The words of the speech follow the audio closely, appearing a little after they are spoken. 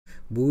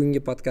Bugungi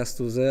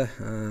podkastimizni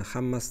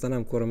hammasidan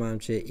ham ko'ra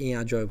menimcha eng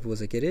ajoyib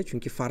bo'lsa kerak,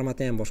 chunki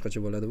formati ham boshqacha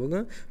bo'ladi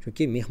bugun.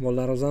 Chunki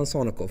mehmonlarimizdan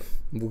soni ko'p.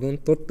 Bugun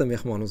 4 ta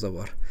mehmonimiz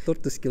bor.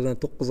 4 ta skilldan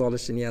 9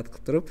 olishni niyat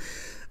qilib turib,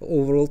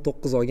 overall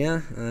 9 olgan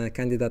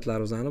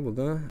kandidatlarimizni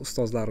bugun,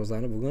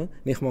 ustozlarimizni bugun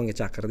mehmonga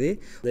chaqirdik.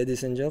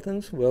 Ladies and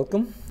gentlemen,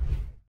 welcome.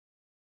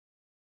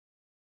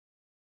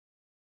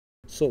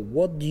 So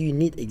what do you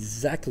need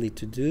exactly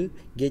to do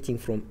getting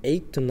from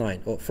 8 to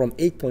 9 or from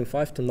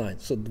 8.5 to 9?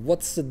 So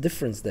what's the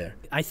difference there?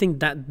 I think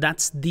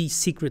that's the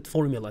secret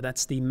formula.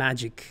 That's the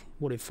magic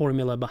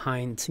formula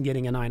behind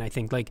getting a 9, I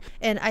think.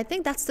 And I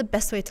think that's the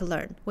best way to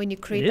learn. When you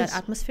create that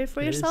atmosphere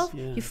for yourself,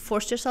 you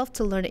force yourself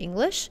to learn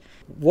English.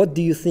 What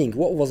do you think?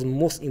 What was the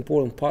most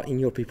important part in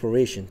your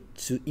preparation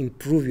to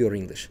improve your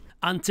English?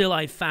 Until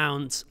I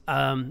found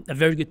a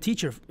very good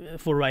teacher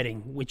for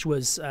writing, which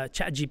was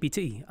ChatGPT.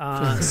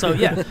 So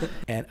yeah.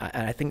 And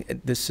I think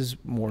this is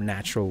more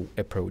natural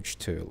approach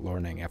to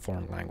learning a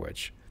foreign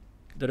language.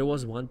 There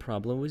was one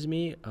problem with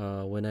me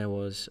when I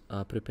was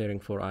preparing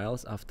for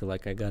IELTS after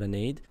I got an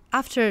 8.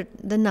 After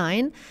the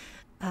 9,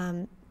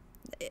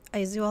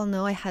 as you all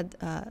know, I had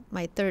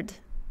my third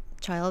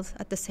child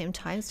at the same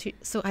time.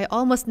 So I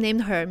almost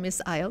named her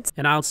Miss IELTS.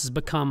 And IELTS has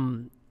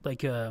become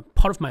like a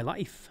part of my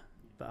life.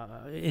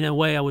 In a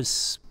way, I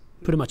was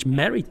pretty much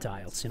married to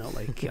IELTS,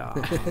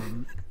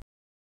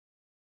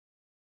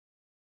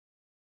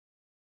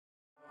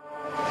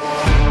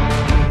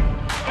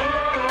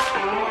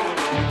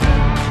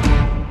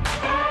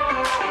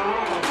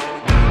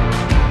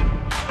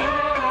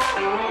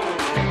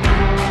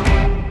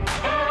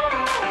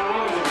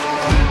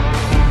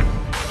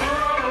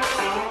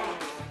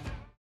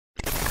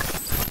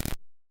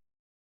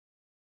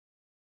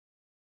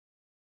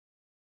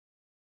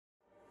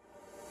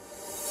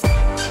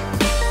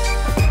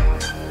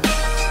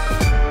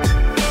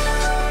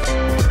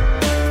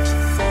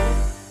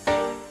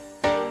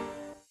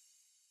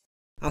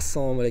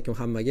 Assalomu alaykum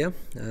hammaga.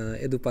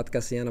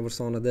 Edu-Podcastning yana bir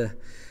sonida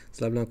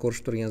sizlar bilan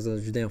ko'rishib turganimizdan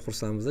juda ham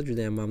xursandmiz,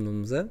 juda ham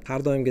mamnunmiz.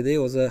 Har doimgidek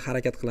o'zi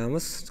harakat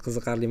qilamiz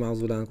qiziqarli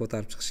mavzularni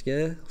ko'tarib chiqishga,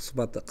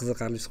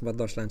 qiziqarli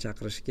suhbatdoshlarni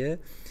chaqirishga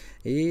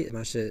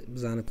mana shu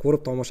bizani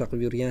ko'rib tomosha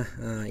qilib yurgan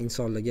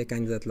insonlarga,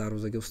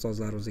 kandidatlarimizga,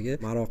 ustozlarimizga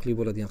maroqli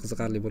bo'ladigan,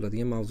 qiziqarli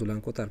bo'ladigan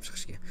mavzularni ko'tarib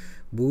chiqishga.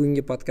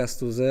 Bugungi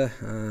podkastimizni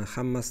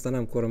hammasidan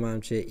ham ko'ra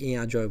menimcha eng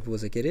ajoyib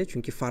bo'lsa kerak,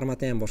 chunki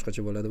formati ham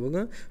boshqacha bo'ladi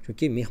bugun.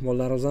 Chunki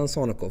mehmonlarimizdan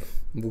soni ko'p.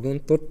 Bugun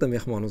 4 ta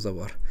mehmonimiz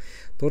bor.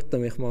 4 ta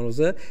mehmonimiz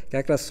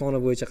как раз soni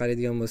bo'yicha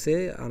qaraydigan bo'lsak,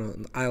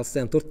 IELTS'da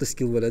ham 4 ta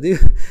skill bo'ladi-yu.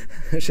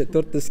 O'sha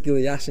 4 ta skill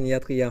yaxshi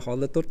niyat qilgan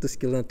holda 4 ta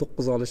skilldan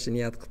 9 olishni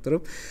niyat qilib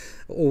turib,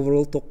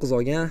 overall 9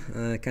 olgan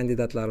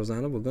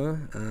kandidatlarimizni bugun,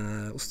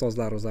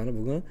 ustozlarimizni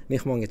bugun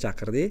mehmonga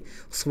chaqirdik,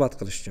 suhbat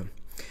qilish uchun.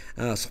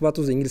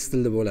 Suhbatimiz ingliz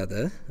tilida bo'ladi.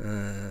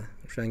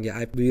 O'shanga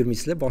ayb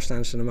buyurmaysizlar,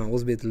 boshlanishini men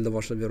o'zbek tilida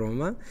boshlab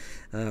beraman.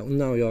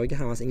 Undan uyog'iga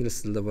hammasi ingliz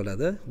tilida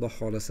bo'ladi. Xudo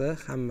xolasa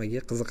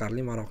hammaga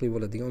qiziqarli, maroqli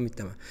bo'ladigan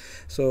umiddaman.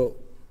 So,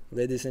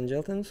 ladies and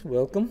gentlemen,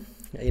 welcome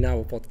in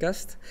our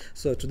podcast.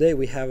 So today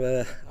we have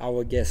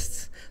our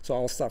guests. So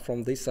I'll start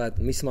from this side,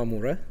 Miss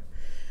Mamura,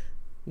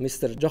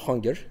 Mr.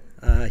 Jahongir.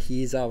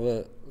 He is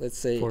our, let's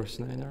say, Force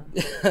niner.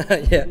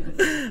 Yeah,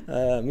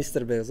 Mr.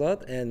 Behzod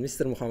and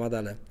Mr. Muhammad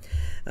Ali.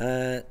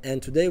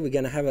 And today we're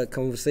gonna have a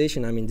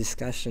conversation,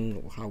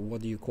 discussion, what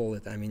do you call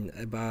it?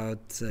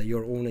 About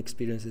your own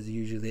experiences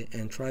usually,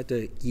 and try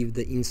to give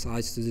the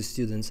insights to the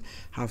students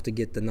how to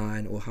get the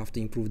 9 or how to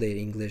improve their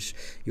English,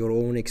 your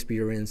own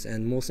experience,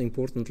 and most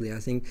importantly,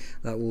 I think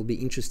that will be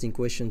interesting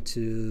question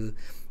to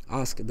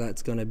ask.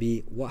 That's gonna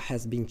be what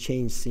has been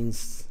changed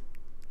since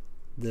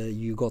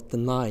you got the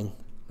 9.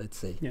 Let's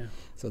say. Yeah.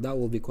 So that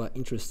will be quite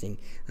interesting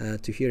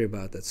to hear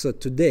about that. So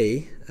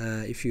today,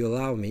 if you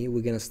allow me,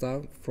 we're going to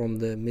start from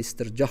the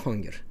Mr.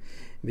 Jahongir,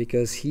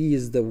 because he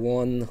is the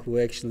one who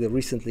actually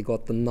recently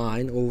got the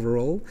 9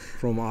 overall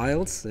from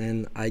IELTS,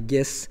 and I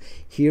guess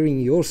hearing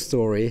your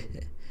story,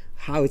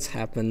 how it's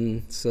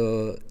happened,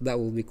 so that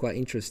will be quite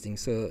interesting.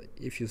 So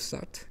if you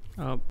start.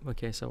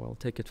 Okay, so I'll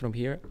take it from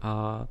here.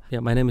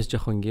 My name is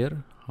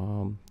Jahongir.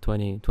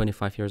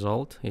 25 years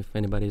old, if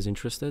anybody is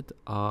interested.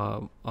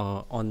 On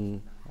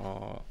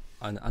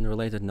an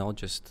unrelated note,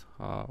 just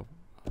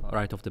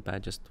right off the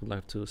bat, just would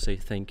like to say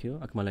thank you,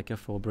 Akmaleke,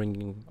 for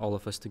bringing all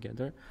of us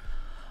together.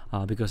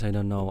 Because I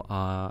don't know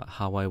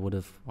how I would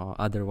have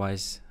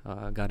otherwise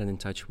gotten in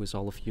touch with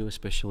all of you,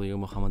 especially you,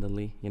 Muhammad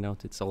Ali.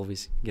 It's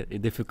always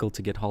difficult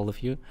to get hold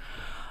of you.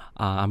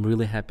 I'm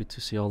really happy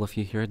to see all of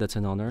you here. That's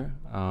an honor.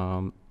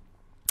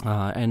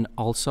 And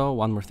also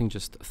one more thing,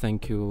 just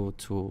thank you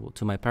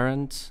to my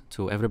parents,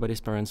 to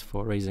everybody's parents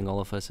for raising all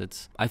of us.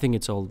 I think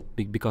it's all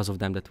because of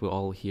them that we're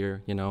all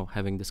here,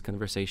 having this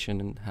conversation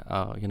and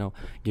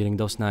getting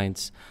those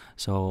 9s.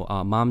 So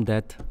mom,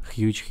 dad,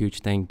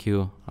 huge thank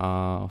you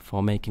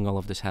for making all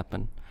of this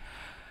happen.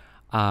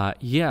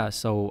 What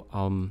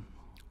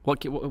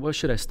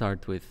should I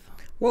start with?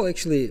 Well,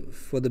 actually,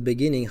 for the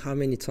beginning, how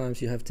many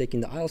times you have taken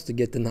the IELTS to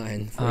get the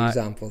 9, for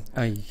example?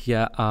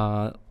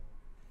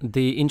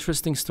 The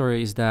interesting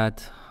story is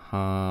that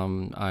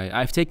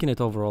I've taken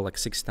it overall like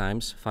 6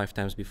 times, 5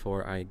 times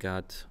before I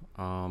got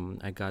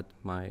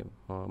my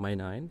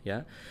 9.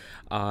 Yeah,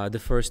 the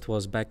first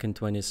was back in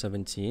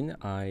 2017.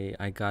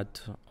 I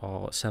got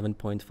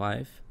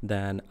 7.5.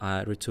 Then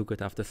I retook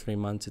it after 3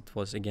 months. It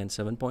was again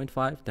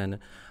 7.5. Then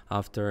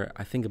after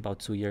I think about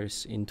 2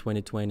 years in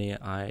 2020,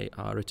 I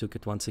retook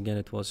it once again.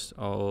 It was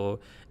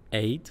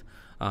 8.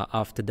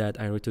 After that,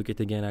 I retook it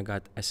again. I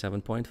got a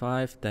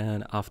 7.5.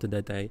 Then after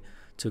that, I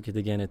took it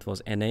again. It was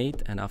an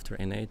 8. And after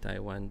an 8, I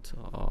went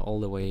all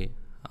the way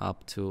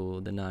up to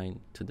the 9,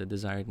 to the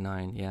desired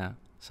 9. Yeah.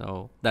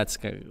 So that's,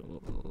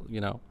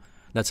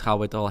 that's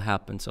how it all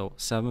happened. So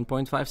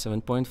 7.5,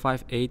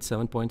 7.5, 8,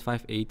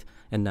 7.5, 8,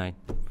 and 9.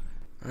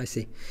 I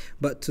see.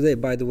 But today,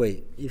 by the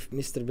way, if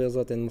Mr.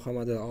 Behzod and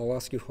Muhammad, I'll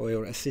ask you for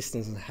your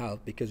assistance and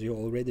help, because you've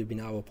already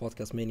been our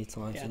podcast many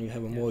times and you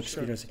have more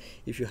experience. Sure.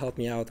 If you help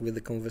me out with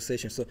the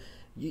conversation. So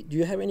do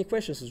you have any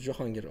questions,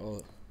 Jahangir?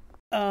 Or?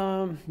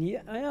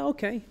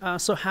 Okay.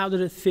 So how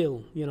did it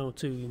feel,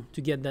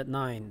 to get that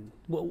 9?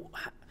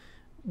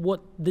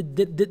 What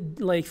did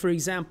like, for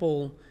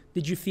example,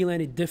 did you feel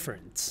any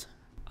difference?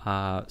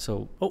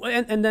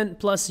 And then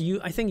plus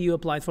I think you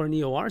applied for an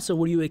EOR, so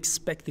were you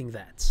expecting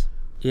that?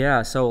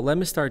 Yeah, so let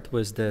me start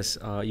with this.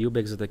 You,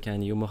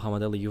 Behzod, you,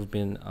 Muhammad Ali, you've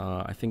been,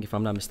 I think if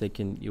I'm not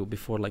mistaken, you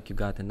before you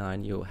got a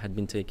 9, you had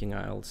been taking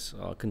IELTS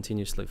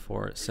continuously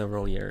for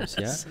several years,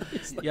 yeah?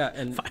 Yeah,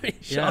 and firing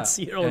shots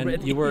here already.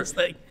 And you were,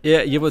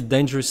 you were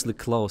dangerously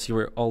close. You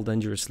were all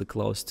dangerously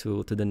close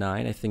to the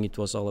 9. I think it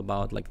was all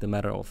about the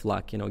matter of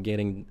luck,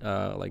 getting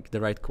the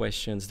right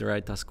questions, the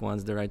right task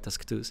 1s, the right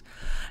task 2s.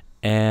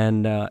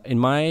 And in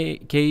my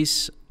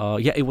case,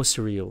 it was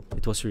surreal.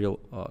 It was surreal.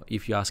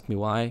 If you ask me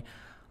why,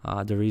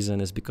 the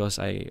reason is because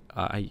I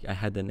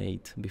had an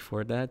 8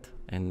 before that,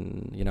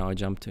 and I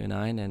jumped to a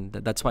 9, and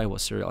that's why it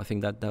was surreal. I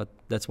think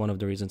that's one of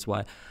the reasons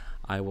why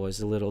I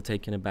was a little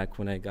taken aback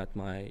when I got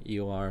my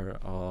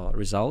EOR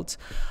results.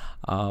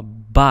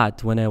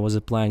 But when I was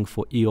applying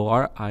for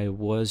EOR, I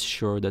was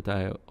sure that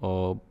I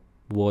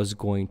was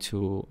going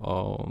to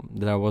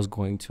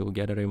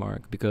get a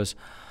remark, because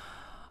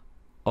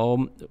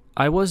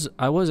I was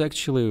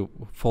actually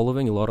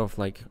following a lot of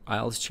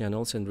IELTS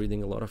channels and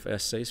reading a lot of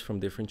essays from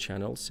different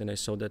channels, and I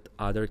saw that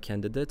other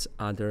candidates,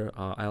 other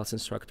IELTS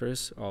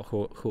instructors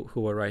who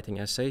were writing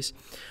essays,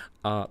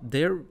 I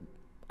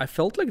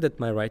felt like that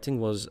my writing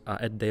was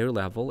at their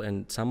level,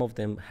 and some of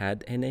them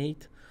had an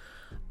 8,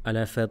 and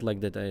I felt like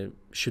that I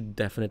should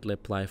definitely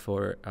apply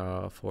for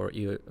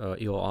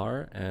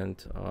EOR,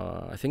 and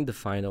I think the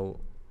final.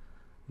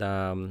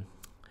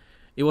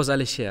 It was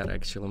Alisher,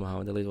 actually,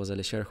 Muhammad Ali. It was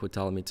Alisher who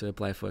told me to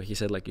apply for. He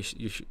said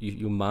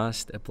you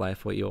must apply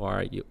for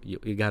EOR.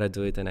 You gotta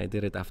do it, and I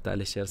did it after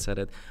Alisher said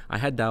it. I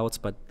had doubts,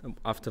 but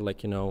after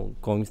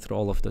going through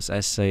all of those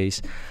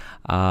essays,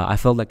 I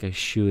felt like I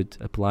should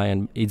apply,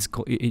 and it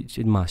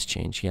must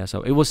change. Yeah,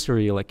 so it was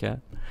surreal,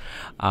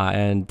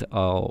 and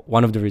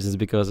one of the reasons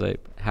because I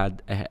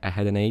had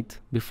an 8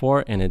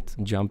 before, and it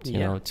jumped to a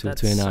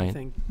 9. I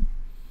think,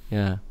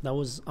 that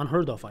was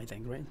unheard of, I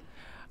think, right?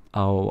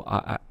 Oh,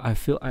 I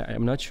feel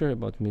I'm not sure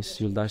about Miss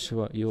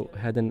Yuldasheva. You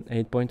had an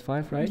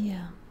 8.5, right?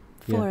 Yeah.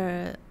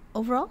 For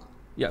overall?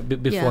 Yeah,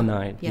 before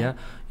 9. Yeah.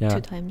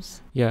 2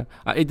 times. Yeah.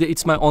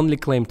 It's my only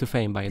claim to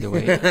fame, by the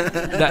way.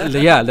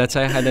 That's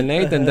I had an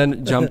 8 and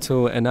then jumped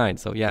to a 9.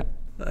 So yeah.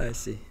 I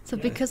see. So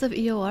because of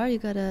EOR, you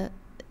gotta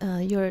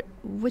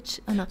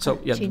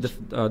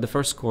the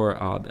first score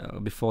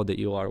before the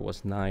EOR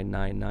was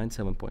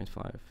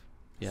 7.5.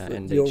 Yeah, so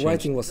and your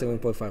writing was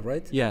 7.5,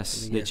 right?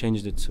 Yes, they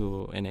changed it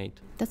to an 8.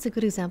 That's a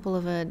good example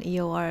of an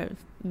EOR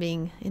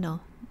being,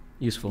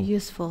 useful.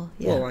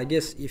 Yeah. Well, I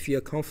guess if you're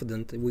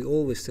confident, we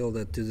always tell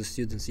that to the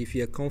students. If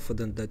you're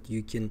confident that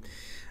you can,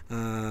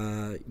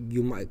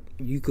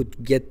 you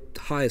could get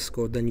higher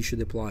score, then you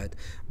should apply it.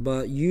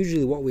 But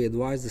usually, what we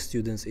advise the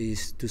students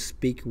is to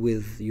speak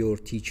with your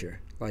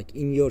teacher. Like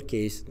in your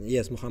case,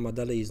 yes, Muhammad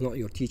Ali is not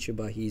your teacher,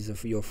 but he's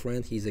your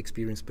friend. He's an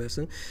experienced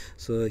person.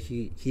 So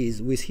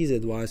he's with his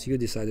advice, you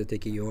decide to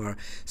take EOR.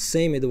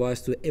 Same advice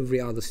to every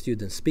other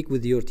student. Speak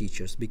with your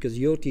teachers, because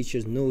your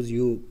teachers knows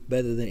you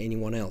better than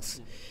anyone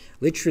else.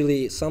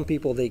 Literally, some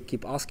people, they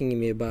keep asking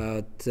me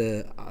about,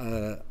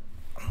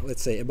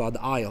 let's say, about the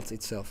IELTS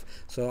itself.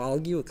 So I'll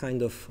give a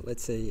kind of,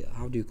 let's say,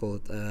 how do you call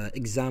it,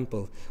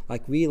 example.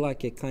 We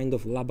like a kind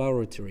of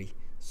laboratory.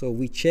 So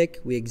we check,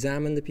 we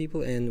examine the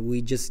people, and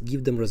we just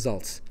give them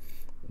results.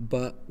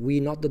 But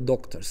we're not the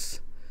doctors.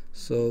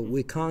 So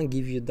we can't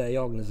give you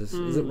diagnosis.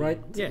 Is it right?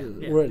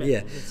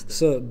 Yeah.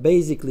 So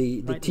basically,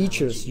 the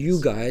teachers,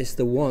 you guys,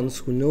 the ones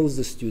who knows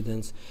the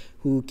students,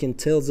 who can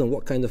tell them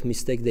what kind of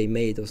mistake they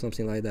made or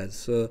something like that.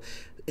 So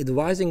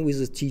advising with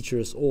the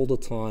teachers all the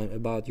time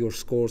about your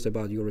scores,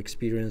 about your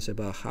experience,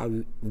 about how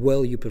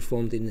well you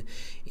performed in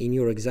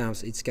your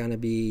exams, it's gonna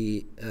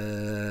be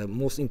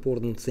most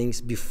important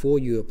things before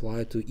you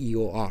apply to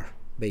EOR,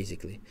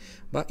 basically.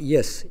 But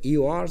yes,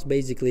 EORs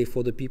basically,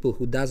 for the people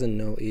who doesn't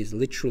know, is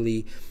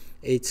literally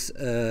it's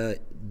the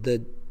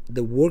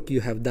the work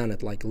you have done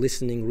it, like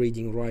listening,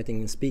 reading, writing,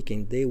 and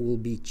speaking, they will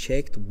be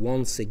checked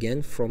once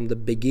again from the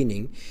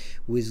beginning,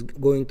 with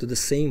going to the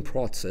same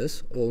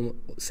process,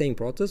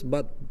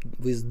 but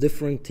with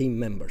different team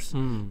members.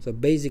 So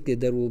basically,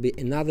 there will be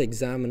another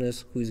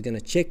examiners who is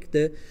gonna check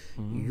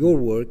your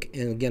work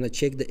and gonna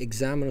check the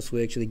examiners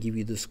who actually give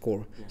you the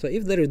score. So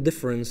if there is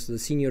difference, the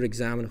senior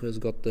examiner who has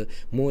got the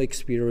more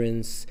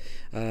experience,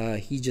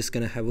 he's just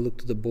gonna have a look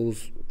to the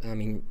both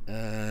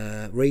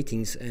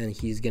ratings, and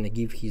he's gonna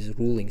give his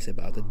rulings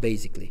about it.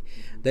 Basically,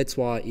 that's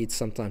why it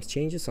sometimes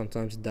changes,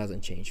 sometimes it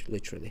doesn't change,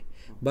 literally.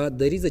 But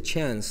there is a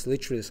chance,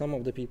 literally, some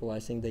of the people, I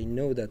think they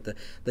know that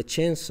the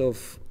chance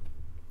of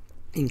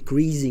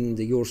increasing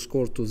your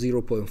score to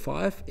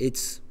 0.5,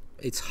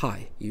 it's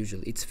high.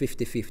 Usually it's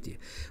 50-50,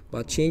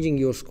 but changing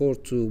your score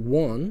to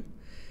 1,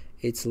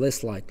 it's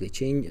less likely.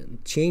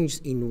 Change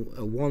in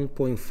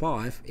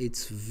 1.5,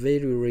 it's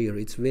very rare,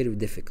 it's very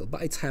difficult,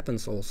 but it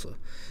happens also.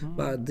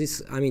 But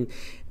this,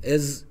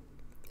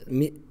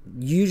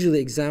 usually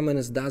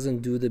examiners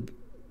doesn't do the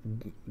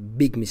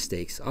big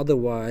mistakes,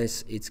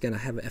 otherwise it's gonna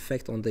have an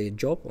effect on their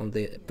job, on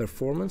their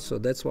performance. So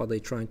that's why they're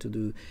trying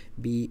to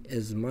be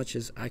as much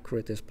as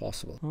accurate as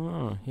possible.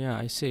 Oh, yeah,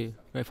 I see.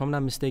 If I'm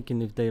not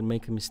mistaken, if they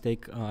make a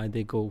mistake,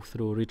 they go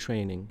through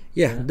retraining.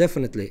 Yeah,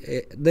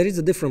 definitely. There is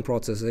a different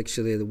process,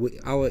 actually.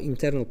 Our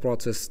internal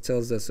process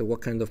tells us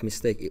what kind of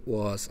mistake it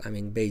was.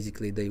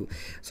 Basically,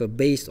 so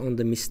based on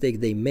the mistake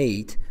they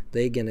made,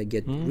 they're gonna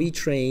get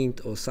retrained,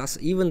 or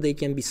even they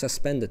can be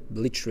suspended,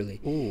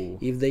 literally. Ooh.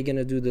 If they're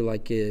gonna do the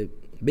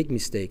big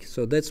mistake.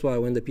 So that's why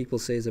when the people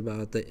says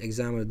about the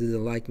examiner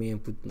didn't like me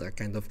and put that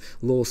kind of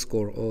low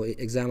score, or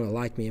examiner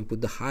liked me and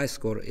put the high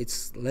score,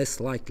 it's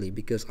less likely,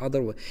 because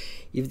otherwise,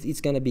 if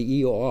it's gonna be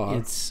EOR,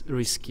 it's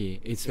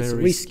risky. It's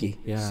very risky.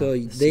 Yeah, so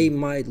they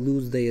might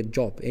lose their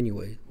job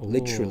anyway,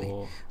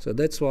 literally. So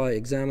that's why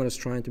examiners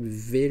trying to be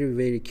very,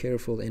 very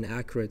careful and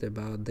accurate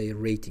about their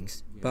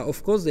ratings. But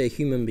of course, they're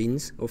human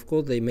beings. Of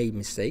course, they make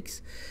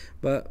mistakes,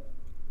 but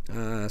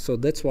so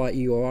that's why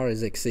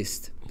EORs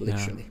exist,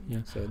 literally.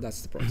 Yeah. So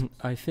that's the process.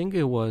 I think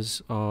it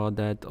was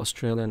that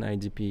Australian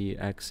IDP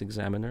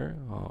ex-examiner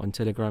on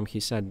Telegram. He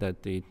said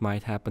that it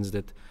might happen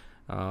that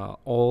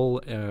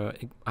all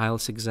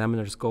IELTS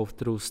examiners go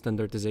through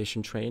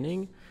standardization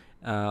training,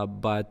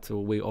 but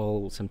we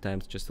all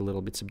sometimes just a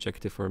little bit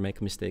subjective or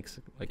make mistakes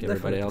like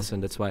everybody else,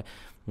 and that's why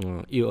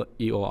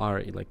EOR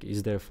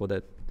is there for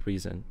that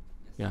reason.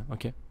 Yeah.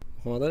 Okay.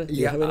 Do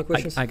you have any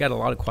questions? I got a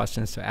lot of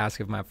questions to ask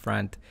of my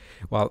friend.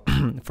 Well,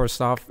 first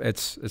off,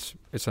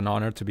 it's an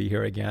honor to be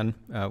here again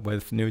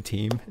with new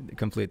team,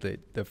 completely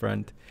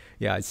different.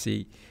 Yeah, I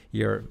see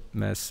here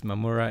Ms.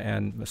 Mamura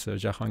and Mr.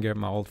 Jahangir,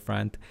 my old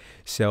friend.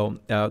 So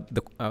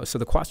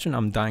the question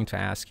I'm dying to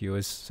ask you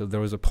is, so there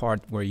was a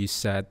part where you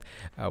said,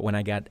 when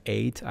I got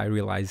 8, I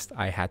realized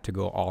I had to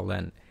go all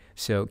in.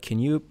 So can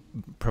you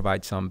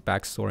provide some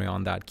backstory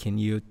on that? Can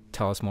you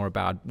tell us more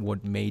about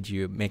what made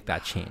you make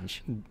that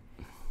change?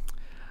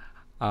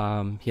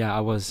 I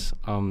was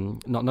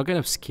not kind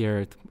of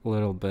scared a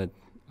little bit.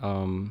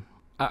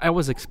 I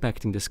was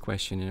expecting this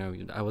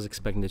question, I was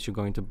expecting that you're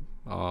going to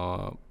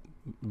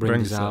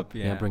bring this up.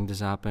 Bring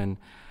this up, and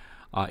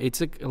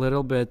it's a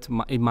little bit,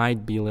 it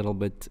might be a little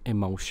bit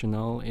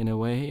emotional in a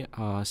way.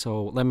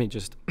 So let me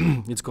just,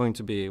 it's going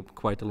to be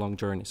quite a long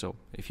journey, so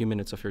a few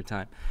minutes of your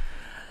time.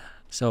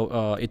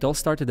 So it all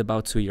started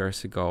about 2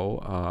 years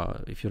ago.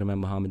 If you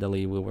remember Muhammad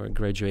Ali, we were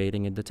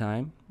graduating at the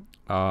time.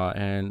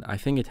 And I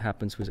think it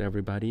happens with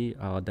everybody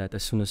that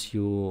as soon as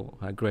you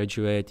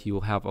graduate, you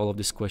have all of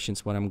these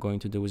questions: what I'm going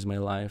to do with my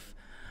life,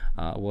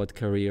 what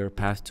career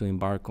path to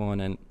embark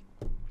on, and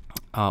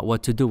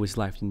what to do with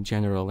life in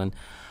general. And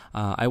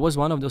I was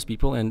one of those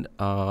people, and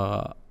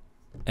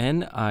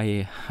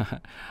I,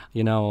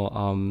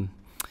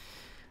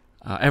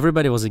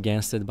 everybody was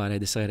against it, but I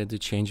decided to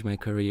change my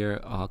career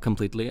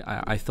completely.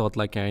 I thought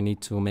like I need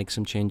to make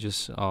some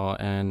changes,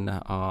 and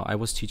I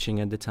was teaching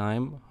at the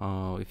time.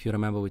 If you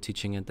remember, we're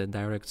teaching at the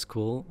direct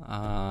school.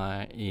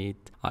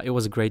 It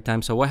was a great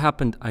time. So what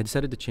happened, I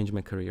decided to change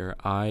my career.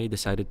 I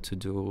decided to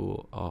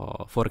do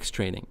Forex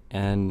trading,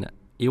 and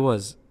it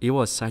was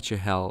such a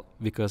hell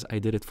because I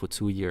did it for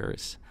 2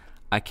 years.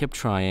 I kept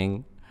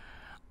trying,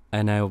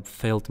 and I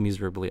failed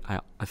miserably.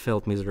 I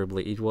failed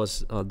miserably. It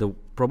was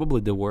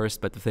probably the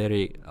worst, but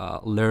very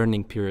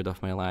learning period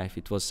of my life.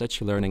 It was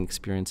such a learning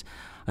experience.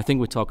 I think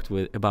we talked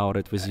about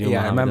it with you.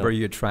 Yeah, I remember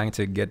you trying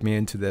to get me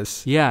into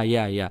this. Yeah.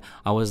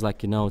 I was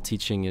like,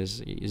 teaching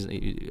is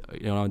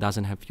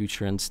doesn't have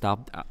future and stuff.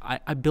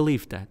 I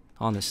believe that,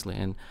 honestly.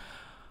 And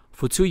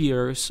for 2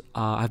 years,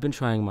 I've been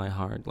trying my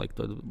hard, like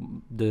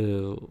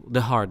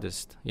the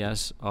hardest,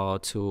 yes,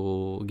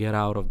 to get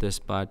out of this.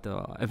 But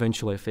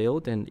eventually I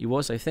failed, and it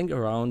was, I think,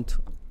 around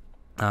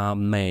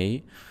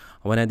May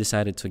when I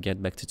decided to get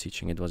back to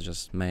teaching. It was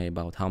just May,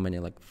 about how many,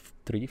 like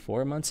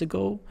 3-4 months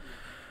ago.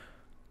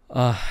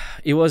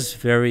 It was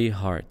very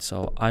hard.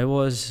 So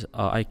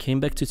I came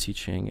back to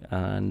teaching,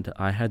 and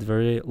I had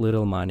very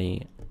little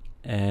money,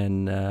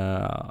 and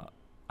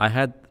I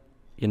had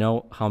You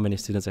know how many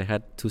students I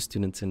had? 2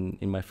 students in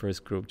my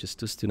first group, just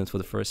 2 students for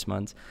the first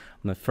month.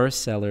 My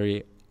first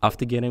salary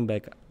after getting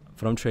back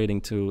from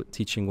trading to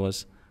teaching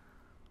was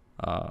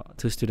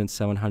 2 students,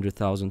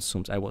 700,000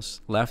 sums. I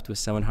was left with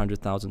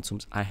 700,000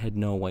 sums. I had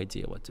no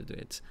idea what to do.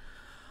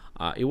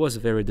 It was a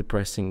very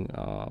depressing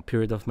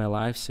period of my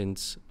life,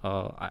 since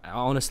I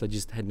honestly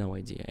just had no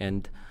idea.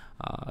 And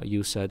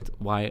you said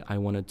why I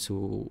wanted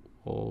to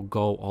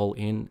go all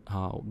in.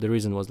 The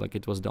reason was like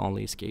it was the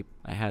only escape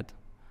I had,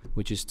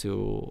 which is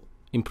to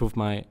improve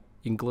my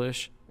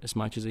English as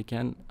much as I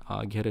can,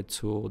 get it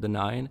to the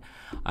 9,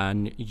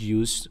 and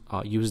use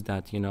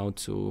that, you know,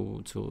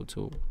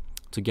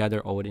 to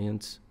gather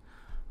audience,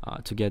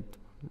 to get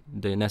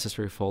the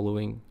necessary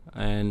following.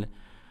 And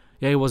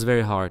yeah, it was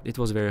very hard. It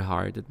was very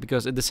hard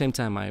because at the same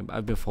time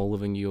I've been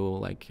following you,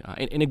 like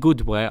in a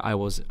good way. I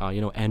was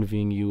you know,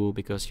 envying you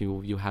because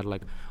you had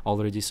like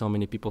already so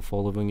many people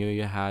following you.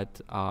 You had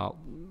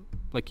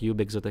like you,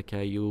 Big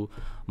Zotake, you,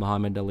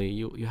 Muhammad Ali,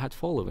 you had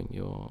following.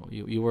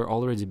 You were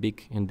already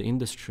big in the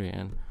industry,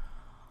 and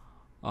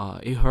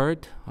it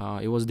hurt.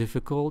 It was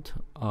difficult.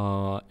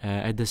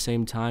 At the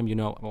same time, you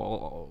know,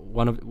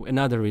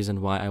 another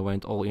reason why I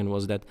went all in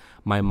was that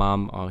my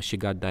mom, she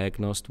got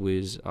diagnosed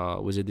with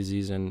a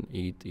disease, and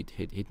it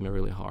hit me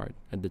really hard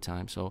at the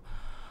time. So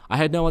I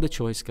had no other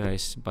choice,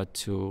 guys, but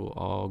to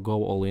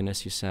go all in,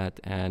 as you said,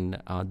 and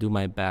do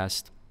my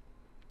best.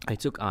 I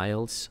took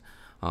IELTS.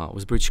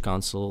 With British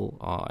Council,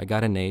 I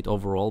got an 8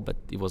 overall, but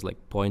it was like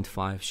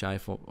 0.5 shy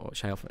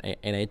of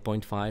an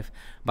 8.5.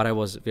 But I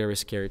was very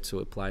scared to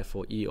apply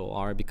for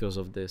EOR because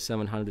of the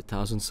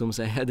 700,000 sums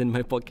I had in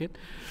my pocket.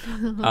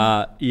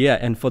 Yeah,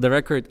 and for the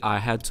record, I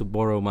had to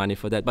borrow money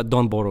for that. But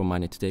don't borrow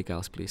money to take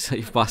IELTS, please,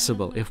 if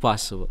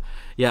possible.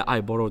 Yeah, I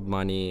borrowed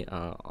money,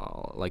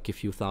 like a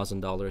few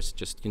 $1,000s,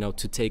 just, you know,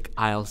 to take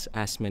IELTS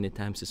as many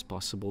times as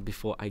possible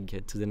before I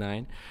get to the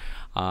 9.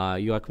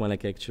 You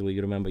actually,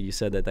 you remember you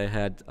said that I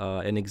had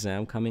an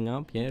exam coming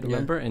up,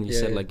 remember? And you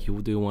said like,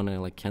 do you want to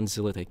like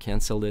cancel it? I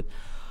canceled it.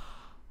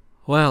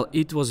 Well,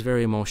 it was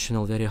very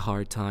emotional, very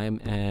hard time,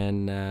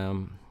 and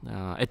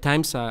at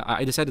times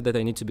I decided that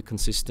I need to be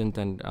consistent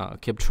and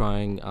keep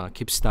trying,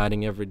 keep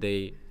studying every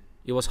day.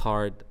 It was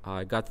hard.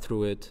 I got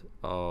through it.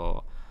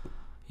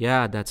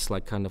 Yeah, that's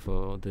like kind of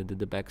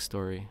the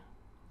backstory.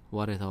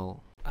 What it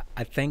all.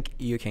 I think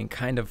you can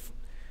kind of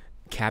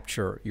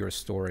capture your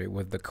story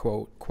with the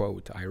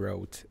quote I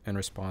wrote in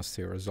response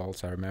to your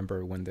results. I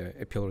remember when the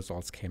appeal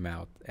results came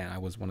out, and I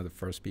was one of the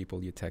first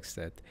people you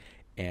texted,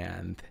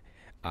 and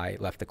I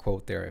left a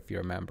quote there, if you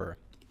remember.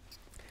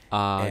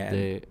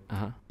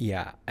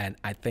 Yeah, and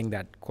I think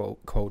that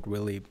quote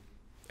really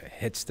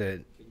hits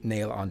the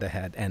nail on the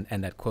head,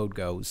 and that quote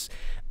goes,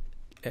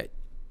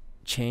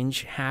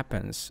 change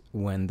happens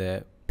when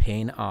the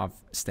pain of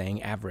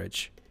staying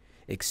average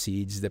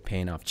exceeds the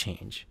pain of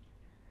change.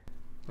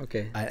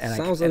 Okay,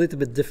 sounds a little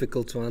bit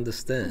difficult to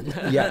understand.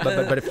 Yeah,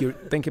 but if you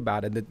think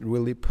about it, it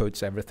really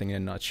puts everything in a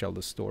nutshell,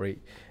 the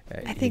story.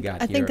 I think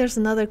there's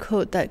another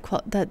quote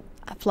that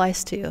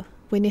applies to you.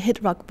 When you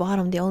hit rock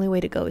bottom, the only way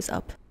to go is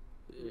up.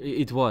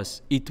 It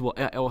was.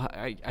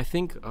 I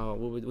think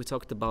we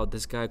talked about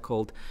this guy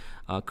called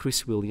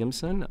Chris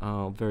Williamson,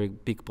 very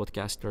big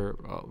podcaster,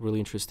 really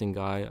interesting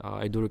guy.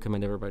 I do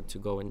recommend everybody to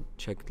go and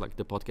check like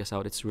the podcast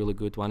out. It's a really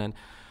good one. And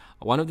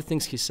one of the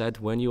things he said,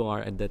 when you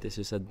are at that, as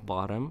he said,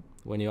 bottom,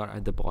 when you are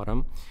at the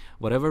bottom,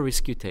 whatever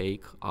risk you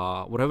take,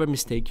 whatever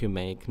mistake you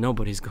make,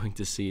 nobody's going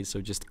to see it, so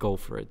just go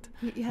for it.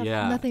 You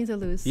have nothing to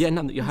lose. Yeah,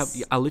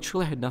 I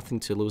literally had nothing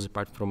to lose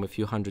apart from a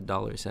few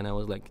 $100s, and I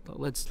was like,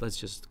 let's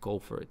just go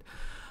for it.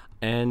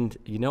 And,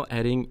 you know,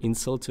 adding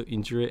insult to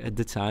injury, at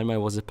the time I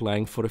was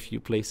applying for a few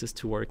places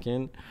to work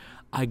in,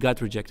 I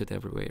got rejected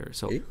everywhere.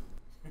 So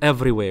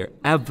everywhere.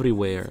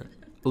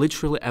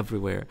 Literally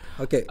everywhere.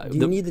 Okay, do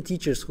you need the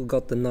teachers who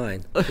got the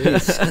 9?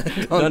 Please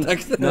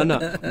contact them. No.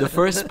 The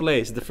first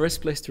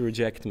place to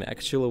reject me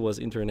actually was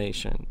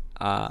Internation.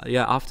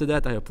 After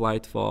that I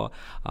applied for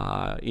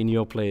in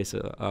your place.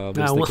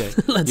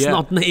 Let's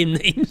not name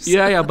names.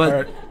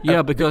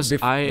 Because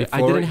I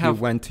didn't have.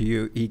 He went to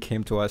you. He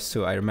came to us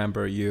too. I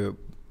remember you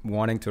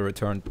wanting to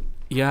return.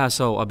 Yeah,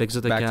 so Big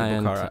Zotake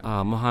and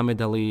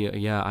Muhammad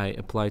Ali, I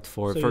applied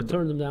for... So you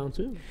turned them down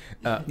too?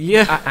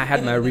 I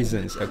had my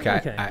reasons,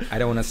 okay? I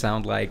don't want to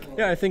sound like...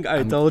 Yeah, I think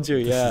I told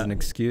you, This is an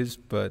excuse,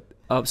 but...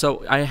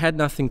 So I had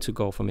nothing to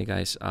go for me,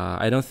 guys.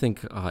 I don't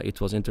think it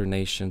was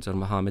Internations or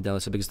Muhammad Ali.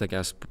 So Big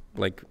Zotake,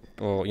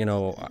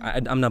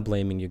 I'm not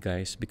blaming you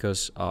guys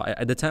because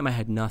at the time I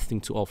had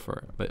nothing to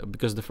offer. But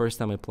because the first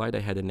time I applied,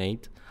 I had an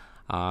 8.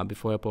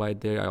 Before I applied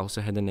there, I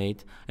also had an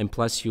 8, and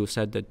plus you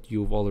said that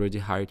you've already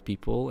hired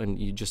people, and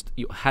you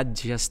had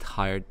just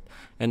hired.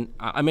 And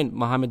I mean,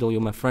 Muhammad Ali,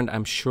 my friend,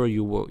 I'm sure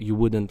you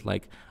wouldn't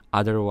like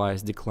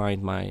otherwise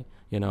decline me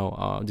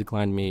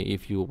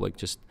if you like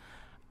just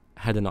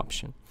had an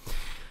option.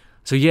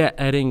 So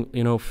adding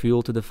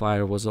fuel to the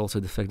fire was also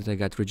the fact that I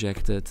got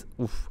rejected.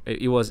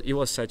 It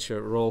was such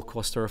a roller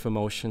coaster of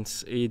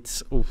emotions.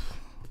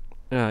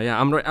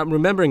 I'm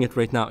remembering it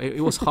right now.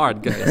 It was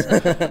hard, guys.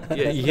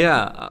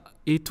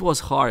 It was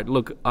hard.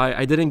 Look,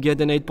 I didn't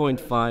get an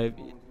 8.5.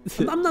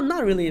 I'm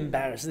not really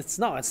embarrassed. It's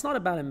not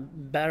about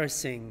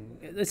embarrassing.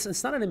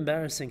 It's not an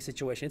embarrassing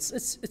situation.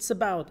 It's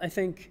about, I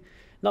think,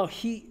 no,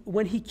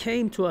 when he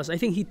came to us, I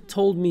think he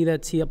told me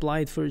that he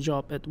applied for a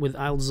job with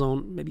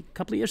IELTS'da maybe a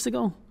couple of years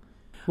ago.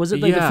 Was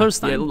it like the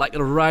first time? Yeah, like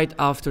right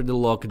after the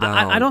lockdown.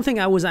 I don't think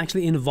I was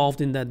actually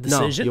involved in that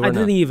decision. No, I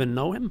didn't even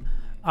know him.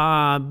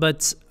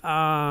 But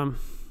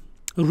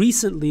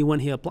recently when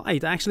he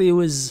applied, actually it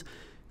was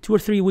 2 or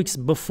 3 weeks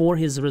before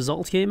his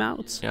result came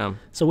out. Yeah.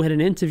 So we had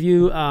an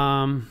interview.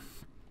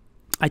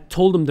 I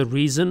told him the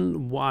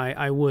reason why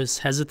I was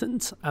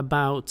hesitant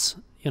about,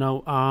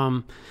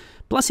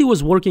 plus he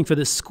was working for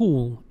this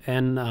school,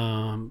 and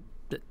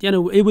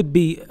it would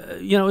be,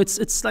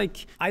 it's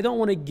like, I don't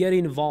want to get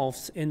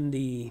involved in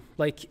the,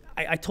 like,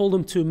 I told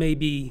him to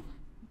maybe,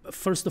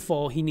 first of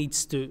all, he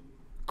needs to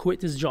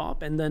quit his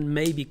job and then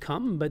maybe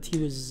come, but he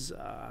was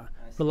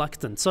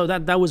reluctant. So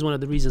that was one of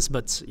the reasons,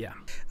 but yeah.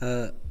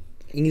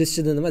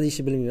 Inglizchada nima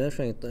deyishni bilmayman,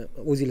 shunga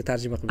o'zingizlar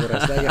tarjima qilib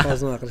berasizlar. Agar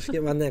hozir qilishga,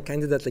 menda ham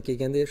kandidatlar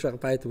kelganda shunaqa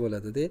payti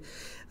bo'ladi-da.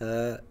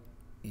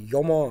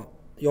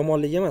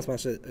 Yomonligi emas, mana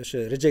shu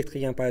reject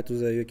qilgan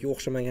paytingizda yoki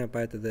o'xshamagan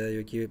paytida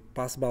yoki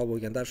past ball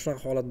bo'lganda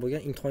shunaqa holat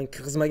bo'lgan, imtihonga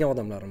kirgizmagan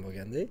odamlarim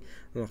bo'lganda,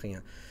 nima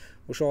qilgan.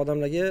 O'sha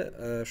odamlarga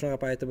shunaqa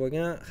payti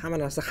bo'lgan, hamma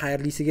narsa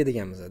xayrlisiga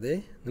deganmiz-da.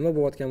 Nima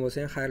bo'layotgan bo'lsa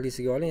ham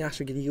xayrlisiga oling,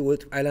 yaxshiligiga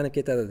o'tib aylanib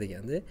ketadi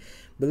deganda.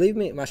 Believe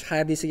me, mana shu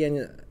xayrlisiga,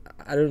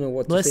 I don't know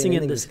what blessing to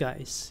say in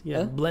disguise. Yeah,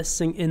 huh?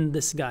 Blessing in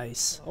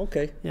disguise.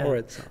 Okay, yeah. All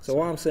right. So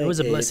what I'm saying it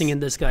was a blessing in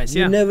disguise.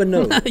 You never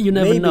know. You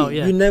never know.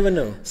 Yeah. You never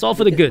know. It's all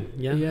for the good.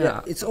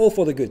 Yeah. It's all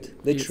for the good.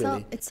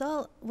 Literally. It's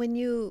all when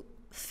you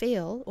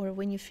fail or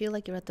when you feel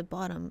like you're at the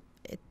bottom.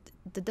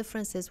 The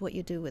difference is what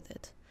you do with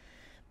it.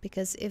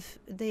 Because if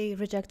they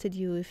rejected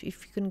you, if you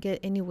couldn't get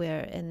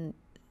anywhere and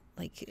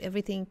like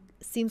everything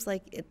seems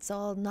like it's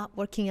all not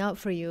working out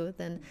for you,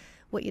 then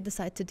what you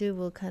decide to do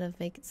will kind of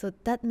make it, so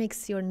that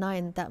makes your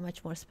 9 that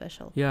much more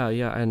special.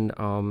 And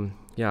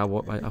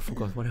I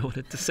forgot what I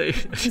wanted to say.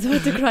 You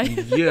want to cry?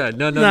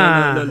 No.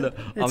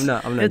 I'm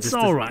not. It's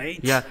all right.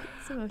 Yeah.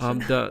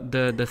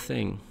 The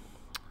thing.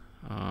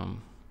 All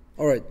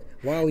right.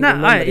 While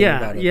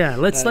you're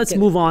Let's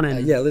move on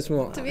and let's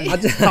move on.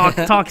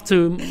 talk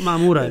to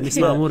Miss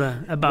Mahmouda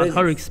about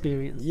her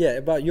experience. Yeah,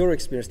 about your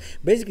experience.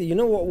 Basically, you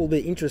know what will be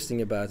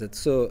interesting about it?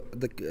 So,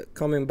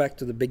 coming back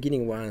to the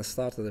beginning where I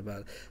started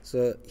about,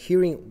 so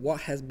hearing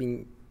what has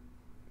been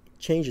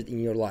changed in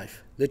your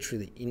life,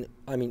 literally,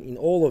 in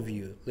all of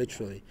you,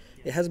 literally.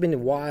 It has been a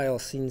while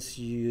since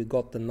you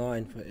got the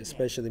 9,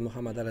 especially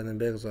Muhammad Ali and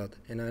Begzad,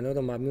 and I know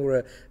that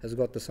Mahmouda has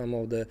got some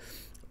of the.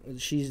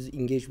 She's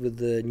engaged with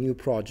the new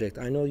project.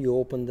 I know you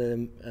opened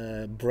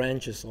the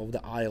branches of the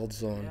IELTS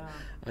zone. Yeah.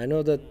 I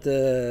know that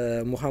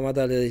Muhammad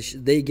Ali,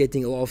 they're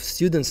getting a lot of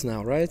students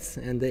now, right?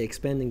 And they're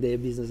expanding their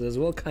business as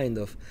well, kind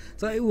of.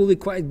 So it will be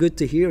quite good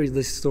to hear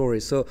this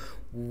story. So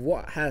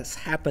what has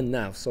happened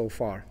now so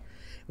far?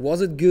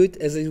 Was it good,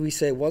 as we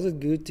say, was it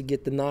good to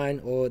get the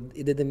 9, or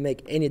it didn't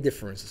make any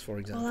differences, for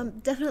example? Well, I'm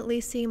definitely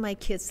seeing my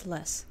kids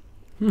less.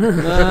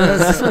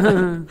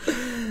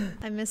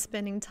 I miss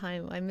spending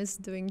time. I miss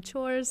doing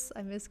chores.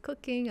 I miss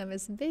cooking. I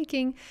miss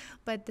baking.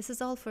 But this is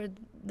all for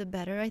the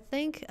better, I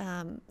think.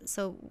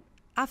 So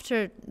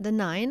after the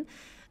 9,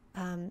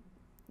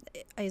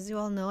 as you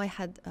all know, I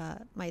had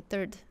my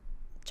 3rd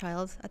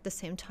child at the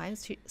same time.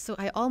 So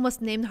I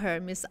almost named her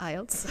Miss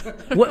IELTS.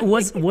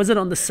 Was it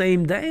on the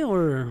same day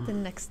or the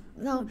next?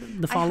 No,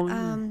 the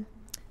following.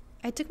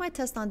 I took my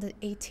test on the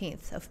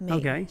 18th of May.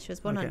 Okay. She was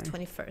born on the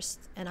 21st,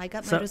 and I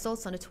got my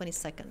results on the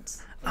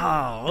 22nd.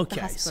 Oh,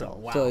 okay. So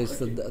wow. So it's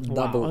the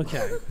double. Wow,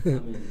 okay.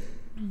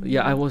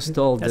 I was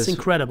told that's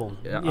incredible.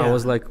 I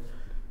was like,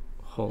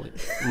 holy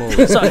moly.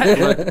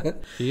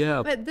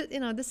 But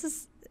this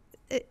is.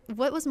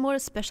 What was more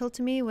special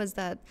to me was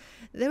that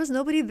there was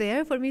nobody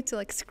there for me to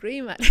like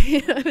scream at.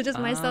 It was just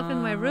myself in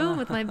my room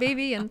with my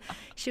baby, and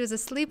she was a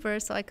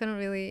sleeper, so I couldn't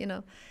really,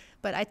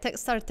 But I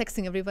started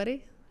texting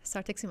everybody. I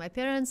started texting my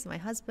parents, my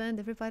husband,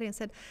 everybody, and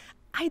said,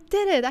 I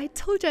did it. I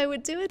told you I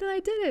would do it, and I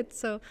did it.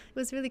 So it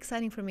was really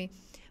exciting for me.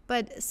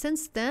 But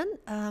since then,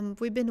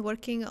 we've been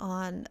working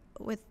on,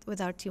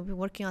 with our team, we've been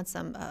working on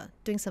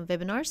doing some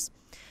webinars.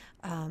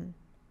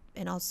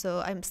 And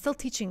also, I'm still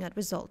teaching at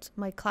Result.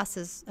 My class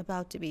is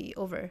about to be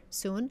over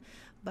soon.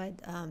 But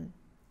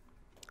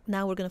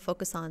now we're going to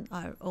focus on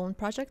our own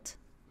project.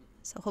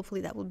 So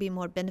hopefully that will be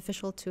more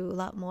beneficial to a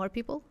lot more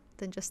people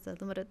than just the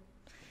limited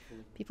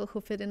people who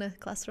fit in a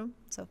classroom.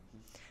 So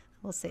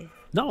we'll see.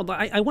 No,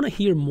 I want to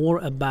hear more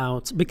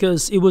about,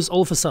 because it was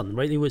all of a sudden,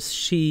 right? It was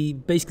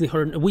basically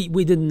her.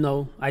 We didn't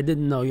know. I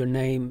didn't know your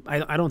name.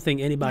 I don't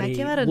think anybody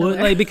would,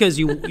 like, because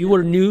you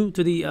were new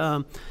to the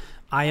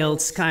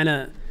IELTS kind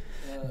of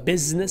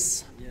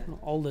business,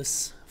 all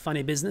this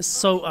funny business.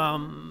 So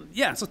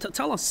so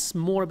tell us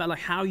more about like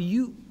how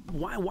you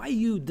why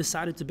you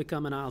decided to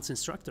become an IELTS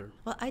instructor?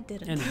 Well, I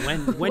didn't. And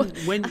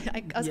when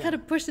I was kind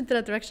of pushed into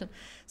that direction.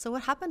 So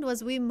what happened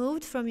was we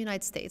moved from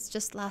United States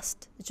just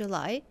last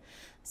July.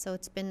 So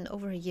it's been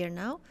over a year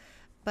now.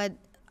 But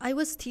I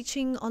was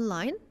teaching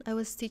online. I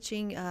was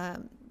teaching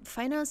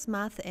finance,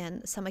 math,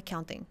 and some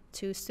accounting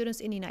to students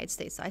in the United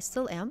States. I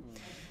still am.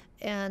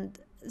 And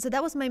so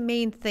that was my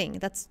main thing.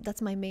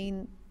 That's my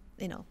main,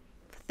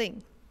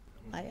 thing.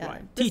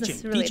 Right.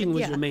 Teaching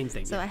was your main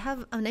thing. So I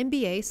have an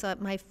MBA, so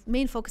my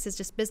main focus is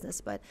just business.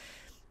 But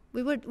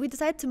we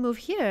decided to move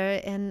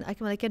here, and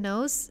like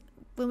knows,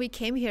 when we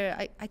came here,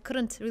 I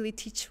couldn't really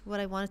teach what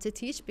I wanted to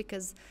teach,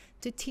 because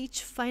to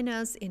teach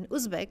finance in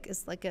Uzbek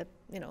is like a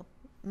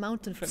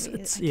mountain for me.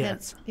 It's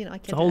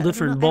a whole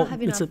different ball.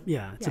 It's a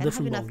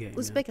different ball game.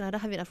 Uzbek, and I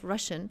don't have enough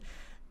Russian,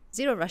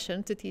 zero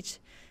Russian to teach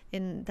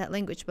in that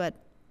language. But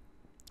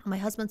my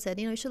husband said,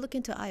 you should look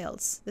into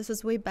IELTS. This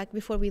was way back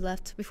before we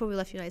left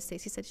United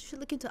States. He said, you should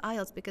look into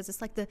IELTS, because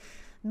it's like the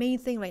main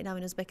thing right now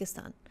in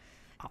Uzbekistan.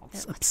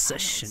 IELTS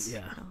obsession, IELTS?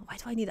 yeah. Why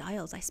do I need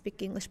IELTS? I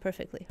speak English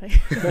perfectly. Right?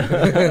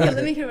 I'm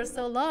living here for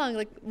so long,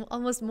 like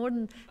almost more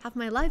than half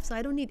my life, so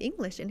I don't need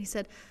English. And he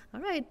said, all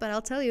right, but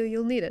I'll tell you,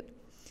 you'll need it.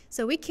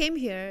 So we came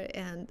here,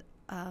 and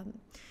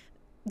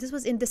this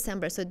was in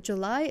December. So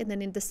July, and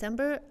then in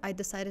December, I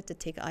decided to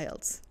take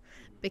IELTS.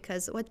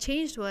 Because what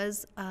changed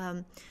was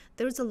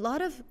there was a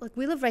lot of,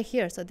 we live right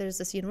here, so there's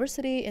this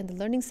university and the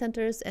learning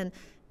centers, and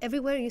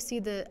everywhere you see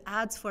the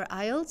ads for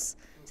IELTS.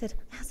 I said,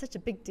 that's such a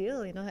big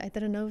deal, I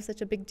didn't know it was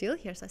such a big deal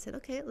here. So I said,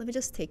 okay, let me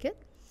just take it.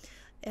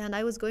 And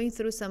I was going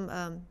through some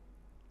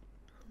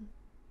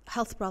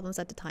health problems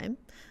at the time.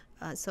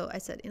 So I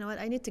said, what,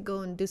 I need to go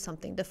and do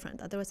something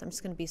different. Otherwise, I'm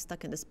just going to be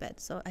stuck in this bed.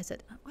 So I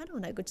said, why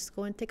don't I just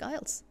go and take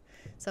IELTS?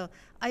 So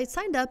I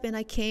signed up, and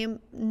I came,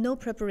 no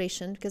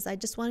preparation, because I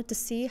just wanted to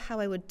see how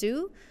I would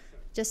do,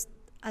 just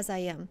as I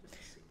am.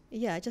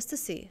 Yeah, just to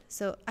see.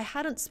 So I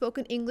hadn't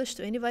spoken English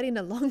to anybody in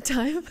a long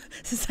time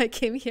since I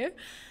came here.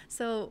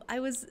 So I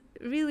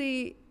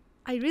really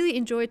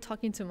enjoyed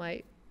talking to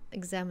my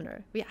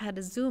examiner. We had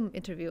a Zoom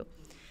interview.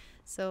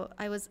 So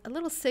I was a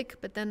little sick,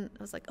 but then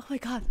I was like, oh my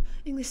God,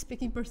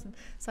 English-speaking person.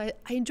 So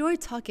I enjoyed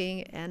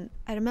talking, and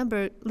I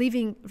remember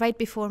leaving right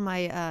before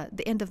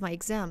the end of my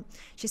exam.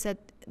 She said,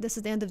 this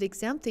is the end of the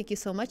exam, thank you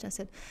so much. I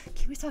said,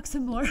 can we talk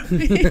some more?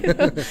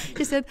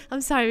 She said,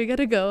 I'm sorry, we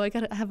gotta go. I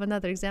have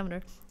another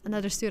examiner,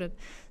 another student.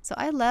 So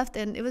I left,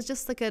 and it was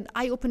just like an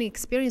eye-opening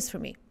experience for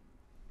me,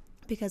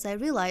 because I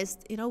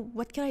realized,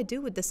 what can I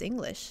do with this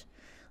English?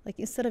 Like,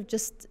 instead of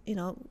just,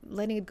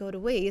 letting it go to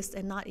waste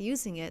and not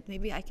using it,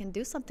 maybe I can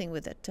do something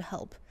with it to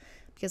help,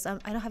 because I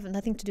don't have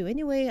nothing to do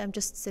anyway. I'm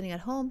just sitting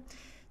at home.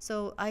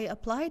 So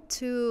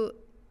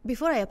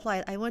before I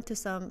applied, I went to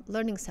some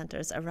learning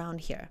centers around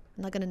here.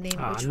 I'm not going to name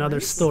which another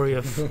ones. Story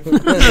of...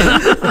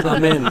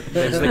 I'm in.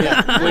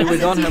 We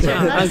don't have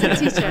not as a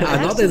teacher.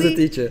 Not as a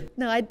teacher.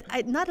 No,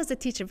 I not as a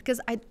teacher,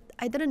 because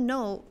I didn't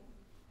know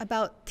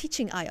about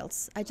teaching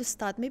IELTS. I just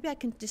thought maybe I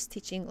can just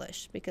teach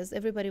English, because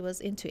everybody was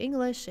into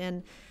English,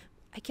 and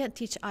I can't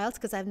teach IELTS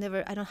because I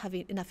don't have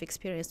enough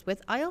experience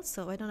with IELTS.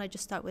 So why don't I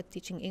just start with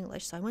teaching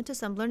English? So I went to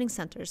some learning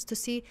centers to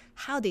see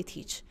how they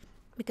teach,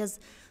 because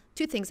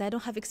two things: I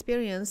don't have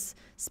experience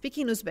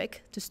speaking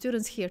Uzbek to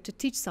students here to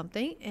teach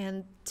something,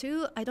 and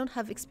two, I don't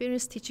have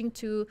experience teaching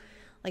to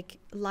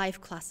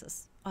live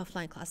classes,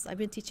 offline classes. I've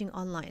been teaching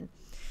online.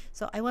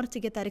 So I wanted to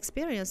get that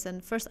experience,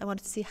 and first I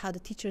wanted to see how the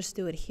teachers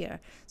do it here.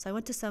 So I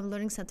went to some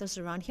learning centers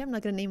around here. I'm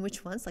not going to name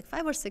which ones,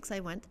 5 or 6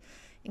 I went,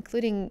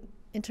 including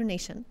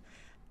Internation.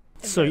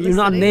 So you're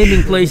not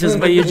naming places,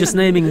 but you're just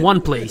naming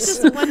one place.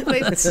 Just one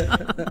place.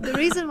 The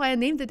reason why I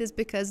named it is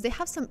because they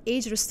have some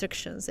age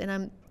restrictions, and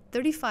I'm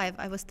 35,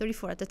 I was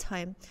 34 at the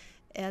time,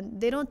 and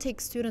they don't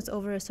take students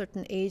over a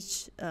certain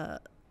age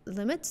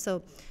limit.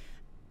 So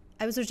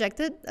I was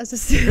rejected as a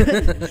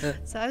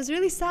student. So I was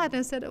really sad, and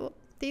I said, well,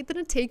 they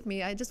didn't take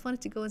me. I just wanted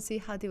to go and see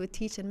how they would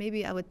teach, and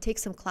maybe I would take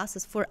some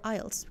classes for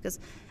IELTS, because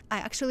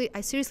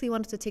I seriously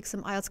wanted to take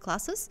some IELTS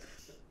classes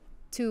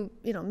to,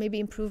 maybe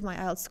improve my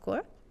IELTS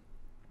score.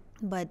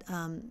 But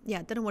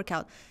it didn't work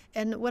out.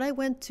 And when I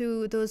went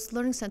to those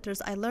learning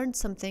centers, I learned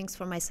some things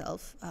for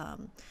myself,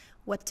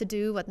 what to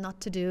do, what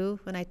not to do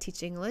when I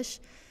teach English.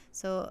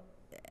 So,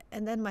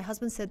 and then my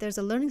husband said, there's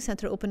a learning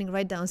center opening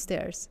right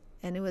downstairs.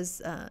 And it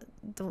was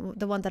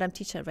the one that I'm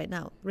teaching at right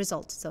now,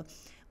 Results. So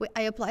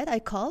I applied, I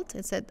called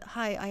and said,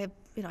 hi,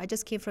 I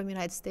just came from the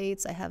United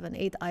States. I have an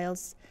 8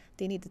 IELTS.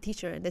 They need the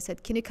teacher. And they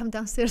said, can you come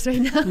downstairs right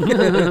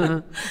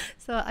now?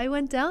 So I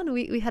went down,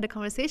 we had a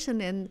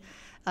conversation, and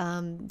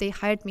they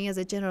hired me as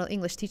a general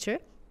English teacher.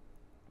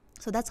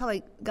 So that's how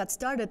I got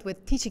started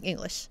with teaching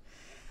English.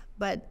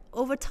 But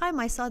over time,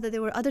 I saw that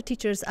there were other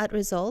teachers at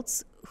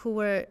Results who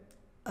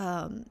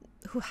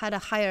had a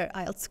higher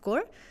IELTS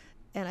score.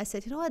 And I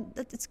said, you know what,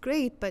 that's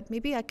great, but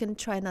maybe I can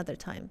try another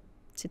time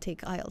to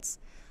take IELTS.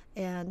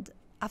 And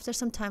after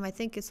some time, I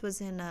think it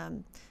was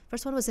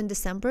first one was in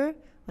December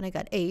when I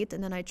got 8,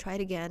 and then I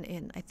tried again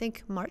in, I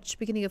think,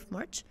 beginning of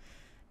March.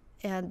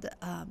 And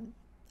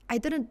I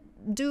didn't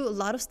do a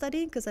lot of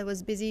studying because I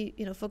was busy,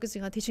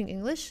 focusing on teaching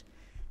English.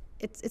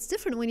 it's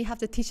different when you have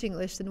to teach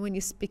English than when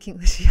you speak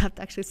English. You have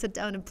to actually sit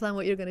down and plan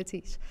what you're going to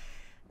teach.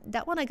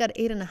 That one I got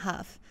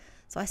 8.5.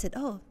 So I said,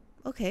 oh,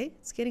 okay,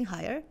 it's getting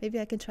higher. Maybe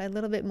I can try a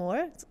little bit more.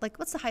 It's like,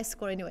 what's the high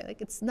score anyway?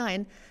 Like, it's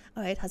 9.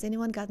 All right, has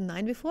anyone gotten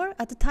 9 before?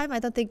 At the time, I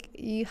don't think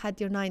you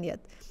had your 9 yet.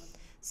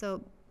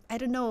 So I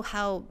don't know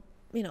how,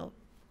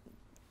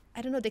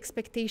 I don't know the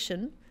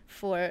expectation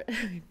for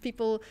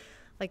people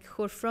like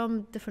who are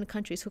from different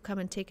countries who come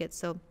and take it.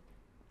 So,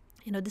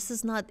 this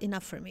is not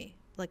enough for me.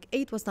 Like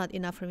 8 was not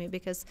enough for me,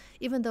 because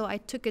even though I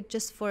took it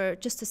just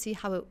to see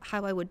how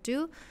I would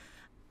do,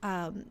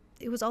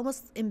 it was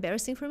almost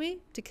embarrassing for me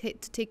to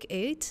take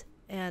 8.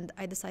 And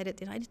I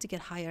decided, I need to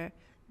get higher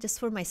just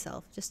for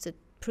myself, just to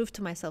prove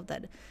to myself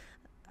that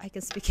I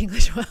can speak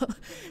English well.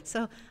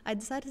 So I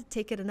decided to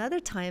take it another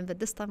time, but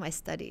this time I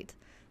studied.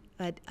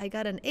 But I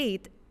got an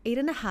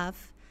 8.5,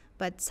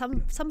 but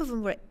some of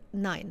them were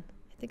 9.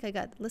 I think I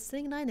got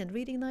listening 9 and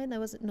reading 9.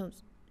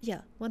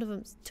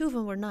 Two of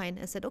them were 9.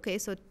 I said, okay,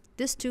 so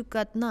this 2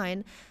 got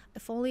 9.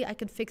 If only I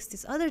can fix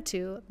these other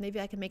 2,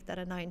 maybe I can make that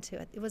a 9 too.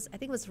 I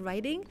think it was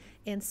writing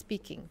and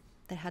speaking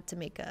that had to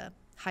make a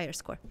higher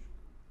score.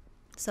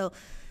 So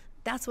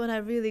that's when I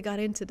really got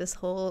into this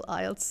whole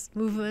IELTS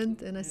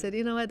movement. And I said,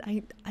 you know what,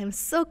 I'm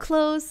so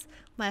close.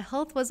 My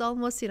health was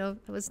almost, I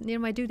was near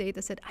my due date.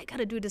 I said, I got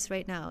to do this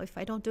right now. If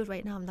I don't do it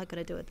right now, I'm not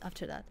going to do it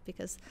after that,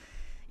 because,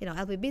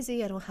 I'll be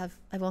busy. I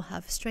won't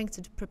have strength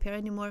to prepare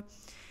anymore.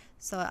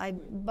 So I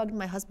bugged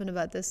my husband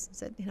about this. I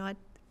said, what,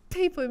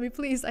 pay for me,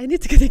 please. I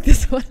need to take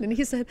this one. And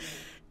he said,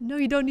 no,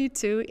 you don't need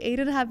to.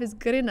 8.5 is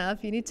good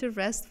enough. You need to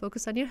rest,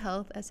 focus on your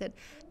health. I said,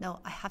 no,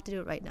 I have to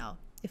do it right now.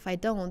 If I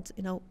don't,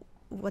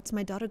 what's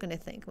my daughter going to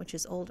think when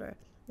she's older?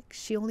 Like,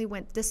 she only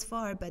went this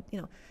far, but,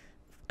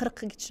 I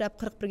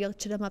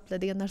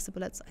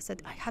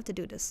said, I have to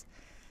do this.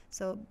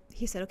 So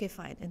he said, okay,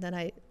 fine. And then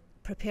I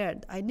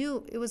prepared. I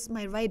knew it was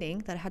my writing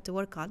that I had to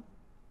work on.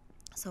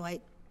 So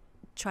I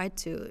tried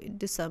to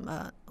do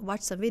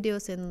watch some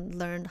videos and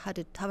learn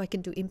how I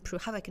can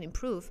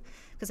improve,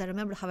 because I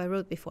remember how I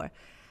wrote before.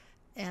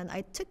 And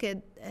I took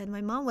it, and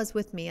my mom was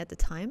with me at the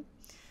time.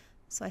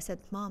 So I said,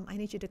 Mom, I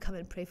need you to come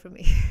and pray for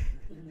me.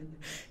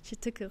 She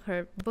took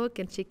her book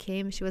and she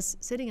came. She was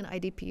sitting in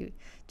IDP,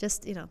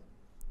 just,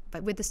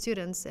 but with the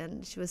students,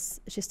 and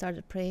she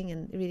started praying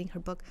and reading her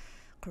book,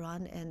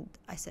 Quran, and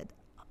I said,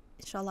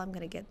 Inshallah, I'm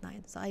going to get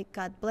 9. So I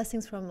got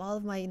blessings from all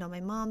of my, my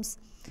moms,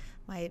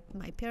 my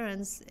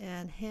parents,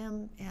 and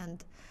him,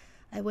 and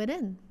I went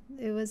in.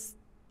 It was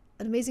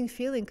an amazing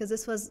feeling, because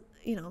this was,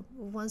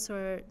 once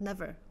or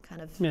never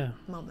kind of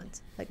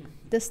moment. Like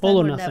this time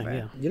or nothing, never.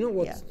 Yeah. You know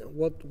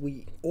what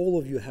we all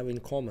of you have in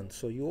common.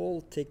 So you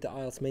all take the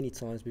IELTS many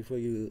times before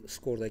you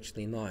scored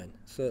actually 9.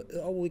 So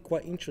it will be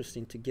quite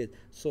interesting to get.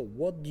 So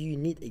what do you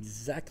need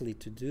exactly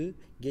to do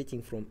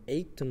getting from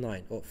 8 to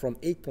 9, or from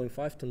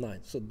 8.5 to 9?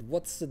 So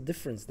what's the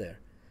difference there?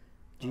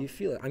 Do you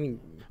feel it?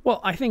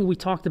 Well, I think we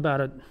talked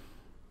about it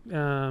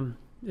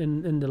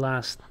in the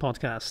last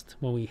podcast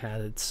when we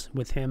had it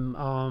with him.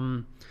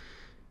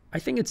 I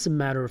think it's a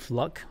matter of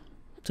luck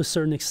to a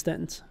certain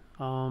extent,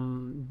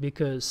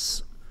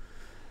 because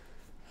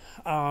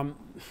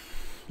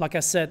like I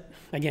said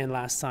again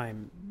last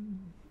time,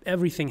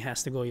 everything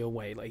has to go your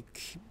way.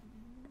 Like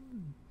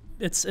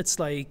it's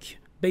like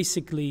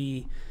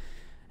basically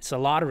it's a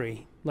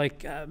lottery.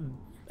 Like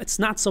it's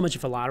not so much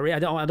of a lottery. I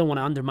don't want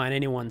to undermine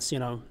anyone's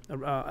the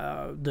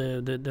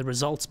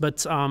results,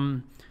 but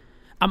I'm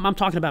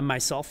talking about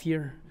myself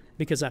here,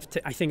 because I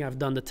think I've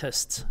done the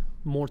test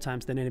more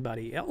times than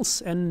anybody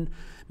else, and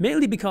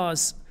mainly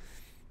because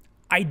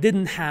I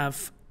didn't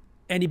have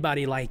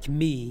anybody like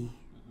me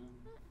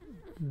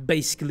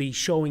basically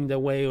showing the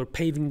way or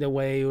paving the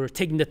way or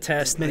taking the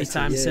test many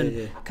times,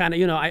 kind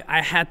of,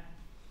 I had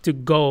to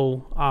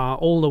go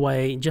all the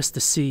way just to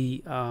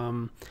see,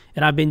 and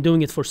I've been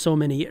doing it for so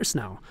many years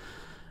now,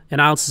 and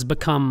IELTS has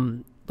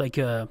become like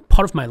a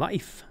part of my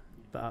life.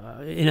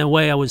 In a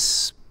way, I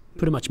was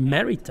pretty much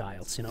married to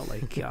IELTS,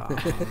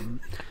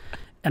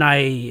 and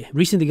I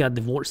recently got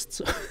divorced,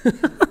 so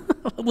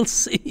we'll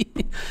see.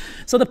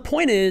 So the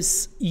point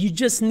is, you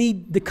just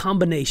need the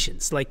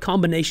combinations, like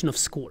combination of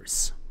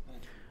scores,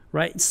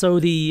 right?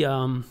 So the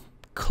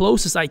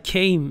closest I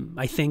came,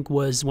 I think,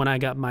 was when I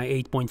got my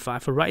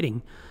 8.5 for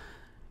writing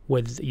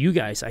with you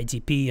guys,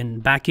 ITP,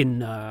 and back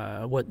in,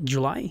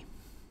 July?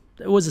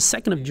 It was the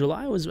 2nd of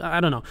July? I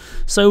don't know.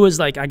 So it was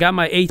like, I got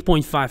my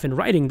 8.5 in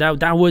writing.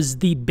 That was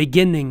the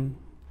beginning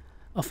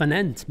of an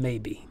end,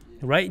 maybe.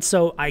 Right,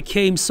 so I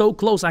came so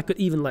close. I could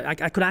even I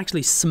could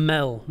actually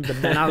smell the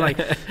band. I was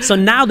like, so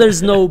now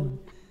there's no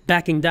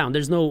backing down.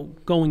 There's no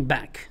going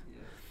back.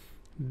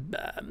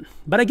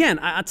 But again,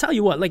 I tell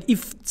you what. Like,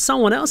 if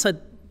someone else had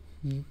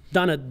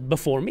done it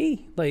before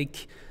me,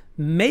 like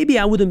maybe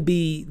I wouldn't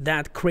be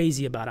that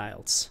crazy about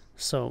IELTS.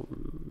 So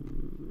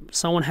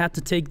someone had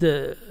to take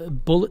the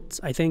bullet,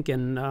 I think,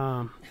 and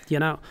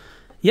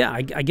yeah,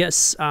 I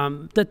guess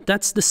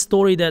that's the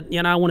story that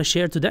I want to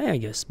share today, I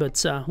guess.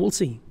 But we'll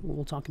see.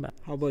 We'll talk about it.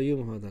 How about you,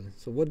 Mohammed?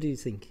 So what do you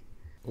think?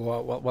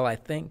 Well, what I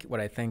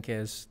think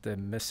is the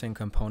missing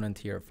component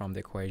here from the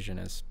equation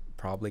is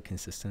probably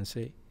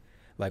consistency.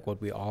 Like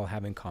what we all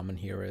have in common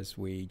here is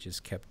we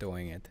just kept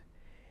doing it.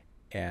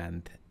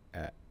 And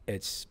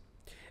it's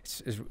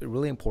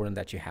really important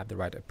that you have the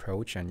right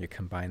approach and you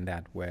combine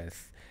that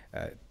with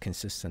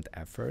consistent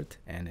effort,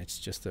 and it's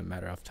just a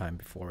matter of time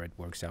before it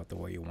works out the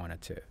way you want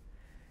it to.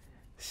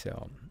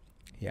 So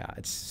yeah,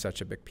 it's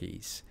such a big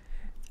piece.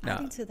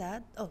 Adding to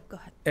that, go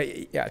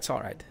ahead. Yeah, it's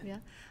all right. Yeah,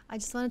 I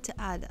just wanted to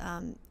add,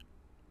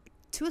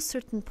 to a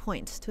certain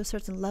point, to a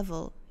certain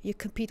level, you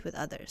compete with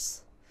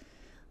others.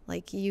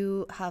 Like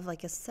you have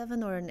like a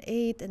 7 or an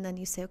 8, and then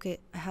you say, okay,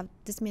 I have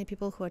this many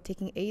people who are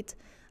taking 8,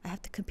 I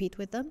have to compete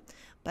with them.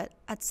 But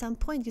at some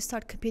point you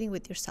start competing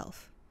with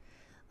yourself.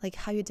 Like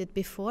how you did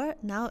before,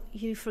 now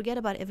you forget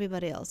about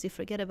everybody else. You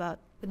forget about,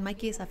 in my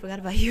case, I forgot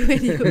about you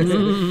and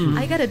you.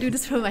 I gotta do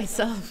this for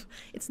myself.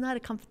 It's not a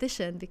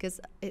competition, because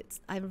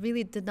I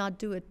really did not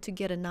do it to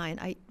get a 9.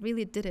 I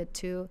really did it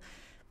to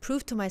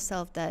prove to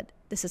myself that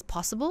this is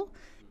possible,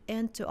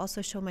 and to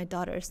also show my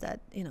daughters that,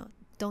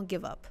 don't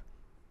give up.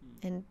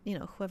 And,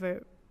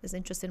 whoever is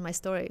interested in my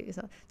story,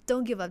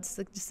 don't give up. This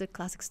is just a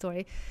classic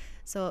story.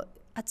 So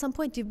at some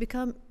point you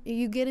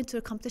get into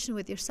a competition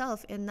with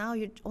yourself, and now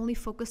you're only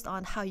focused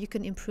on how you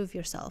can improve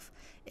yourself.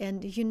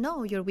 And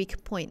your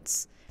weak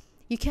points.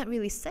 You can't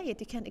really say it,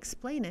 you can't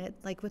explain it.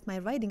 Like with my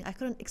writing, I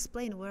couldn't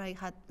explain where I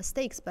had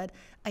mistakes, but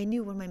I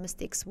knew where my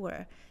mistakes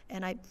were,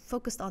 and I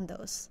focused on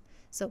those.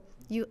 So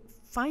you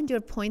find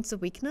your points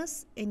of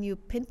weakness and you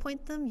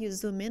pinpoint them, you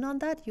zoom in on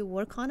that, you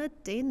work on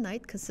it day and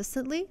night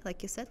consistently,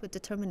 like you said, with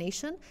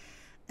determination.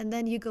 And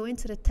then you go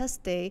into the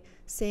test day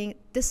saying,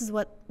 this is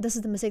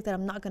the mistake that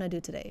I'm not going to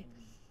do today,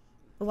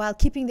 while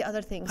keeping the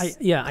other things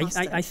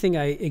I think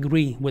I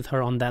agree with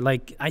her on that.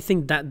 Like, I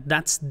think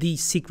that's the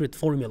secret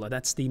formula.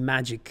 That's the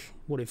magic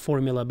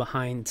formula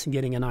behind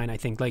getting a 9, I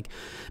think. Like,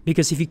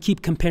 because if you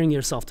keep comparing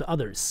yourself to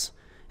others,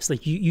 it's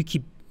like you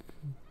keep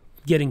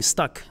getting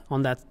stuck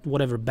on that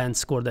whatever band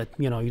score that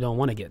you don't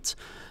want to get.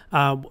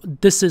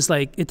 This is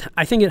like it.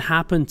 I think it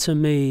happened to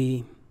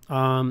me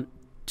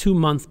 2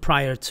 months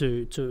prior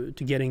to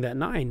getting that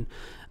 9.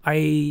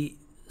 I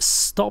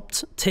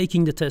stopped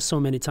taking the test so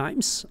many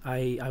times.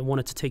 I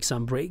wanted to take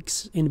some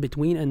breaks in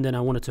between, and then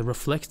I wanted to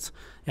reflect,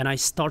 and I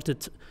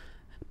started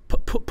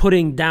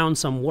putting down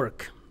some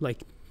work,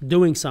 like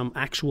doing some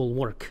actual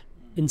work,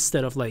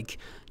 instead of like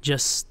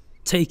just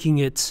taking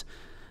it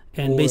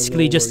and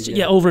basically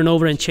over and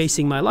over and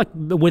chasing my luck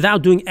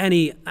without doing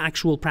any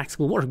actual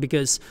practical work.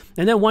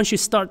 And then once you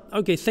start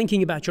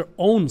thinking about your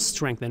own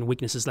strength and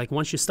weaknesses, like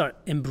once you start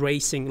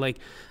embracing, like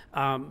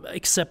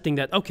accepting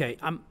that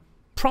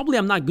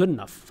I'm not good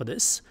enough for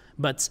this,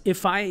 but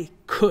if I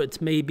could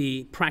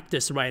maybe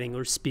practice writing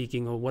or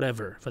speaking or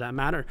whatever for that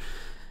matter,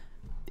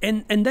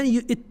 and then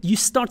you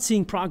start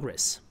seeing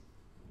progress.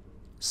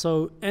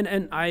 So,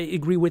 and I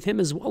agree with him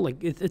as well.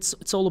 Like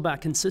it's all about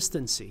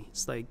consistency.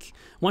 It's like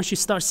once you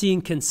start seeing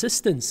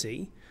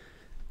consistency,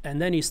 and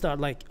then you start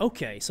like,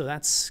 okay, so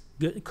that's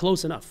good,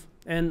 close enough.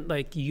 And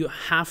like you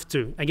have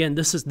to, again,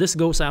 this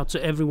goes out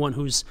to everyone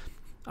who's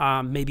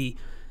maybe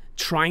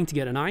trying to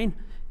get a 9.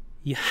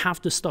 You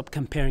have to stop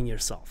comparing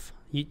yourself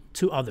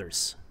to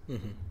others.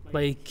 Mm-hmm.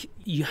 Like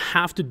you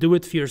have to do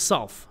it for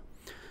yourself.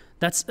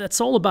 That's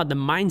all about the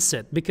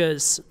mindset,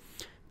 because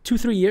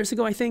 2-3 years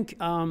ago, I think,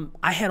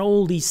 I had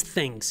all these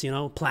things,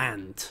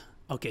 planned.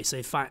 Okay, so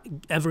if I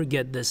ever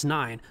get this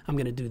 9, I'm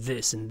going to do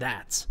this and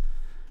that.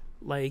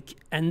 Like,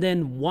 and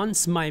then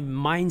once my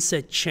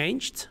mindset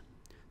changed,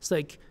 it's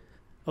like,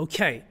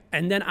 okay.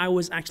 And then I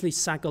was actually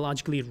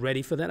psychologically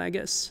ready for that, I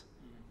guess.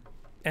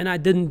 And I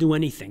didn't do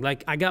anything.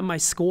 Like, I got my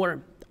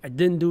score. I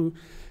didn't do,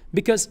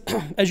 because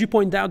as you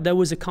point out, there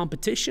was a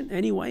competition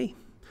anyway.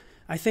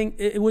 I think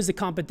it was a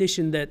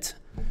competition that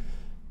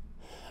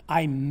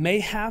I may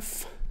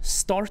have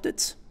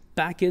started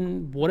back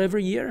in whatever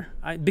year,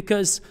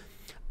 because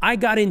I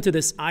got into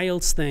this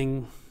IELTS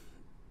thing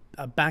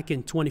back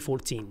in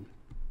 2014,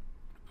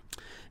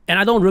 and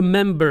I don't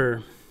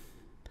remember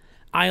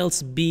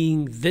IELTS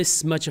being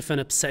this much of an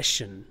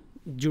obsession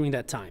during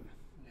that time.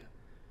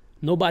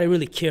 Nobody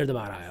really cared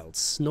about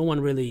IELTS. No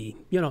one really,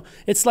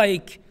 it's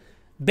like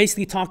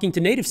basically talking to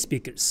native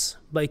speakers.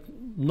 Like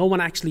no one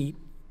actually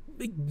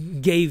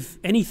gave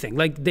anything.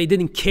 Like they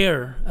didn't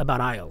care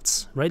about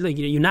IELTS, right? Like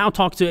you now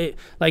talk to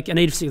like a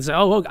native speaker, say,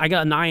 oh, I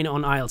got a 9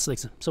 on IELTS. Like,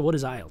 so what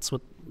is IELTS?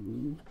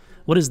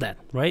 What is that,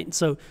 right?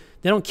 So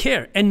they don't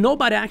care, and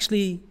nobody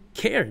actually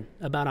cared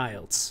about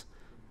IELTS,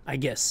 I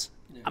guess.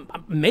 Yeah.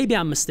 Maybe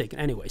I'm mistaken.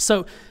 Anyway,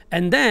 so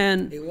and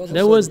then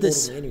there was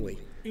this. Anyway.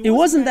 It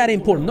wasn't that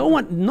important. No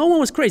one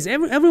was crazy.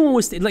 Everyone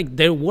was like,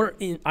 there were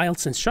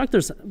IELTS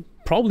instructors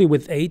probably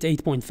with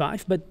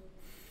 8.5, but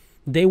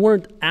they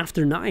weren't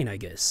after 9, I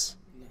guess.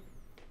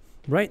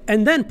 Right?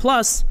 And then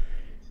plus,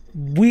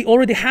 we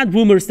already had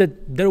rumors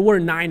that there were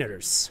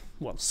 9ers,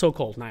 well,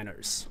 so-called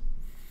 9ers.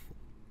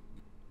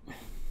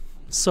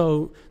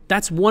 So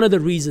that's one of the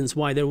reasons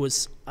why there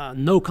was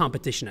no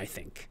competition, I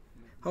think.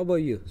 How about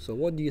you? So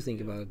what do you think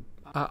about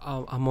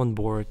I'm on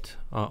board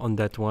on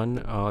that one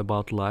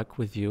about luck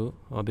with you,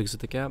 Big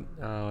Sodikov.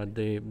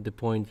 The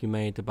point you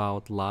made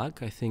about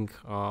luck, I think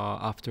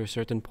after a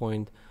certain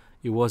point,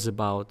 it was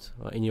about,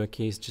 in your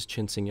case, just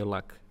chancing your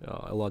luck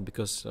a lot,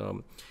 because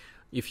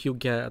if you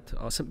get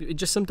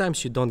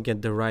sometimes you don't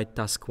get the right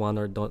task 1,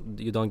 or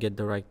you don't get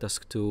the right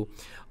task 2,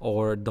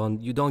 or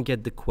you don't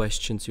get the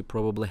questions you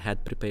probably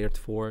had prepared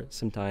for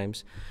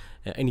sometimes.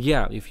 And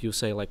yeah, if you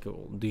say like,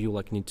 do you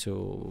like need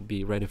to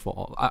be ready for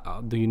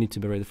all, do you need to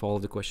be ready for all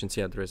of the questions?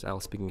 Yeah, there is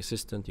IELTS speaking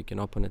assistant. You can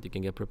open it. You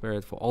can get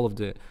prepared for all of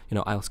the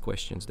IELTS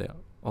questions. They're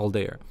all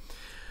there.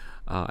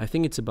 I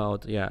think it's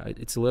about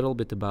it's a little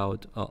bit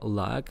about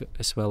luck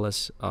as well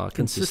as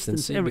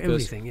consistency. Because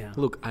everything. Yeah.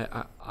 Look,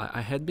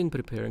 I had been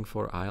preparing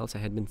for IELTS. I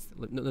had been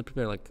not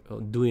preparing,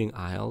 doing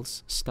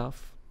IELTS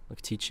stuff,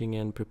 like teaching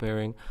and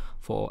preparing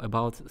for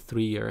about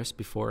 3 years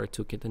before I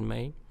took it in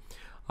May.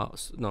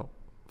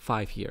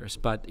 5 years,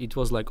 but it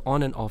was like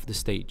on and off the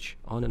stage.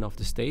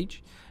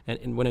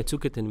 And when I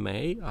took it in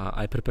May,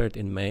 I prepared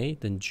in May,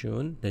 then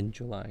June, then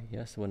July.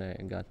 Yes, when I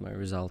got my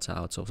results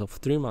out. So for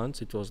 3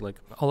 months, it was like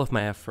all of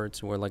my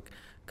efforts were like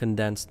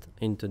condensed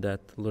into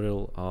that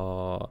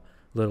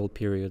little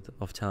period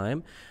of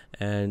time,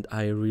 and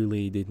I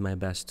really did my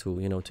best to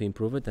to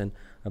improve it. And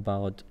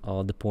about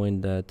the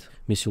point that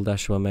Miss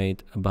Yuldasheva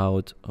made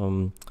about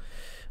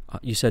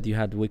you said you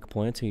had weak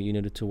points and you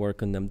needed to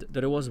work on them.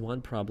 There was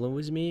one problem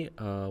with me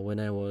when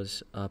I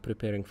was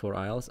preparing for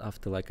IELTS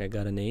after I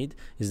got an 8,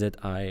 is that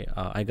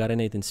I got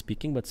an 8 in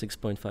speaking but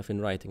 6.5 in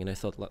writing, and I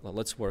thought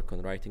let's work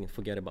on writing and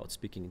forget about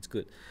speaking, it's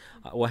good.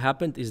 What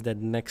happened is that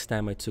next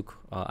time I took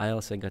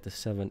IELTS, I got a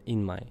 7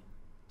 in my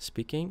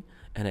speaking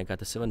and I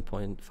got a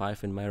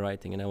 7.5 in my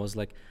writing, and I was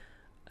like,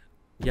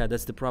 yeah,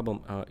 that's the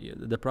problem.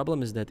 The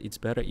problem is that it's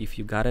better if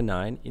you got a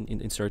 9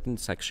 in certain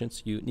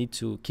sections. You need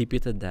to keep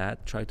it at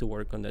that. Try to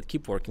work on that.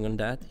 Keep working on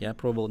that. Yeah,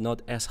 probably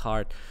not as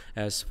hard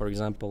as, for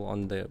example,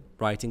 on the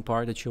writing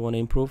part that you want to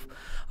improve.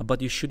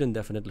 But you shouldn't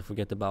definitely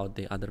forget about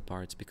the other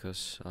parts,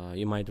 because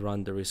you might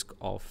run the risk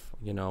of,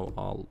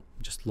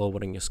 just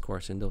lowering your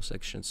scores in those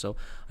sections. So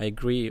I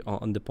agree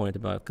on the point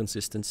about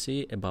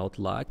consistency, about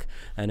luck,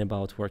 and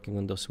about working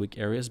on those weak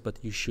areas, but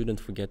you shouldn't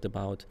forget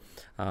about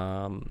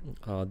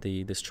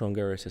the strong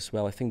areas as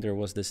well. I think there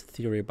was this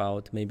theory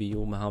about, maybe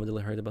you, Mohammed,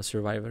 heard about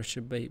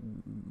survivorship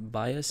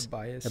bias,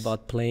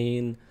 about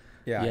playing,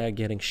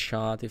 getting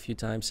shot a few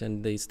times,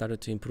 and they started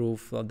to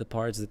improve the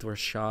parts that were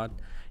shot,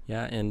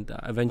 and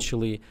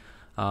eventually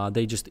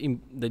they just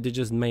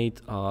made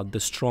the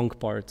strong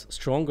parts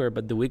stronger,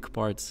 but the weak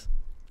parts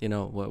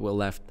were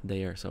left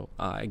there. So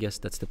I guess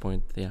that's the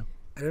point.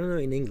 I don't know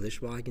in English,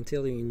 but I can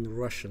tell you in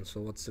Russian.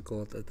 So what's it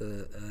called?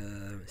 Это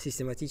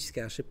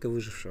систематическая ошибка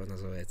выжившего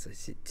называется.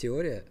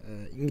 Теория.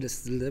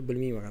 Инглис тілде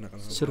білмеймін қана.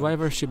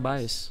 Survivorship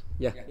bias.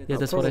 Yeah,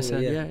 that's what I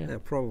said. Yeah,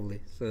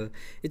 probably. So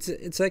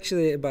it's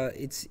actually about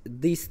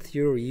this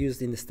theory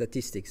used in the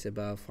statistics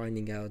about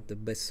finding out the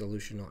best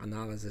solution or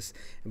analysis,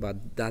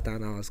 about data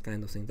analysis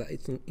kind of thing. But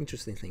it's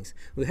interesting things.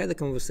 We had a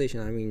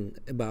conversation,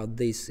 about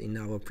this in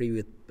our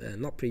previous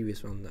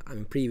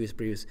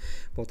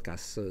podcast.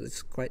 So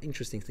it's quite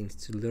interesting things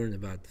to learn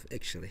about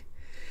actually.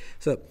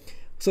 So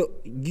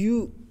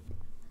you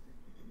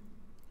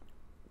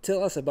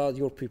tell us about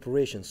your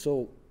preparation.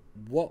 So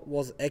what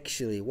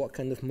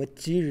kind of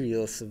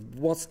materials,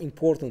 what's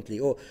importantly,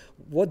 or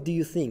what do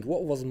you think,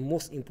 what was the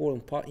most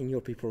important part in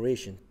your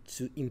preparation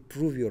to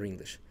improve your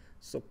English?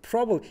 So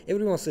probably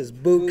everyone says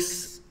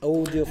books,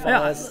 audio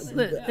files.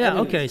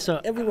 Okay. So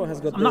everyone has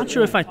got. I'm not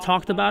sure if I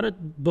talked about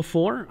it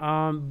before,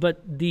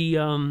 but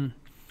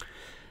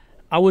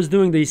I was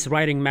doing these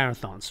writing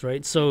marathons,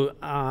 right? So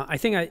I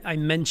think I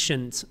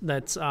mentioned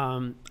that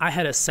I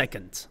had a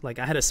second.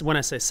 When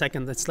I say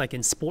second, that's like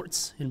in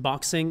sports, in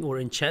boxing or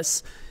in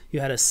chess, you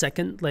had a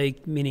second,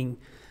 meaning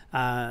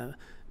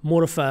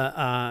more of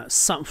a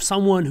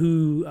someone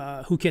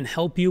who can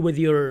help you with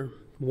your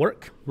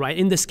work, right?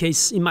 In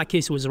my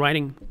case, it was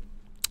writing.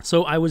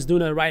 So I was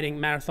doing a writing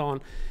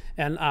marathon,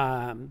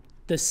 and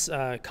this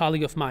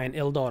colleague of mine,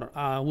 Eldar,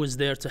 was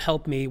there to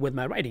help me with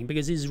my writing,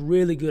 because he's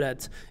really good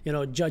at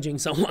judging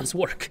someone's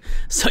work.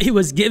 So he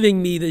was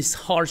giving me this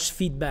harsh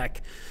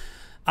feedback.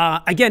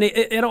 Again,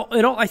 it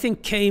all I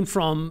think came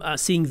from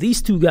seeing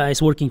these two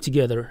guys working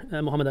together,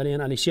 Muhammad Ali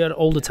and Alisher,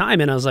 all the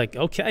time, and I was like,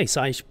 okay,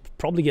 so I should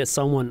probably get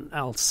someone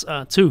else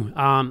too.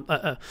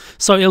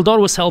 So Eldar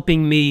was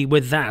helping me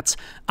with that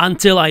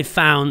until I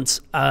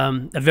found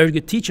a very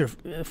good teacher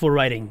for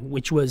writing,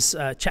 which was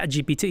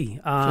ChatGPT.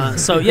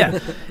 So yeah,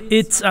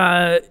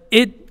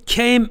 it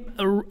came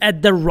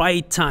at the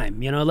right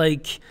time.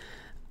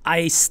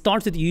 I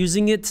started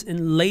using it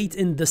late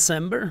in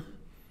December,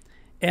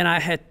 and I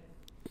had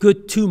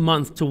good 2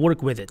 months to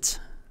work with it.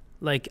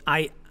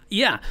 I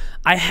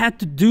had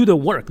to do the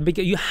work,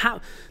 because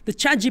the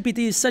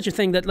ChatGPT is such a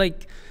thing that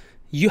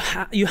you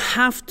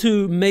have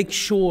to make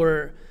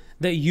sure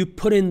that you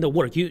put in the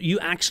work. You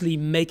actually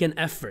make an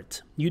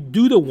effort. You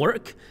do the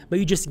work, but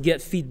you just get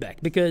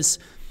feedback, because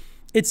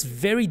it's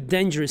very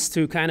dangerous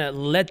to kind of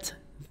let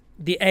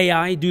the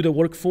AI do the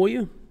work for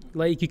you.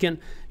 Like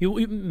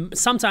you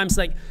sometimes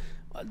like.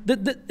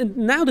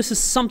 Now this is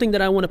something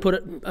that I want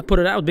to put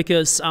it out,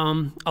 because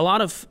a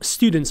lot of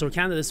students or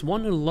candidates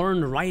want to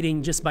learn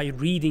writing just by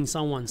reading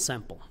someone's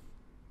sample.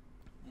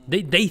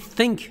 They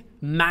think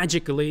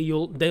magically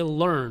they'll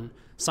learn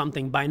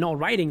something by not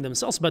writing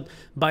themselves, but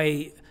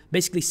by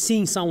basically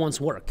seeing someone's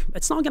work.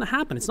 It's not going to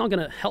happen. It's not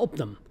going to help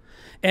them.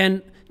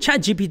 And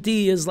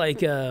ChatGPT is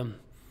like a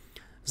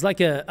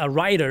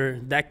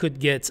writer that could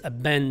get a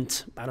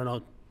band, I don't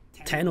know,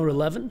 10 or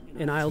 11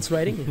 in IELTS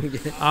writing,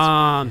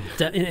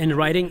 in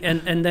writing,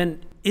 and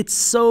then it's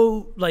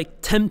so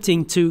like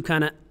tempting to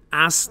kind of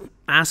ask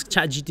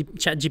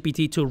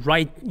ChatGPT to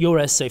write your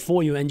essay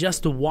for you and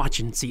just to watch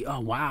and see, oh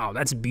wow,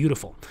 that's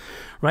beautiful,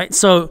 right?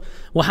 So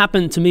what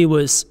happened to me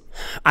was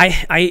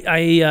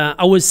I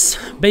was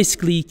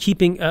basically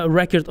keeping a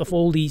record of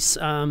all these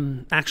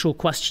actual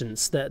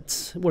questions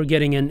that were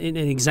getting in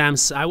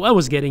exams. I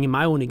was getting in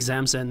my own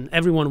exams, and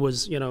everyone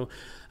was,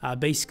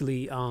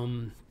 basically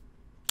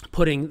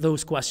putting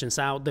those questions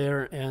out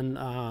there, and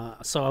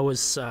so I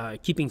was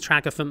keeping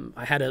track of them.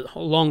 I had a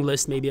long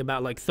list, maybe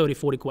about like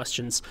 30-40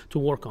 questions to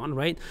work on,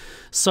 right?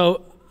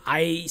 So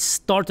I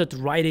started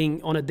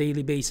writing on a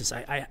daily basis.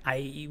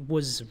 I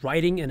was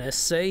writing an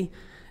essay,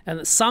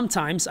 and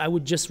sometimes I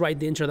would just write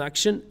the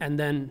introduction and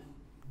then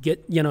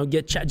get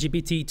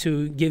ChatGPT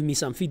to give me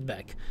some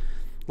feedback.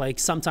 Like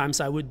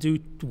sometimes I would do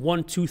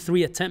 1, 2,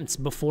 3 attempts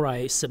before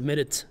I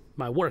submitted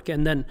my work,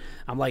 and then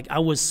I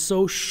was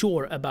so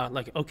sure about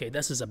like, okay,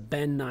 this is a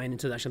band 9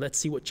 introduction. Let's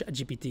see what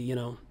ChatGPT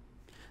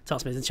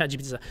tells me. And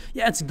ChatGPT says,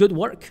 yeah, it's good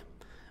work,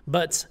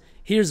 but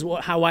here's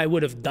how I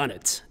would have done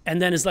it.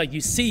 And then it's like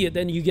you see it,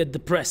 then you get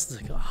depressed.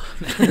 It's like, oh.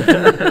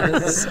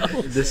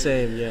 The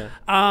same, yeah.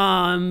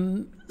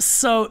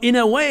 So in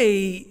a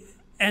way,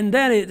 and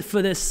then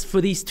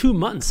for these 2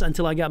 months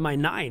until I got my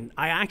 9,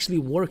 I actually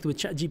worked with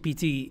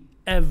ChatGPT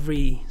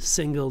every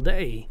single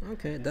day.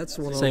 Okay, that's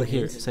one of the Same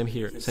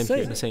here,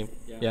 the same.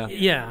 Yeah.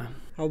 Yeah.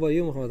 How about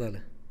you,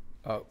 Mohammed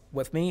Ali?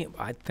 With me,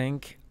 I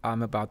think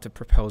I'm about to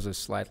propose a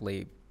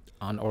slightly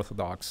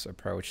unorthodox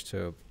approach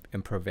to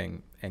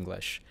improving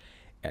English.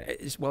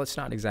 It's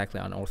not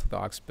exactly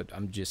unorthodox, but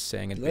I'm just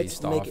saying it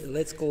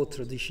Let's go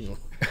traditional.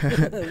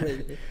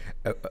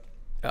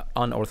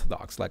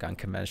 Unorthodox, like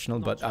unconventional,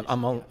 but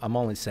I'm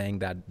only saying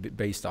that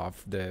based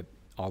off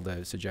all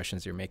the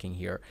suggestions you're making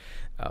here.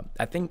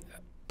 I think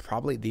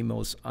probably the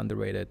most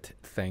underrated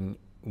thing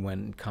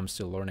when it comes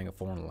to learning a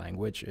foreign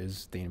language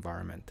is the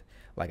environment.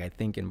 Like I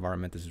think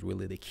environment is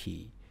really the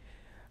key,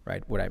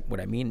 right? What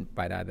I mean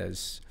by that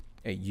is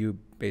you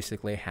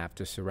basically have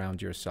to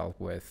surround yourself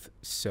with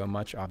so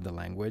much of the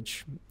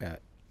language,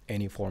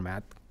 any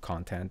format,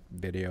 content,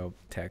 video,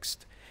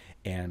 text,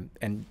 and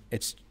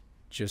it's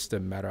just a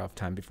matter of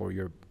time before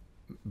your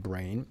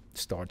brain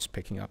starts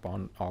picking up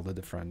on all the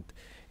different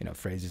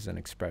phrases and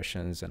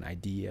expressions and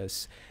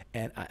ideas,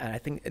 and I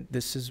think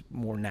this is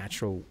more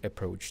natural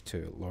approach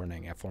to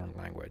learning a foreign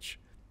language.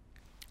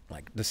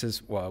 Like this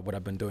is what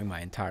I've been doing my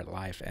entire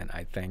life, and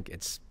I think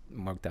it's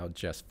worked out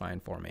just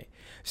fine for me.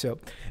 So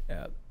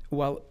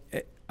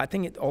I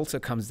think it also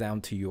comes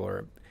down to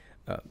your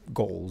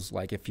goals.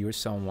 Like if you're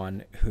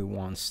someone who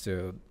wants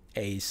to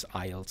ace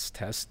IELTS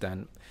test,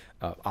 then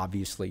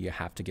obviously you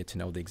have to get to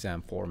know the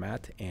exam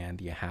format, and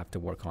you have to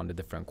work on the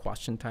different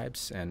question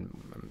types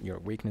and your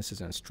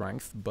weaknesses and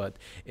strengths. But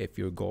if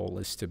your goal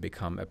is to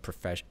become a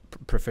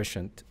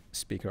proficient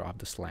speaker of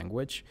this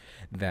language,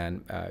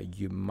 then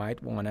you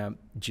might want to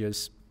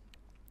just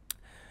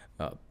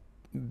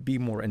be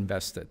more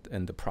invested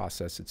in the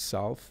process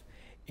itself,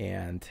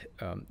 and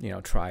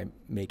try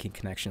making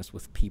connections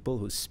with people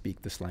who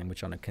speak this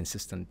language on a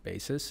consistent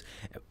basis.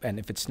 And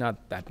if it's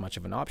not that much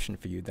of an option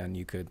for you, then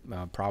you could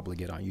probably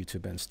get on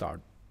YouTube and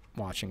start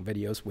watching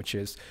videos, which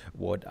is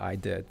what I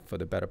did for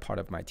the better part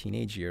of my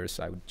teenage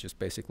years. I would just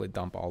basically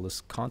dump all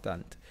this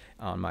content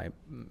on my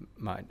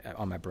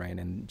brain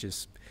and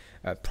just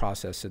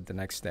process it the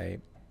next day,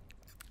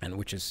 and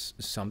which is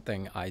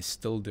something I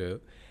still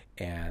do.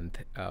 And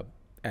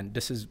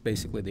this is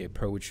basically the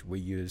approach we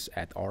use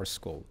at our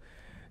school.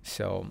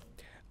 So,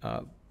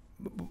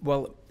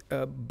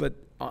 but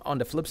on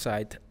the flip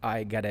side,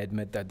 I gotta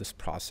admit that this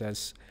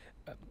process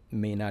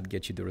may not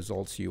get you the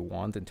results you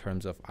want in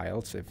terms of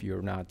IELTS if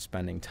you're not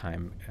spending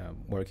time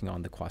working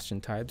on the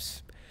question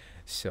types.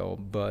 So,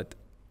 but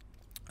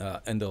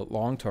in the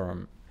long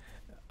term,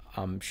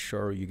 I'm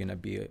sure you're gonna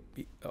be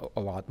a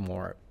lot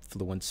more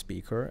fluent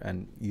speaker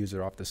and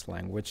user of this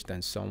language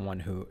than someone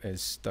who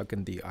is stuck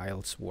in the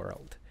IELTS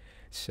world.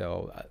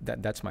 So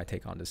that's my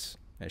take on this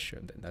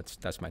issue.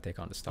 That's my take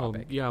on this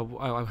topic. Yeah,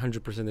 I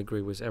 100%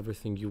 agree with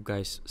everything you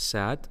guys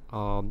said.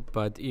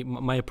 But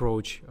my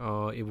approach,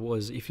 it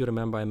was, if you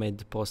remember, I made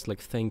the post like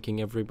thanking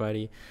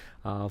everybody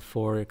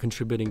for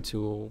contributing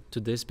to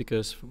this,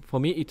 because for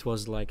me it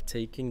was like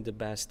taking the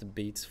best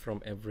beats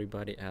from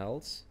everybody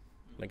else,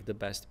 like the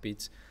best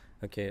beats.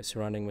 Okay,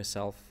 surrounding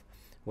myself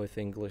with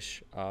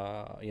English,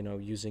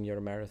 using your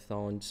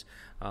marathons,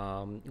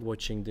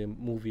 watching the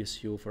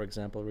movies you, for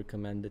example,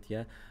 recommended,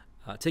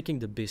 taking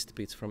the best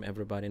bits from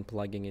everybody and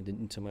plugging it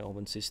into my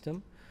own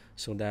system,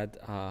 so that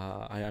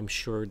I am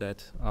sure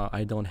that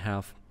I don't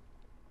have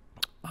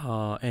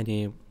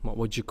any,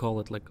 what you call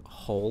it, like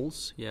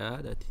holes,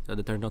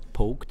 that are not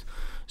poked.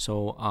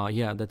 So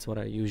that's what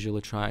I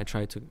usually try. I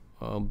try to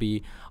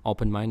be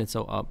open-minded.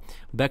 So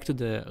back to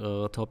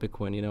the topic,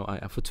 when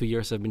for 2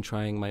 years I've been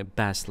trying my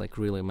best, like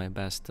really my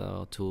best,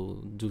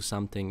 to do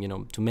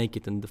something, to make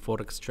it in the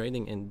forex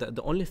trading. And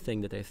the only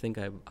thing that I think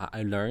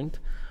I learned,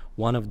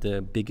 one of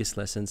the biggest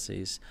lessons,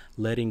 is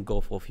letting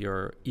go of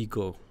your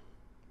ego.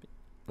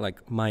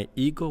 Like, my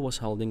ego was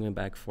holding me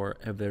back for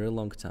a very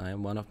long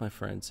time. One of my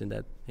friends in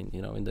the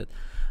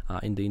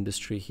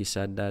industry, he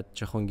said that,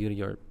 Jahongir,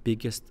 your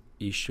biggest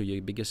issue,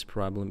 your biggest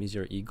problem is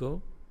your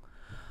ego.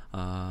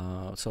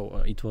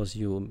 So it was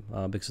you,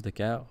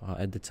 Sodikov,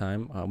 at the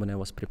time when I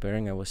was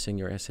preparing. I was seeing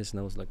your essays and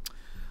I was like,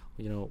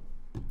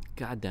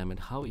 God damn it,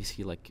 how is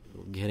he like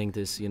getting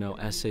this,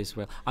 essays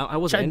well? I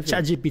was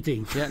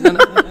ChatGPT. Yeah,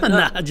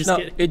 no, just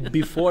kidding. It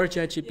before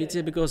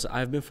ChatGPT, because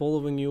I've been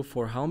following you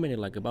for how many,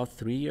 like about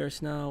 3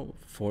 years now,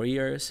 4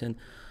 years. And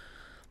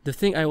the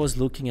thing, I was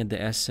looking at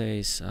the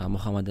essays,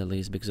 Muhammad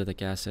Ali's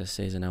Sodikov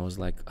essays, and I was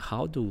like,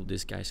 how do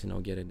these guys,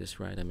 get this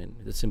right? I mean,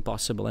 it's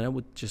impossible. And I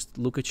would just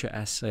look at your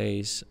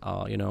essays,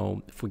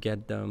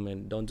 forget them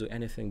and don't do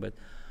anything. But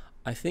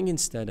I think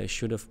instead I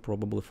should have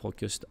probably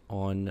focused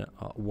on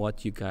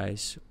what you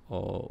guys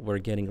were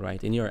getting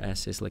right in your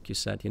essays. Like you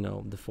said,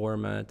 the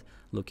format,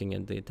 looking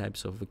at the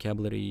types of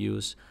vocabulary you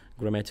use,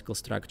 grammatical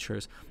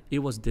structures. It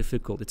was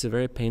difficult. It's a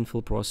very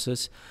painful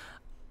process.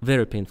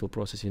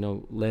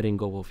 Letting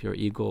go of your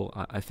ego.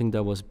 I think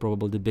that was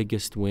probably the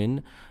biggest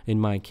win in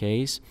my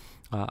case,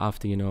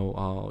 after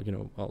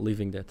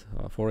leaving that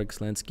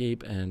forex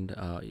landscape. And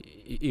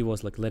it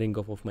was like letting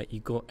go of my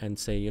ego and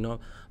say,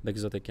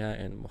 Sodikov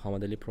and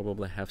Muhammad Ali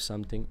probably have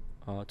something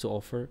to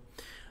offer.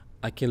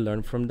 I can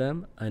learn from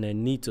them, and I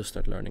need to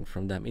start learning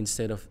from them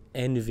instead of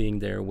envying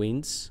their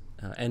wins,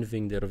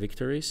 envying their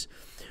victories.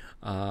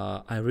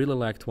 I really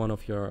liked one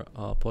of your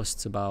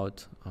posts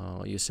about,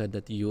 you said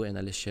that you and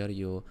Alisher,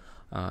 you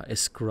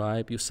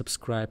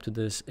subscribe to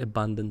this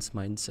abundance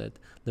mindset,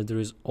 that there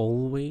is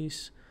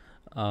always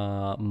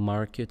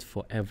market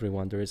for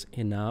everyone. There is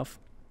enough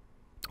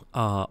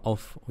there are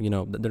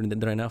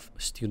enough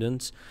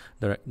students,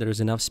 there is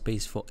enough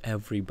space for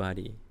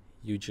everybody.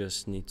 You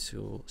just need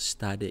to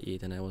study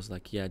it. And I was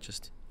like,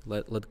 just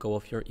let go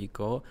of your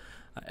ego,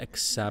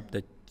 accept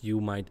that you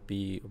might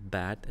be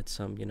bad at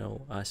some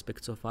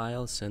aspects of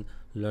IELTS, and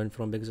learn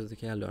from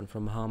Sodikov, learn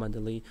from Muhammad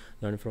Ali,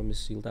 learn from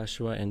Ms.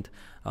 Yuldasheva, and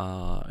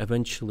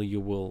eventually you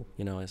will,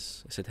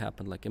 as it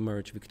happened, like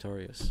emerge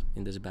victorious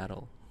in this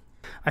battle.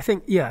 I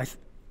think,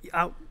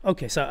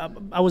 okay, so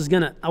I was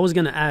gonna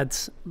add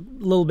a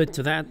little bit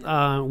to that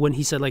when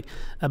he said like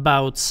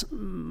about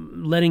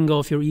letting go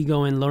of your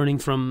ego and learning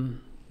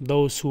from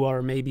those who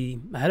are maybe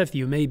ahead of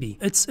you. Maybe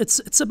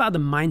it's about the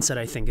mindset.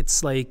 I think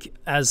it's like,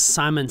 as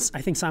Simon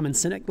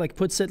Sinek like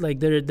puts it, like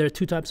there are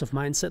two types of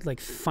mindset,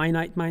 like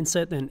finite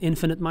mindset and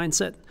infinite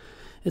mindset.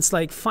 It's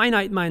like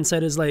finite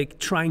mindset is like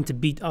trying to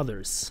beat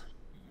others,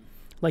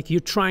 like you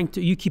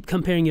keep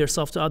comparing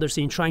yourself to others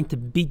and you're trying to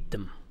beat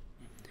them.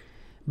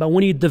 But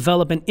when you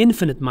develop an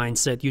infinite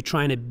mindset, you're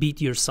trying to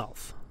beat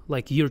yourself,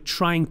 like you're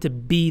trying to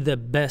be the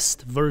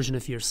best version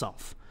of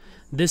yourself.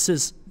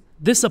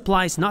 This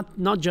applies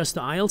not just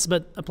to IELTS,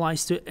 but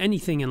applies to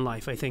anything in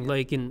life, I think,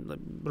 like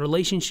in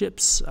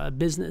relationships,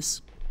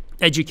 business,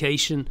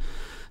 education.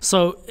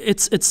 So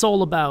it's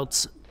all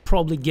about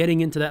probably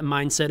getting into that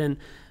mindset and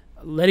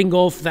letting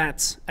go of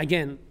that.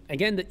 Again,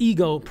 the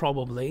ego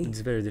probably.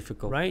 It's very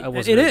difficult. Right?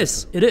 It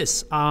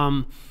is.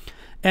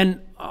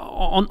 And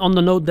on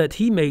the note that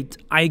he made,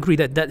 I agree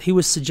that he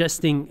was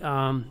suggesting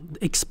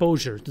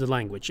exposure to the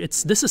language.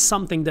 This is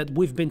something that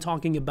we've been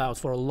talking about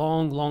for a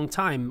long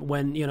time,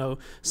 when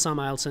some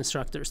IELTS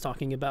instructors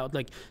talking about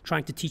like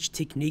trying to teach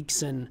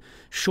techniques and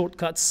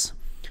shortcuts.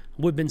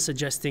 We've been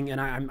suggesting,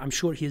 and I'm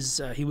sure he's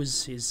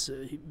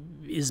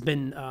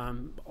been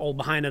all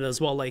behind it as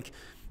well. Like,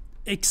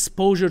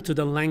 exposure to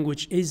the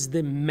language is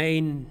the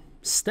main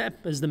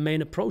step, is the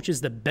main approach,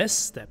 is the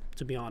best step,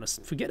 to be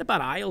honest. Forget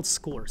about IELTS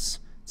scores.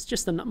 It's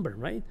just a number,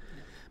 right?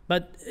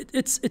 But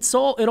it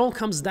all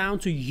comes down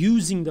to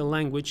using the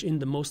language in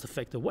the most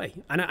effective way.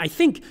 And I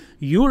think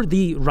you're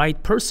the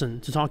right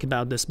person to talk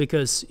about this,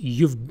 because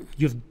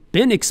you've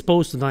been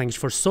exposed to the language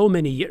for so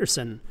many years,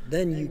 and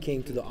then you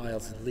came to the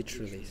IELTS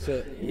literally.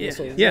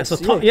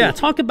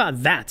 Talk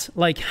about that,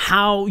 like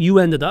how you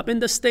ended up in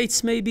the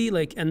States, maybe,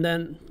 like, and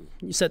then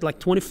you said like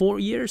 24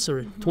 years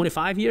or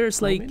 25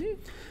 years, like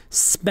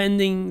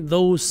spending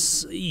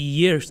those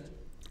years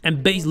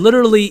and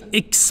literally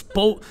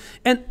expose.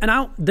 And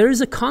now there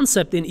is a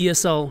concept in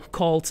ESL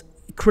called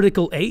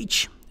critical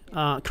age,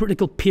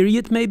 critical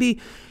period maybe.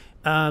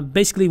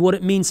 Basically what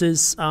it means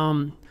is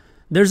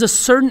there's a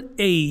certain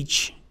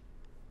age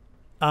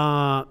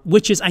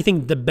which is, I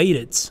think,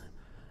 debated.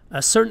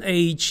 A certain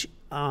age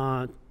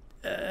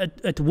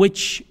at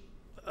which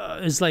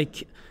is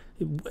like,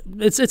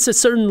 it's a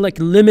certain like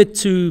limit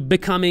to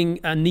becoming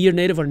a near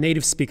native or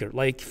native speaker.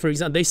 Like for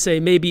example, they say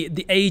maybe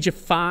the age of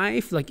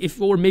 5, like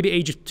if, or maybe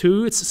age of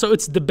 2.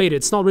 It's debated.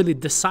 It's not really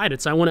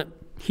decided. So I want to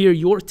hear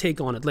your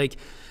take on it. Like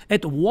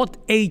at what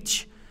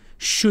age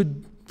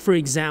should, for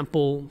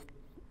example,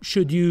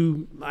 should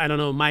you, I don't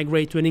know,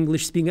 migrate to an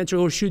English-speaking country,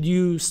 or should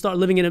you start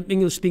living in an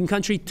English-speaking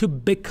country to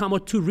become or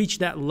to reach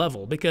that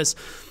level? Because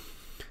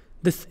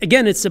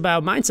again, it's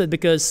about mindset.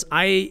 Because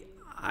I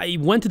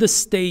went to the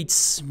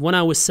States when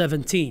I was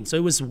 17, so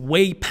it was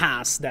way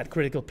past that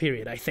critical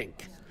period, I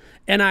think.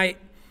 And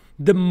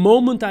the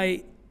moment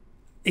I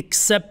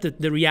accepted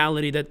the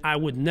reality that I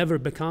would never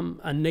become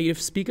a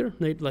native speaker,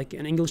 like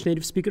an English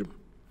native speaker,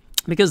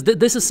 because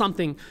this is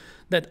something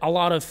that a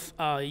lot of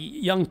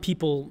young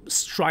people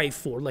strive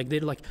for. Like they're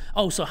like,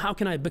 oh, so how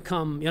can I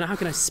become, how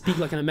can I speak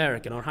like an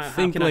American, or how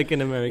think can like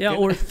an American, yeah,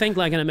 or think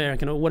like an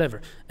American, or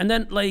whatever. And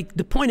then like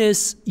the point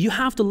is, you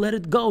have to let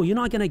it go. You're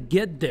not gonna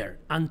get there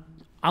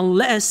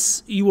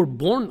unless you were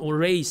born or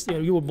raised,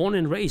 you were born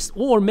and raised,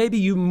 or maybe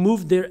you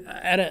moved there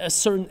at a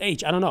certain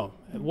age. I don't know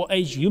what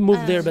age you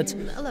moved there, but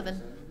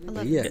 11.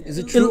 Yeah, is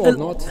it true or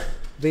not?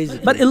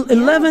 Basically, but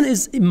 11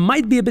 it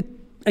might be a bit.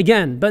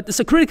 Again, but it's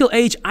a critical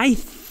age, I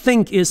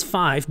think, is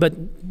 5. But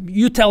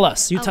you tell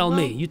us, you tell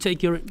me, you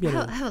take your.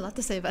 I have a lot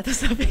to say about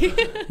this topic.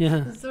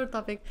 Yeah. This sort of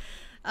topic.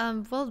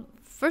 Well,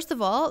 first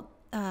of all,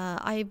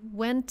 I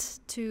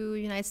went to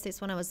United States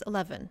when I was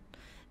 11,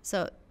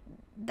 so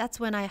that's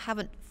when I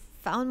haven't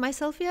found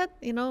myself yet.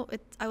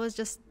 I was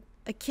just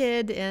a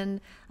kid,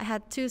 and I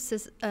had two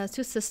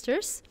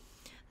sisters.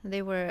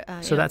 They were.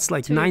 So that's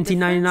like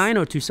 1999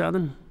 or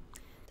 2000.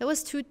 That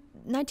was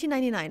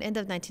 1999, end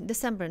of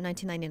December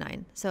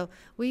 1999. So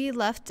we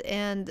left,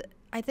 and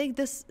I think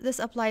this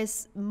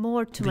applies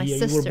more to my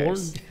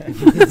sisters.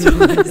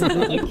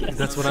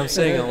 That's what I'm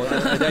saying.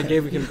 I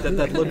gave him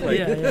that look like.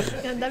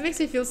 Yeah, that makes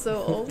me feel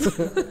so old.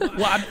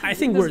 Well, I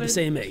think we're the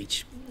same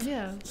age.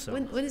 Yeah. So.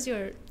 When is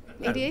your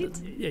 88?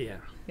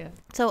 Yeah.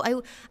 So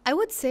I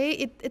would say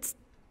it's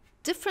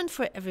different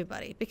for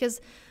everybody,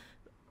 because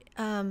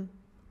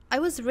I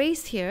was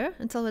raised here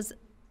until I was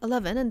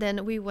 11, and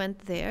then we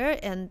went there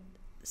and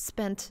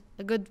spent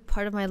a good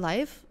part of my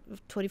life,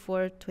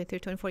 24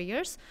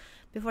 years,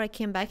 before I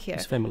came back here.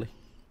 With family?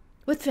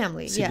 With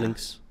family,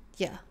 siblings?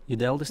 Yeah. You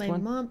the eldest my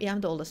one? Mom, yeah, I'm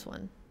the oldest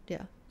one,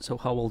 yeah. So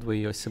how old were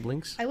your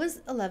siblings? I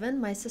was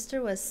 11, my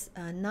sister was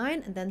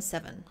 9, and then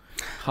 7.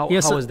 How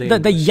was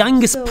the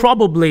youngest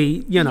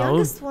probably, The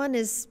youngest one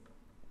is,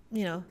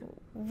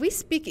 we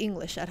speak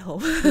English at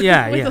home.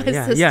 Yeah, with my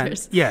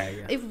sisters. Yeah.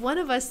 If one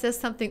of us says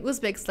something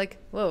Uzbek, it's like,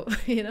 whoa,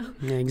 Yeah,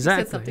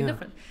 exactly. Said something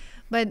different.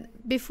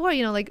 But before,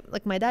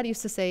 like my dad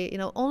used to say,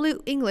 only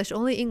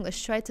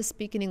English, try to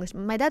speak in English.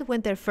 My dad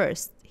went there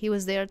first. He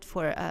was there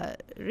for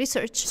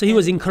research. So he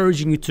was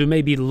encouraging you to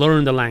maybe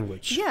learn the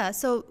language. Yeah,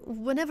 so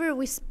whenever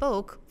we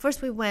spoke,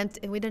 first we went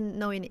and we didn't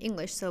know any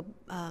English. So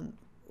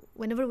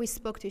whenever we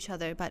spoke to each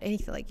other about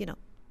anything, like,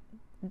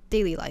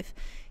 daily life,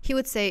 he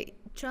would say,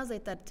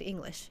 translate that to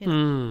English,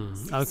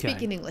 okay.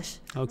 Speak in English.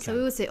 Okay. So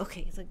we would say,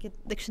 okay, so get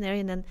dictionary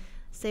and then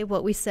say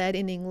what we said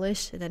in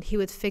English, and then he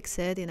would fix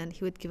it, and then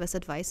he would give us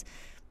advice.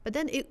 But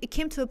then it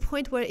came to a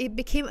point where it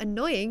became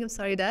annoying. I'm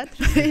sorry, Dad.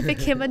 It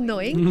became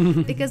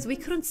annoying because we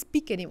couldn't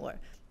speak anymore,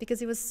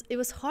 because it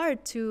was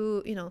hard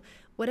to,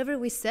 whatever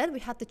we said,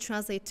 we had to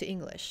translate to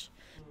English,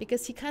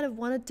 because he kind of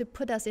wanted to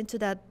put us into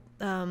that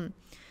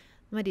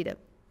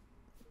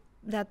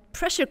that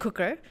pressure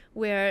cooker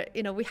where,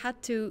 we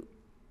had to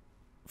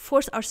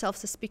force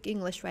ourselves to speak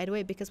English right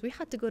away, because we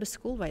had to go to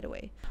school right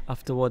away.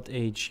 After what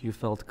age you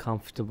felt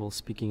comfortable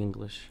speaking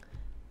English?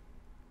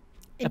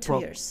 In 2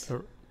 years.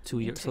 2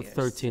 years. So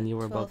 13, you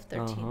were 12,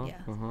 about 13,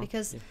 yeah.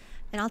 Because,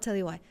 and I'll tell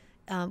you why.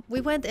 We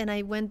went, and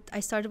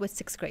I started with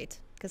 6th grade,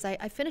 because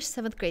I finished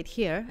 7th grade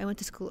here. I went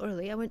to school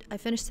early. I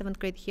finished 7th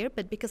grade here,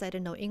 but because I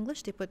didn't know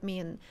English, they put me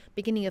in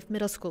beginning of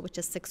middle school, which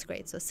is 6th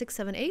grade. So 6,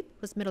 7, 8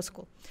 was middle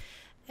school.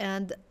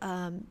 And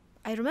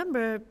I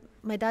remember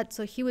my dad,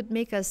 so he would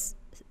make us,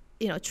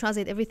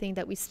 translate everything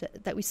that we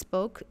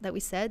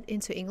said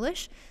into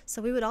English.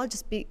 So we would all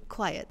just be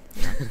quiet,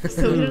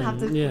 so we didn't have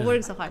to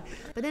work so hard.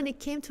 But then it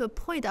came to a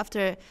point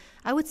after,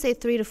 I would say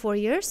 3 to 4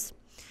 years,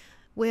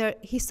 where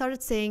he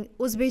started saying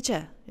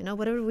Uzbekcha,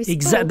 whatever we spoke.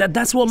 Exactly.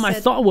 That's what my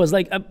thought was.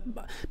 Like,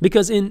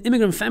 because in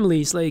immigrant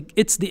families, like,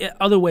 it's the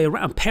other way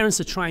around.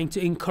 Parents are trying to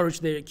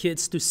encourage their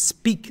kids to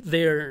speak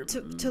their to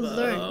learn. To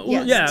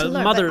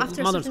learn. mother but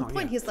after mother a certain tongue.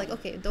 point, he's like,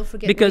 okay, don't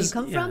forget where you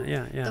come from.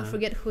 Don't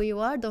forget who you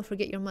are. Don't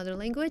forget your mother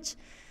language.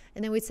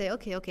 And then we'd say,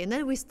 okay. And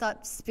then we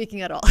stopped speaking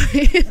at all.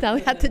 Now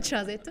we had to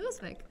translate to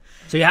Uzbek.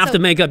 So you have to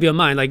make up your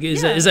mind. Like,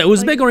 is it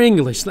Uzbek or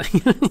English? So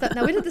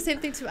now we did the same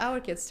thing to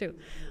our kids too.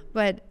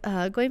 But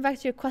going back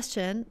to your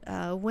question,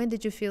 when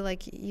did you feel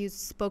like you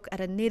spoke at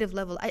a native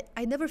level?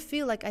 I never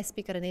feel like I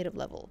speak at a native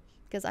level,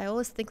 because I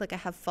always think like I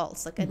have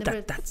faults. Like I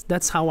never.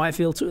 That's how I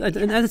feel too.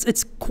 And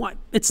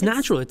it's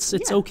natural.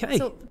 It's okay.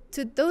 So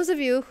to those of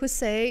you who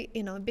say,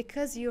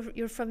 because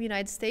you're from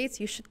United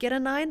States, you should get a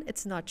 9.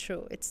 It's not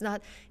true. It's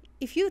not.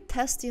 If you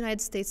test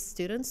United States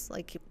students,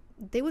 like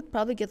they would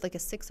probably get like a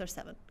 6 or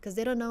 7 because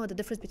they don't know the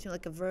difference between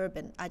like a verb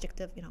and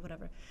adjective,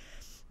 whatever.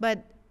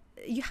 But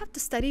you have to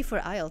study for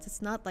IELTS.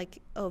 It's not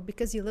like, oh,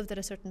 because you lived at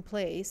a certain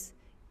place,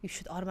 you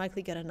should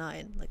automatically get a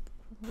 9. Like,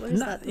 what is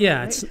that?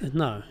 Yeah,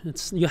 right?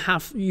 it's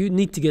you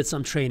need to get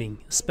some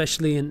training,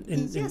 especially in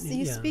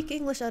you speak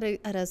English at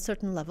a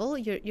certain level.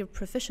 You're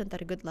proficient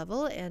at a good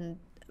level,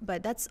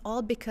 but that's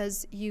all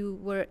because you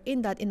were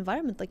in that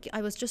environment. Like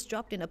I was just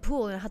dropped in a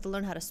pool and I had to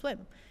learn how to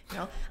swim.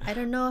 I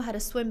don't know how to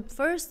swim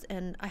first,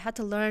 and I had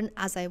to learn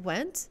as I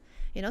went.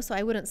 So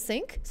I wouldn't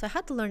sink. So I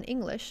had to learn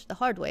English the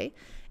hard way.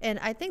 And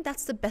I think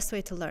that's the best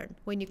way to learn.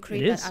 When you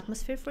create that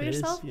atmosphere for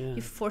yourself,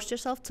 you force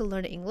yourself to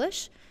learn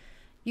English.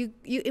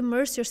 You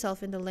immerse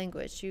yourself in the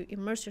language. You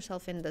immerse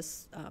yourself in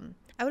this,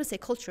 I wouldn't say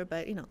culture,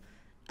 but,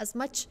 as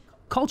much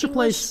culture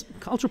English,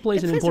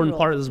 plays an important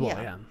part as well.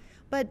 Yeah.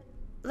 But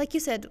like you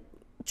said,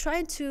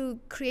 trying to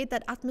create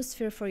that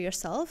atmosphere for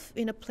yourself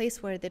in a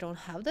place where they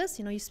don't have this.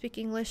 You speak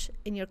English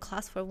in your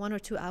class for 1 or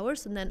 2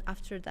 hours, and then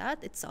after that,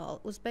 it's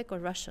all Uzbek or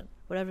Russian,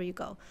 wherever you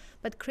go.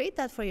 But create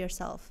that for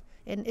yourself.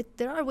 And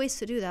there are ways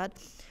to do that.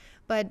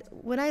 But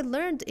when I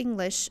learned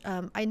English,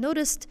 I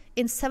noticed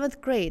in 7th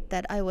grade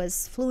that I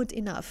was fluent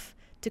enough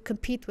to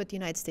compete with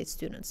United States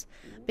students.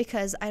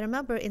 Because I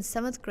remember in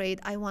 7th grade,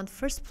 I won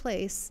 1st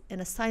place in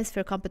a science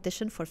fair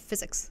competition for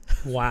physics.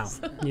 Wow.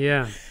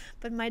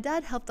 But my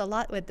dad helped a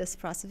lot with this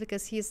process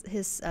because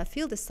his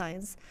field is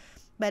science.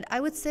 But I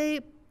would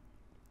say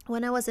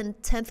when I was in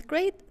 10th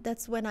grade,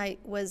 that's when I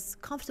was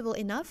comfortable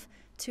enough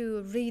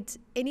to read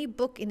any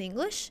book in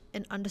English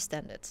and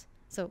understand it.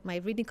 So my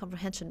reading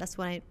comprehension, that's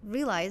when I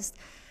realized,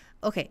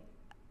 okay,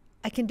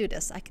 I can do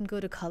this. I can go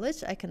to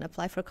college. I can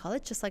apply for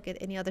college just like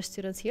any other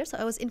students here. So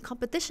I was in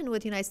competition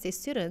with United States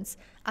students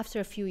after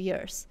a few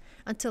years.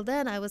 Until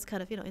then, I was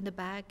kind of, in the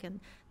back and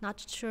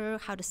not sure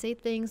how to say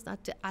things,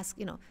 not to ask,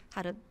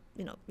 how to,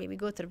 maybe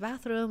go to the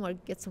bathroom or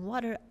get some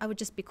water. I would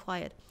just be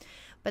quiet.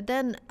 But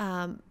then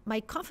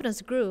my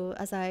confidence grew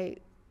as I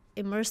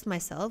immersed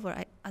myself,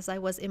 as I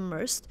was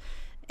immersed.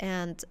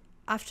 And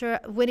after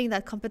winning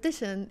that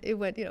competition, it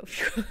went,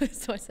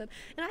 so I said,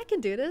 and I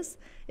can do this.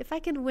 If I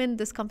can win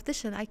this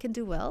competition, I can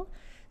do well.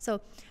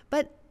 So,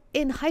 but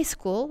in high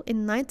school,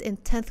 in 9th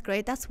and 10th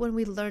grade, that's when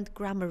we learned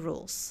grammar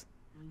rules.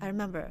 I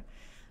remember.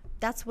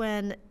 That's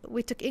when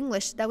we took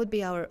English. That would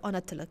be our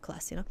Onatila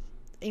class,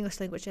 English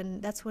language.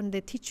 And that's when they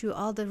teach you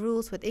all the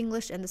rules with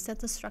English and the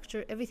sentence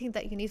structure, everything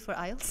that you need for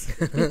IELTS,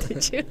 they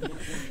teach you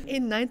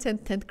in 9th and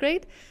 10th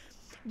grade.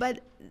 But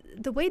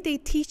the way they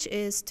teach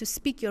is to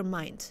speak your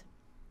mind,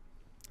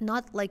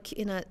 not like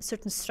in a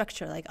certain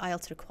structure like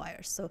IELTS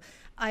requires. So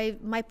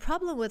my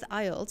problem with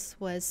IELTS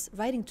was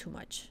writing too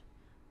much,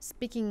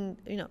 speaking,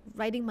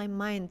 writing my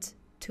mind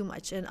too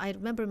much. And I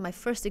remember my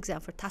first exam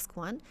for task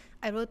 1,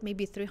 I wrote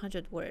maybe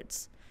 300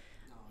 words,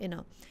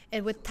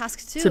 and with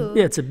task 2.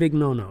 It's a big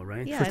no-no,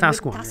 right? Yeah, for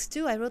task 1. Task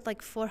 2, I wrote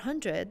like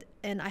 400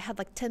 and I had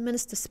like 10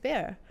 minutes to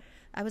spare.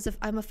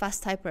 I'm a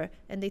fast typer,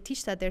 and they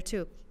teach that there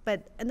too.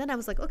 And then I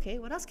was like, okay,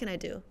 what else can I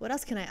do? What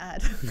else can I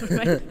add,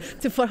 right,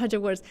 to 400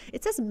 words?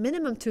 It says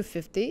minimum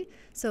 250,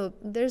 so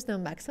there's no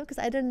maximum because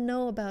I didn't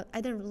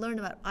learn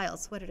about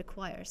IELTS, what it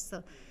requires.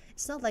 So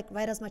it's not like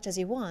write as much as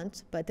you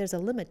want, but there's a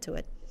limit to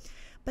it.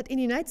 But in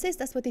the United States,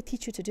 that's what they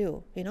teach you to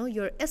do.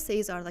 Your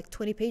essays are like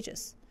 20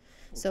 pages.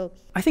 So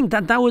I think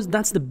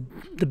that's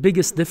the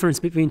biggest difference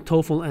between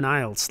TOEFL and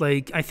IELTS.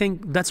 Like I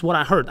think that's what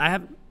I heard.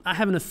 I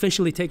haven't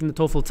officially taken the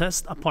TOEFL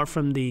test, apart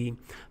from the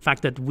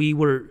fact that we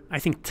were, I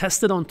think,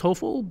 tested on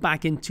TOEFL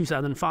back in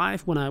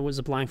 2005 when I was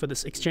applying for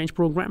this exchange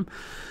program.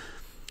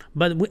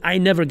 But I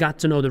never got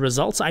to know the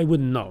results. I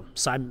wouldn't know.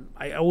 So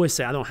I always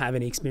say I don't have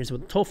any experience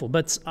with TOEFL.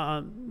 But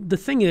the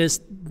thing is,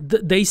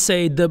 they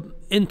say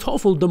in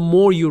TOEFL, the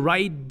more you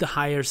write, the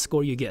higher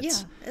score you get.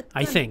 Yeah,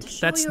 I think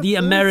that's the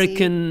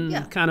American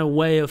kind of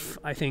way of,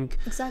 I think.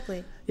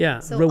 Exactly. Yeah,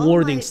 so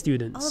rewarding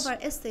students. All of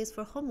our essays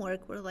for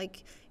homework were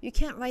like, you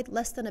can't write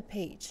less than a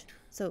page.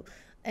 So,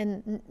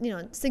 and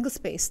single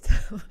spaced,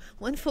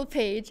 1 full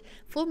page,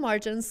 full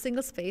margins,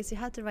 single space. You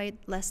had to write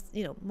less,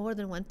 more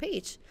than 1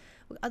 page.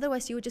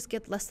 Otherwise, you would just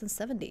get less than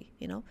 70.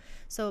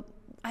 So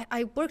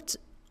I worked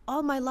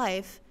all my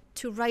life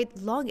to write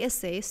long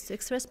essays, to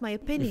express my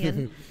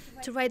opinion,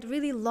 to write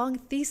really long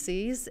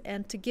theses,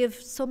 and to give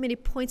so many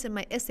points in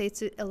my essay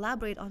to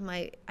elaborate on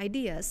my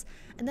ideas.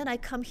 And then I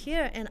come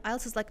here and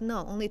IELTS is like,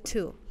 no, only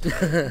 2.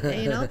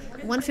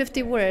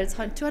 150 words,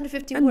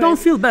 250 and words. Don't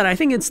feel bad. I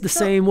think it's the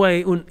same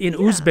way in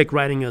Uzbek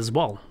writing as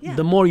well. Yeah.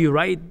 The more you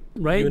write,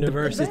 right?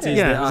 Universities,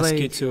 they ask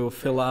you to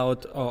fill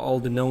out all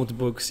the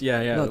notebooks.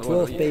 No,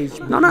 12 page.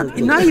 Not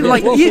even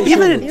like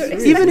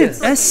even in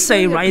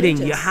essay writing,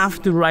 you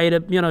have to write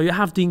you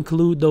have to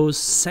include those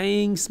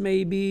sayings,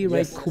 maybe,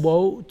 right?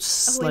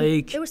 Quotes.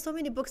 There were so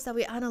many books that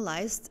we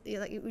analyzed.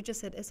 Like we just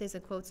said, essays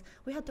and quotes.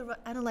 We had to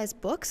analyze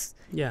books.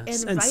 Yeah.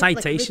 And write,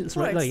 citations, reports,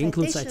 right? Like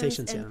include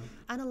citations, and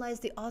analyze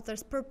the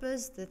author's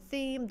purpose, the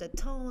theme, the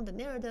tone, the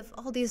narrative,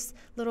 all these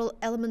little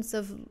elements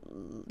of,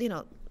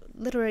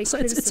 literary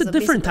criticism. It's a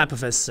different type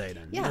of essay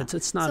then. Yeah.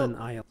 It's not an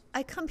IELTS.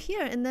 I come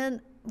here and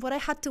then what I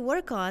had to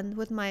work on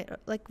with my,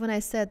 like when I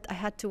said I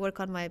had to work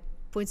on my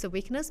points of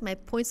weakness, my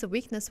points of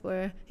weakness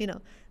were, you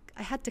know,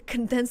 I had to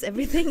condense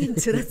everything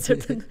into that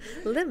certain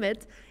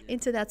limit,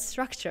 into that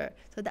structure.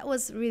 So that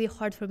was really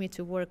hard for me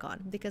to work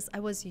on because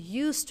I was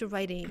used to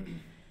writing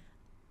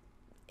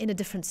in a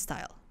different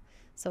style.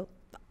 So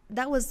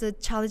that was the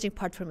challenging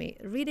part for me.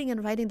 Reading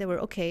and writing, they were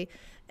okay.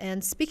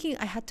 And speaking,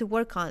 I had to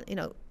work on, you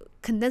know,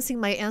 condensing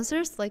my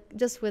answers. Like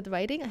just with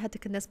writing, I had to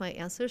condense my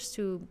answers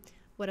to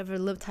whatever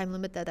time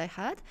limit that I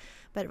had.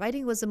 But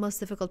writing was the most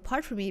difficult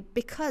part for me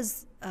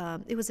because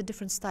it was a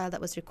different style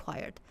that was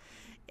required.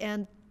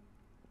 And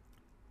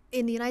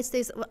in the United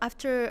States,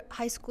 after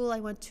high school, I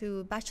went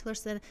to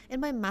bachelor's. Then in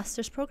my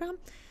master's program,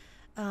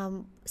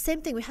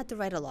 same thing. We had to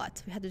write a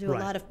lot. We had to do a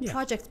lot of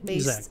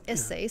project-based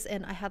essays,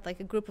 and I had like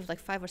a group of like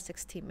 5 or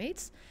 6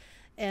 teammates,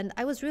 and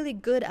I was really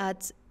good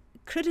at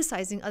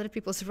criticizing other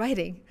people's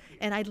writing,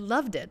 and I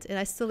loved it, and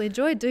I still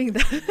enjoy doing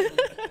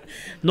that.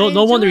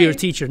 No wonder you're a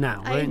teacher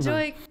now. Right? I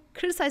enjoy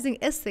criticizing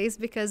essays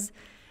because,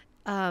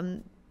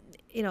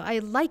 you know, I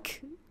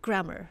like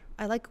grammar.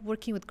 I like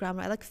working with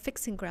grammar. I like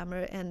fixing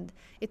grammar, and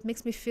it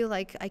makes me feel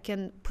like I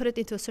can put it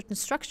into a certain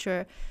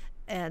structure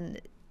and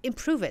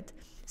improve it.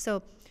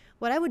 So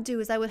what I would do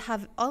is I would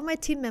have all my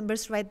team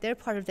members write their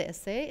part of the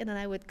essay, and then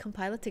I would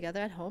compile it together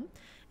at home,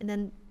 and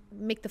then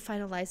make the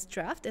finalized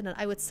draft, and then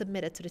I would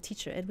submit it to the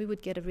teacher, and we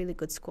would get a really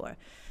good score.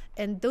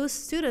 And those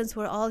students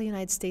were all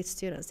United States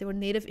students. They were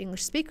native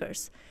English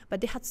speakers,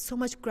 but they had so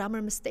much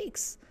grammar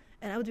mistakes.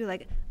 And I would be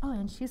like, oh,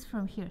 and she's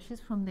from here, she's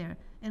from there,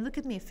 and look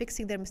at me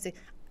fixing their mistake.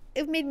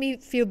 It made me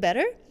feel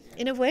better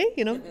in a way,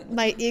 you know,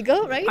 my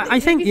ego, right? I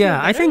think, yeah,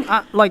 I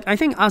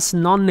think us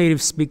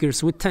non-native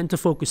speakers, we tend to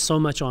focus so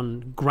much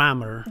on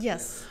grammar.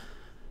 Yes,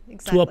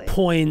 exactly. To a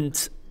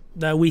point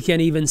that we can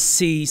even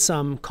see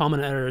some common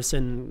errors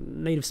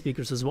in native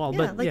speakers as well.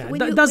 But yeah,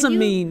 that doesn't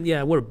mean,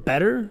 we're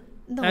better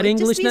at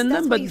English than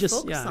them, but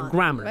just,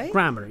 grammar, right?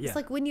 Grammar, yeah. It's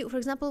like when you, for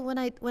example, when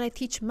I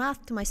teach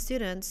math to my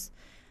students,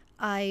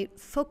 I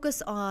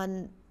focus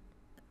on,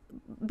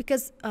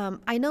 because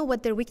I know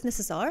what their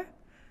weaknesses are,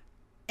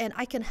 and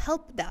I can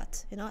help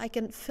that, you know, I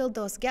can fill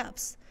those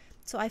gaps.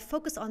 So I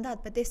focus on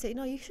that, but they say,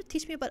 no, you should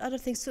teach me about other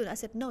things too. I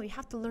said, no, you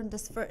have to learn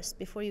this first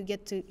before you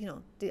get to, you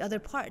know, the other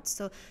parts.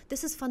 So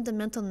this is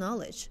fundamental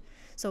knowledge.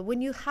 So when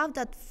you have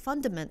that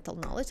fundamental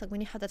knowledge, like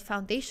when you have that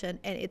foundation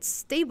and it's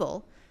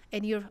stable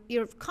and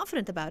you're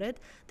confident about it,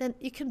 then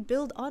you can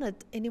build on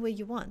it any way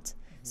you want.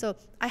 So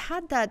I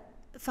had that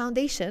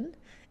foundation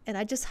and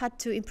I just had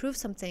to improve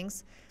some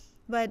things.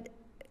 But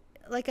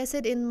like I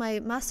said, in my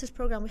master's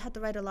program, we had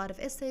to write a lot of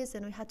essays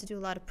and we had to do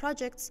a lot of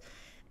projects.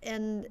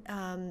 And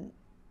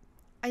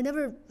I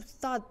never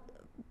thought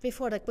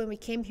before, like when we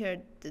came here,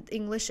 that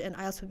English and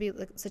IELTS would be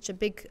like such a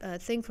big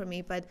thing for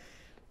me. But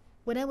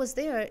when I was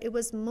there, it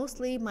was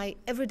mostly my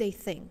everyday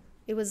thing.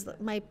 It was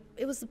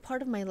a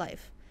part of my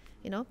life,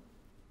 you know.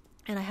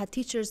 And I had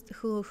teachers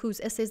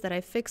whose essays that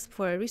I fixed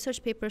for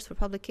research papers, for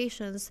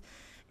publications,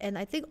 and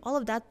I think all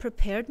of that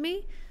prepared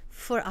me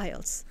for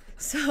IELTS.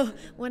 So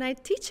when I'm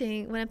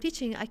teaching,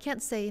 I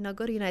can't say, you know,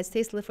 go to the United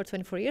States, live for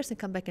 24 years, and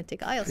come back and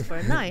take IELTS for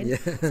a 9.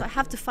 So I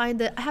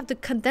have to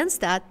condense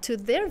that to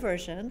their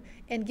version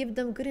and give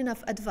them good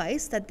enough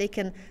advice that they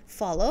can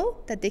follow,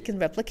 that they can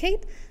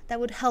replicate, that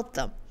would help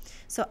them.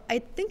 So I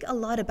think a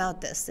lot about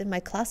this in my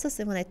classes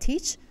and when I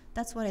teach.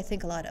 That's what I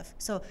think a lot of.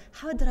 So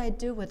how did I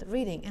do with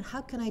reading, and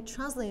how can I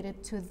translate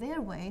it to their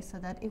way so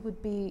that it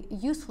would be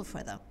useful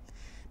for them?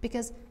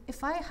 Because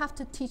if I have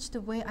to teach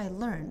the way I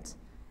learned,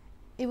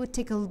 it would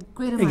take a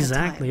great amount of time.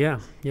 Exactly, yeah.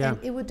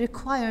 And it would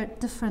require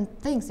different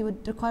things. It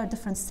would require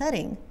different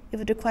setting. It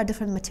would require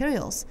different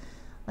materials.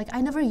 Like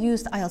I never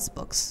used IELTS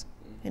books,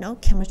 you know,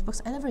 Cambridge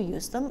books. I never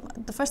used them.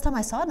 The first time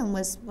I saw them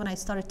was when I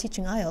started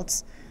teaching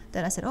IELTS.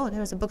 Then I said, oh,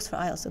 there's a books for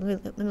IELTS. So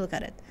let me look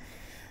at it.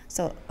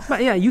 So,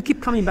 but yeah, you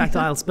keep coming back to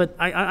IELTS, but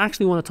I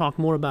actually want to talk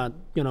more about,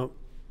 you know,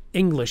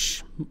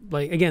 English,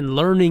 like again,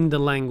 learning the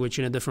language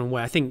in a different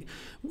way. I think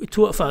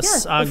two of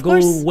us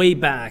go way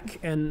back,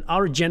 and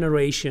our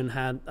generation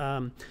had,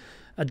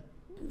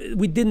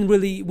 we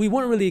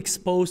weren't really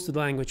exposed to the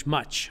language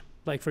much.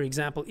 Like for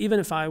example, even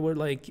if I were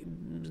like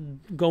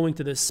going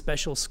to this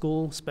special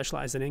school,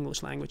 specialized in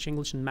English language,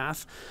 English and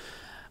math,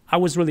 I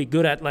was really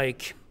good at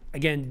like,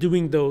 again,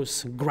 doing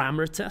those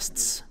grammar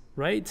tests,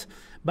 right?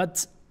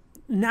 But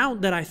now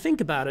that I think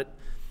about it,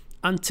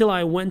 until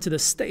I went to the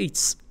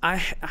States, I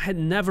had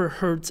never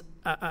heard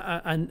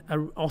an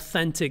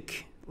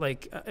authentic,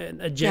 like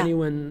a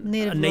genuine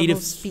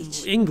native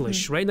speech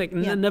English, right? Like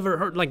never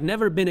heard, like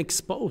never been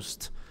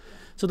exposed.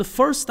 So the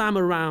first time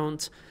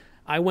around,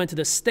 I went to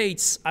the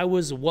States, I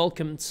was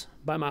welcomed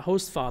by my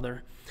host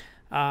father.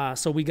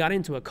 So we got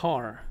into a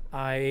car.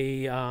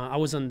 I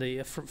was on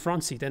the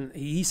front seat, and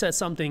he said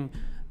something.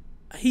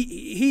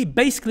 He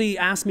basically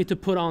asked me to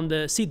put on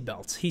the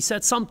seatbelt. He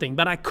said something,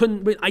 but I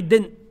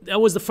didn't. That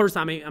was the first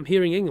time I'm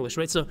hearing English,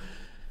 right? So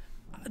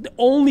the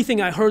only thing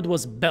I heard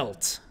was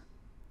belt.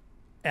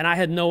 And I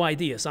had no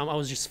idea, so I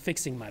was just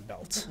fixing my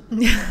belt.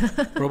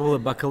 Probably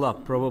buckle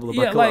up.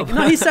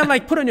 No, he said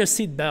like put on your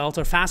seat belt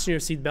or fasten your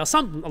seat belt,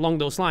 something along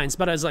those lines.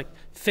 But I was like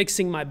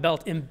fixing my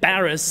belt,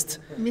 embarrassed.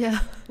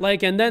 Yeah.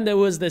 Like, and then there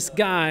was this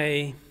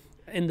guy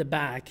in the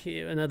back,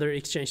 another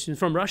exchange student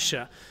from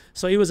Russia.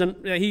 So he was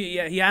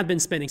he had been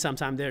spending some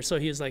time there. So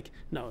he was like,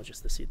 no,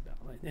 just the seat belt,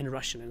 like, in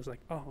Russian. And I was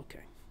like, oh,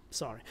 okay,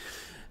 sorry.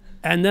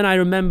 And then I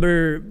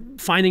remember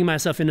finding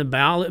myself in a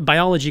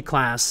biology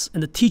class,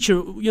 and the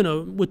teacher, you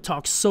know, would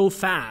talk so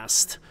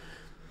fast.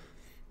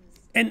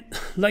 And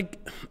unlike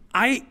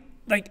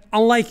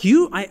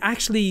you, I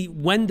actually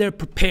went there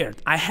prepared.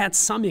 I had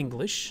some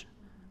English,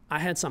 I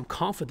had some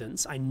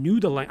confidence. I knew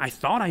I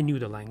thought I knew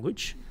the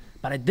language,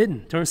 but I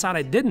didn't. Turns out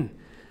I didn't.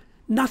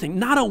 Nothing,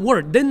 not a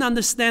word. Didn't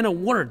understand a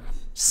word.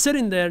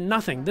 Sitting there,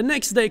 nothing. The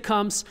next day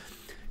comes,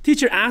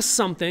 teacher asks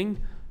something.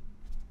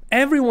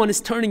 Everyone is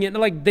turning in,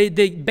 like they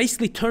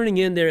basically turning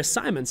in their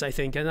assignments, I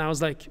think. And I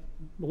was like,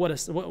 what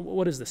is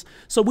this?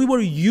 So we were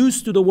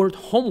used to the word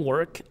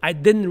homework. I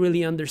didn't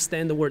really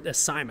understand the word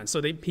assignment. So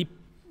he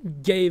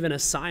gave an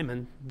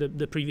assignment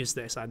the previous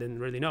day, so I didn't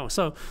really know.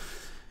 So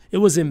it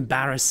was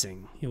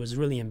embarrassing. It was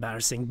really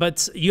embarrassing.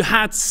 But you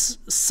had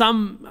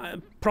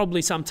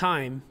probably some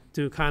time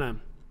to kind of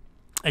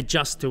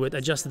adjust to it,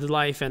 adjust to the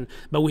life.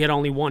 But we had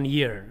only 1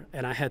 year,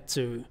 and I had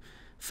to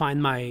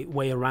find my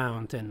way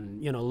around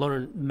and, you know,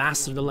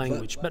 master the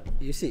language. But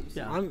you see,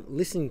 yeah. I'm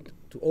listening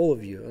to all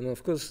of you, and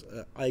of course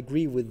I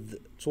agree with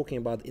talking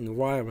about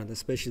environment,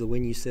 especially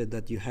when you said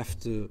that you have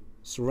to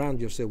surround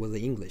yourself with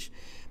the English.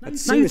 But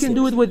now you can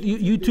do it with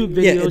YouTube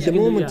videos. Yeah, at the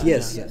moment,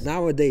 yes. Yeah.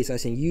 Nowadays, I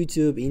think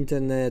YouTube,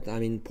 internet,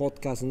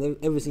 podcasts, and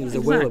everything is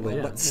available.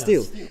 Yeah, but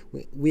still,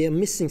 we are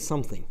missing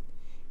something.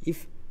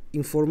 If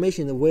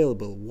information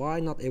available, why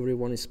not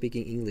everyone is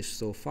speaking English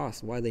so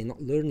fast? Why are they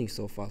not learning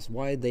so fast?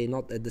 Why are they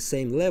not at the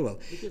same level?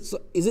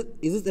 So is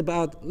it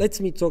about, let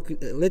me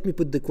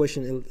put the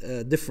question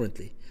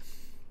differently.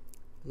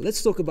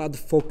 Let's talk about the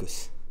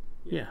focus.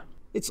 Yeah.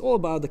 It's all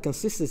about the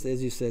consistency,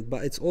 as you said,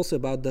 but it's also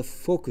about the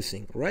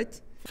focusing, right?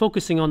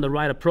 Focusing on the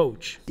right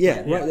approach.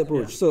 Yeah, right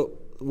approach. Yeah. So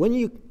when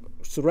you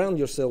surround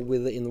yourself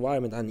with the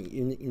environment and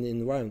in the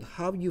environment,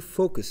 how you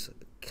focus,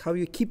 how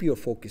you keep your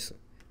focus,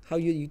 how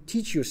you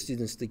teach your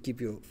students to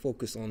keep your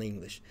focus on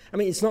English. I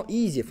mean, it's not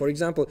easy. For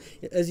example,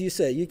 as you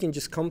say, you can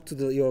just come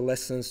to your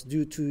lessons,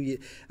 do 2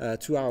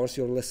 hours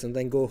your lesson,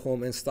 then go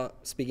home and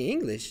start speaking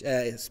English,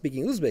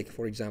 speaking Uzbek,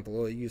 for example,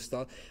 or you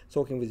start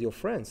talking with your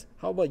friends.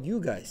 How about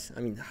you guys? I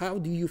mean, how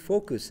do you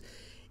focus?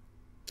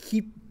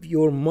 Keep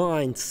your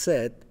mind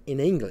set in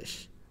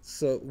English.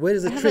 So where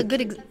is the trick?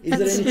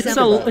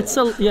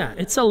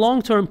 It's a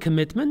long-term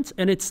commitment,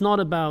 and it's not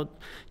about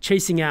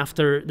chasing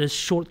after the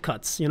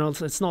shortcuts. You know,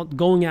 it's not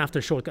going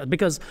after shortcuts,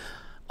 because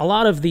a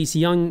lot of these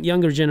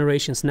younger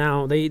generations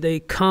now, they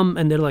come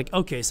and they're like,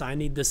 okay, so I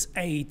need this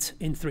 8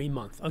 in 3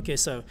 months. Okay,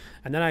 so,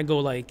 and then I go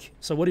like,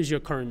 so what is your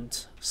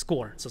current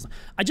score? So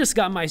I just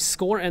got my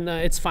score, and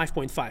it's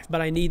 5.5, but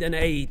I need an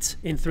 8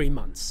 in 3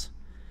 months.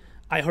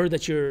 I heard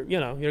that you're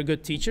a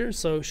good teacher,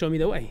 so show me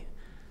the way.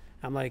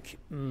 I'm like,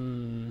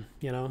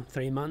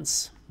 3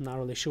 months, not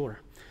really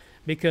sure.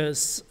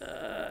 Because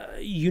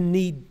you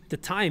need the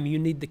time, you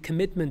need the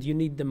commitment, you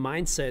need the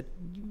mindset.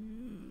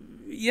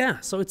 Yeah,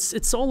 so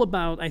it's all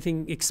about, I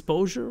think,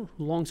 exposure,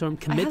 long-term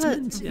commitment.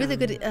 I have a really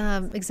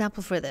good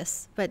example for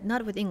this, but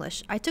not with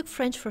English. I took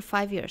French for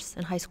 5 years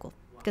in high school,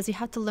 because you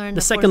have to learn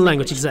the second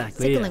language.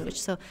 Exactly. Second language.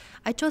 So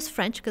I chose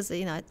French because,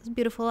 it's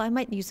beautiful. I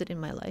might use it in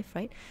my life,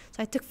 right?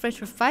 So I took French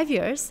for 5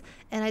 years,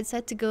 and I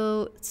decided to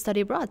go study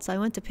abroad. So I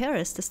went to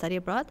Paris to study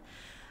abroad.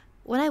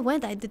 When I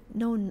went, I didn't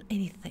know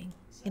anything.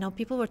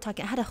 People were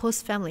talking. I had a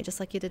host family, just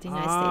like you did in the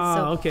United States.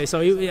 So okay. So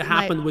it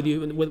happened with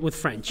you with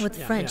French.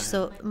 With French. Yeah.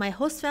 So my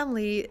host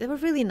family, they were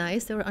really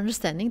nice. They were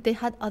understanding. They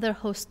had other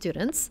host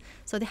students,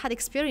 so they had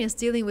experience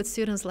dealing with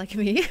students like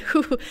me,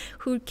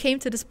 who came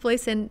to this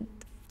place and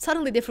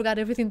suddenly they forgot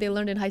everything they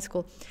learned in high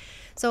school.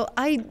 So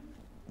I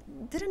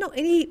didn't know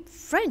any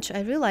French.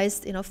 I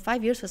realized,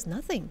 5 years was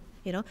nothing.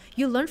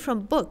 You learn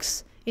from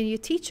books and your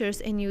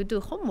teachers and you do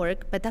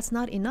homework, but that's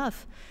not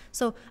enough.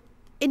 So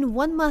in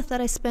 1 month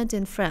that I spent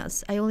in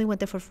France, I only went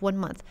there for 1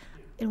 month.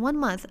 In 1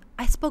 month,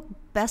 I spoke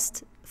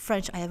best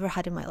French I ever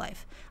had in my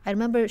life. I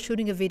remember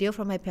shooting a video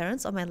for my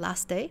parents on my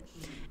last day,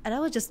 and I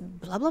was just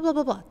blah, blah, blah,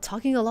 blah, blah,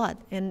 talking a lot.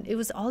 And it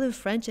was all in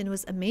French, and it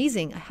was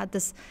amazing. I had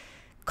this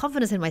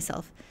confidence in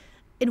myself.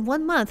 In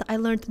 1 month, I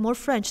learned more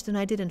French than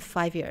I did in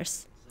 5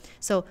 years.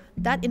 So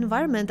that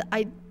environment,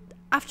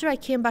 after I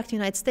came back to the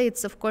United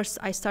States, of course,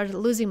 I started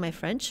losing my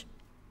French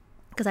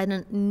because I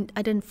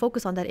didn't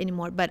focus on that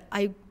anymore. But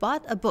I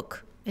bought a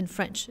book in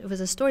French. It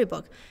was a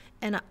storybook.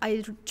 And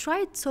I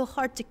tried so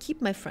hard to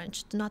keep my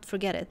French, to not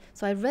forget it.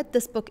 So I read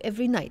this book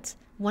every night,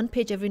 1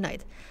 page every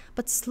night.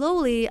 But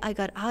slowly, I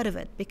got out of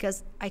it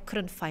because I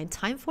couldn't find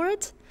time for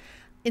it.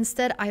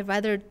 Instead, I'd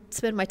rather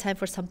spend my time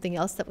for something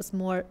else that was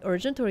more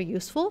urgent or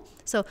useful.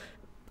 So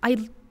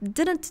I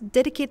didn't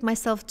dedicate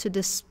myself to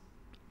this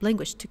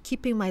language, to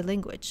keeping my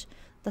language.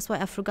 That's why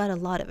I forgot a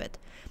lot of it.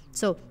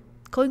 So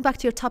going back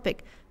to your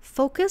topic,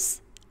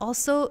 focus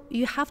also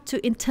you have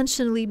to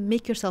intentionally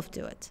make yourself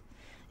do it.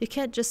 You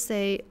can't just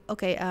say,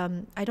 okay,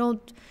 I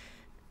don't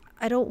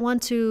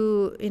want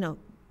to,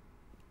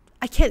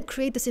 I can't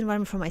create this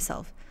environment for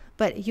myself.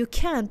 But you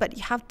can, but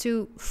you have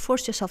to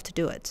force yourself to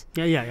do it.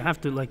 Yeah, you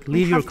have to like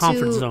leave your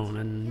comfort zone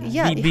and be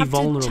vulnerable. You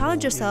have to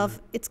challenge yourself.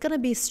 Yeah. It's going to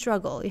be a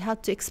struggle. You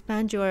have to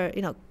expand your,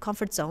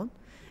 comfort zone.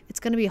 It's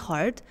going to be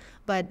hard,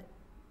 but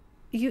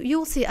you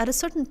will see at a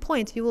certain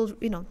point you will,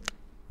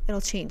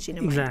 it'll change in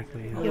your mind.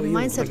 Exactly. Yeah. Your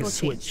mindset will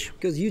change.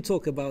 Because you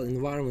talk about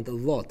environment a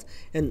lot,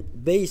 and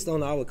based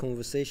on our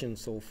conversation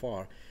so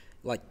far,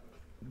 like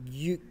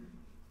you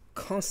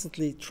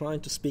constantly trying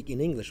to speak in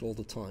English all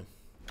the time.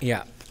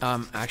 Yeah,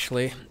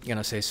 actually,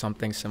 gonna say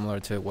something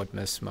similar to what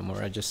Ms.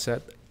 Mamura just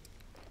said.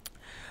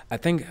 I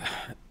think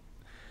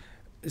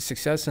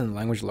success in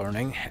language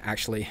learning,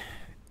 actually,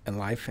 in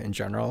life in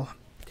general,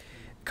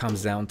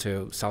 comes down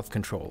to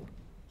self-control.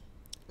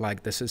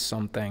 Like, this is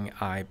something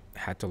I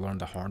had to learn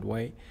the hard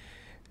way.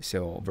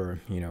 So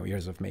over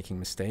years of making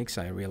mistakes,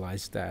 I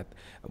realized that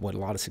what a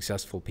lot of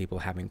successful people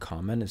have in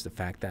common is the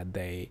fact that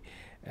they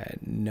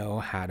know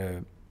how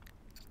to,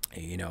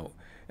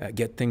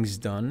 get things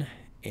done.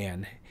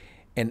 And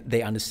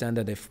they understand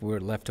that if we're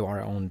left to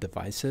our own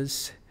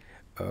devices,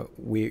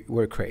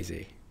 we're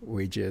crazy.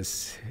 We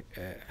just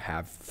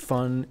have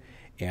fun,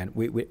 and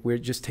we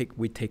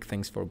take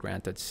things for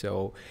granted.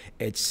 So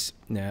it's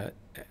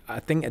I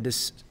think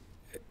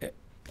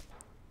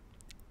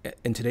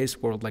in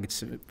today's world, like,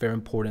 it's very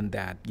important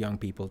that young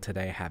people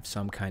today have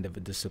some kind of a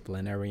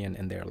disciplinarian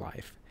in their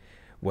life,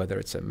 whether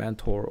it's a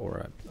mentor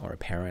or a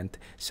parent,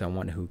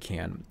 someone who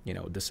can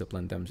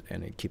discipline them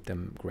and keep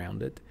them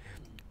grounded.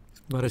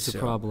 But it's a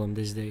problem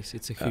these days.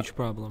 It's a huge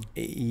problem.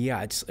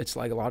 Yeah, it's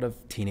like a lot of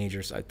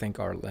teenagers, I think,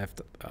 are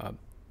left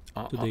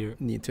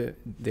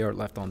they are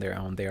left on their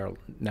own. They are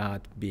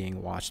not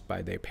being watched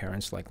by their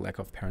parents, like lack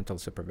of parental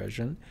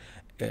supervision.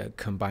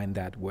 Combine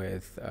that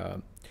with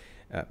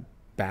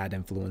bad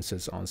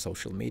influences on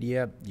social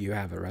media, you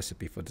have a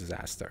recipe for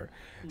disaster.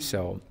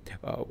 So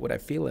what I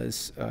feel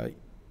is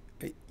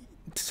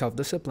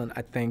self-discipline,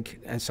 I think,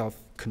 and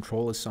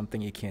self-control is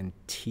something you can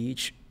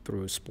teach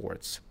through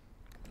sports.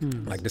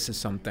 Like, this is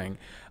something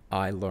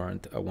I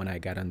learned when I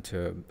got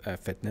into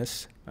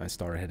fitness. I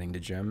started hitting the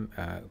gym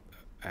a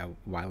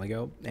while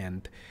ago,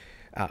 and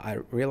I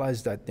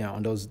realized that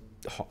on those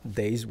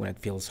days when it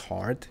feels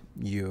hard,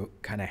 you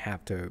kind of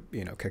have to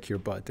kick your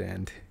butt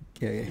and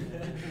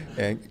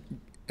drag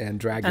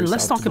yourself. And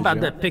let's talk to about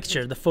the that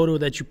picture, the photo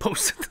that you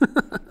posted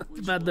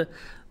about the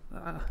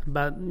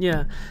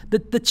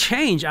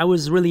change. I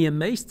was really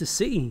amazed to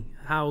see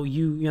how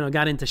you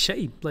got into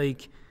shape,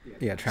 like.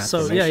 Yeah,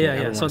 transformation. So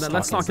yeah. So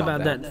let's talk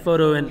about that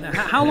photo. And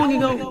how long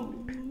ago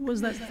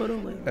was that photo?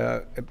 Like?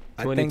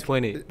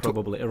 2020,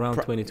 probably around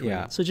 2020.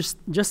 Yeah. So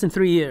just in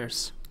 3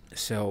 years.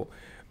 So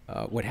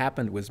what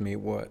happened with me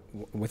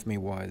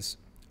was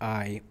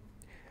I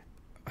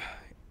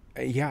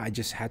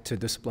just had to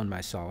discipline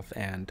myself,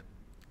 and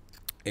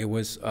it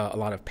was a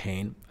lot of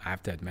pain, I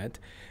have to admit,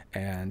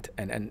 and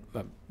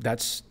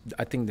that's,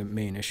 I think, the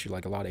main issue.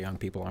 Like, a lot of young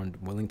people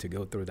aren't willing to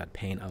go through that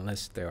pain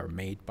unless they are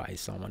made by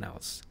someone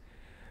else.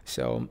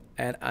 So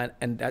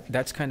and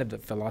that's kind of the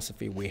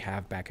philosophy we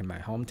have back in my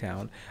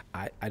hometown.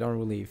 I don't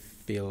really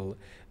feel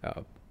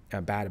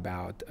bad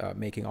about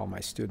making all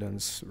my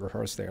students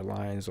rehearse their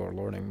lines or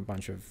learning a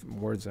bunch of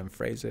words and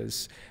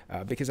phrases,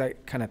 because I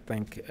kind of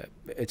think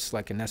it's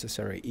like a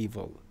necessary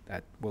evil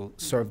that will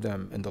serve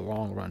them in the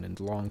long run, in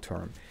the long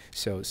term.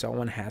 So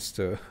someone has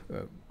to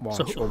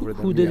watch over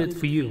them. Who did it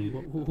for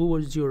you? Who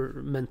was your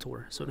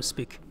mentor, so to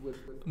speak?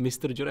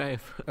 Mr.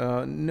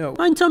 Juraev. No.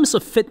 In terms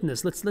of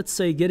fitness, let's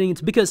say getting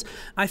into, because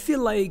I feel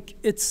like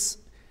it's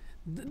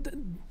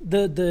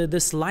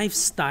this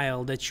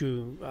lifestyle that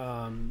you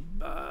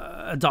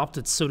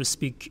adopted, so to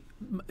speak,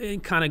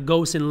 it kind of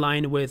goes in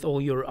line with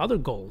all your other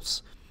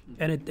goals,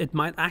 and it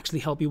might actually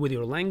help you with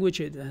your language.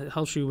 It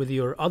helps you with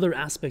your other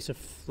aspects of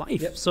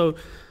life. Yep. So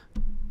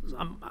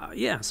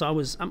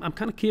I'm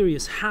kind of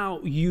curious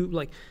how you,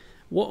 like,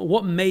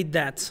 what made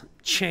that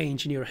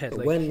change in your head,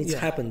 like, when it's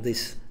happened,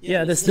 this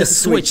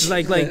switch,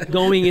 like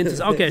going into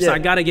so I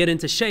gotta get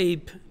into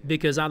shape,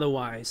 because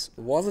otherwise.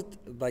 Was it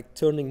like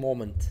turning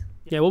moment?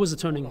 Yeah, what was the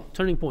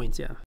turning point?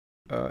 Yeah.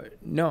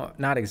 No,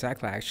 not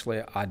exactly.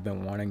 Actually, I'd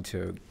been wanting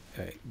to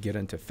get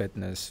into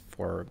fitness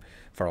for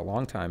a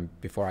long time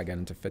before I got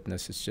into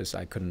fitness. It's just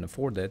I couldn't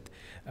afford it.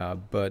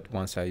 But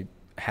once I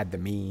had the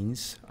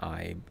means,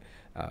 I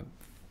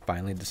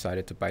finally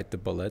decided to bite the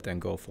bullet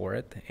and go for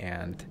it.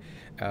 And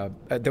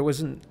there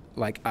wasn't,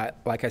 like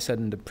I said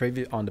on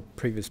the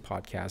previous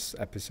podcast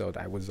episode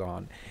I was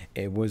on,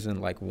 it wasn't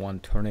like one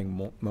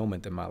turning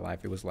moment in my life.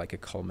 It was like a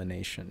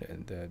culmination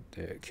and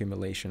the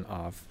accumulation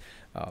of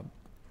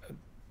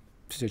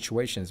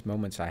situations,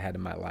 moments I had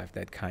in my life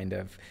that kind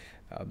of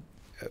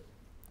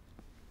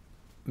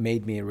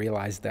made me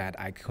realize that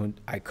I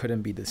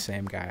couldn't be the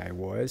same guy I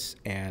was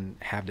and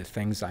have the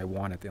things I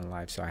wanted in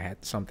life. So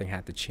something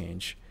had to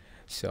change.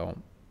 So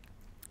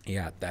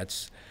Yeah,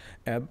 that's,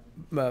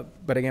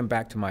 but again,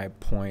 back to my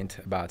point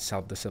about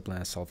self-discipline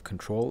and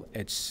self-control,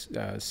 it's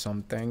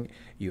something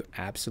you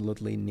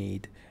absolutely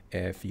need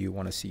if you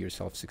want to see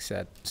yourself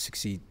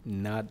succeed,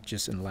 not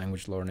just in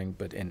language learning,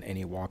 but in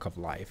any walk of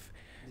life.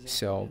 Exactly.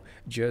 So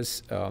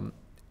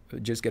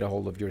just get a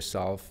hold of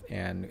yourself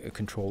and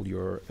control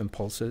your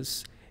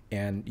impulses,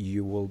 and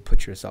you will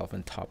put yourself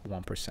in top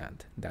 1%.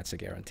 That's a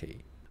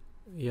guarantee.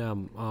 Yeah.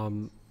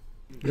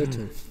 Your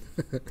turn.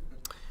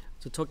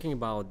 So talking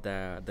about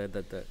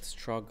the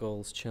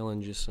struggles,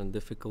 challenges, and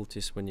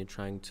difficulties when you're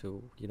trying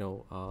to,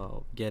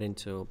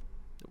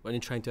 when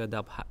you're trying to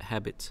adapt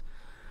habits.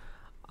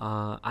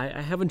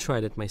 I haven't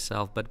tried it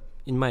myself, but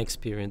in my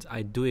experience,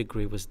 I do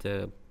agree with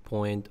the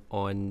point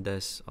on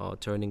this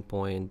turning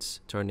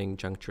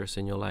junctures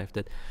in your life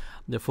that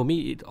for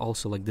me, it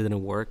also like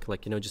didn't work.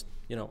 Like,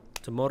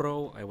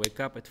 tomorrow I wake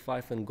up at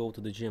 5 and go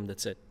to the gym.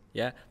 That's it.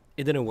 Yeah.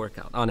 It didn't work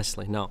out.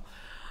 Honestly, no.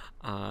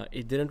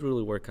 It didn't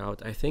really work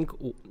out. I think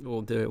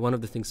one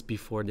of the things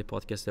before the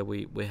podcast that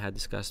we had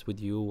discussed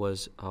with you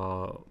was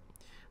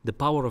the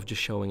power of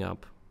just showing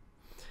up.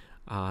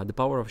 The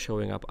power of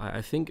showing up.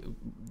 I think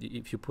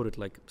if you put it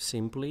like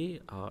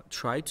simply,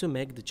 try to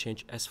make the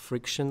change as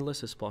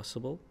frictionless as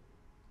possible.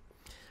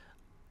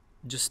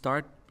 Just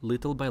start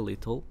little by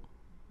little.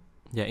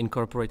 Yeah,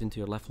 incorporate into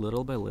your life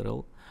little by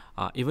little.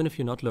 Even if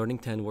you're not learning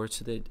 10 words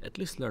today, at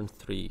least learn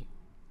 3.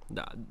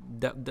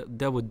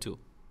 That would do.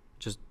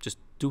 Just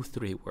do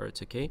 3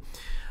 words, okay?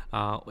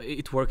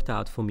 It worked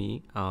out for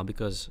me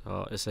because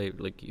if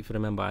you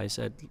remember, I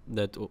said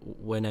that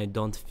when I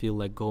don't feel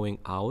like going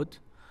out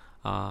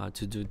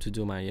to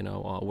do my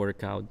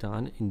workout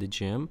done in the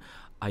gym,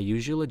 I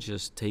usually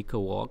just take a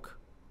walk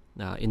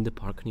in the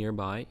park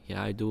nearby.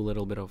 Yeah, I do a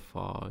little bit of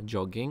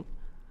jogging,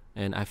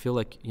 and I feel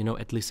like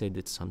at least I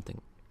did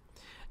something.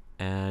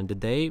 And the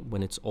day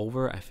when it's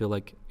over, I feel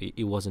like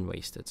it wasn't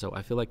wasted. So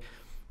I feel like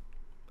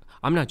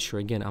I'm not sure.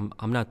 Again,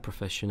 I'm not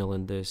professional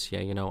in this. Yeah,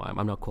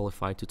 I'm not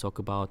qualified to talk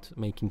about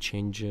making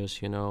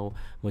changes,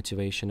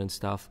 motivation and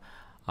stuff.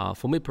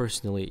 For me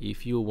personally,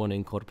 if you want to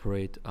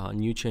incorporate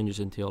new changes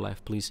into your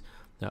life, please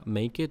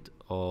make it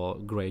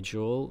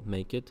gradual.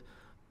 Make it.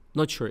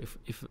 Not sure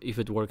if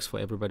it works for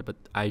everybody, but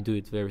I do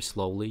it very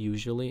slowly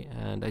usually,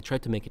 and I try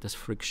to make it as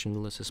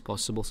frictionless as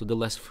possible. So the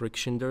less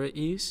friction there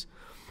is,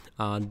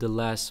 the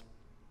less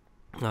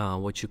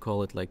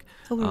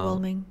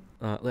overwhelming.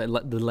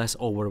 The less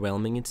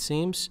overwhelming it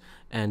seems,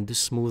 and the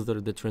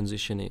smoother the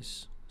transition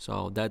is.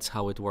 So that's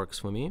how it works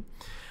for me.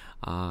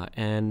 I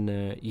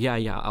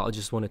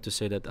just wanted to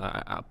say that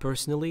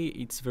personally,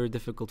 it's very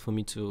difficult for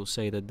me to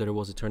say that there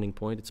was a turning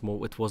point.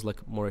 It was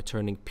like more a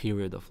turning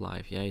period of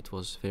life. Yeah, it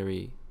was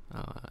very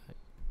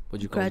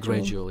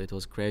gradual. It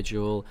was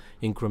gradual,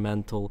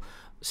 incremental,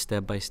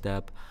 step by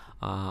step.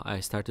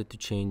 I started to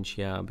change,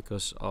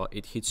 because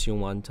it hits you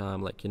one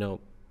time, like you're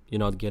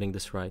not getting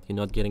this right. You're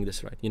not getting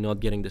this right. You're not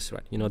getting this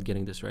right. You're not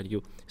getting this right.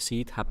 You see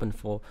it happen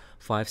for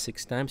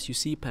 5-6 times. You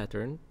see a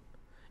pattern,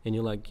 and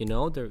you're like,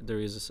 there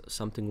is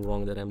something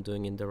wrong that I'm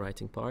doing in the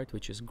writing part,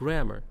 which is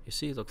grammar. You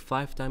see, like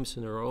 5 times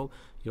in a row,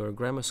 your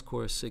grammar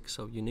score is 6,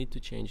 so you need to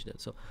change that.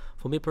 So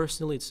for me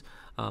personally, it's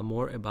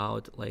more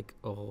about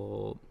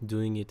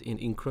doing it in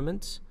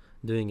increments,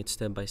 doing it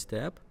step by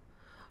step,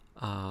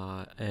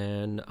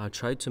 and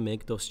try to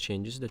make those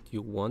changes that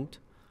you want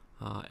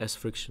as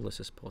frictionless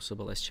as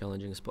possible, as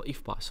challenging as possible,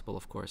 if possible,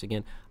 of course.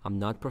 Again, I'm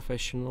not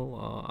professional.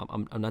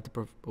 I'm not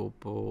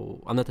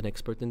an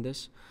expert in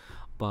this,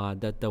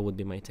 but that would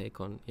be my take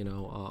on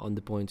on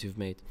the points you've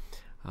made.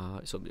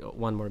 So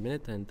 1 more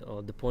minute, and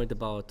the point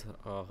about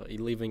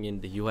living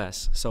in the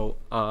U.S. So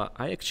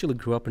I actually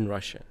grew up in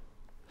Russia.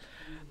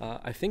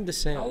 I think the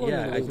same.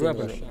 I grew up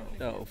in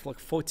Russia for like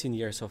 14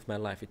 years of my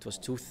life. It was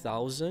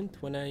 2000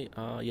 when I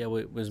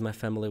with my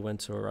family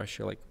went to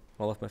Russia. Like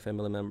all of my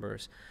family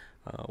members.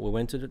 We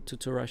went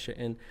to Russia,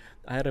 and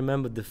I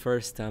remember the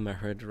first time I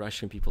heard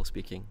Russian people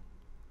speaking.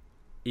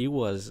 It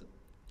was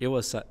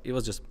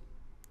just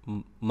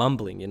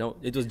mumbling,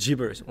 It was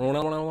gibberish,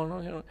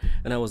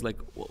 and I was like,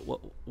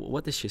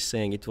 "What is she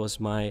saying?" It was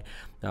my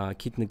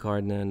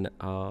kindergarten,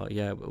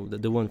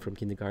 the one from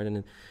kindergarten,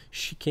 and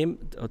she came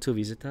to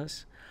visit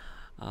us.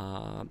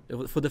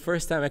 For the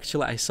first time,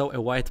 actually, I saw a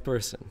white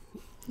person.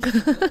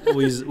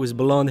 with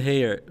blonde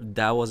hair.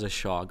 That was a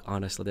shock,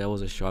 honestly. That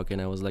was a shock,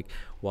 and I was like,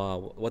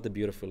 wow, what a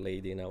beautiful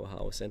lady in our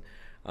house. And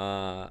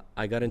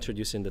I got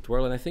introduced in that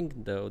world, and I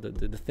think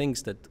the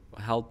things that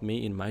helped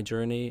me in my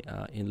journey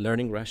in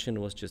learning Russian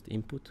was just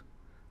input,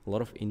 a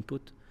lot of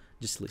input,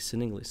 just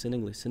listening,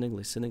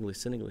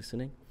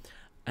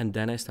 and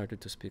then I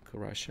started to speak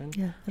Russian.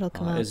 Yeah, it'll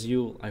come out.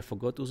 I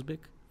forgot Uzbek.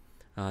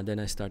 Then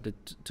I started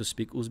to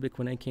speak Uzbek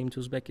when I came to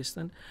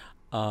Uzbekistan,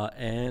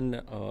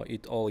 and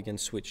it all again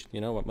switched.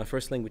 My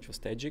first language was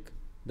Tajik,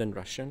 then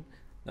Russian,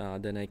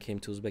 then I came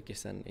to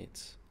Uzbekistan,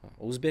 it's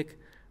Uzbek,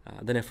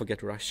 then I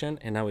forget Russian,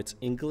 and now it's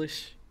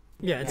English.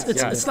 Yeah,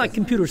 it's like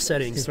computer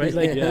settings, right?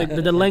 Like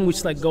the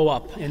language go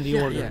up in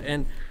the order. Yeah,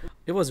 and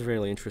It was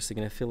really interesting,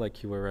 and I feel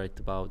like you were right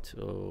about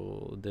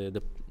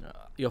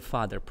your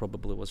father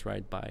probably was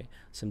right by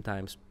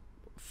sometimes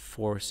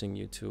forcing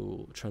you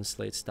to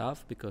translate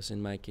stuff, because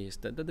in my case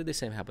the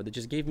same happened. They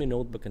just gave me a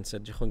notebook and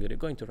said, Jahongir, you're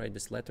going to write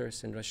these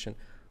letters in Russian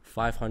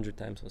 500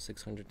 times or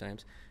 600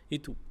 times.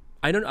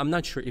 I'm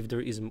not sure if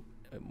there is a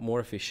more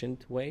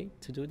efficient way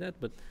to do that,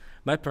 but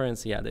my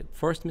parents, they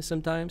forced me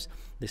sometimes.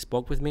 They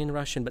spoke with me in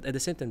Russian, but at the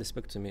same time they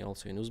spoke to me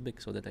also in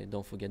Uzbek, so that I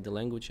don't forget the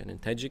language, and in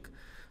Tajik,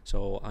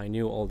 so I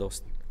knew all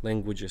those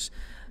languages.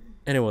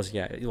 And it was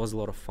a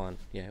lot of fun.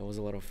 It was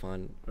a lot of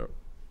fun.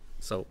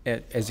 So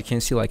as you can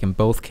see, like in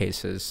both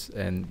cases,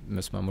 in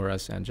Ms.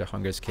 Mamura's and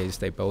Jahangir's case,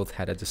 they both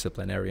had a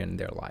disciplinarian in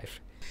their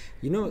life.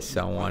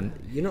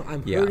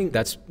 I'm hearing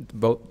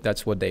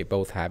that's what they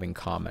both have in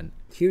common.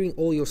 Hearing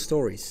all your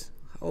stories,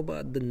 how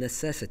about the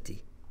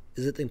necessity?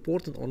 Is it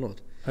important or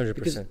not? 100%.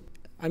 Because,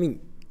 I mean,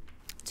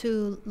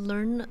 to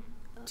learn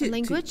a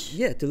language?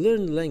 To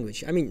learn the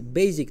language. I mean,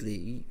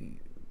 basically,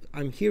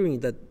 I'm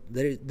hearing that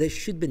there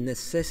should be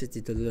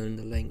necessity to learn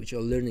the language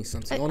or learning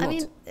something or not. I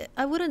mean,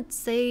 I wouldn't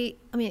say,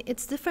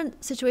 it's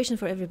different situation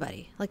for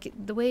everybody. Like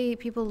the way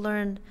people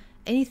learn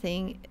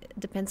anything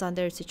depends on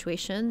their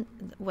situation,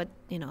 what,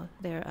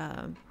 their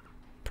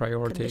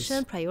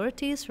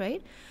priorities,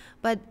 right?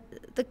 But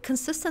the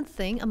consistent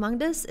thing among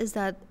this is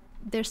that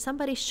there's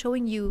somebody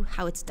showing you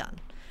how it's done.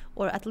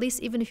 Or at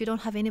least even if you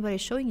don't have anybody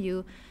showing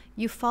you,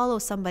 you follow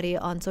somebody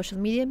on social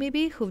media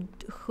maybe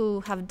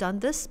who have done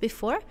this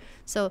before.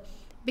 So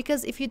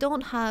because if you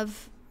don't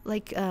have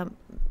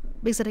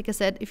because like I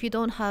said, if you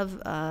don't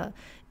have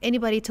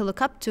anybody to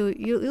look up to,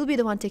 you'll be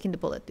the one taking the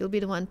bullet. You'll be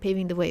the one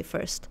paving the way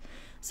first.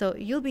 So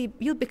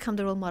you'll become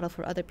the role model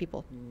for other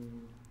people.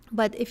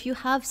 But if you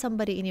have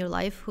somebody in your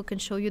life who can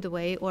show you the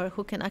way, or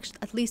who can actually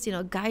at least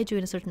guide you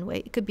in a certain way,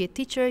 it could be a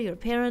teacher, your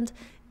parent,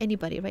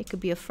 anybody, right? It could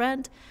be a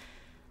friend.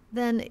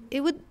 Then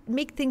it would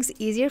make things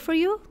easier for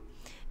you,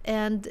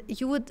 and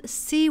you would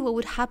see what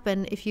would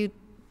happen if you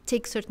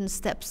take certain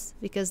steps,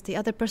 because the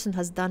other person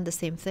has done the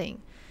same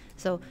thing.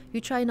 So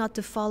you try not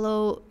to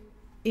follow,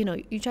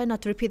 you try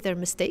not to repeat their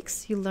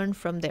mistakes. You learn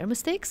from their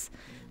mistakes.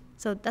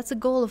 So that's the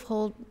goal of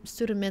whole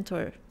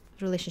student-mentor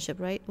relationship,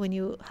 right? When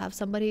you have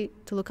somebody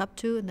to look up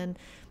to, and then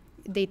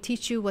they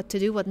teach you what to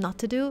do, what not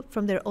to do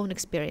from their own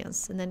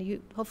experience, and then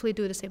you hopefully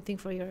do the same thing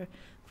for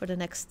the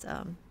next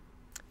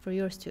for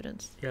your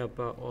students.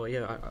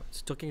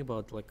 Talking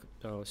about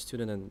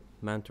student and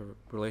mentor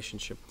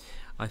relationship,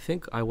 I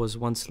think I was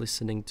once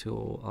listening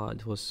to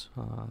it was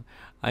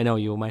I know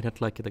you might not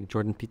like it, like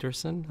Jordan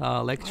Peterson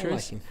lectures. I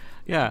like him.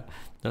 Yeah,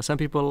 some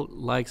people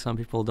like, some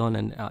people don't,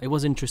 and it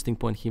was an interesting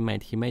point he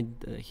made.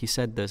 He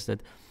said this,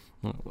 that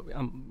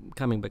I'm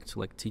coming back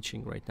to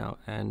teaching right now,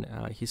 and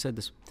he said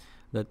this,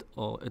 that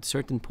at a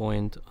certain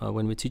point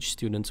when we teach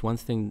students, one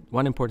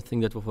important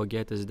thing that we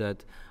forget is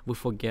that we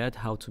forget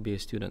how to be a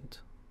student.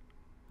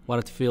 What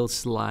it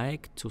feels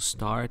like to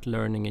start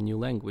learning a new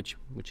language,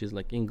 which is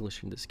like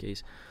English in this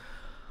case.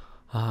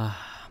 I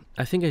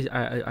think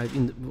I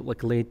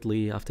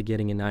lately, after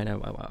getting a 9,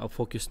 I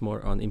focused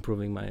more on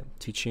improving my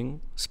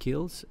teaching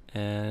skills,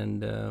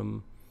 and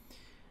I'm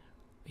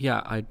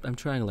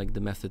trying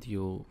the method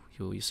you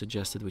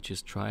suggested, which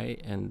is try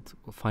and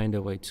find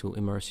a way to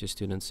immerse your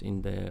students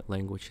in the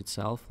language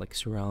itself,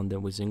 surround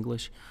them with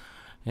English,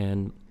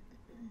 and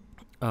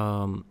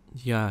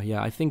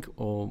I think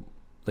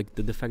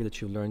the fact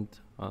that you learned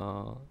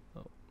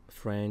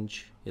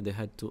French, they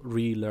had to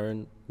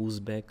relearn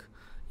Uzbek,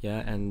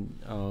 and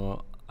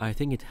I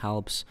think it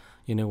helps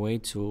in a way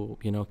to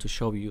to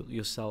show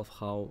yourself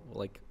how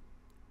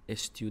a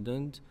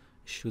student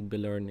should be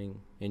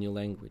learning a new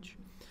language.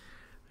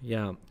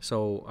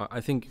 So I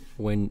think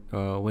when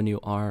you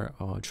are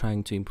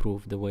trying to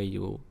improve the way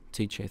you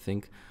teach, I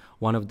think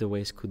one of the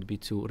ways could be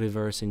to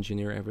reverse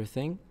engineer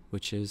everything,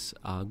 which is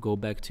go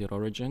back to your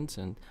origins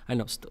and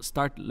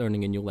start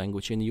learning a new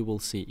language, and you will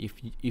see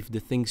if the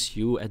things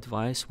you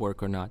advise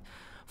work or not.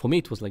 For me,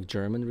 it was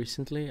German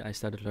recently. I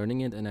started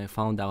learning it, and I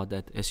found out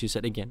that, as you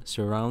said, again,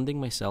 surrounding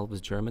myself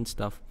with German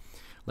stuff,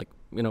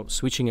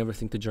 switching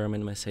everything to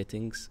German in my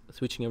settings,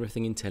 switching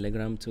everything in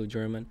Telegram to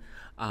German,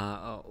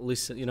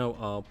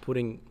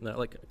 putting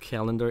a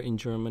calendar in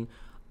German.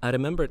 I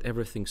remembered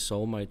everything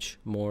so much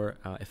more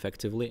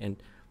effectively, and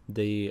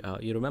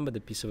you remember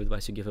the piece of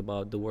advice you gave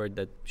about the word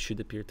that should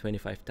appear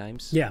 25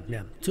 times? Yeah.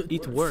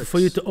 It works. For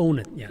you to own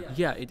it,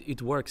 Yeah,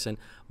 it works. And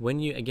when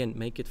you, again,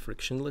 make it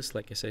frictionless,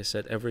 as I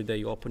said, every day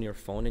you open your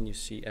phone and you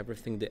see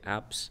everything, the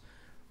apps,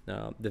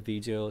 the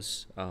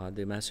videos,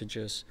 the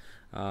messages,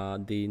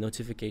 the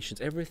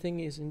notifications, everything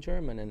is in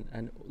German.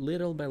 And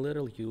little by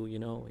little,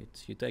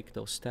 you take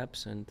those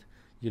steps and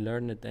you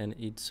learn it, and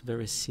it's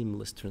very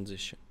seamless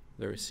transition.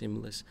 Very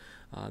seamless,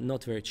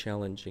 not very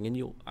challenging,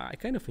 and I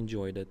kind of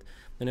enjoyed it.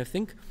 And I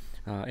think,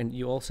 and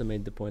you also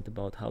made the point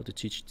about how to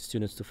teach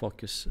students to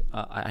focus.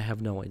 I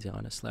have no idea,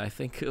 honestly. I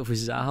think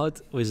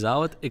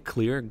without a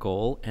clear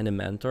goal and a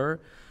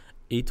mentor,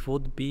 it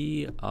would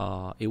be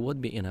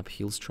an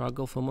uphill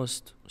struggle for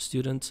most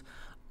students.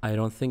 I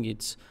don't think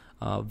it's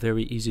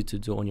very easy to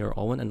do on your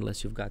own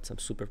unless you've got some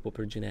super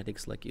popular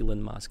genetics like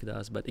Elon Musk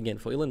does. But again,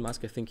 for Elon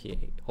Musk, I think he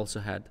also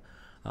had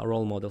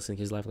role models in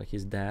his life, like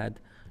his dad.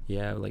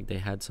 Yeah, like they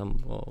had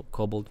some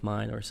cobalt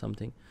mine or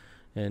something,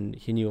 and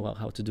he knew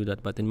how to do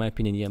that. But in my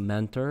opinion,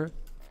 mentor,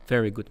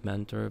 very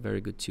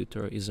good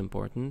tutor is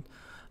important.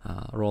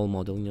 Role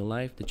model in your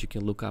life that you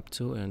can look up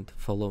to and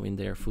follow in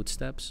their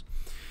footsteps.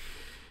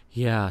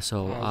 Yeah,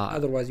 so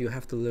otherwise you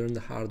have to learn the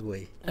hard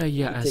way.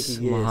 As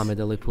Muhammad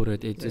Ali put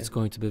it, it's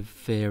going to be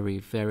very,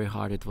 very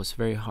hard. It was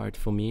very hard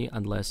for me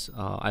unless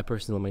I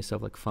personally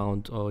myself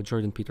found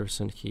Jordan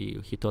Peterson.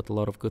 He taught a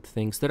lot of good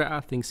things. There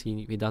are things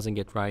he doesn't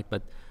get right,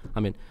 but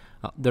I mean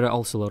there are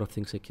also a lot of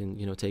things I can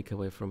take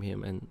away from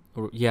him. And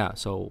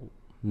so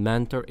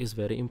mentor is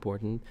very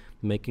important.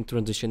 Making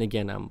transition,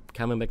 again, I'm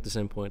coming back to the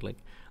same point, like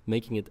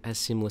making it as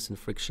seamless and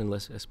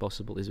frictionless as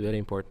possible is very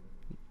important,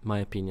 my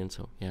opinion.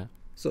 So yeah.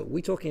 So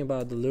we're talking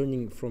about the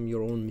learning from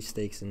your own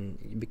mistakes,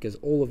 and because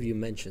all of you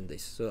mentioned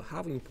this, so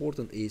how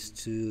important is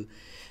to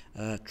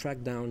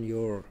track down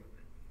your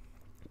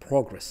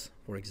progress,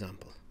 for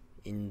example,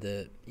 in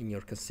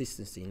your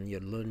consistency, in your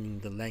learning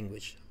the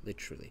language,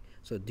 literally.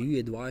 So do you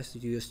advise to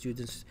your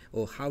students,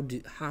 or how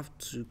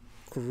to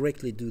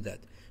correctly do that?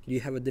 Do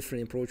you have a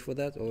different approach for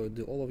that, or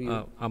do all of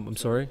you? I'm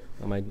sorry,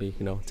 I might be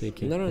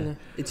taking. No.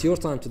 It's your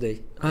time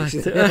today. Thank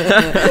you.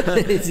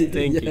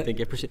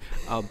 I appreciate.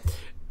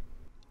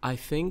 I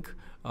think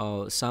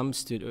some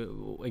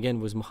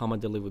again with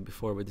Muhammad Ali,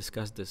 before we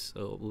discussed this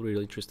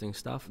really interesting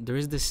stuff, there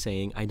is this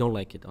saying, I don't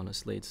like it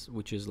honestly,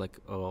 which is like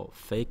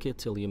fake it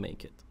till you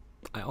make it.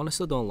 I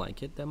honestly don't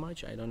like it that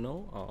much, I don't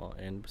know,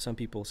 and some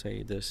people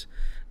say this,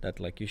 that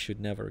like you should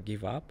never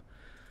give up.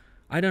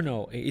 I don't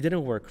know, it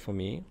didn't work for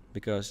me,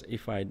 because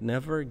if I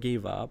never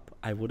gave up,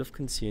 I would have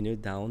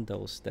continued down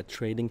that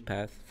trading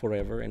path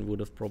forever and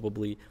would have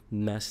probably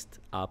messed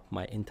up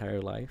my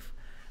entire life.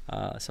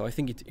 So I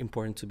think it's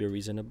important to be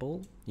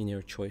reasonable in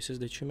your choices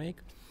that you make.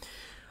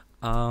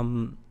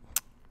 Again,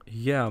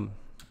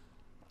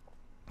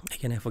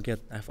 I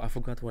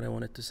forgot what I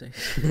wanted to say.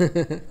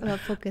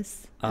 About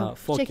focus.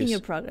 Checking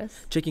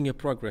your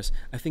progress.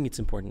 I think it's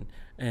important.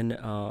 And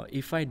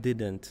if I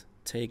didn't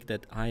take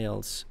that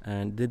IELTS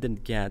and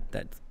didn't get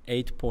that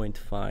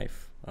 8.5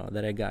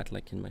 that I got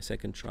like in my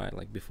second try,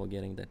 like before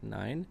getting that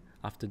 9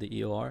 after the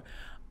EOR,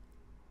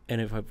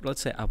 and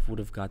let's say I would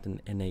have gotten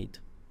an 8.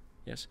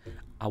 Yes,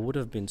 I would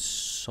have been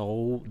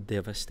so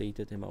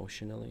devastated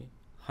emotionally,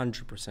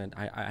 100%.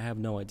 I have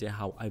no idea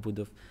how I would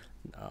have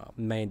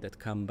made that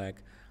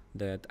comeback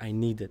that I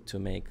needed to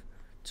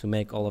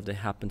make all of that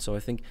happen. So I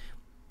think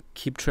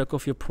keep track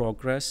of your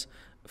progress,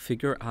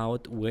 figure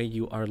out where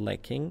you are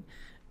lacking,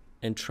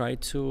 and try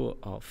to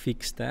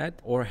fix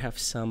that, or have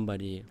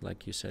somebody,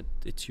 like you said,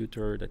 a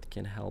tutor that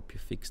can help you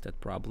fix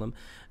that problem.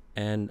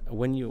 And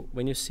when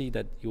you see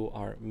that you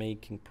are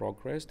making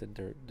progress, that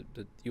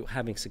you're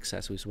having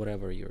success with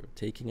whatever you're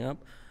taking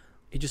up,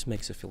 it just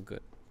makes you feel good.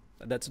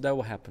 That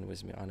will happen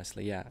with me,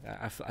 honestly. Yeah,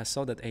 I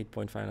saw that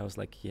 8.5 and I was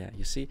like, yeah,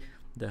 you see,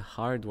 the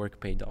hard work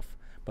paid off.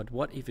 But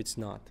what if it's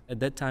not? At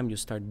that time, you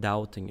start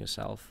doubting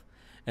yourself.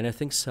 And I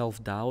think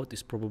self-doubt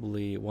is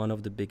probably one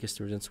of the biggest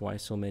reasons why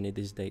so many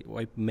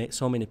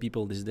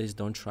people these days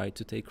don't try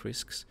to take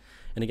risks.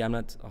 And again, I'm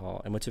not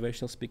a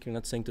motivational speaker, I'm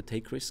not saying to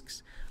take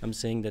risks. I'm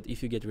saying that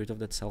if you get rid of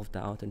that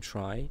self-doubt and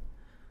try,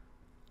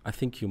 I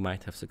think you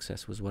might have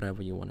success with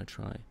whatever you want to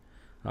try.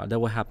 That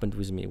what happened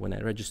with me when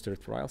I registered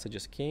for IELTS. I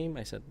just came,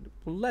 I said,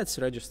 well, let's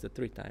register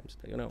 3 times.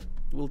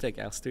 We'll take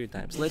IELTS 3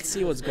 times. Let's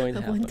see what's going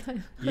to happen. One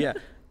time. Yeah,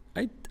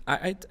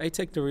 I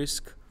take the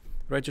risk,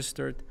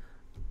 registered,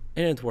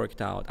 and it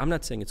worked out. I'm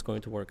not saying it's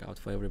going to work out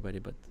for everybody,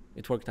 but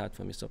it worked out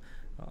for me. So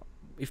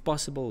if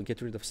possible,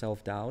 get rid of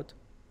self-doubt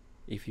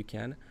if you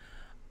can.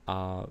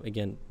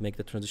 Again, make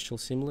the transition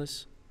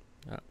seamless.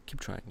 Keep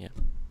trying, yeah.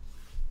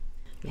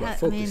 Yeah,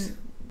 I mean,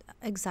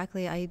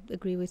 exactly. I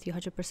agree with you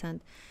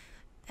 100%.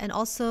 And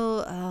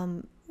also,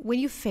 when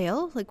you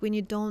fail, like when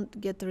you don't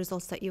get the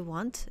results that you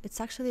want, it's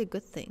actually a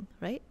good thing,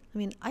 right? I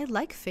mean, I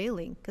like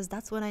failing because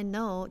that's when I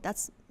know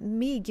that's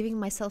me giving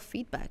myself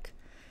feedback,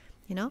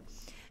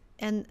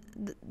 And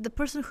the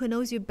person who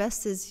knows you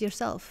best is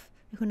yourself,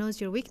 who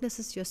knows your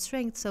weaknesses, your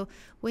strengths. So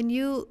when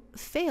you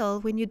fail,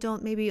 when you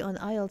don't, maybe on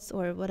IELTS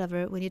or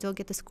whatever, when you don't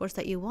get the scores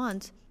that you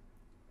want,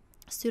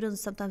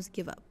 students sometimes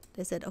give up.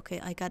 They said, okay,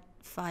 I got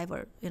 5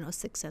 or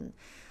 6 and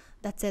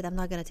that's it. I'm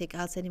not going to take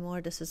IELTS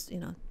anymore. This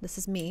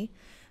is me.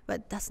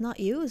 But that's not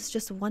you. It's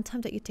just one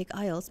time that you take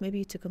IELTS. Maybe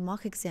you took a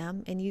mock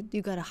exam and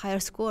you got a higher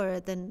score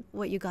than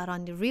what you got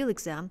on the real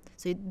exam.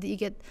 So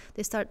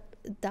they start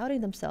doubting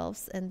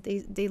themselves and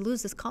they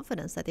lose this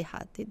confidence that they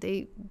had.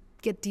 They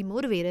get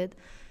demotivated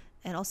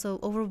and also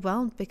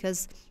overwhelmed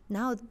because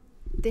now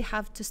they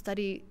have to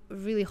study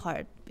really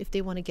hard if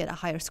they want to get a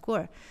higher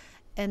score.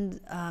 And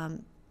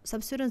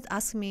some students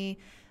ask me,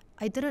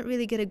 I didn't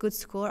really get a good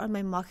score on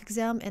my mock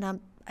exam and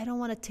I don't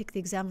want to take the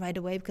exam right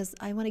away because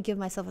I want to give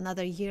myself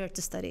another year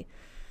to study.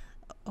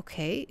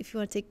 Okay, if you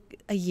want to take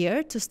a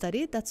year to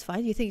study, that's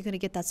fine. You think you're going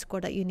to get that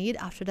score that you need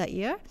after that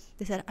year?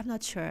 They said, I'm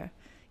not sure.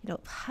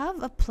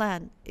 have a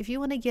plan. If you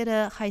want to get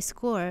a high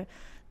score,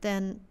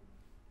 then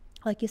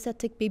like you said,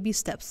 take baby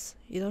steps.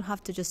 You don't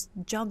have to just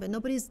jump. And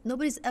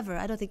nobody's ever,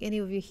 I don't think any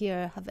of you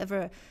here have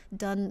ever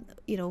done,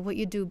 what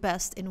you do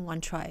best in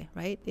one try,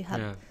 right? You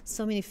have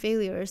so many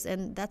failures,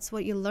 and that's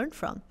what you learn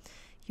from.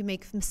 You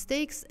make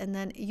mistakes, and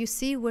then you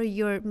see where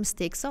your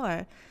mistakes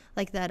are.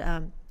 Like that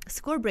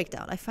score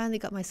breakdown. I finally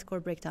got my score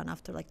breakdown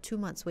after like 2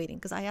 months waiting,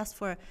 because I asked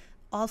for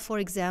all 4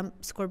 exam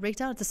score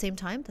breakdown at the same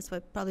time. That's why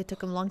it probably took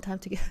them a long time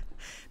to get.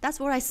 That's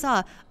where I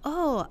saw,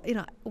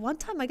 one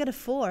time I got a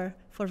 4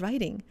 for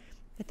writing.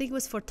 I think it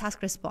was for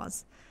task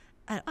response.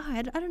 And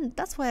I don't.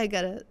 That's why I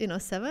got a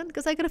 7,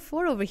 because I got a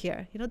 4 over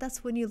here.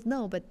 That's when you'll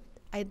know. But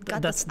I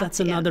got that's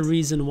another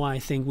reason why I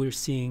think we're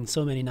seeing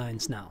so many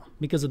 9s now,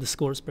 because of the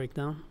scores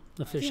breakdown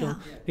official.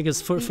 Yeah.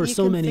 Because for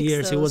so many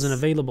years it wasn't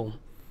available.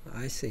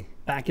 I see.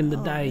 Back in the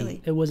day,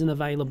 really? It wasn't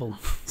available.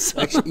 So.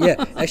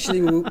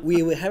 Actually,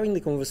 we were having the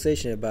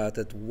conversation about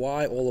it.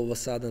 Why all of a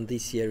sudden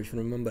this year, if you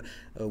remember,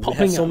 we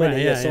have so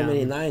many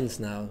many 9s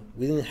now.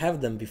 We didn't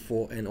have them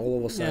before, and all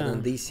of a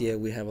sudden this year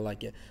we have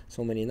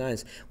so many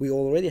 9s. We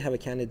already have a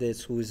candidate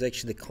who is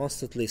actually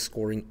constantly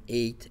scoring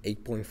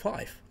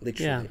 8.5.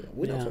 Literally,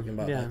 we're not talking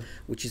about that,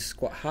 which is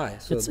quite high.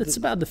 So it's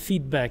about the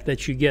feedback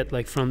that you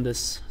get from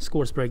this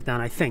scores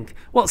breakdown. I think.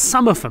 Well,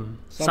 some of them,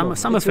 some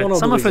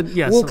of it.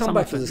 Yes, we'll come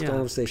back to this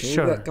conversation.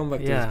 Sure. We'll come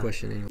back to this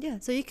question anyway. Yeah,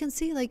 so you can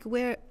see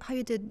how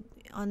you did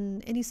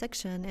on any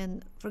section.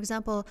 And for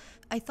example,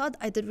 I thought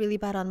I did really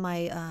bad on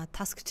my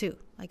task 2.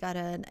 I got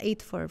an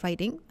 8 for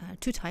writing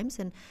 2 times,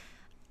 and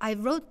I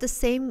wrote the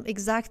same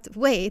exact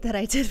way that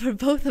I did for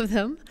both of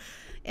them,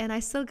 and I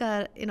still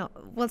got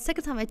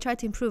second time I tried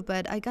to improve,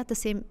 but I got the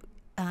same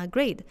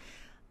grade.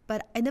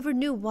 But I never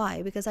knew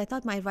why, because I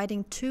thought my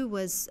writing 2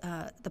 was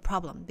the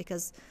problem,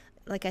 because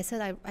like I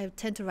said, I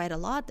tend to write a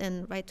lot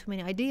and write too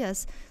many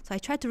ideas. So I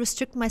tried to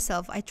restrict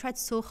myself. I tried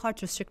so hard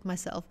to restrict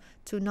myself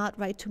to not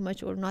write too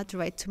much or not to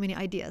write too many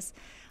ideas.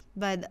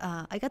 But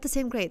I got the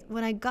same grade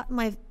when I got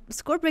my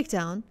score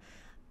breakdown,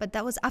 but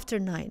that was after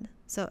 9.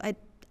 So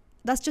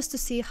that's just to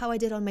see how I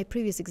did on my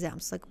previous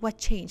exams, like what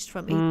changed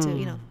from 8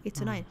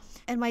 to 9.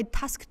 And my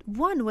task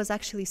 1 was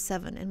actually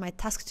 7, and my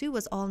task 2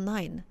 was all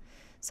 9.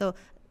 So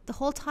the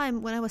whole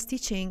time when I was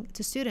teaching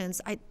to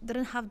students, I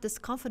didn't have this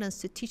confidence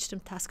to teach them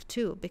task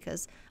 2,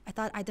 because I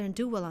thought I didn't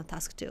do well on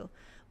task 2.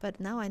 But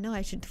now I know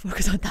I should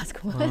focus on task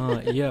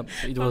 1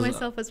 it for was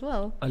myself as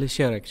well.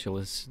 Alisher,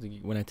 actually,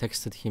 when I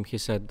texted him, he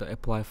said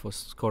apply for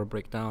score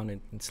breakdown.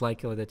 It's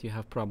likely that you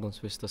have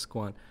problems with task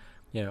 1.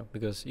 Yeah,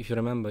 because if you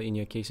remember, in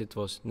your case it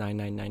was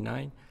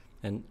 9999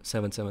 and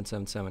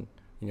 7777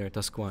 in your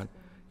task 1.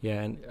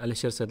 Yeah, and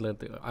Alisher said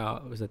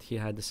that he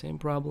had the same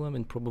problem,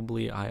 and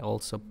probably I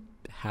also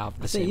have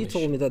the same you issue.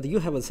 told me that you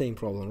have the same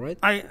problem, right?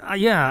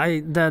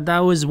 That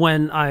was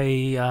when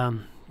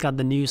I got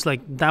the news.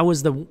 That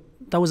was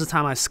the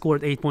time I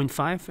scored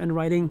 8.5 in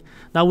writing.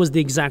 That was the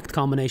exact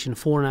combination,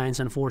 4 9s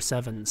and 4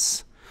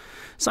 7s.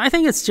 So I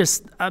think it's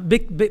just a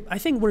big. I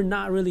think we're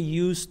not really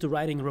used to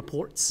writing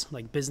reports,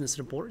 like business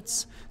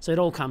reports. So it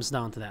all comes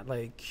down to that.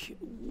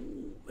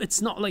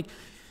 It's not like.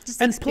 Just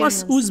and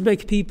experience. Plus,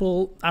 Uzbek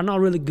people are not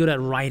really good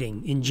at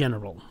writing in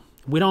general.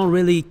 We don't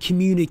really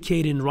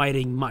communicate in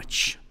writing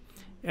much.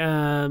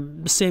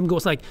 Same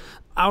goes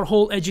our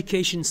whole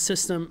education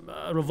system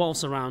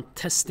revolves around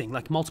testing,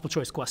 like multiple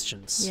choice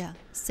questions. Yeah,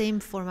 same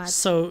format.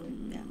 So,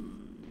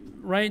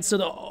 right.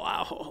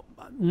 So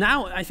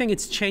now I think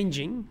it's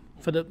changing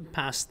for the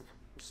past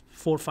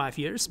 4 or 5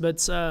 years.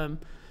 But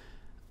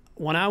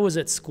when I was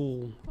at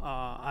school,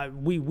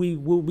 we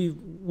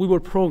were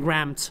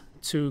programmed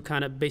to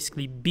kind of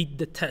basically beat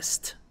the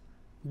test,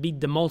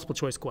 beat the multiple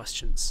choice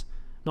questions,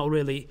 not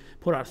really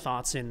put our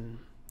thoughts in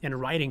a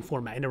writing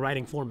format, in a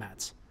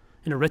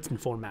written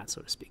format,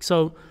 so to speak.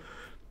 So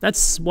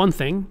that's one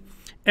thing.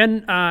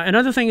 And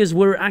another thing is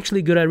we're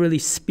actually good at really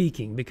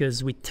speaking,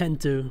 because we tend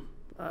to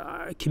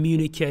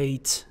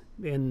communicate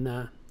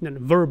in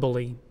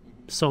verbally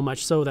so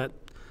much so that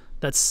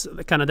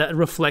that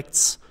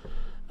reflects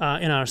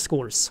in our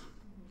scores.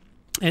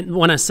 And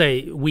when I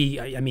say we,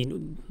 I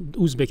mean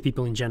Uzbek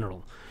people in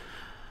general.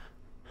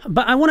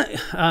 But I want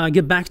to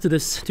get back to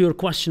your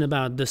question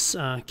about this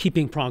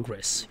keeping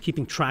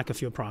track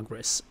of your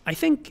progress. I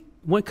think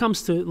when it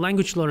comes to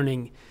language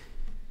learning,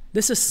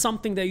 this is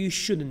something that you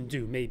shouldn't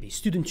do, maybe.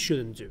 Students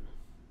shouldn't do.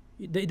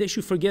 They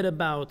should forget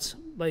about,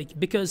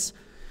 because...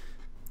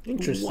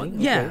 Interesting.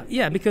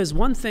 Because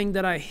one thing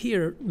that I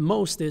hear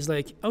most is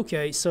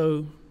okay,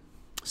 so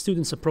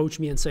students approach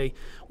me and say,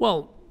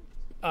 well,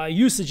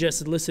 you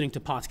suggested listening to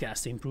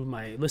podcasts to improve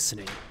my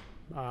listening.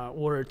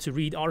 Or to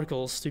read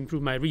articles to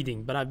improve my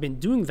reading, but I've been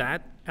doing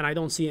that and I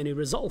don't see any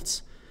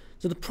results.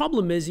 So the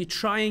problem is you're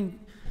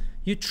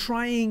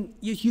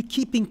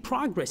keeping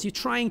progress. You're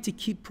trying to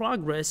keep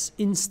progress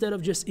instead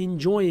of just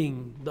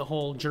enjoying the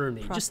whole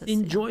journey. Just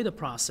enjoy the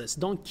process.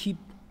 Don't keep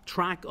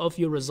track of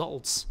your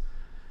results.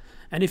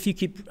 And if you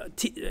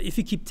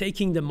keep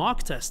taking the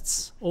mock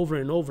tests over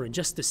and over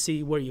just to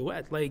see where you're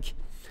at,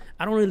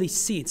 I don't really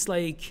see. It's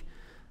like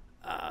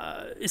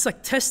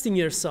testing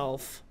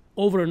yourself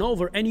over and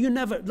over, and you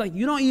never, like,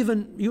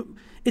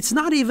 it's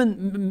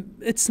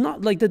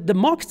not like the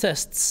mock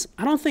tests,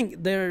 I don't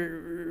think they're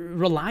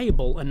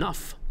reliable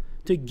enough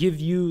to give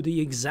you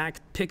the exact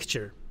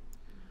picture,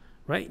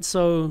 right?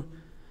 So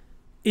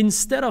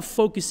instead of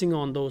focusing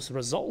on those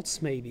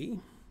results, maybe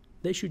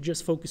they should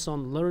just focus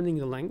on learning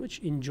the language,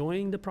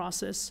 enjoying the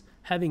process,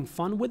 having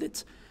fun with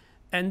it,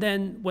 and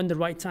then when the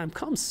right time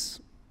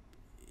comes,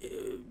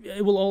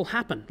 it will all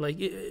happen. Like,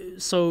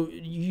 so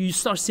you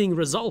start seeing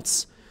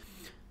results.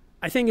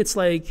 I think it's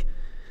like,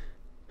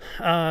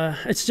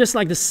 it's just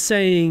like the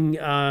saying,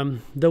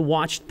 the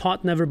watched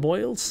pot never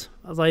boils.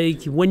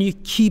 Like, when you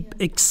keep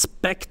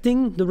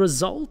expecting the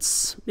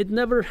results, it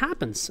never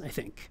happens, I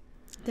think.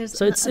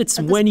 So it's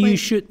when you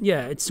should,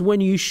 it's when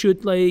you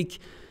should, like,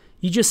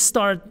 you just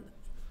start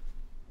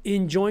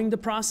enjoying the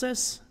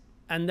process,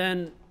 and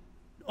then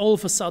all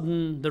of a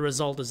sudden the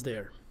result is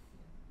there.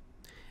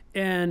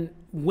 And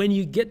when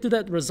you get to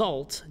that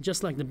result,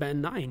 just like the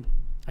Band 9,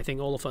 I think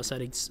all of us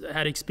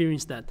had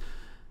experienced that.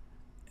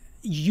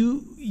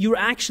 You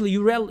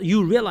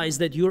realize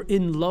that you're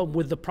in love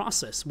with the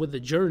process, with the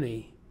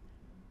journey.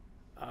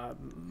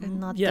 And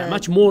not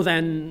much more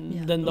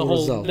than the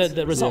whole result.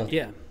 The result.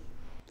 Yeah.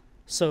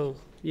 So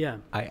yeah.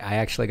 I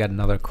actually got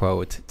another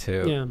quote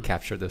to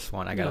capture this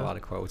one. I got a lot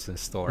of quotes in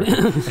store. I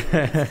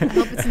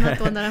hope it's not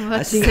the one that I'm about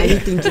I to think say. I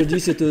need to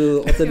introduce you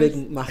to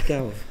Otabek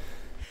Mirakhmedov.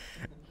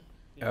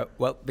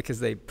 Well, because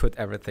they put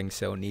everything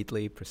so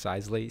neatly,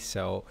 precisely.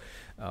 So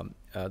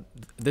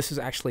this is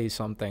actually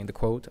something, the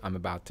quote I'm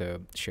about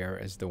to share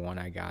is the one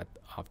I got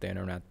off the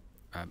internet.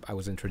 I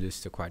was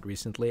introduced to quite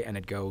recently, and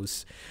it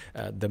goes,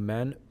 the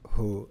man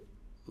who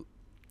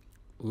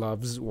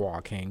loves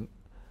walking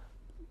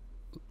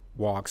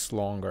walks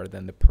longer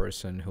than the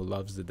person who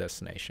loves the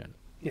destination.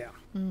 Yeah.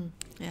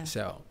 Yeah.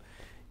 So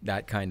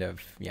that kind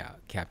of,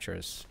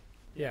 captures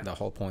the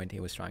whole point he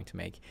was trying to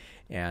make.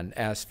 And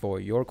as for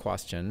your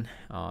question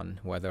on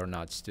whether or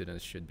not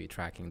students should be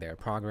tracking their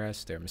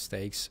progress, their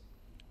mistakes,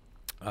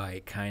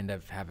 I kind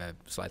of have a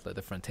slightly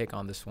different take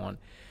on this one.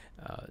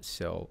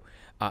 So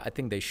I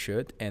think they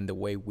should, and the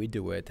way we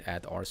do it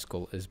at our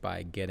school is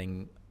by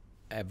getting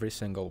every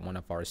single one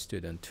of our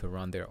students to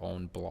run their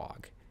own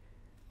blog.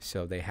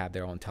 So they have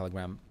their own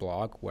Telegram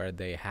blog where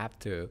they have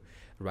to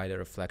write a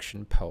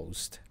reflection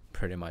post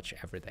pretty much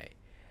every day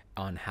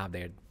on how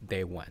their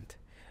day went.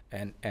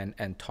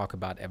 And talk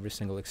about every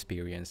single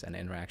experience and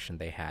interaction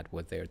they had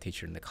with their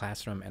teacher in the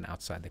classroom and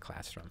outside the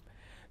classroom.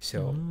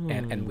 So,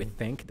 and we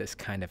think this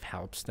kind of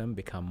helps them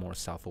become more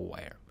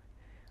self-aware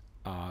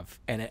of,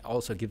 and it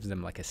also gives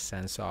them like a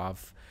sense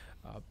of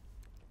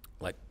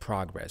like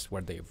progress,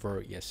 where they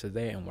were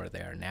yesterday and where they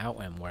are now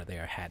and where they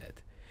are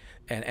headed.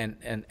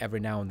 And every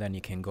now and then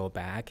you can go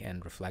back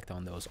and reflect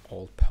on those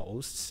old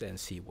posts and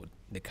see what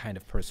the kind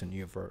of person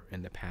you were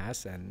in the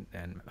past and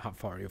how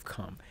far you've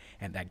come.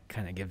 And that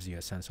kind of gives you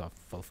a sense of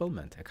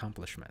fulfillment,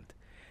 accomplishment.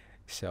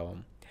 So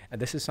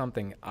this is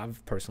something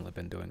I've personally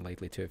been doing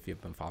lately too. If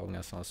you've been following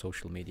us on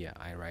social media,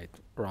 I write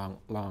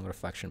long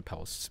reflection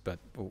posts, but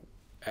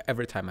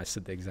every time I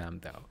sit the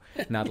exam though,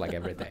 not like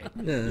every day.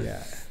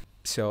 Yeah.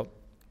 So,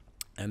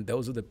 and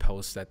those are the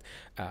posts that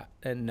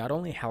and not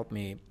only help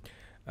me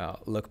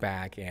look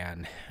back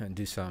and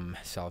do some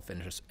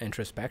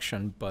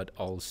self-introspection, but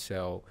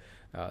also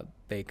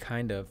they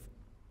kind of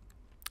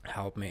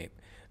help me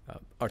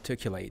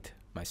articulate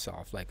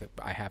myself. Like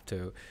I have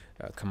to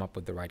come up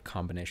with the right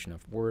combination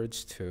of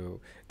words to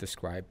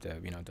describe the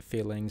the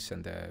feelings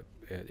and the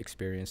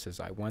experiences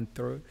I went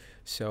through.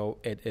 So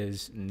it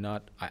is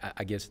not,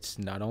 I guess it's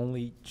not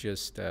only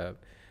just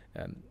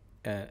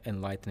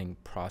enlightening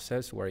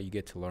process where you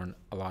get to learn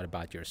a lot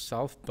about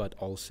yourself, but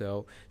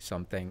also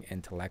something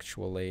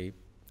intellectually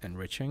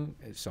enriching,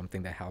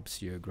 something that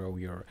helps you grow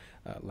your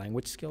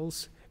language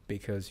skills,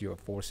 because you're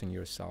forcing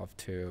yourself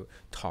to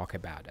talk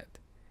about it,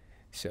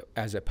 so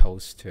as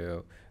opposed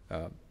to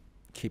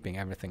keeping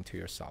everything to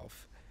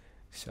yourself.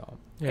 So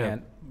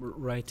and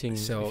writing,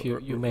 so if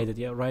you made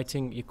it,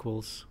 writing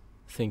equals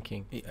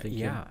thinking.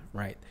 Yeah,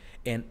 right.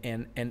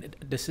 And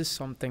this is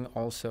something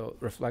also,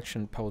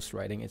 reflection post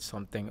writing, it's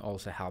something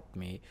also helped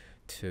me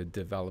to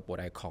develop what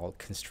I call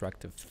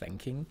constructive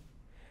thinking.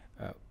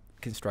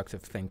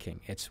 Constructive thinking,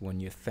 it's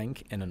when you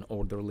think in an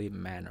orderly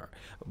manner,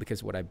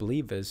 because what I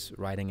believe is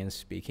writing and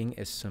speaking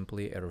is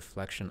simply a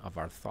reflection of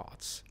our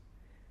thoughts.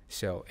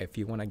 So if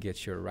you want to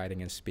get your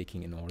writing and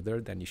speaking in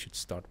order, then you should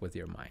start with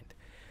your mind.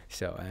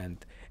 So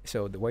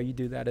the way you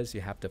do that is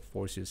you have to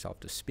force yourself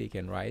to speak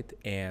and write,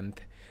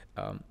 and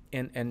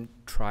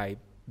try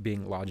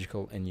being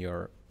logical in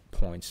your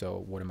point.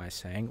 So what am I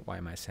saying? Why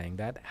am I saying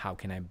that? How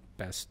can I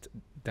best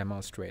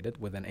demonstrate it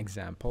with an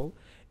example?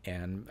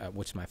 And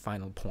what's my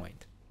final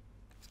point?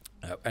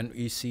 And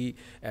you see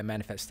a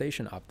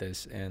manifestation of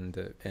this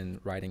in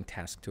writing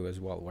task 2 as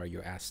well, where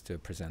you're asked to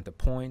present a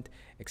point,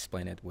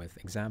 explain it with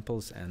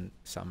examples, and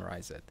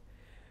summarize it.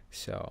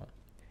 So,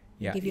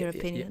 yeah. Give your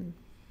opinion.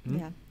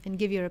 Yeah, and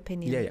give your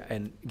opinion. Yeah,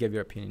 and give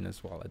your opinion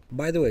as well.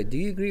 By the way, do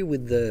you agree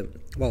with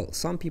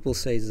some people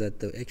say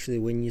that actually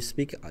when you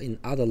speak in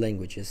other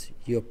languages,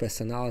 your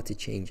personality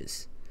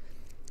changes.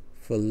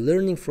 For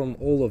learning from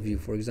all of you,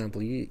 for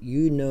example,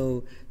 you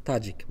know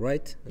Tajik,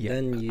 right? Yeah,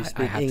 then you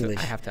speak English.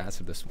 I have to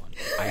answer this one.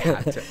 I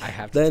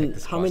have to then take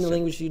this how many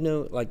languages do you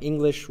know? Like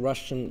English,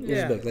 Russian,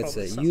 Uzbek, let's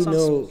say. You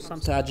know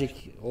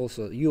Tajik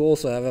also. You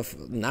also have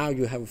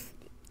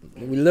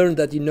we learned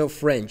that you know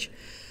French.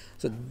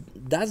 So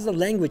does the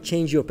language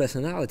change your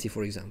personality,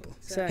 for example?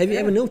 Have you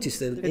ever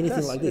noticed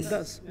anything like this? It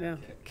does, yeah.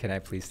 Can I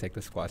please take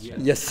this question?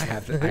 Yes. I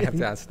have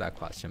to answer that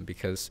question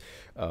because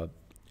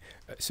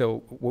so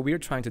what we're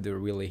trying to do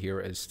really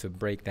here is to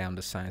break down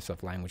the science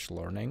of language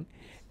learning,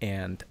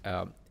 and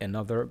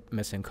another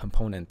missing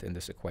component in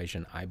this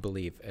equation, I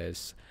believe,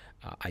 is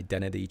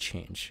identity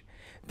change.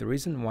 The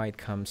reason why it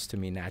comes to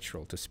me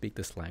natural to speak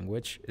this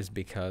language is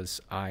because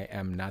I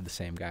am not the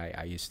same guy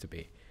I used to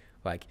be.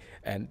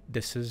 And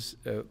this is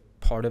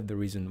part of the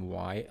reason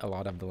why a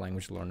lot of the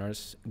language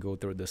learners go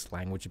through this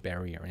language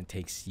barrier, and it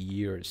takes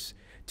years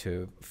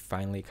to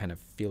finally kind of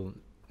feel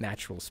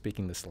natural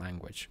speaking this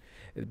language,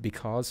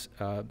 because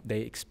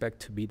they expect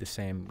to be the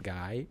same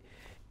guy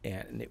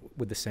and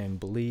with the same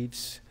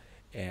beliefs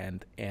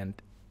and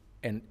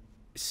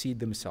see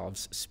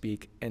themselves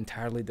speak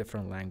entirely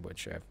different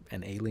language,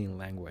 an alien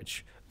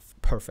language,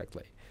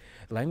 perfectly.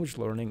 Language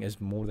learning is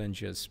more than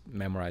just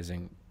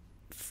memorizing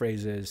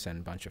phrases and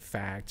a bunch of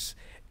facts.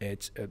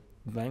 It's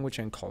language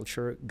and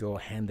culture go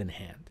hand in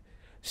hand.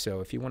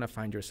 So if you want to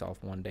find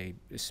yourself one day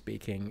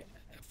speaking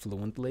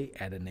fluently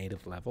at a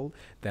native level,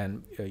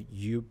 then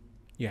you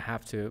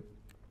have to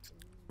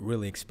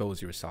really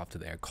expose yourself to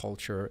their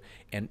culture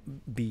and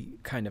be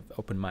kind of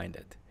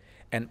open-minded.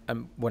 And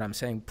what I'm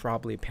saying,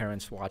 probably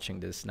parents watching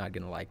this not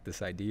going to like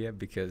this idea,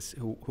 because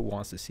who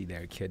wants to see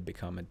their kid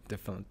become a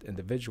different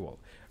individual,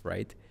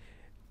 right?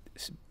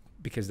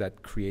 Because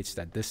that creates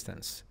that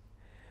distance.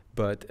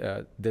 But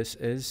this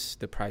is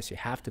the price you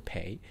have to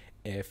pay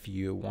if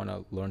you want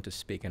to learn to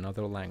speak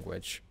another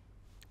language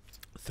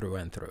through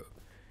and through.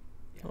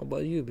 How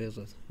about you,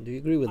 Bezos? Do you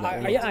agree with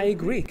that? I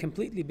agree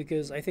completely,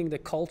 because I think the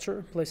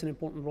culture plays an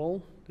important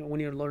role when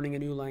you're learning a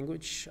new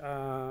language,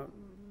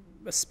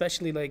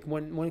 especially like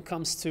when it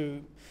comes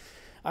to,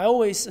 I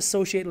always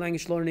associate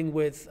language learning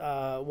with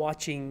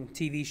watching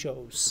TV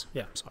shows.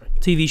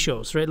 TV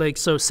shows, right? Like,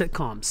 so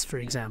sitcoms, for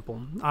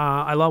example.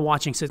 I love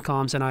watching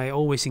sitcoms, and I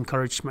always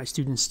encourage my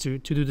students to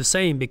do the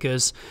same,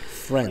 because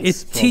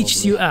it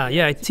teaches you,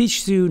 it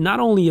teaches you not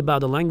only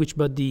about the language,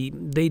 but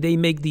they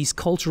make these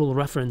cultural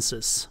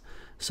references,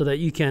 so that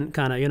you can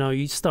kind of,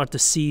 you start to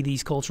see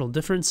these cultural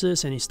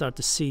differences, and you start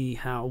to see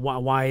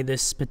why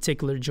this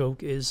particular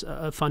joke is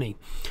funny.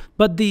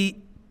 But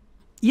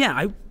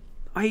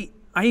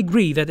I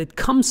agree that it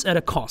comes at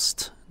a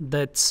cost,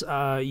 that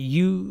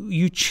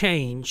you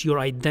change, your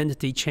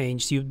identity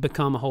changes, you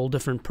become a whole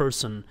different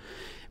person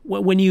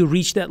when you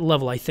reach that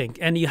level, I think.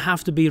 And you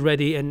have to be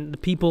ready, and the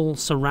people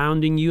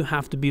surrounding you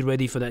have to be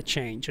ready for that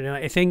change. And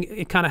I think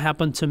it kind of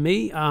happened to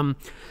me,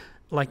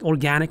 like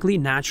organically,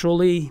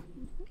 naturally.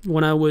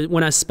 When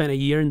I spent a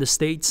year in the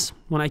States,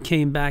 when I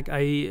came back,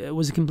 I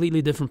was a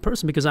completely different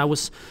person, because I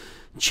was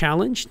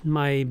challenged.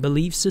 My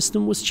belief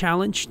system was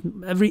challenged.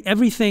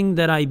 Everything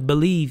that I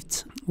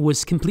believed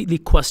was completely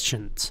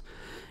questioned.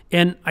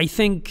 And I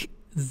think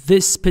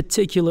this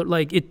particular,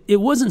 it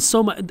wasn't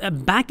so much,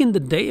 back in the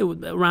day,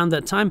 around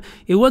that time,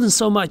 it wasn't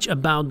so much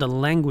about the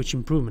language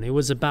improvement. It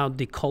was about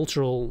the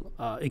cultural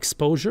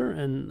exposure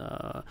and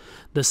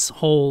this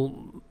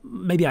whole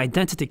maybe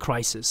identity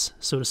crisis,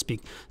 so to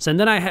speak. So, and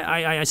then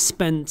I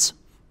spent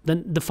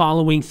the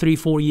following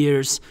 3-4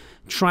 years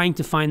trying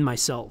to find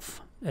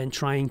myself and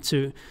trying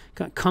to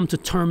come to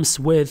terms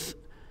with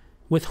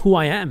who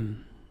I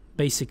am,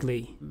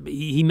 basically.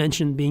 He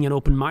mentioned being an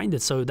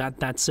open-minded, so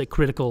that's a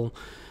critical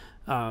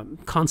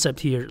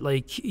concept here.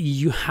 Like,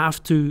 you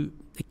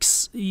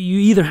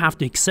either have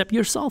to accept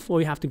yourself,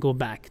 or you have to go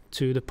back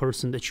to the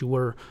person that you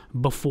were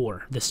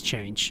before this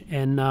change.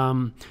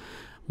 And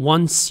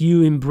once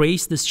you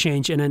embrace this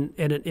change, and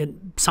it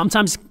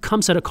sometimes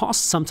comes at a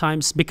cost,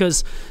 sometimes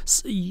because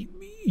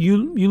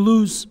you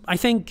lose, I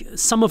think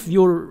some of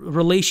your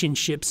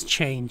relationships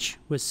change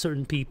with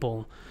certain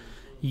people.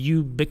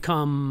 You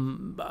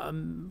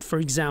become, for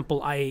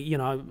example,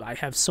 I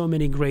have so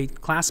many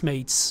great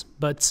classmates,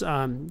 but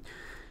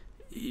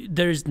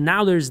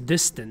there's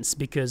distance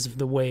because of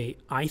the way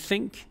I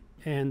think,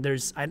 and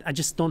I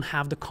just don't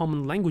have the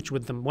common language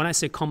with them. When I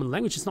say common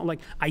language, it's not like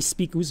I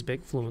speak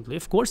Uzbek fluently,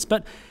 of course,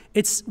 but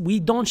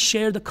we don't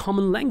share the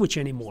common language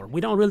anymore.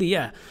 We don't really,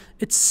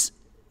 it's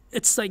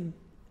like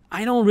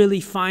I don't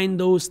really find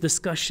those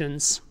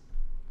discussions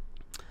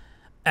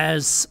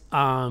as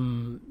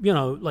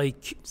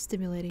like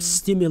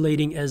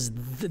stimulating as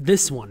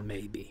this one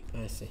maybe.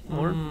 I see.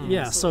 Or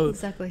so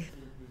exactly.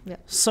 Yeah.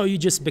 So you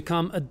just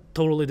become a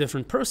totally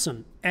different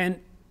person.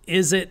 And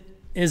is it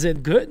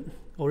good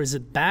or is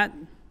it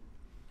bad?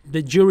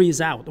 the jury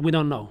is out. We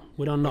don't know.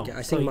 Okay,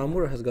 I think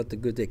Mamura has got the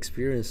good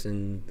experience,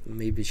 and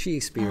maybe she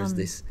experienced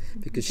this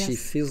because she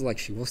feels like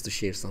she wants to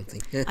share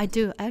something. I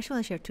do. I actually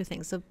want to share two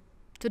things. So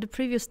to the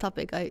previous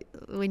topic,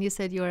 when you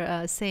said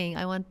you're saying,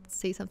 I want to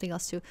say something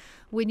else too.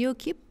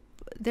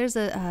 There's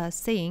a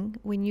saying,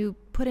 when you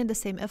put in the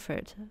same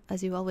effort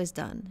as you've always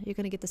done, you're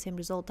going to get the same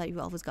result that you've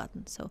always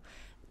gotten. So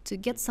to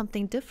get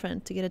something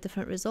different, to get a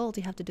different result,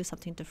 you have to do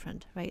something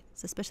different, right?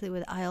 So especially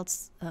with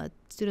IELTS,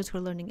 students who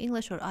are learning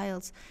English or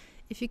IELTS,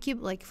 if you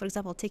keep, like, for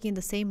example, taking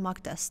the same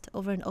mock test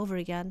over and over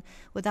again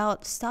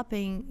without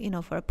stopping,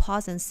 for a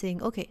pause and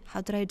saying, okay, how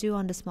did I do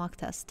on this mock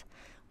test?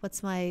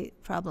 What's my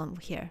problem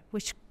here?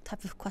 Which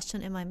type of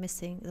question am I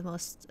missing the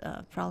most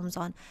problems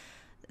on?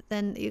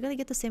 Then you're going to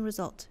get the same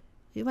result.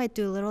 You might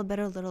do a little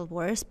better, a little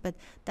worse, but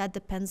that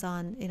depends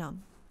on,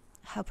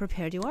 how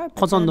prepared you are.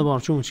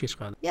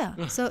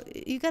 Yeah, so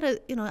you got to,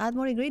 add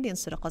more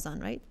ingredients to the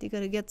qazan, right? You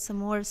got to get some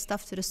more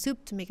stuff to the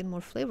soup to make it more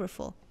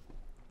flavorful.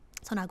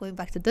 So now going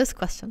back to this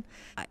question,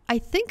 I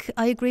think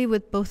I agree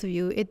with both of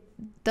you. It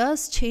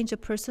does change a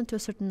person to a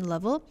certain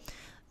level.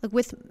 Like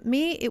with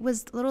me, it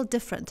was a little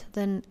different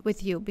than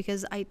with you,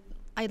 because I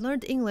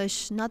learned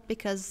English not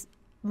because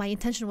my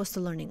intention was to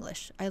learn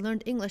English. I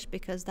learned English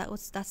because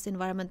that's the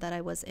environment that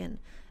I was in,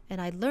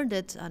 and I learned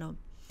it,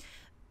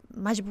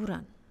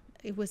 majburan.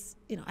 It was,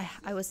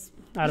 I was,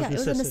 it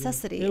was a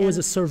necessity. It was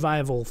a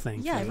survival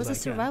thing. Yeah, it was a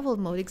survival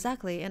mode,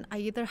 exactly. And I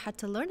either had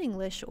to learn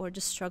English or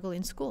just struggle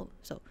in school.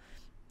 So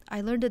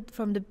I learned it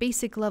from the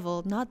basic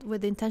level, not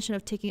with the intention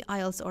of taking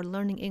IELTS or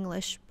learning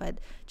English, but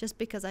just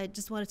because I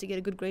just wanted to get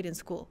a good grade in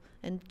school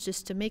and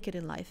just to make it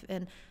in life.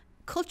 And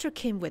culture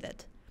came with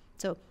it.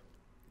 So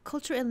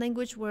culture and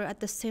language were at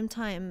the same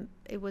time,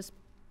 it was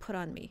put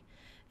on me.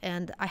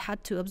 And I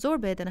had to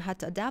absorb it and I had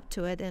to adapt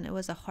to it, and it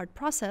was a hard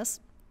process.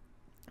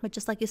 But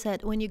just like you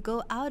said, when you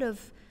go out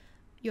of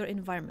your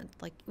environment,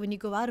 like when you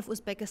go out of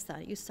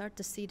Uzbekistan, you start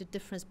to see the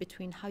difference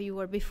between how you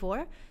were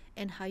before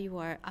and how you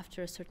are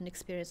after a certain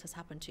experience has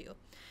happened to you.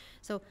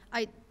 So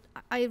I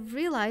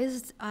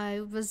realized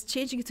I was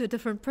changing to a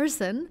different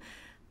person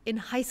in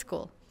high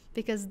school,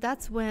 because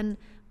that's when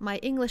my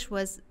English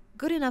was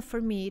good enough for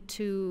me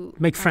to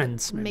make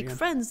friends,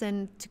 friends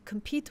and to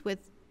compete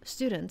with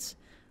students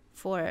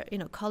for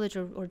college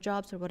or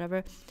jobs or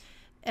whatever.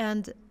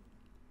 And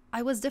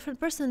I was a different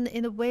person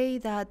in a way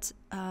that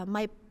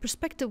my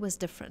perspective was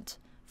different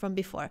from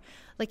before.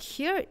 Like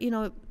here,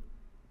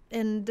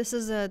 and this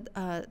is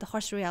the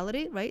harsh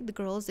reality, right? The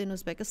girls in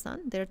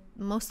Uzbekistan,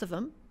 most of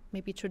them,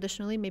 maybe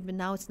traditionally, maybe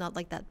now it's not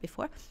like that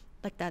before,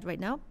 like that right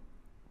now.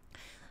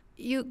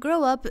 You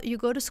grow up, you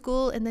go to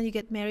school, and then you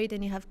get married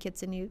and you have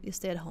kids and you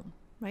stay at home,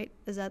 right?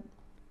 Is that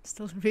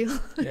still real?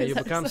 Yeah, you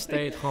become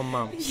stay-at-home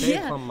mom.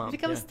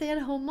 Become a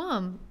stay-at-home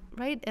mom,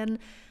 right? And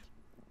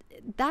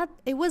that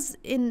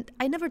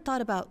I never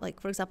thought about, like,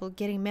 for example,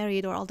 getting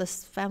married or all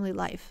this family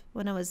life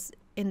when I was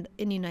in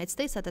the United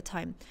States at the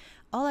time.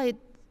 All I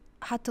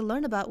had to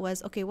learn about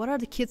was, okay, what are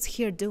the kids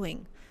here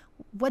doing?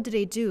 What do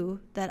they do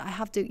that I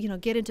have to,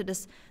 get into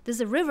this? There's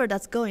a river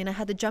that's going. I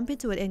had to jump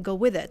into it and go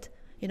with it,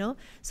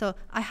 So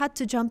I had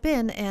to jump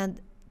in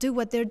and do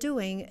what they're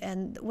doing.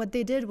 And what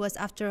they did was,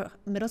 after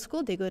middle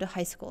school, they go to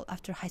high school.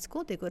 After high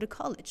school, they go to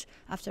college.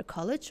 After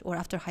college or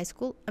after high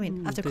school,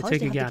 after college,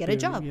 they have to get a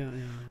job,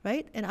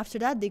 right? And after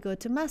that, they go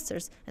to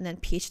master's and then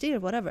PhD or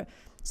whatever.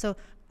 So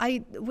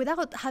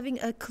without having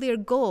a clear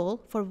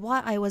goal for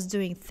why I was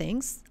doing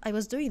things, I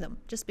was doing them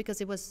just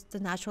because it was the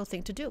natural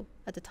thing to do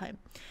at the time.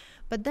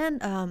 But then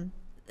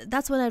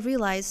that's when I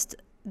realized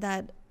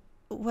that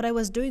what I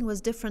was doing was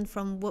different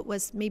from what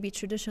was maybe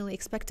traditionally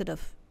expected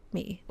of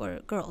me or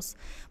girls.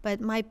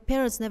 But my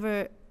parents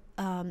never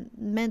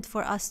meant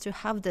for us to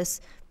have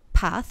this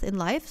path in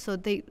life, so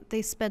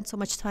they spent so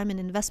much time and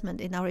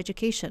investment in our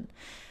education.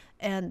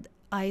 And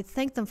I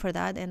thank them for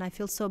that, and I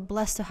feel so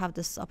blessed to have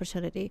this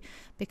opportunity,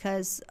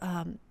 because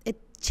it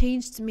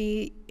changed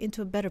me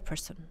into a better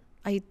person.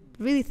 I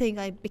really think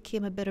I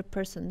became a better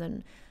person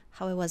than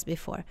how I was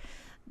before.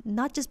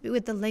 Not just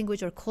with the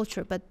language or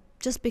culture, but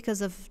just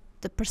because of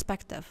the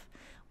perspective.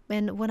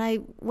 And when I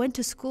went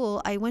to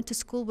school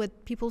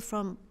with people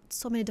from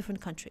so many different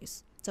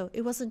countries. So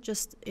it wasn't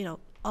just,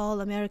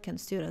 all American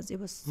students. It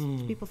was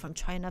people from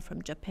China,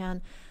 from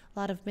Japan, a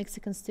lot of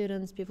Mexican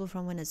students, people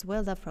from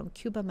Venezuela, from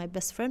Cuba. My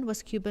best friend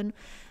was Cuban.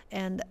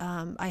 And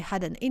I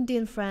had an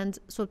Indian friend.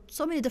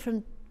 So many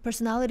different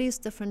personalities,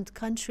 different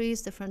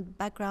countries, different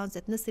backgrounds,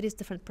 ethnicities,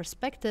 different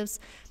perspectives.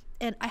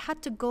 And I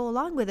had to go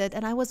along with it.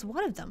 And I was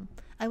one of them.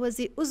 I was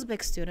the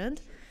Uzbek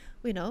student,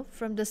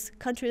 from this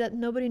country that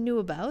nobody knew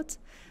about.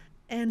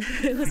 And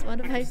it was one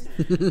of my,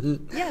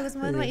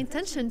 my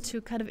intention to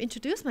kind of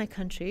introduce my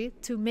country,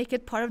 to make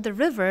it part of the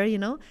river,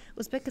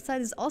 Uzbekistan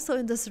is also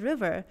in this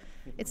river.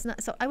 It's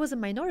not, so I was a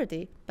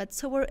minority, but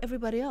so were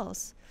everybody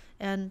else.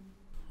 And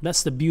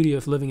that's the beauty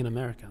of living in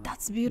America.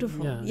 That's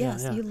beautiful.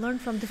 You learn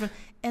from different,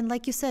 and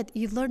like you said,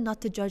 you learn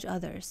not to judge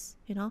others,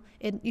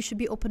 and you should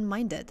be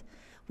open-minded.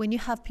 When you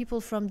have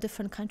people from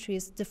different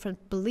countries,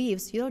 different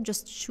beliefs, you don't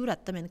just shoot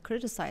at them and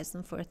criticize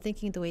them for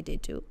thinking the way they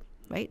do.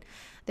 right?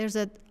 There's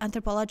an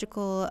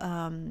anthropological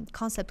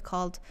concept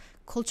called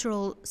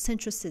cultural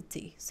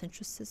centricity.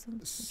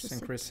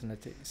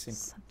 Synchronicity.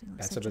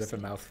 That's a bit of a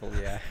mouthful,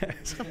 yeah.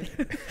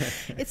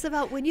 It's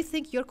about when you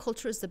think your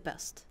culture is the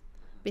best,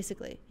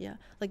 basically, yeah.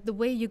 Like the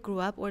way you grew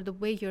up or the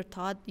way you're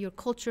taught, your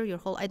culture, your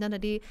whole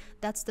identity,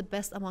 that's the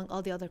best among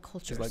all the other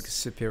cultures. It's like a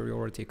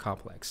superiority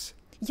complex.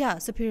 Yeah,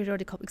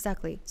 superiority complex,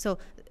 exactly. So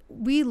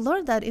we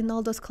learned that in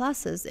all those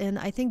classes, and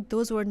I think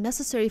those were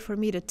necessary for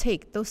me to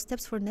take. Those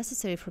steps were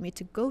necessary for me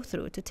to go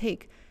through, to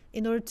take,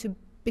 in order to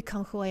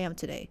become who I am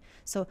today.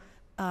 So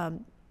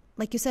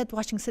like you said,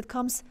 watching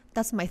sitcoms,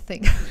 that's my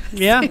thing.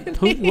 Yeah?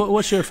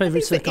 What's your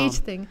favorite sitcom? The age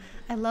thing.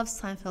 I love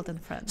Seinfeld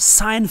and Friends.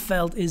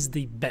 Seinfeld is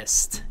the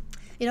best.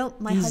 You know,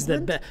 my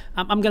husband...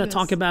 I'm going to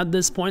talk about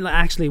this point. I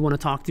actually want to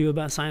talk to you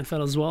about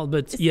Seinfeld as well.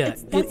 But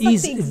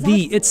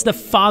it's the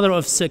father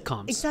of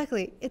sitcoms.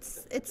 Exactly.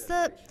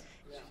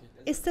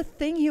 It's the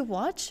thing you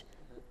watch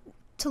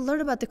to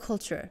learn about the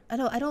culture. I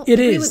don't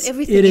agree with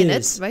everything in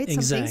it, right?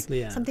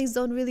 Exactly, some things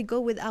don't really go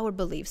with our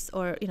beliefs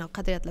or,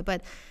 qadriyatlar.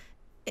 But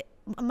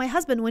my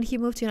husband, when he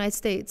moved to the United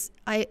States,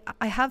 I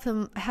had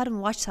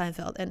him watch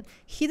Seinfeld, and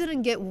he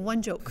didn't get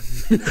one joke.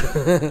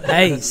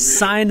 Hey,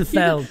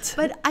 Seinfeld.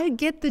 But I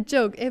get the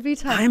joke every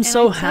time. I'm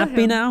so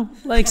happy now.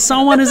 Like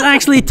someone is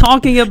actually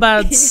talking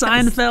about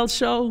Seinfeld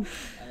show.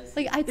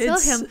 Like I tell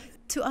him,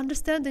 to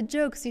understand the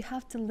jokes, you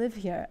have to live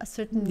here a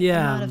certain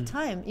amount of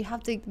time. You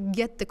have to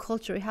get the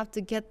culture. You have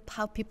to get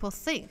how people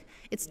think.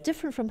 It's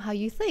different from how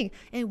you think.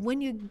 And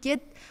when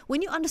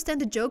you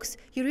understand the jokes,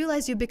 you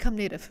realize you become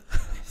native.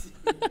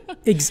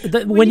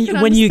 when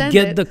you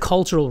get the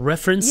cultural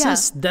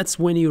references, that's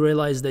when you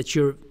realize that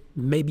you're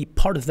maybe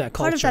part of that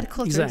culture. Part of that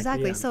culture,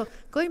 exactly. Yeah. So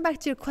going back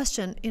to your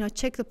question,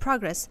 check the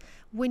progress.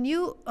 When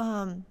you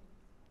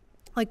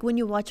when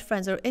you watch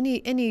Friends or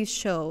any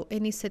show,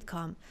 any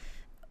sitcom,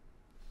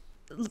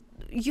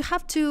 you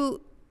have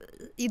to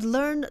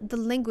learn the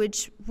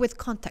language with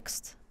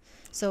context.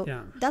 So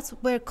that's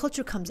where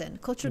culture comes in.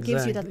 Culture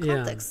gives you that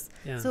context.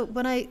 Yeah. So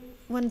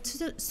when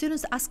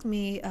students ask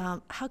me,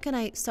 how can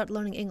I start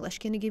learning English?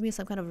 Can you give me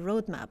some kind of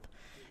roadmap?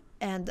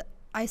 And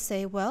I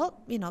say,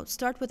 well,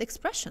 start with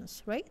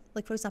expressions, right?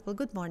 Like, for example,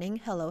 good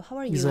morning, hello, how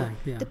are you?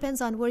 Exactly, yeah.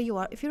 Depends on where you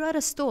are. If you're at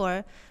a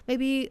store,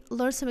 maybe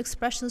learn some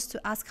expressions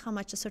to ask how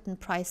much a certain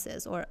price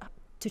is or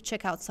to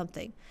check out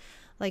something.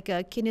 Like,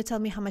 can you tell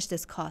me how much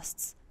this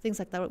costs? Things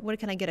like that. Where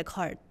can I get a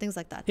card? Things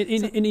like that.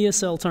 In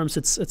ESL terms,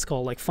 it's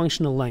called like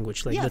functional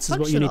language. Like this is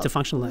what you need to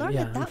functional learn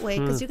it that way,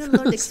 because you're gonna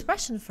learn the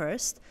expression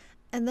first,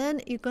 and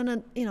then you're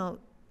gonna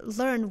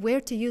learn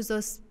where to use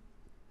those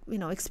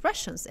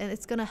expressions, and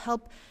it's gonna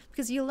help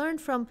because you learn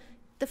from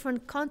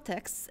different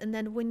contexts, and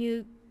then when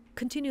you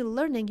continue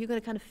learning, you're gonna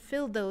kind of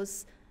fill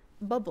those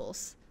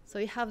bubbles. So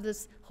you have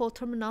this whole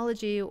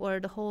terminology or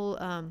the whole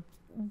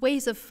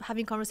ways of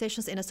having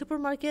conversations in a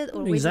supermarket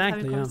or ways of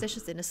having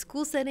conversations in a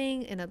school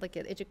setting, in like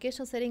an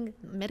educational setting,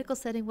 medical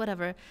setting,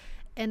 whatever.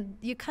 And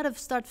you kind of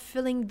start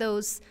filling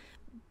those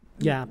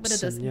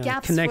gaps,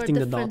 connecting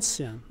the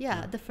dots.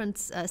 Different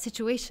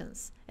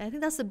situations. And I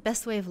think that's the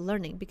best way of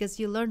learning, because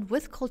you learn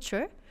with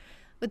culture,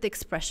 with the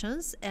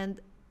expressions, and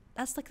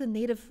that's like the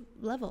native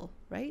level,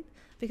 right?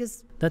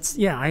 Because that's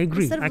I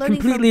agree. I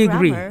completely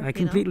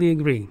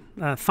agree.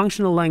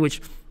 Functional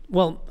language.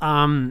 Well,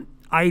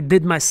 I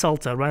did my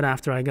CELTA right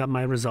after I got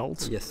my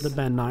results, the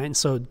band 9.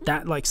 So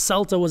that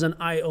CELTA was an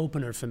eye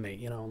opener for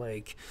me.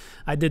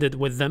 I did it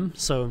with them.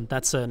 So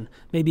that's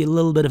maybe a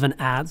little bit of an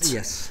ad.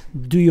 Yes.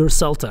 Do your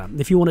CELTA.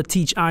 If you want to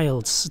teach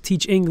IELTS,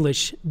 teach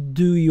English,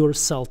 do your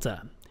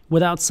CELTA.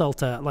 Without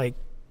CELTA,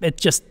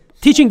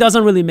 teaching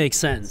doesn't really make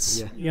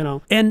sense,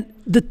 And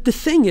the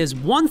thing is,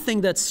 one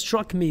thing that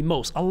struck me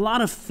most, a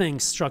lot of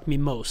things struck me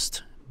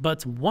most,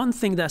 but one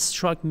thing that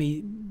struck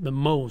me the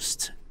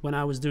most when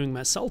I was doing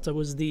my CELTA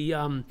was the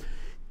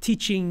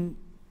teaching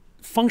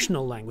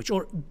functional language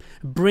or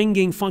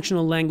bringing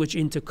functional language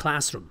into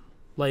classroom.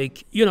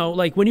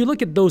 When you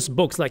look at those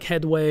books like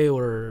Headway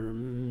or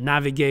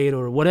Navigate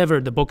or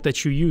whatever the book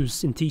that you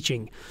use in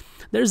teaching,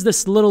 there's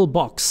this little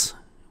box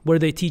where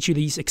they teach you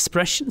these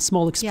expressions,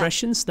 small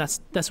expressions.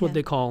 That's what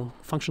they call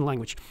functional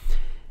language.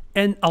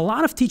 And a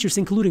lot of teachers,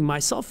 including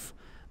myself,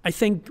 I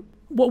think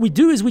what we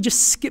do is we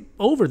just skip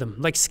over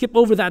them, skip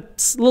over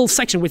that little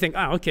section. We think,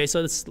 okay,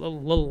 so that's a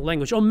little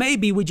language. Or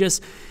maybe we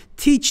just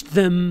teach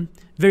them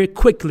very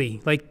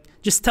quickly,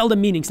 just tell the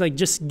meanings,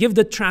 just give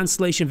the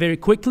translation very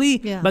quickly,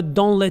 but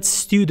don't let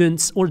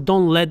students or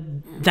don't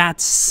let that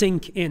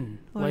sink in.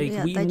 We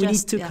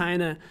need to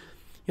kind of,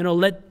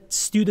 let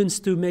students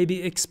to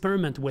maybe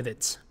experiment with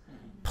it,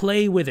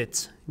 play with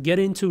it, get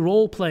into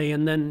role play,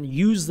 and then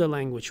use the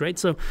language, right?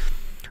 So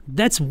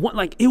that's what,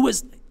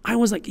 I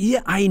was like,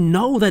 I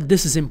know that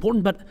this is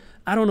important, but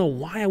I don't know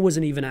why I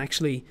wasn't even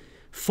actually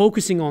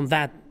focusing on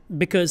that,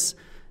 because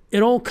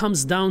it all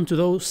comes down to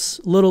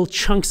those little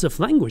chunks of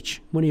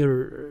language when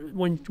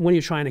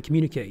you're trying to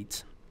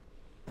communicate.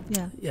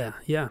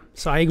 Yeah.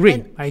 So I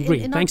agree.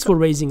 Thanks for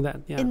raising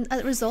that. Yeah. In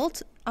a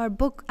result, our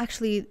book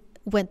actually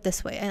went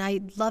this way, and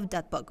I loved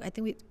that book. I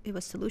think it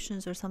was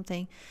Solutions or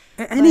something.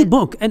 Any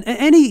book and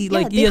any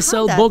like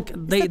ESL book,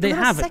 they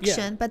have it.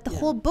 Section, but the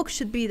whole book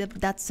should be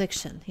that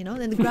section, you know,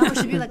 and the grammar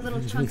should be like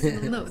little chunks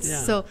of notes. Yeah.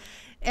 So,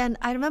 and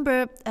I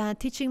remember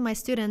teaching my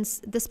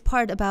students this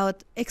part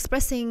about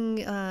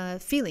expressing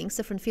feelings,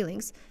 different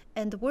feelings,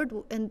 and the word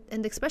and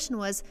the expression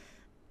was,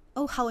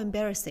 "Oh, how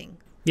embarrassing."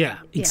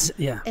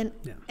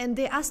 And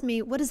they asked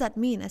me, "What does that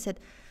mean?" I said,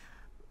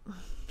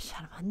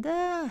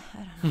 "Sharmanda."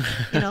 I don't know.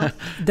 You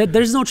know,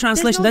 there's no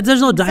translation.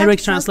 There's no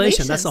direct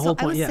translation. That's the whole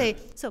point. I would say,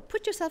 so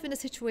put yourself in a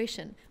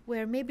situation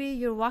where maybe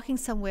you're walking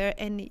somewhere,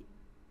 and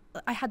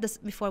I had this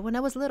before. When I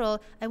was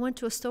little, I went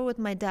to a store with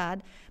my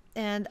dad,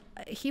 and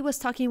he was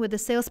talking with the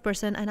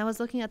salesperson, and I was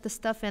looking at the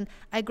stuff, and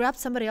I grabbed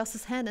somebody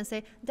else's hand and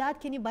say, "Dad,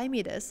 can you buy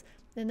me this?"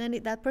 And then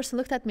that person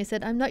looked at me and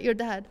said, "I'm not your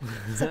dad."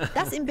 So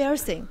that's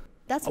embarrassing.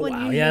 That's when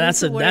you use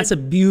the word. That's a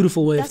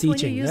beautiful way of teaching.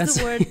 That's when you use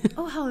the word,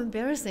 "Oh, how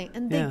embarrassing,"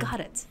 and they got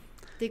it.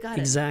 They got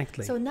it.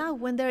 Exactly. So now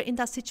when they're in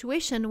that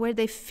situation where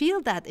they feel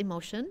that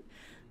emotion,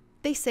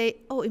 they say,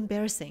 "Oh,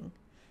 embarrassing."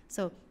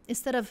 So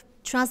instead of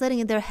translating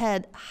in their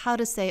head how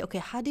to say, okay,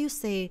 how do you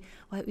say,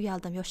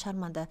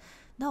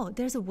 no,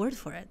 there's a word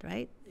for it,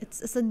 right?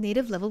 It's a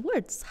native level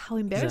word. It's how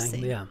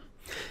embarrassing. Exactly, yeah.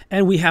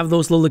 And we have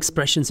those little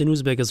expressions in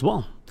Uzbek as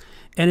well.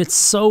 And it's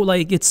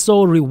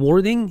so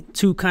rewarding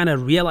to kind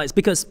of realize,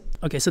 because,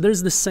 okay, so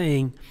there's this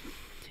saying,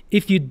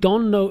 if you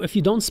don't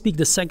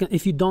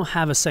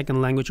have a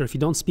second language, or if you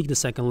don't speak the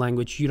second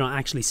language, you don't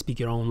actually speak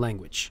your own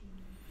language.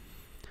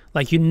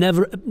 Like you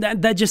never,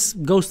 that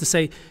just goes to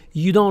say,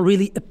 you don't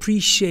really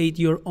appreciate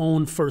your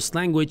own first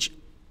language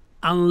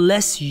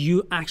unless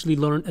you actually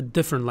learn a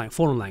different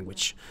foreign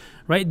language,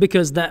 right?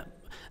 Because that,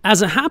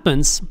 as it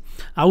happens,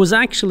 I was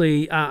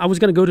going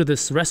to go to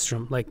this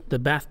restroom, like the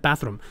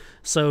bathroom.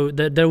 So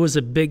there was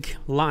a big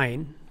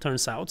line,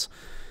 turns out.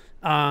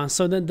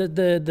 So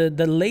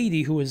the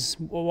lady who was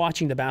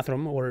watching the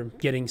bathroom or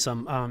getting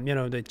some,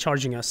 they're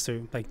charging us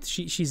to, like,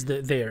 she's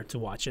there to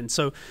watch. And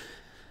so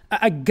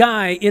a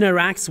guy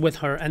interacts with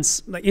her and,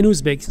 like, in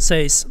Uzbek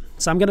says,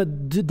 so I'm going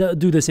to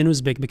do this in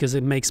Uzbek because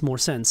it makes more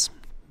sense.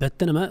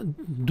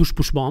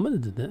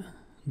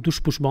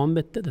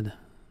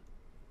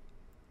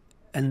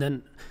 And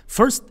then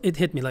first it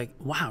hit me like,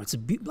 wow, it's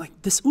like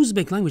this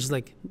Uzbek language is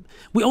like,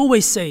 we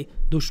always say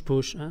dush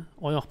push,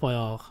 oyoq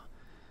poyoq.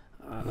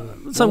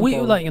 So we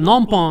like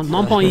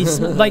nampon is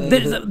like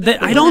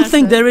I don't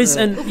think there is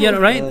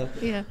right?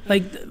 Yeah.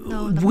 Like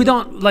no, we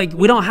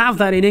don't have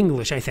that in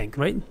English, I think,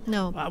 right?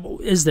 No.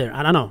 Is there?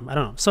 I don't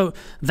know. So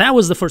that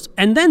was the first.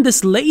 And then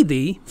this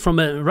lady from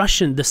a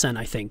Russian descent,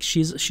 I think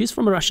she's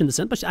from a Russian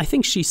descent, but I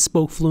think she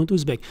spoke fluent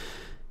Uzbek.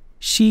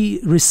 She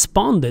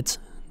responded,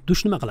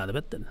 dush nima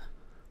qiladi.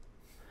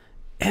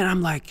 And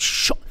I'm like,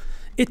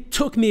 it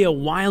took me a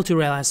while to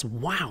realize,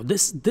 wow,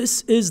 this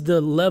is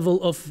the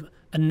level of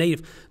a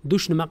native.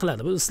 Dush nima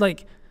qiladi. It's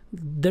like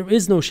there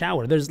is no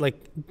shower. There's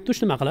like dush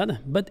nima qiladi,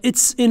 but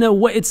it's in a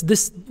way it's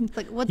this.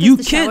 Like what does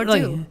the shower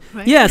do?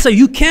 Right? Yeah, so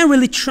you can't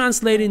really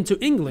translate into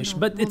English,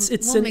 but it's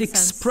an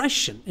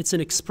expression. Sense. It's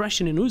an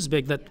expression in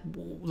Uzbek that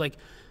like.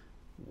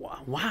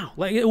 Wow,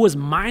 like it was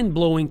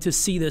mind-blowing to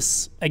see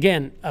this,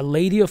 again, a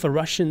lady of a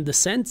Russian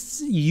descent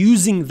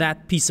using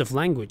that piece of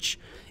language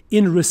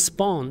in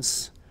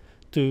response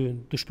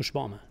to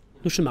dushpushbama.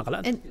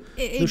 And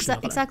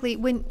exactly,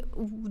 when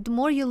the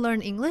more you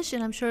learn English,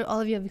 and I'm sure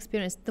all of you have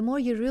experienced, the more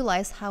you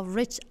realize how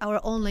rich our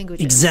own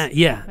language is.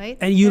 Exactly, yeah. Right?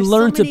 And you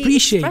learn to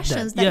appreciate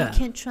expressions that you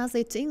can't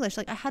translate to English.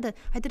 Like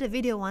I did a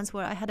video once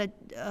where I had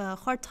a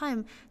hard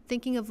time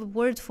thinking of a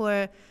word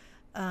for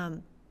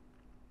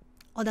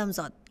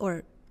odamzod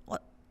or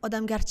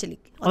odamgarchilik.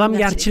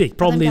 Odamgarchilik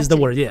probably is the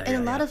word, yeah. And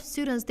a lot of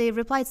students, they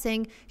replied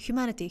saying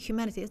humanity.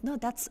 No,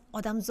 that's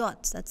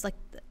odamzod. That's like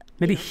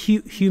maybe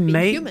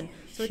human.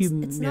 So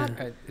it's not.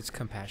 It's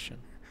compassion.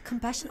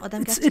 Compassion,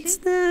 odamgarchilik.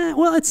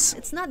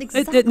 It's not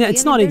exactly.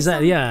 It's not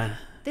exactly. Yeah.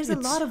 There's a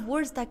lot of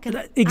words that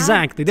can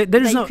exactly that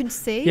you can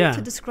say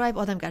to describe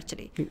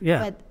odamgarchilik. Yeah.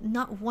 But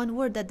not one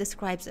word that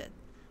describes it.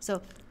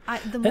 So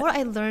the more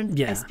I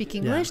learn, I speak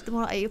English, the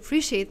more I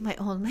appreciate my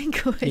own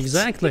language.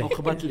 Exactly.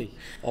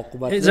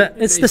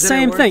 It's the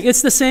same thing.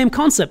 It's the same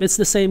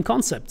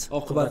concept.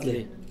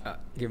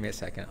 Give me a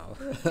second.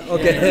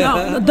 Okay.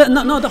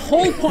 No. The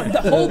whole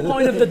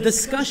point of the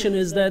discussion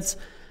is that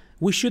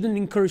we shouldn't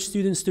encourage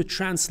students to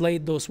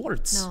translate those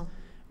words. No.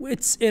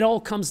 It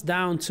all comes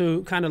down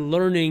to kind of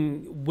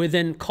learning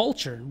within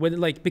culture,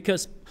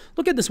 because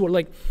look at this word,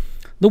 like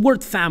the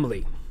word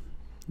family.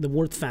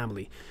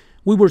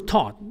 We were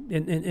taught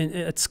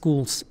at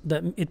schools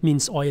that it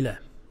means oile,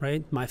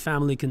 right? My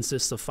family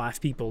consists of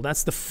 5 people.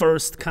 That's the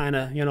first kind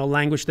of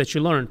language that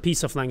you learn,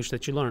 piece of language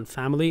that you learn.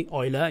 Family,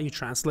 oile, you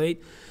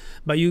translate.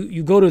 But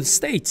you go to the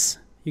States,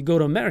 you go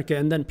to America,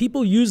 and then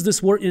people use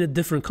this word in a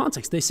different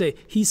context. They say,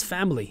 he's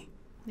family.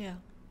 Yeah.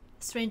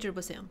 Stranger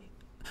basayam.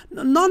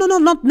 No,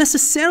 not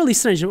necessarily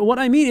stranger. What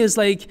I mean is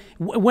like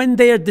when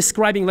they are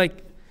describing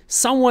like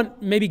someone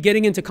maybe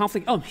getting into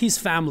conflict, oh, he's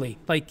family.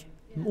 Like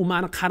u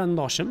mani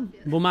qarindoshim,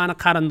 bu mani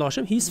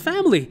qarindoshim, his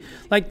family.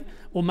 Like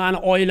u mani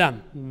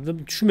oilam.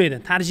 Tushmaydi,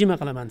 tarjima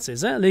qilaman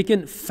desangiz,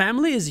 lekin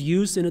family is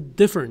used in a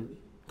different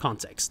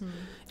context.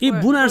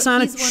 Bu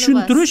narsani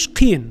tushuntirish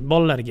qiyin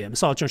bolalarga.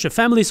 Misol uchun o'sha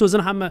family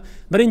so'zini hamma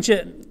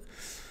birinchi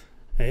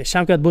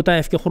Shavkat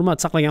Bo'tayevga hurmat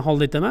saqlagan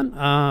holda aytaman,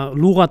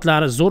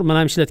 lug'atlari zo'r, men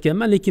ham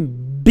ishlatganman, lekin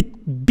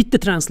bitta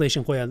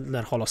translation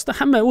qo'yadilar xolosda.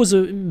 Hamma o'zi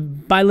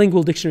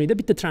bilingual dictionaryda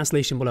bitta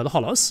translation bo'ladi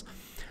xolos.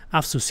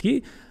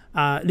 Afsuski,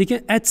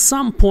 lekin at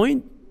some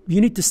point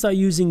you need to start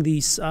using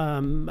these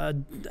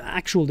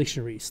actual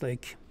dictionaries,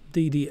 like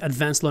the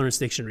advanced learners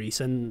dictionaries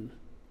and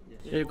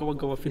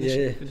go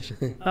finish.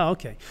 Oh,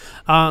 okay.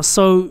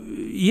 So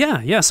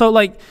so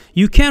like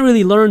you can't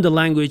really learn the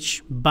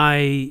language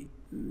by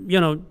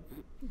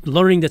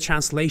learning the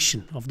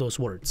translation of those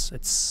words.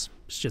 It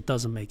just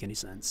doesn't make any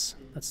sense.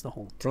 That's the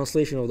whole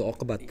translation of the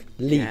oqibat.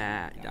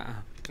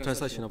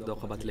 Translation of the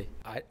oqibatli.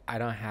 I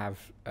don't have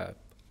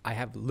I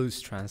have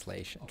loose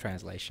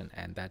translation,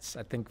 and that's,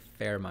 I think,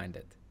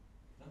 fair-minded.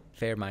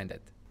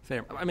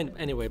 Fair. I mean,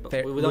 anyway, but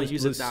we don't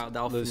use it that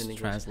often in English.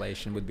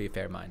 Translation would be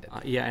fair-minded.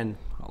 And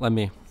let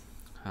me,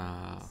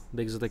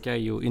 because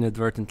you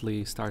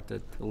inadvertently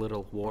started a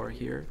little war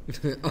here.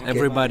 Okay.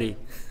 Everybody,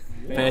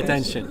 pay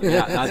attention.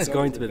 Yeah, that's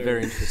going to be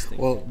very interesting.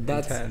 Well,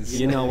 that's intense.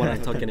 You know what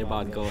I'm talking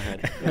about. Go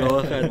ahead,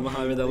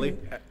 Muhammad Ali.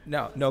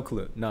 No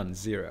clue, none,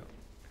 zero.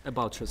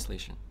 About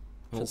translation,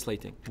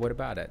 translating. What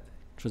about it?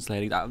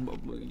 Translating.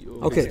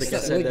 Okay, like I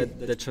said,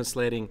 that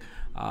translating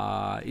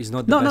is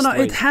not the best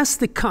way. It has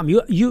to come.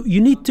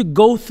 You need to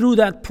go through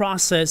that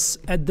process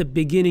at the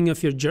beginning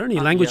of your journey,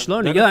 language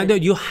learning.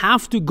 You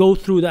have to go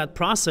through that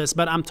process,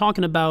 but I'm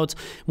talking about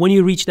when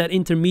you reach that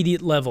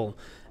intermediate level.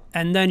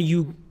 And then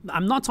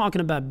I'm not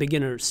talking about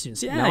beginner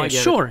students.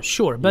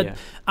 Sure. But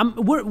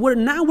we're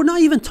not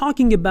even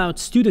talking about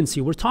students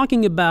here. We're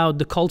talking about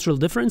the cultural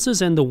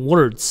differences and the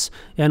words,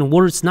 and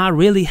words not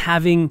really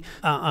having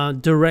a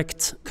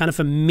direct kind of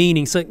a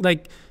meaning. So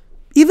like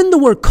even the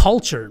word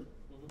culture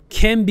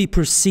can be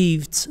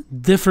perceived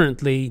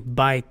differently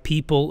by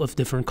people of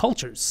different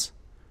cultures.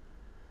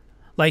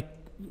 Like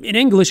in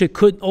English, it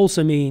could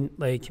also mean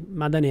like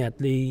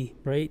madaniyatli,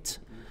 right?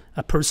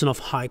 A person of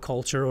high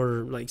culture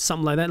or like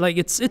something like that. Like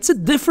it's a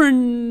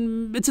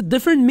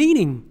different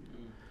meaning,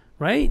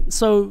 right?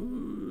 So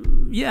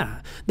yeah,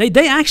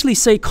 they actually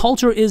say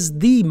culture is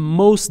the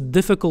most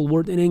difficult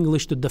word in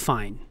English to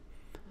define.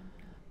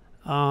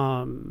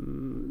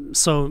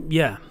 So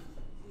yeah.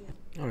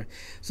 All right.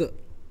 So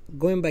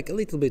going back a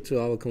little bit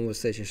to our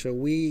conversation, so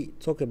we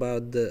talk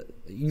about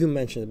you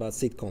mentioned about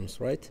sitcoms,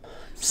 right?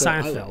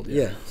 Seinfeld.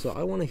 So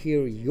I want to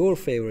hear your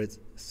favorite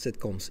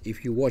sitcoms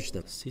if you watch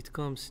them.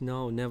 Sitcoms,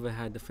 no, never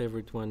had the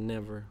favorite one,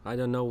 never. I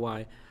don't know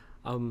why.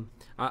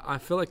 I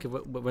feel like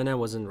when I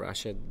was in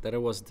Russia,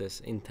 there was this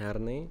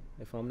Interne,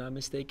 if I'm not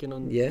mistaken,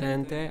 on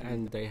TNT,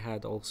 and they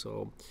had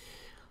also.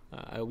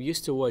 I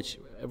used to watch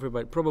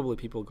everybody. Probably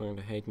people are going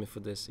to hate me for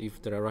this.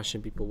 If there are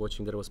Russian people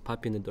watching, there was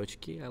Papины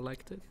дочки. I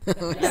liked it.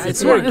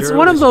 It's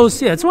one of those.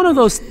 Yeah, it's one of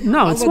those.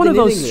 No, it's one of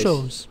those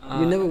shows.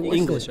 You never watched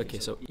English. it? Okay,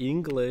 so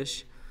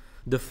English.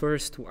 The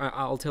first,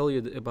 I'll tell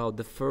you about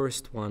the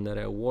first one that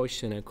I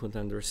watched and I couldn't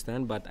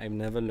understand, but I've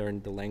never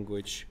learned the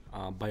language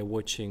by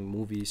watching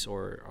movies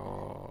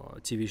or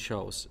TV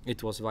shows.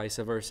 It was vice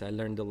versa. I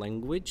learned the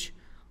language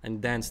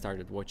and then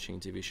started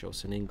watching TV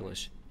shows in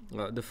English.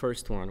 The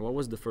first one, what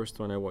was the first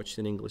one I watched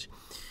in English?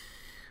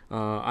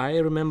 I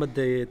remember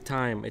the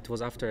time, it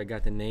was after I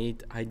got an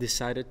 8, I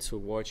decided to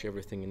watch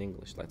everything in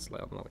English. Let's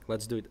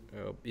do it.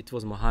 It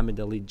was Muhammad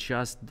Ali,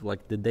 just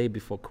like the day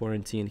before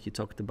quarantine. He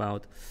talked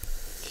about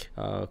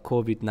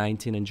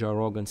COVID-19 and Joe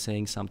Rogan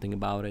saying something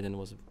about it, and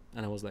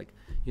I was like,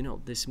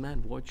 this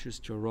man watches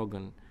Joe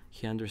Rogan.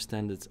 He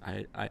understands it.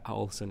 I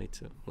also need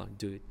to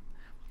do it.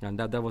 And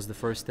that was the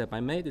first step I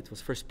made. It was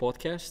first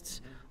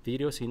podcasts,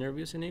 videos,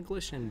 interviews in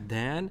English, and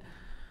then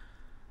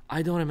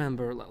I don't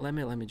remember. Let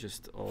me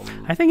just.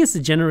 I think it's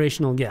the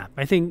generational gap.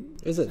 I think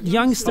is it?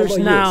 Youngsters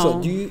now.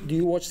 So do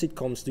you watch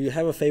sitcoms? Do you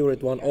have a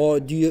favorite one, or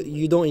do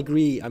you don't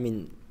agree? I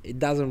mean, it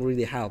doesn't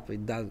really help.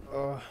 It does.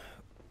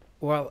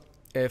 Well,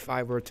 if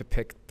I were to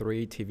pick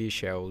 3 TV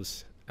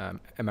shows,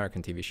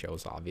 American TV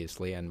shows,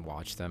 obviously, and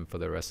watch them for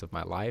the rest of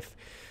my life,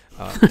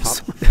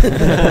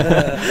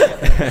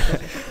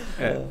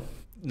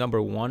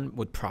 number 1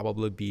 would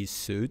probably be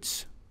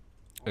Suits.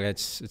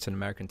 It's an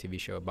American TV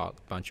show about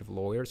a bunch of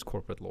lawyers,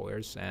 corporate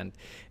lawyers, and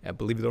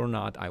believe it or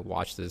not, I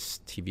watched this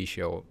TV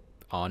show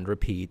on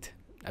repeat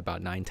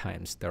about 9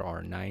 times. There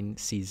are 9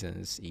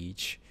 seasons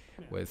each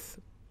with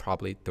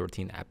probably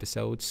 13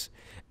 episodes,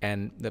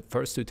 and the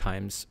first 2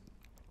 times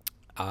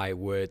I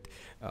would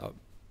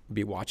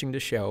be watching the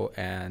show,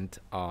 and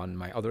on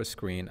my other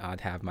screen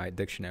I'd have my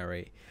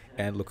dictionary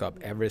and look up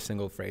every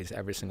single phrase,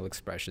 every single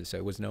expression, so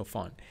it was no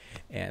fun.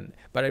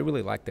 But I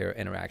really like their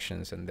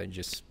interactions, and they're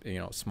just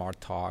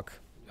smart talk,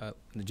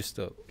 just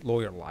a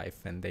lawyer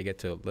life, and they get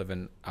to live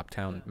in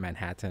uptown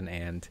Manhattan,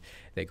 and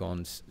they go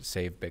and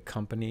save big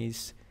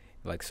companies,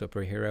 like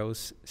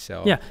superheroes.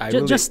 So yeah,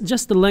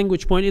 just the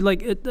language point.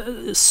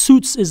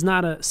 Suits is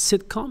not a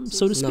sitcom,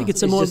 so to speak.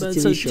 It's a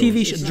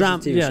TV show,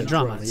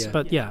 drama.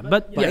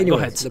 But anyway, go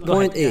ahead. The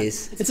point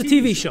is, it's a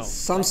TV show.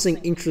 Something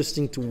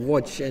interesting to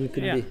watch and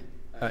could be.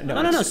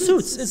 No,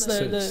 Suits. It's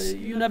the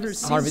you never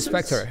seen Harvey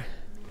Suits? Specter.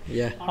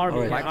 Yeah. Harvey.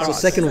 All right. Like So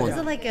second one. Is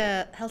it like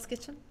a Hell's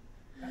Kitchen?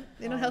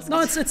 You know Hell's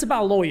No, Kitchen? it's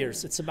about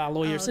lawyers. It's about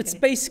lawyers. okay. It's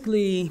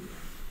basically.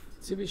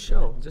 TV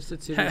show, just a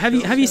TV show.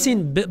 Have you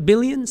seen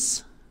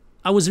Billions?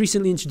 I was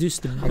recently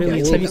introduced to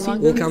Billions. Have you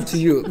seen? We'll come to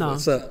you. No.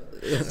 So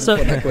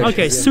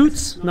Okay,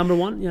 Suits number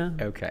one. Yeah.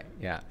 Okay,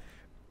 yeah.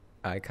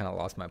 I kind of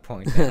lost my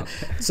point now.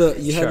 So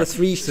you have the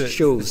three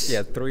shows.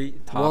 Yeah, three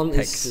top One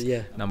picks.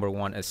 is Number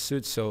one is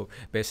Suits. So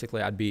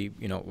basically, I'd be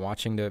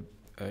watching the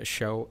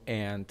show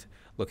and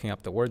looking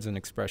up the words and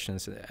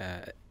expressions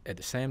at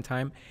the same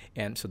time.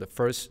 And so the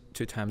first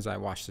 2 times I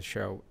watched the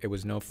show, it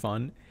was no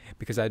fun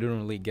because I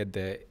didn't really get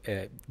the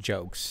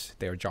jokes,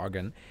 their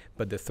jargon.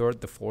 But the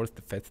third, the fourth,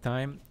 the fifth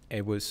time,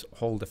 it was a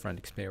whole different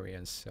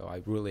experience. So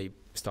I really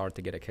started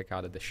to get a kick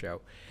out of the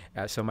show.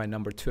 So my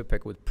number 2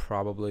 pick would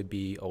probably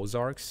be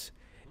Ozarks.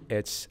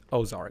 It's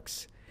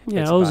Ozarks.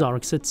 Yeah, It's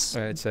Ozarks. it's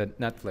a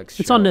Netflix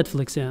show. It's on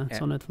Netflix. Yeah,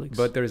 it's on Netflix.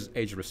 But there's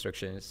age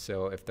restrictions,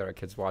 so if there are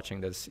kids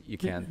watching this, you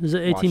can't Is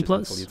it watch 18 it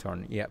plus? until you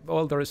turn. Yeah,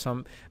 well, there is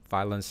some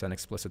violence and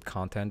explicit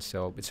content,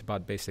 so it's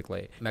about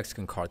basically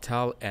Mexican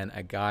cartel and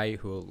a guy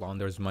who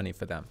launders money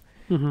for them.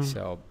 Mm-hmm.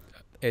 So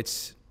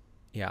it's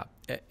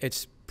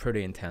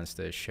pretty intense,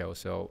 this show,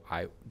 so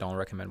I don't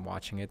recommend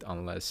watching it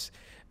unless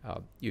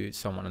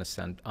someone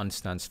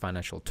understands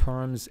financial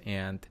terms.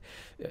 And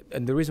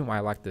the reason why I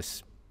liked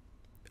this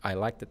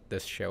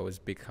show is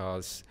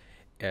because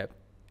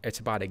it's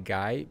about a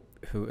guy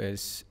who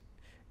is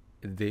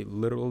the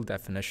literal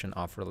definition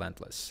of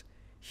relentless.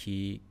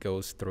 He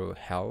goes through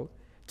hell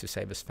to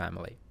save his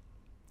family,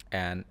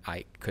 and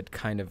I could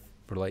kind of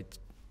relate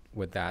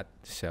with that,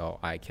 so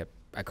I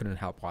couldn't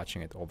help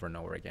watching it over and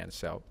over again.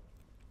 So,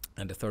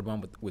 and the third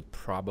one would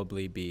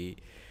probably be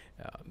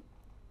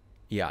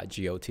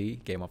GOT,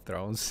 Game of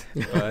Thrones.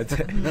 But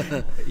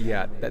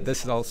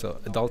this is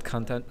also adult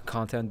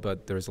content,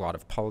 but there's a lot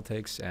of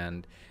politics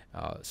and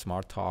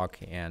smart talk,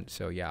 and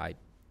so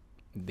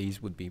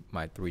these would be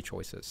my 3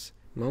 choices.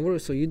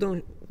 Mamoru, so you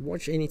don't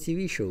watch any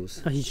TV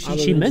shows?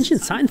 She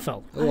mentioned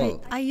Seinfeld.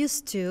 I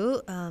used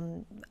to.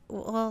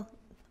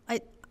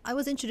 I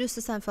was introduced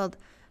to Seinfeld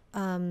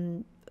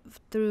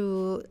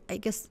through, I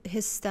guess,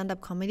 his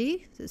stand-up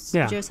comedy,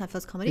 Jerry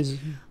Seinfeld's comedy.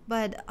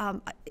 But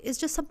it's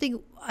just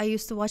something I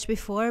used to watch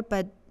before.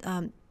 But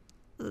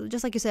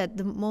just like you said,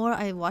 the more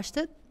I watched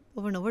it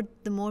over and over,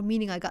 the more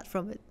meaning I got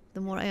from it,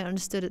 the more I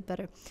understood it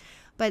better.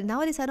 But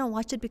nowadays I don't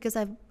watch it because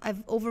I've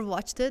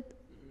overwatched it.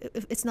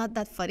 It's not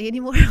that funny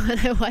anymore when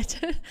I watch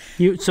it.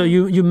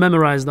 You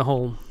memorize the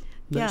whole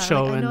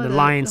show and the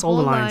lines, all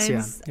the lines.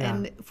 Yeah.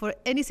 And for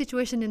any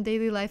situation in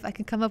daily life, I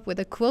can come up with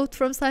a quote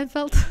from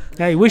Seinfeld.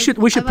 Hey, we should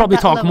probably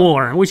talk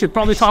more. We should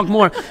probably talk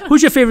more.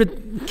 Who's your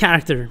favorite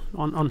character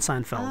on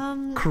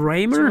Seinfeld?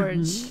 Kramer?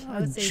 George.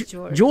 I would say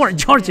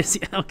George. George is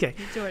okay.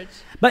 George.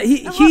 But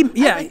I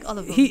like all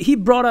of them. he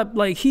brought up,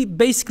 like, he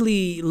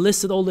basically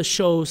listed all the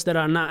shows that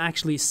are not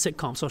actually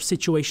sitcoms or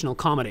situational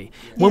comedy.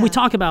 When we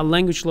talk about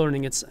language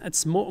learning,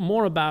 it's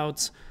more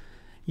about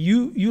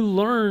you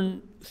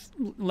learn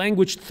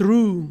language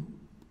through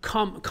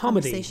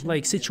comedy,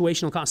 like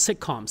situational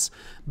sitcoms.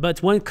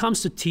 But when it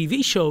comes to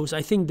TV shows,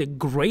 I think the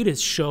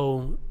greatest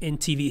show in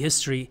TV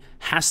history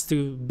has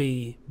to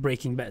be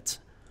Breaking Bad.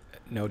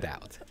 No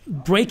doubt.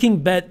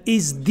 Breaking Bad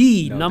is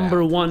the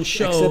number one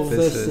show. Except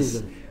first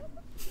season.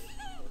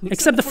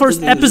 Except the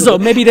first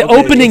episode, maybe the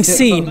opening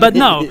scene. But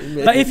no.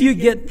 But if you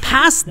get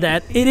past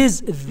that, it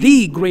is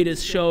the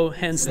greatest show,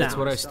 hands down. That's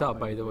what I stopped,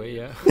 by the way,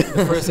 yeah.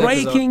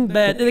 Breaking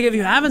Bad. If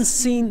you haven't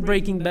seen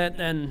Breaking Bad,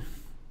 then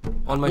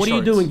what are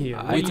you doing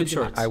here? You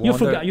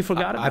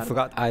forgot about it. I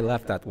forgot. I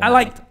left that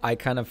one. I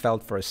kind of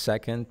felt for a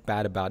second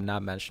bad about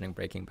not mentioning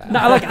Breaking Bad. No,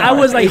 I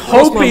was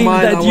hoping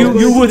that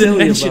you wouldn't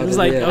mention. It was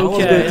like,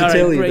 okay, all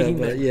right, Breaking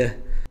Bad. Yeah.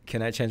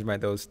 Can I change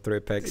those 3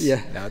 picks?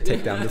 Yeah. Now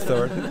take down the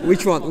third.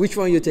 Which one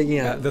are you taking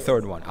out? The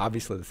third one.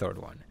 Obviously the third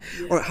one.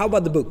 All right, how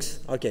about the books?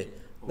 Okay.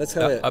 Let's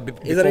have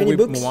is there any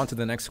books? Move on to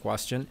the next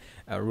question,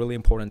 a really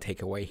important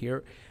takeaway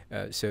here.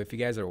 So if you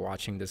guys are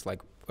watching this,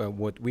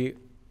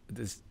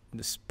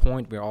 this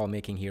point we're all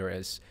making here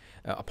is,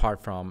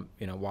 apart from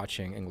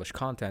watching English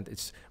content,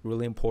 it's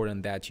really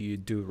important that you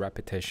do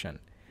repetition.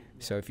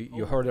 So if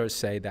you heard her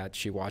say that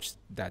she watched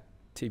that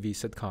TV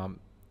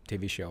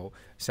show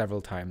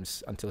several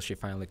times until she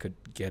finally could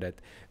get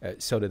it,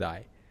 so did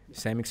I.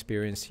 Same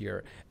experience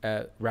here.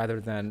 Rather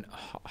than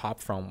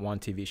hop from one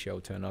TV show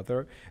to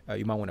another,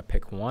 you might want to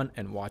pick one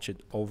and watch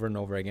it over and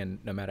over again,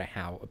 no matter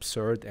how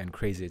absurd and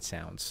crazy it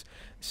sounds.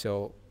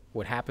 So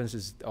what happens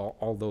is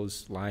all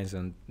those lines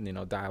and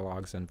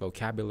dialogues and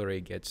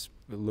vocabulary gets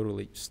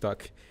literally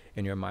stuck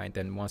in your mind.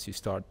 And once you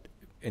start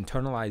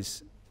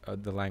internalize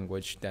the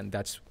language, then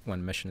that's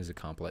when mission is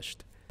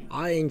accomplished.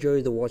 I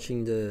enjoy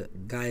watching the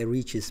Guy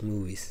Ritchie's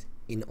movies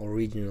in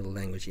original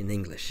language, in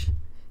English.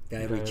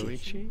 Guy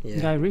Ritchie.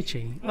 Yeah. Guy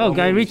Ritchie. Oh,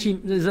 Guy Ritchie.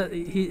 Is that,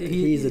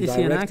 he's a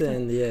director,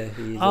 and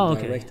he's a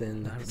director.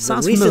 And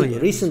sounds familiar.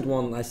 Recent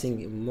one, I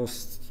think,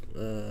 most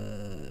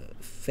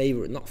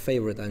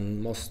favorite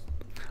and most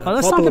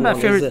let's talk about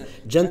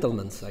favorite.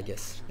 Gentleman's, I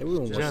guess.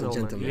 Everyone was a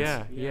Gentleman's.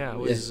 Yeah. It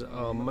was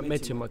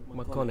Matthew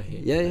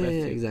McConaughey. Yeah,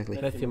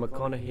 exactly. Matthew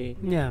McConaughey.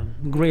 Yeah,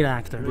 great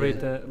actor.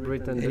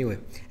 Britain. Anyway,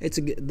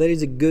 there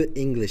is a good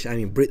English. I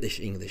mean, British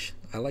English.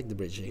 I like the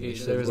British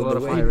English. There's a lot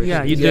of Irish.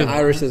 Yeah, you do. Yeah,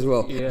 Irish as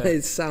well. Yeah.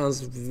 It sounds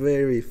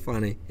very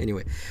funny.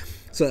 Anyway,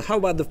 so how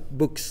about the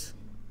books?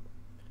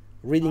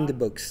 Reading the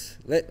books.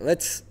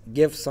 Let's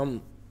give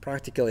some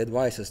practical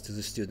advices to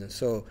the students.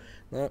 So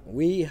now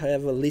we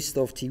have a list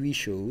of TV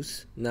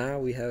shows. Now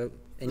we have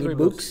any 3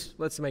 books?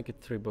 Let's make it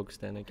 3 books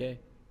then, okay?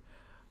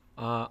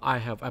 I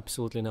have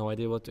absolutely no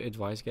idea what to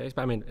advise, guys.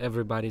 I mean,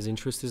 everybody's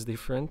interest is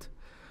different.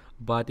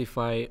 But if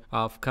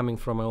coming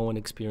from my own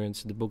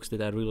experience, the books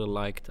that I really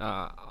liked,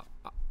 I'll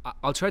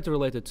try to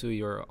relate it to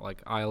your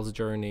like IELTS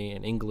journey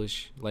and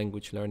English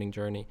language learning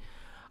journey.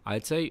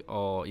 I'd say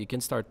you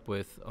can start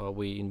with,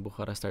 we in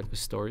Bukhara start with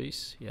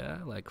stories,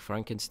 like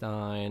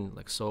Frankenstein,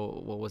 like,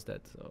 so what was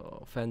that,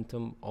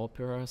 Phantom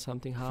Opera or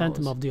something?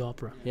 Phantom of the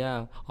Opera.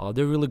 Yeah,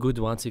 they're really good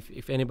ones.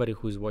 If anybody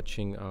who's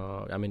watching,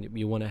 I mean,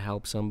 you want to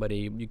help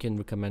somebody, you can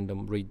recommend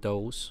them read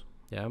those.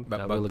 Yeah,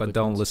 but really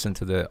don't listen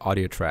to the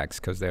audio tracks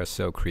because they're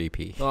so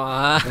creepy.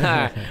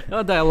 They're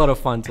a lot of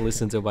fun to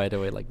listen to, by the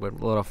way, like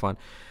a lot of fun.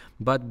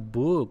 But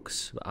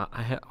books,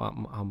 I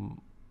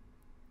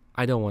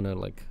don't want to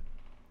like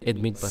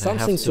admit, but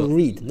something I have to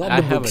read,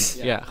 not the books.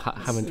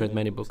 Haven't read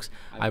many books.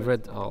 I've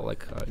read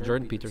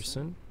Jordan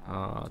Peterson,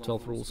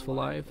 12 Rules for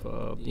Life.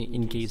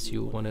 In case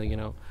you want to,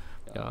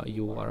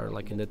 you are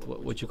like in that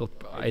what you call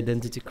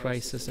identity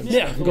crisis and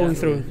going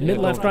through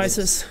midlife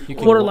crisis,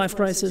 quarter life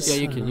crisis. Yeah,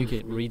 you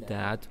can read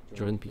that,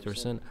 Jordan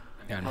Peterson.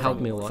 And help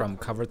me a lot. From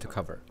cover to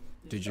cover.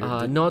 Did you?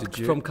 Not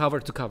from cover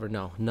to cover.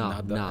 No.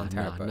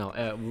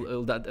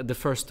 The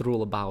first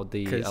rule about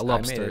the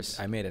lobsters.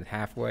 I made it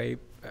halfway.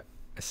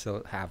 I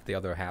still have the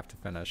other half to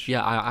finish.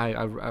 Yeah,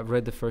 I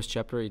read the first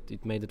chapter.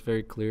 It made it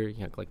very clear.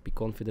 Like be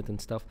confident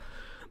and stuff.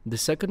 The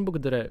second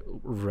book that I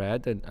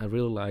read and I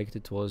really liked,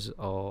 it was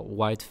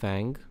White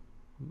Fang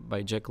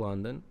by Jack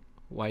London.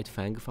 White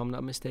Fang, if I'm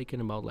not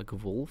mistaken, about like a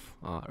wolf.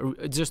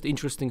 It's just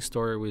interesting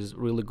story with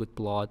really good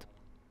plot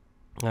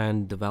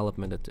and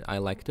development that I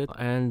liked it.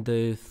 And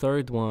the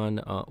third one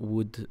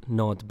would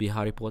not be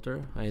Harry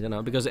Potter. I don't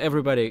know, because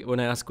everybody, when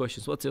I ask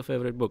questions, what's your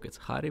favorite book? It's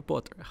Harry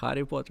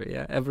Potter.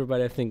 Yeah,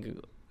 everybody I think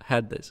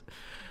had this.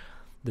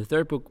 The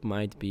third book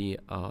might be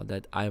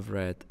that I've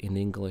read in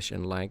English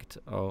and liked,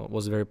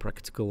 was a very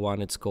practical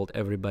one. It's called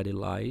Everybody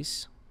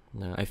Lies.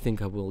 I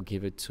think I will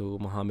give it to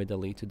Muhammad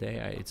Ali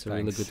today. It's a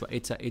really good one.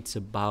 It's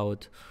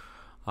about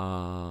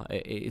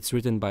it's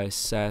written by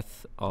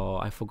Seth,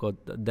 I forgot,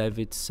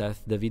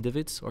 Seth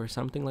Davidovitz or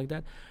something like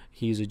that.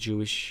 He's a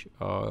Jewish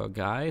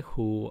guy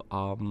who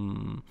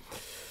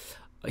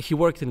he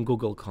worked in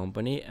Google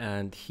company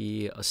and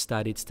he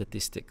studied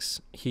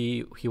statistics.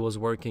 He was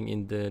working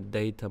in the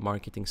data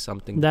marketing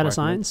data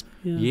science.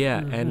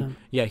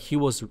 He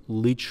was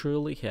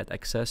literally, he had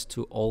access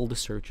to all the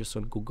searches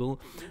on Google.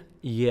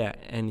 Yeah,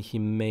 and he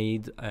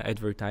made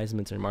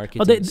advertisements and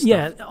marketing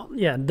stuff.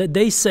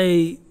 They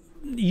say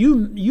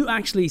you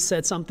actually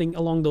said something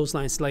along those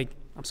lines, like,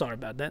 I'm sorry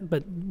about that,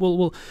 but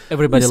we'll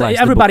Everybody Lies.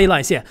 Everybody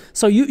Lies, yeah.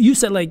 So you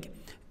said like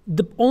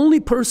the only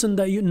person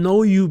that you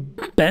know you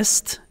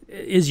best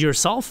is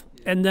yourself,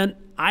 and then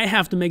I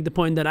have to make the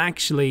point that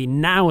actually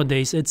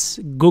nowadays it's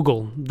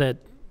Google that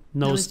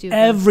knows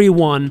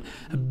everyone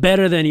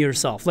better than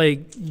yourself,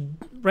 like,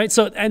 right?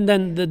 So and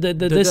then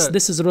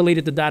this is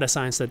related to data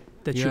science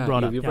that you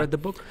brought up. You've read the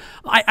book?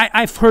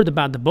 I've heard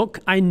about the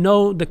book. I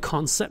know the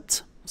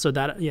concept. So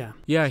that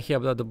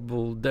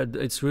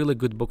it's really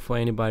good book for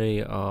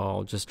anybody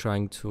just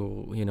trying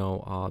to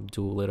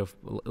do a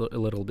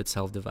little bit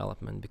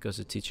self-development, because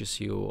it teaches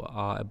you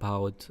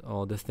about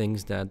the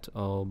things that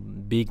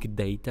big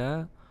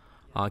data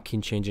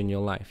can change in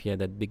your life.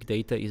 That big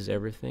data is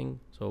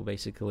everything. So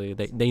basically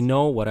they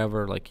know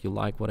whatever, like you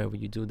like, whatever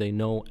you do, they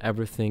know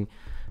everything,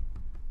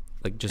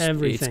 like just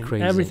everything, it's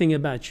crazy. Everything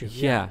about you.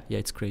 Yeah,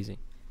 it's crazy.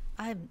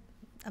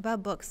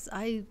 About books,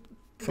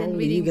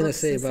 probably you're gonna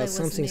say about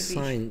something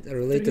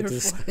related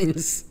to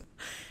science.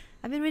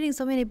 I've been reading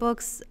so many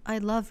books. I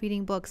love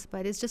reading books,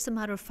 but it's just a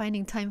matter of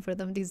finding time for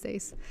them these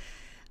days.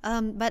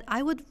 But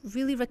I would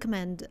really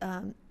recommend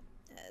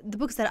the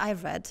books that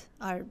I've read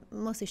are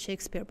mostly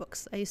Shakespeare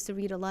books. I used to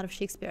read a lot of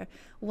Shakespeare.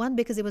 One,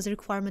 because it was a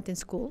requirement in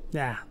school.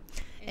 Yeah.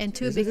 And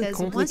two, because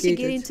once you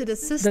get into the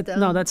system...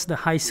 that's the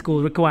high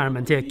school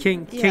requirement. Yeah,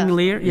 King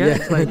Lear.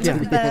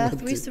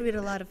 But we used to read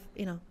a lot of,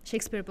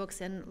 Shakespeare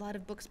books and a lot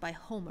of books by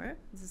Homer.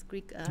 This is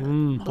Greek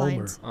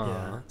blind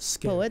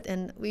poet.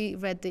 And we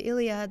read the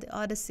Iliad, the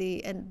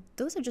Odyssey, and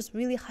those are just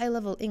really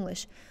high-level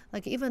English.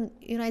 Like even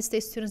United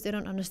States students, they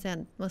don't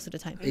understand most of the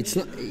time. It's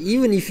not,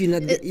 even if you're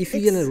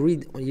gonna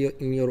read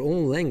in your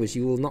own language,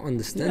 you will not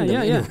understand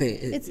them anyway.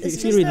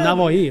 If you read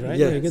Navoi,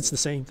 right? It's the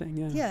same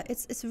thing. Yeah,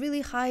 it's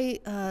really high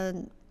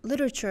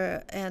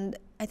literature, and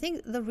I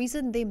think the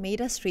reason they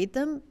made us read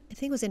them, I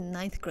think it was in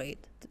 9th grade.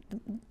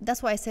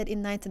 That's why I said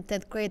in 9th and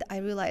 10th grade I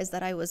realized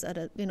that I was at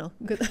a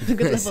good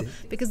level,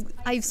 because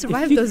I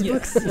survived those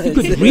books.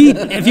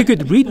 If you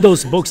could read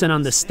those books and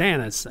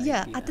understand it.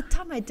 At the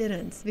time I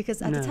didn't,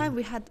 because at the time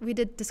we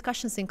did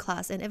discussions in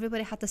class and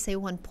everybody had to say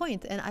one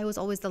point, and I was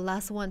always the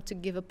last one to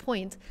give a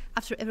point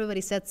after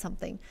everybody said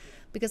something,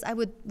 because I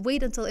would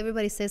wait until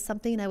everybody says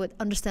something and I would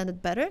understand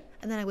it better,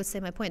 and then I would say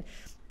my point.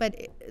 But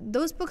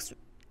those books,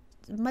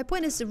 my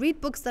point is to read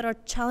books that are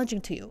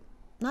challenging to you,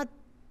 not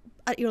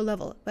at your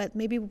level, but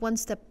maybe one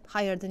step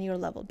higher than your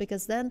level,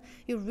 because then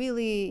you're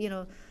really,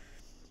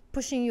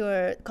 pushing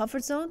your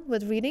comfort zone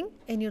with reading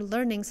and you're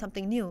learning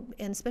something new,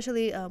 and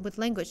especially with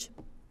language.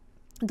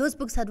 Those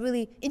books had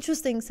really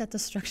interesting set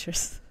of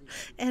structures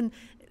and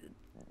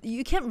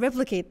you can't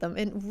replicate them.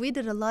 And we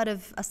did a lot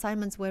of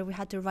assignments where we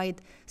had to write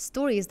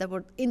stories that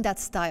were in that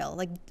style.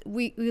 Like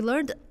we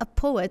learned a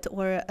poet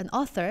or an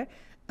author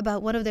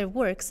about one of their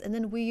works, and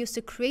then we used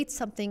to create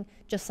something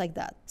just like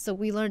that. So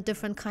we learned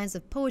different kinds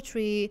of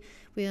poetry.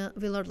 We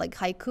learned like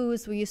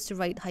haikus. We used to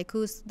write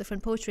haikus,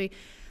 different poetry.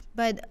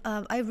 But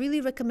I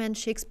really recommend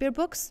Shakespeare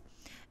books,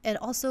 and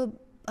also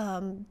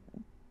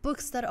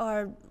books that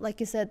are, like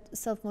you said,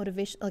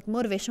 self-motivation, like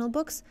motivational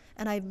books.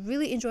 And I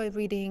really enjoy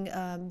reading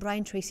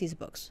Brian Tracy's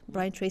books.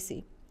 Brian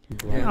Tracy.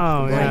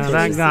 Wow.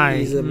 That guy.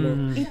 He's a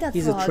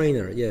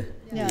trainer,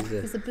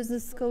 he's a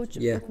business coach,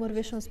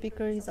 motivational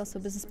speaker. He's also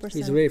a business person.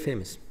 He's very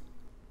famous.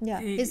 Yeah,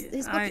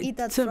 his book Eat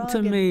That Frog.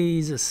 To me,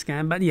 he's a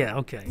scam, but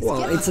okay.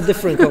 Well, it's a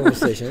different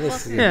conversation.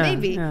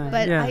 Maybe,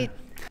 but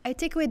I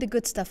take away the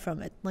good stuff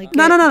from it. Like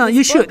no.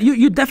 You should.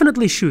 You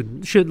definitely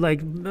should.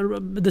 Like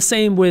the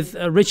same with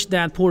Rich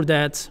Dad Poor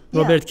Dad,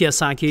 Robert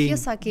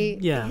Kiyosaki.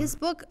 Yeah, his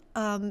book.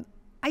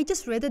 I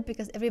just read it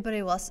because everybody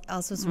else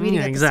was reading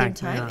at the same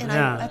time, and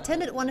I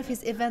attended one of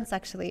his events.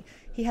 Actually,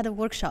 he had a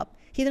workshop.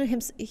 He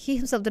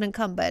himself didn't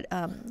come, but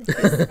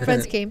his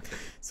friends came.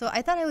 So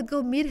I thought I would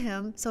go meet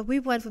him. So we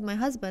went with my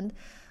husband,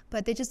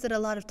 but they just did a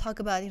lot of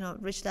talk about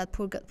Rich Dad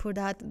Poor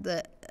Dad,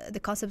 the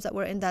concepts that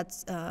were in that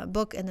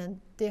book, and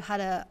then they had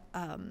it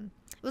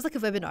was like a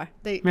webinar.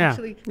 They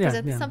actually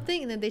presented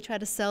something, and then they tried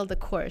to sell the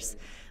course.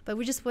 But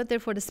we just went there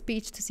for the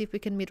speech to see if we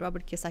can meet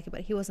Robert Kiyosaki, but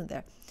he wasn't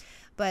there.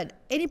 But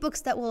any books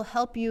that will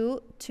help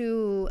you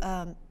to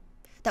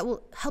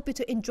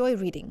enjoy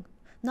reading,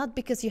 not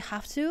because you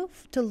have to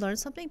learn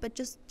something, but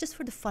just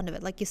for the fun of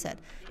it. Like you said,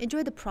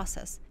 enjoy the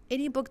process.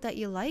 Any book that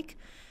you like.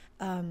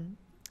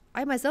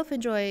 I myself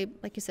enjoy,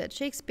 like you said,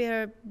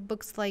 Shakespeare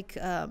books like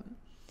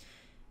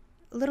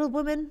Little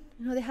Women.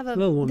 They have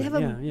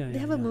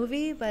a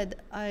movie, but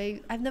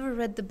I've never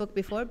read the book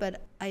before,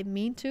 but I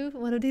mean to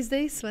one of these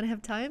days when I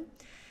have time.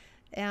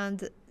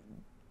 And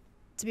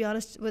to be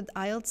honest, with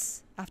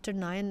IELTS after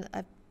 9,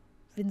 I've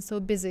been so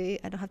busy.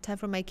 I don't have time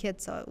for my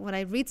kids. So when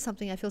I read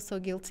something, I feel so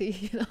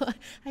guilty.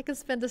 I can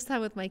spend this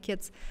time with my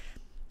kids.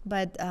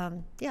 But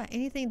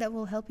anything that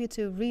will help you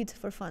to read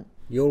for fun.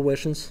 Your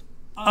wishes?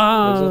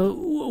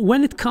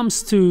 When it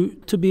comes to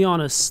be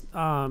honest,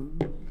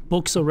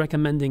 books or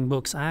recommending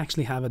books, I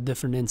actually have a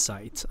different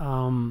insight.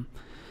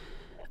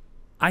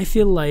 I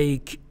feel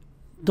like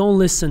don't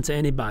listen to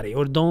anybody,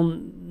 or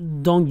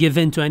don't give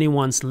in to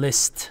anyone's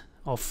list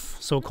of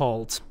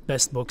so-called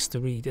best books to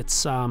read.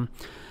 It's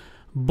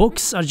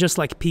books are just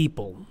like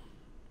people.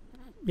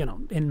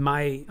 In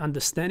my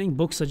understanding,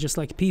 books are just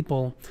like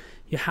people.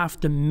 You have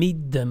to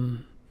meet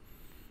them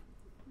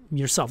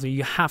yourself.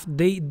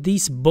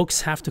 These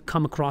books have to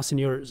come across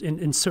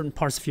in certain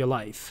parts of your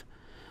life.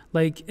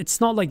 Like, it's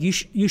not like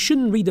you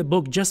shouldn't read a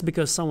book just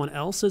because someone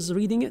else is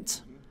reading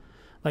it.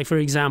 Like, for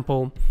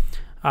example,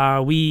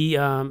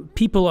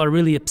 people are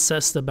really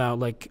obsessed about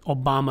like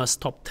Obama's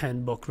top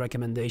 10 book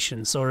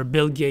recommendations or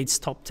Bill Gates'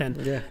 top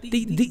 10. Yeah.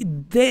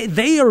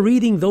 They are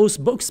reading those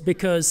books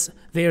because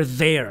they're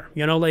there.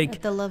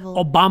 Like the level.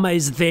 Obama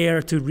is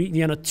there to read,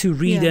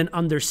 and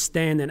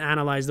understand and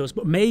analyze those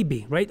books.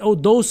 Maybe, right? Oh,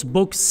 those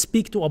books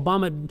speak to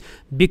Obama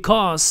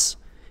because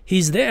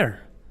he's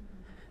there.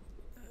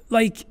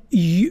 Like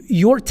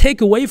your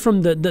takeaway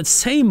from the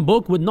same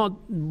book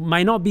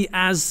might not be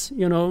as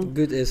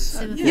good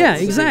as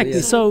exactly.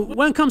 Yeah. So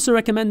when it comes to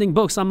recommending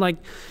books, I'm like,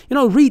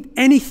 read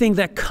anything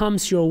that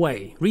comes your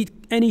way. Read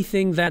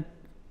anything that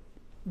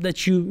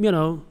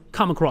you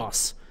come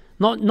across.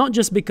 Not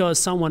just because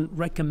someone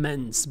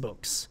recommends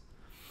books.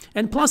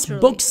 And plus,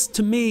 books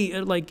to me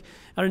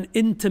are an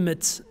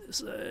intimate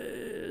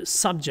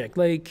subject.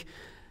 Like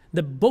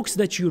the books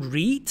that you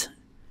read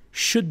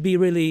should be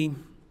really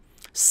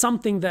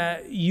something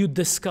that you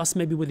discuss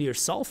maybe with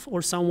yourself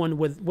or someone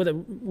with a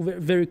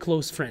very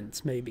close friend,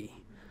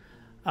 maybe.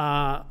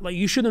 Like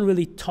you shouldn't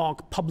really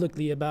talk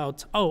publicly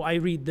about, oh, I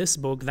read this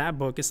book, that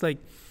book. It's like,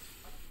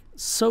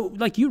 so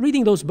like you're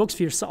reading those books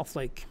for yourself,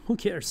 like who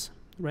cares,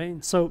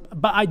 right? So,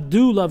 but I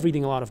do love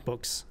reading a lot of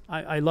books.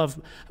 I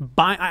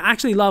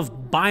actually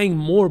love buying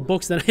more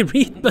books than I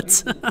read,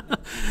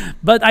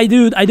 but I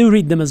do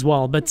read them as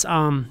well. But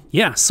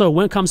so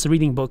when it comes to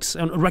reading books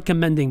and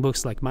recommending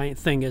books, like my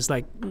thing is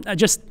like,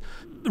 just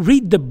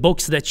read the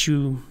books that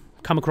you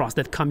come across,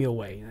 that come your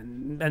way,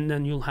 and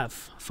then you'll have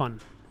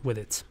fun with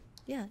it.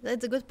 Yeah,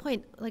 that's a good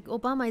point. Like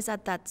Obama is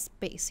at that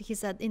space.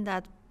 He's in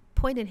that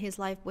point in his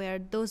life where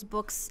those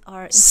books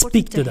are important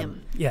Speak to them.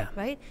 him. Yeah.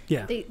 Right?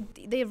 Yeah.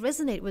 They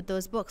resonate with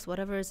those books,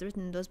 whatever is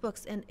written in those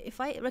books. And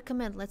if I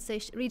recommend, let's say,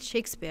 read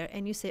Shakespeare,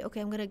 and you say,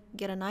 okay, I'm going to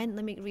get a 9,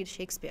 let me read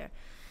Shakespeare.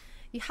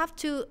 You have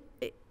to,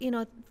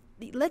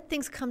 let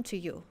things come to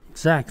you.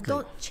 Exactly.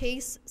 Don't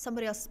chase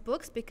somebody else's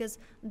books, because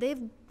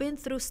they've been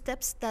through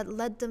steps that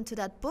led them to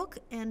that book,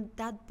 and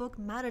that book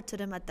mattered to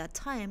them at that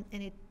time,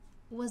 and it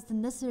was the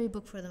necessary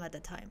book for them at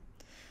that time.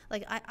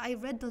 Like, I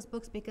read those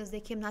books because they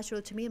came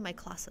natural to me in my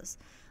classes.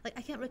 Like,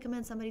 I can't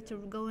recommend somebody to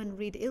go and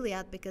read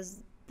Iliad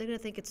because they're going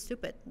to think it's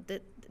stupid.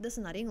 This is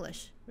not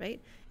English,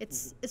 right?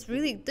 It's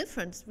really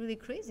different. It's really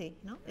crazy,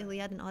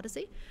 Iliad and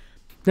Odyssey.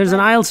 There's an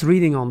IELTS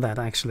reading on that,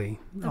 actually.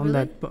 Oh,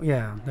 really?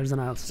 Yeah, there's an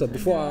IELTS. So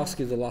before I ask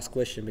you the last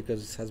question,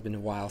 because it has been a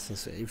while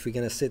since, if we're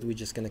going to sit, we're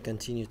just going to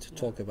continue to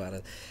talk about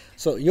it.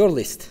 So your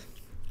list.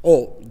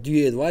 Do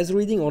you advise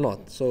reading or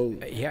not? So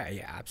yeah,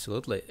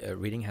 absolutely.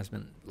 Reading has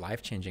been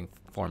life-changing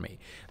for me.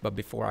 But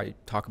before I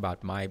talk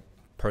about my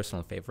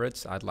personal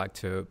favorites, I'd like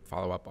to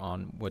follow up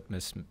on what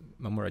Ms.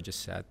 Mamura just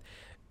said.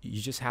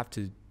 You just have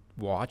to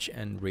watch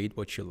and read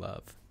what you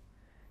love.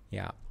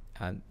 Yeah,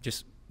 and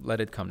just let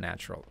it come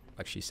natural,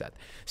 like she said.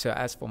 So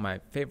as for my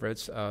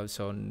favorites,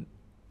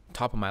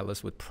 top of my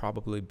list would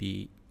probably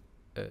be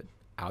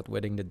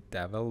Outwitting the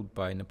Devil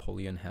by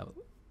Napoleon Hill,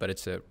 but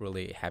it's a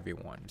really heavy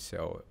one.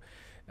 So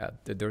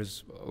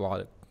there's a lot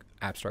of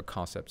abstract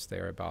concepts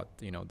there about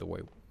the way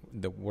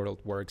the world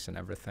works and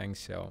everything.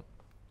 So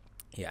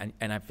yeah,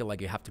 and I feel like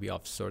you have to be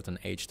of a certain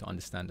age to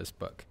understand this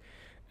book.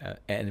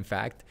 And in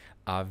fact,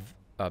 I've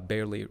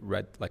barely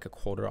read like a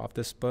quarter of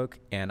this book,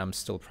 and I'm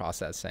still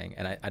processing,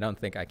 and I don't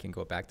think I can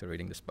go back to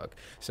reading this book.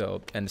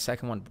 So, and the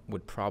second one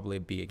would probably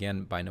be,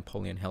 again, by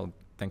Napoleon Hill,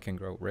 Think and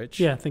Grow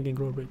Rich. Yeah, Think and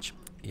Grow Rich.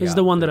 This is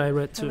the one that I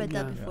read too. I read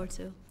that before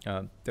too.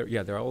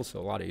 There are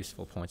also a lot of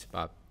useful points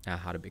about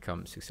how to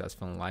become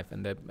successful in life,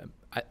 and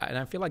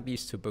I feel like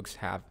these two books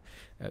have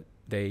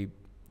they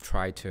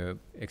try to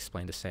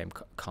explain the same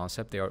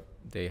concept.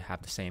 They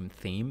have the same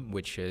theme,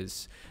 which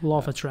is law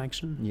of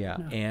attraction. Yeah,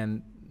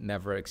 and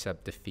never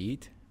accept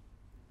defeat.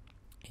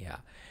 Yeah,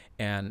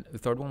 and the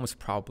third one was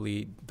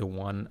probably the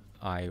one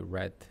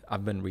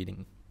I've been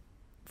reading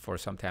for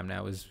some time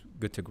now, is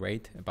Good to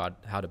Great,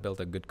 about how to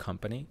build a good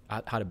company,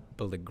 how to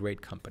build a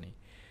great company.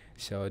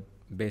 So it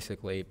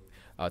basically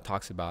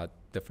talks about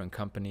different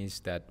companies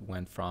that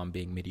went from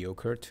being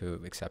mediocre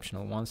to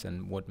exceptional ones,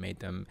 and what made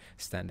them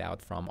stand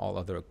out from all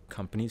other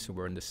companies who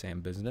were in the same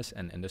business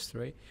and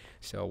industry.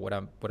 So what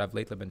I've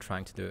lately been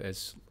trying to do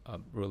is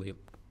really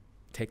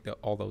take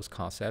all those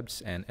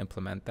concepts and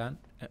implement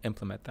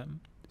them.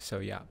 So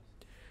yeah.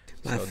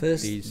 My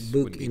first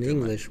book in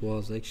English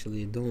was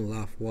actually, don't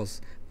laugh,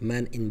 was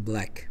Man in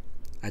Black.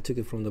 I took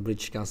it from the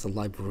British Council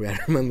Library. I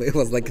remember it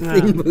was like a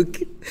thin book.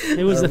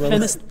 It was the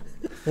thinnest.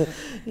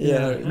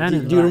 Yeah.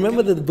 Do you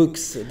remember the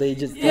books? They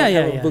just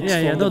have books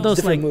from those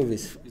different like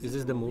movies. Is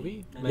this the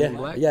movie? Man in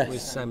Black? Yeah.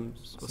 With Sam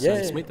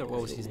Smith, or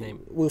what was his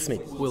name? Will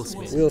Smith. Will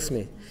Smith. Will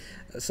Smith.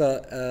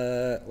 So,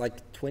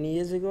 like 20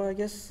 years ago, I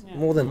guess,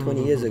 more than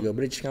 20 years ago,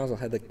 British Council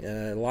had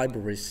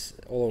libraries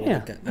all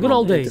over. Good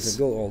old days.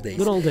 Good old days.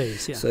 Good old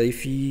days. Yeah. So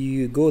if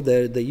you go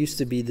there used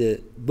to be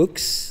the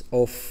books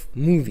of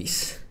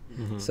movies.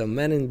 So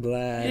Men in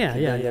Black.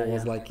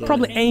 Was like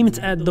probably aimed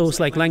at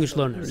those like language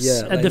learners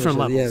at different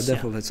levels. Yeah,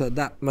 definitely. So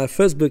that my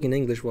first book in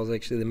English was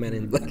actually the Men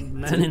in Black.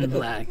 Men in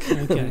Black.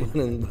 Okay.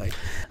 Men in Black.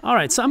 All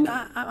right. So I'm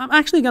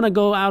actually gonna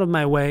go out of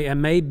my way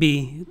and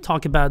maybe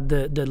talk about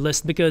the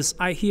list, because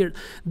I hear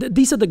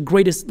these are the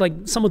greatest, like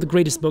some of the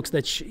greatest books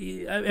that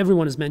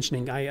everyone is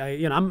mentioning.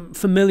 I'm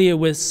familiar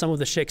with some of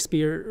the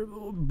Shakespeare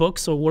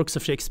books or works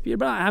of Shakespeare,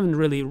 but I haven't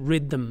really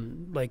read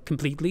them like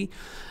completely.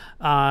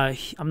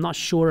 I'm not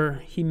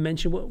sure he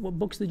mentioned what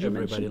books did you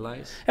mention? Everybody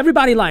Lies.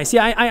 Everybody Lies.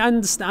 Yeah, I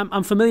understand.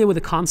 I'm familiar with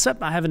the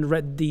concept. I haven't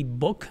read the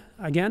book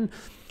again,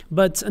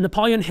 but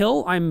Napoleon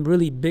Hill. I'm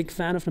really big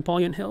fan of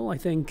Napoleon Hill. I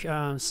think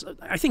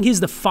he's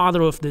the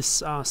father of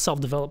this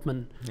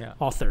self-development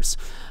authors.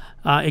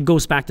 It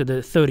goes back to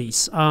the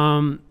 30s.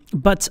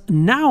 But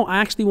now I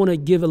actually want to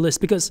give a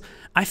list, because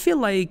I feel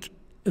like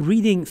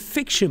reading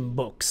fiction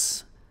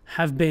books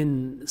have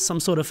been some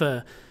sort of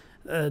a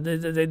I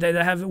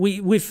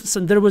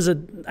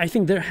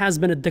think there has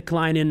been a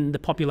decline in the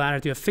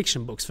popularity of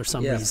fiction books for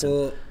some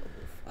reason.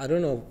 I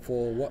don't know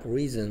for what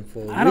reason.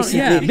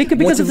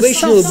 Because of the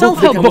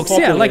self-help books.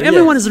 Yeah, like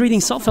everyone is reading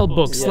self-help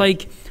books.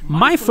 Like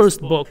my first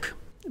book,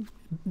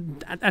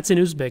 that's in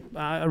Uzbek.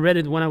 I read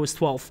it when I was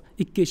 12.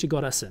 İki İşi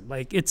Görası.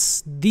 Like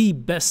it's the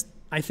best,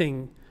 I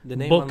think, the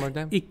name book. One more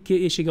time?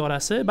 İki İşi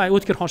Görası by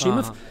Utkir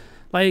Hoshimov.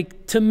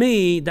 Like to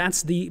me,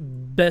 that's the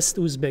best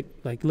Uzbek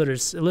like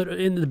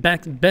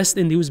best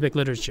in the Uzbek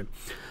literature.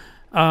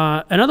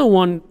 Another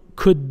one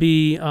could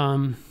be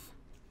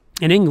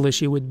in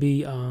English. It would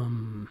be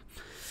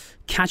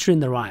Catcher in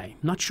the Rye.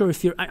 Not sure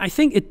if I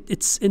think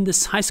it's in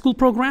this high school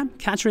program,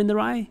 Catcher in the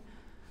Rye.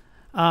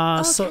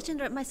 My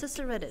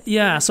sister read it.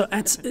 Yeah, so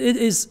it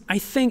is. I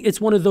think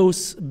it's one of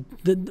those.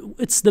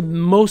 It's the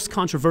most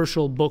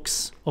controversial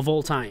books of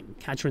all time.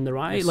 Catcher in the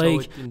Rye. I saw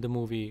it in the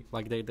movie.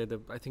 Like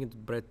I think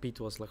Brad Pitt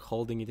was like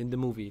holding it in the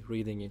movie,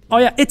 reading it. Oh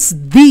yeah, it's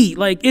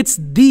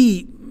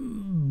the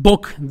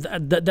book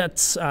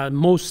that's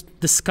most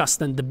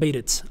discussed and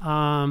debated.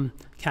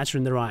 Catcher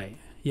in the Rye.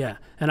 Yeah,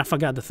 and I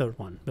forgot the third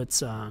one,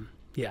 but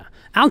yeah,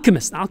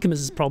 Alchemist.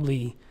 Alchemist is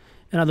probably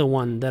another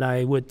one that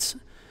I would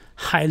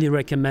highly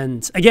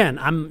recommend. Again,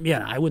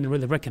 I wouldn't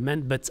really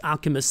recommend, but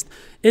Alchemist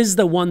is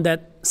the one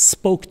that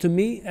spoke to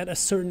me at a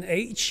certain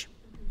age.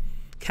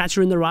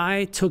 Catcher in the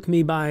Rye took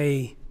me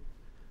by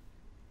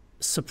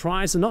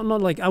surprise, and not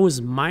like I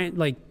was mind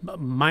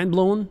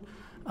blown.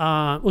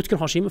 Utkan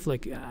Hashimov,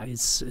 like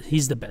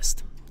he's the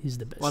best. He's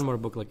the best. One more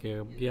book,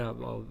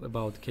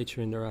 about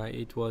Catcher in the Rye.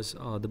 It was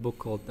the book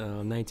called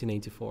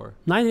 1984.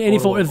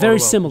 1984, very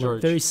similar,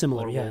 George very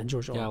similar. Orwell. Yeah,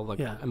 George Orwell.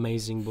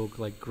 Amazing book,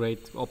 like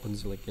great,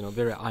 opens,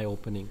 very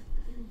eye-opening.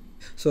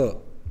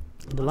 So,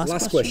 the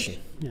last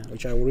question,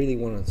 which I really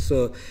want to.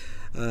 So,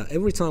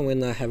 every time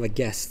when I have a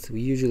guest,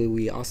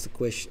 we ask the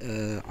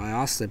question. I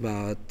ask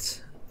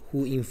about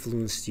who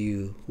influenced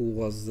you, who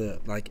was the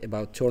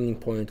about turning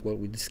point, what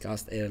we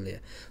discussed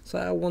earlier. So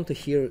I want to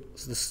hear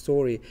the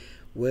story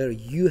where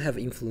you have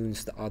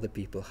influenced the other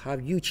people.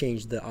 Have you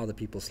changed the other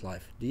people's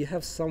life? Do you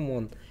have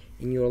someone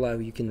in your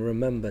life you can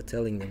remember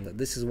telling them that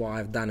this is why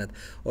I've done it?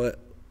 Or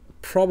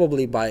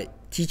probably by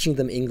teaching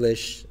them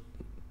English,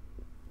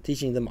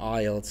 teaching them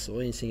IELTS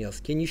or anything else.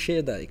 Can you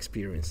share that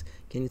experience?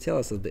 Can you tell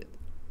us a bit?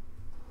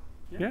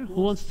 Yeah,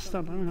 who wants to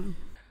start? I don't know.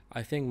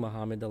 I think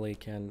Muhammad Ali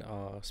can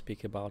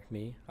speak about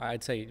me.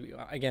 I'd say,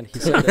 again, he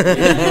said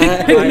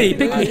that pick me.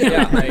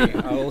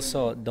 I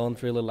also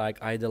don't really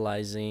like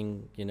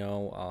idolizing,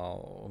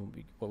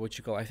 what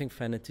you call, I think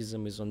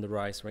fanatism is on the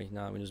rise right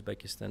now in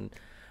Uzbekistan.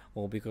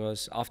 Well,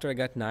 because after I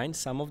got 9,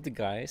 some of the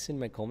guys in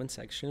my comment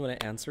section, when I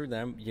answer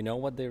them, you know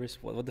what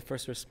what the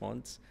first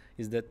response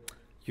is? That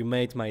you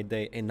made my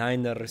day. A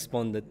 9er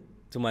responded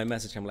to my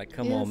message. I'm like,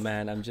 come on,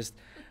 man.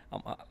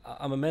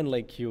 I'm a man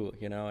like you,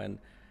 and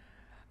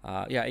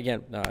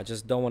I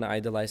just don't want to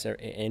idolize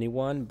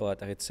anyone,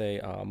 but I'd say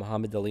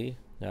Muhammad Ali,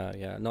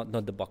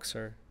 not the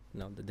boxer,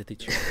 no, the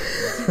teacher.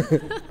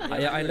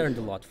 I learned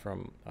a lot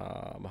from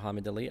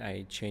Muhammad Ali.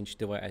 I changed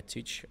the way I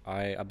teach.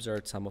 I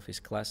observed some of his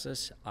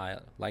classes. I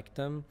liked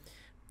them.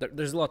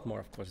 There's a lot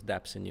more, of course,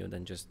 depths in you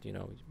than just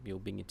you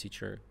being a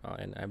teacher,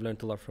 and I've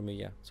learned a lot from you.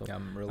 Yeah, so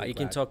I'm really you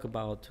can talk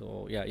about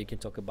you can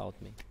talk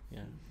about me.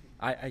 Yeah,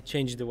 I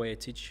changed the way I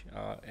teach,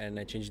 and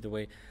I changed the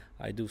way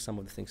I do some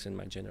of the things in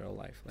my general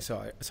life.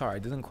 Sorry, I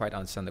didn't quite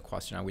understand the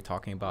question. Are we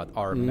talking about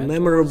our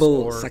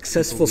memorable,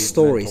 successful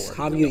stories?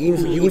 How you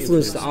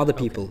influenced other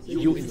people?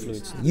 You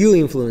influenced. You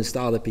influenced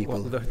other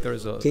people.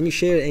 Well, can you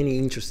share any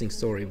interesting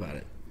story about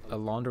it? A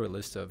laundry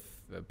list of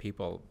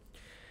people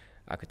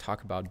I could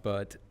talk about,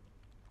 but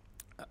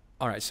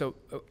all right. So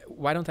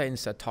why don't I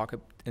instead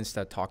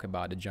talk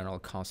about the general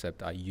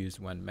concept I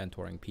use when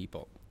mentoring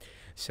people?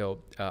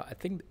 So I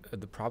think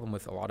the problem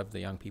with a lot of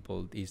the young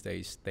people these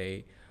days,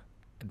 they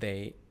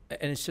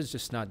and it's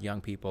just not young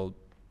people.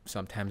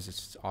 Sometimes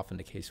it's often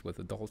the case with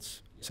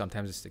adults.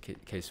 Sometimes it's the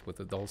case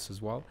with adults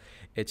as well.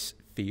 It's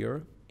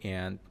fear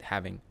and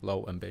having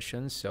low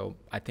ambitions. So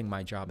I think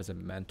my job as a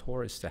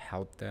mentor is to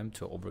help them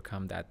to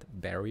overcome that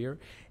barrier.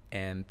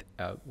 And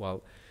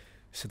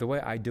so the way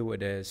I do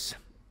it is,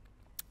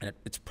 and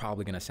it's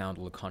probably going to sound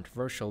a little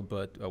controversial,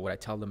 but what I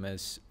tell them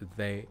is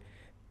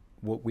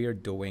what we are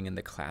doing in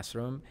the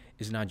classroom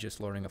is not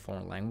just learning a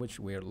foreign language.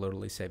 We are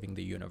literally saving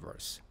the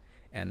universe.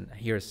 And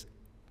here's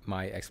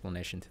my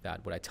explanation to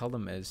that. What I tell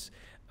them is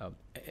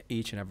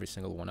each and every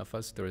single one of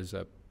us, there is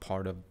a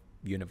part of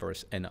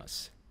universe in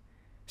us.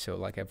 So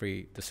like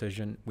every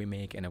decision we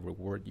make and every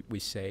word we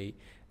say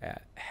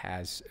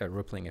has a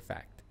rippling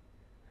effect.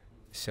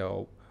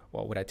 So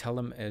what I tell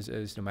them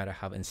is no matter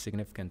how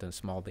insignificant and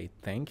small they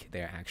think,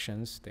 their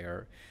actions,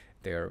 their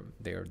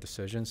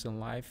decisions in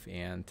life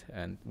and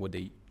what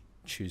they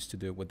choose to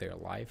do with their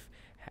life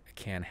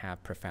can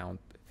have profound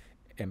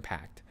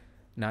impact,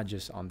 not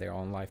just on their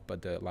own life,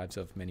 but the lives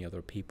of many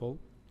other people.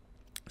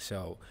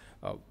 So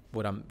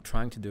what I'm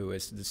trying to do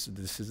is,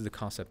 this is the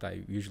concept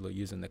I usually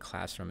use in the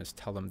classroom, is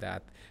tell them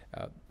that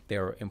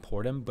they're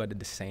important, but at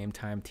the same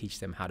time teach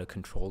them how to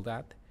control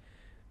that.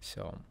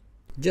 So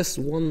just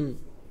one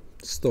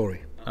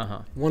story,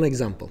 one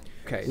example.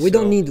 Okay, we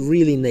don't need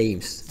really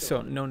names.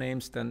 So no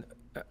names. Then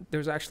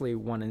there's actually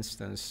one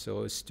instance.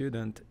 So a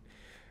student,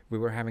 we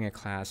were having a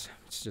class,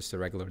 it's just a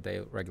regular day,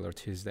 regular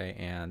Tuesday,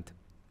 and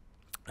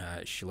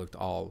she looked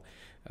all,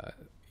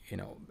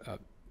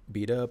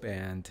 beat up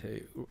and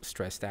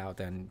stressed out,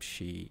 and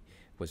she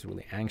was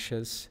really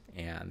anxious.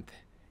 And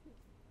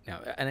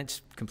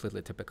it's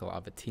completely typical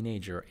of a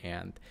teenager.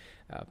 And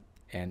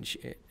and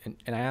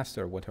I asked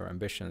her what her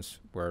ambitions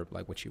were,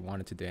 like what she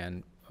wanted to do,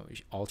 and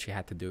all she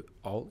had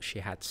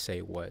to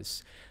say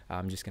was,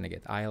 I'm just going to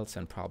get IELTS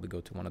and probably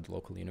go to one of the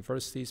local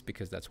universities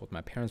because that's what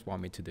my parents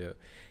want me to do.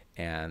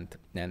 And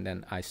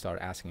then I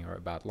started asking her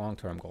about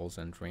long-term goals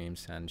and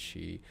dreams, and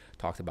she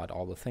talked about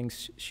all the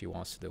things she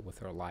wants to do with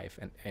her life.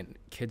 And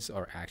kids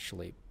are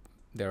actually,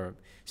 they're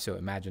so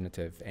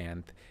imaginative,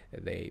 and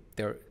they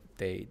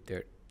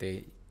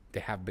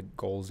have big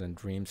goals and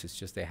dreams. It's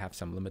just they have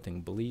some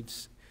limiting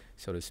beliefs,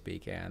 so to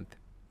speak. And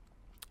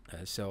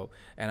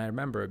I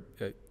remember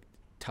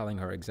telling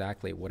her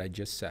exactly what I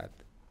just said,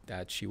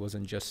 that she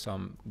wasn't just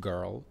some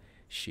girl,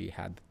 she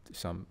had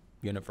some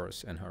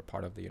universe in her,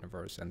 part of the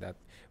universe, and that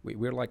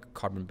we're like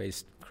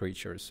carbon-based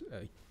creatures,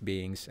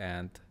 beings,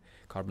 and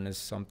carbon is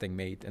something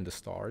made in the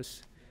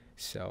stars.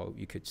 So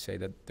you could say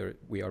that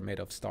we are made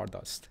of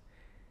stardust.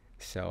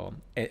 So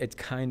it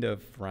kind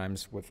of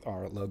rhymes with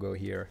our logo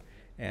here,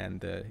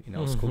 and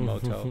school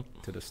motto,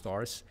 to the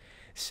stars.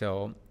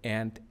 So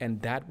and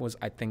that was,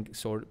 I think,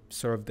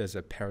 served as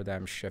a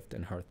paradigm shift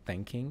in her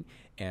thinking.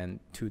 And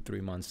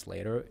 2-3 months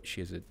later, she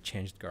is a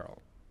changed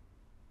girl.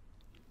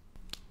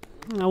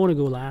 I want to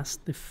go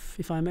last,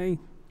 if I may.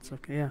 It's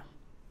okay, yeah.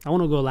 I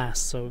want to go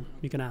last, so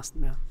you can ask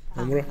them. Yeah.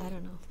 I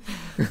don't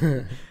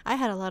know. I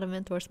had a lot of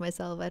mentors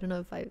myself. I don't know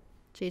if I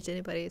changed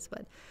anybody's,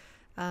 but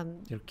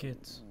your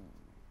kids.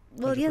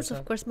 100%. Well, yes,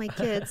 of course, my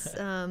kids.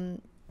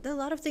 There are a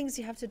lot of things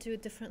you have to do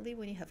differently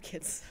when you have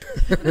kids.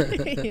 You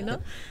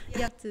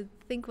have to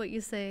think what you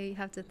say. You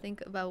have to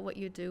think about what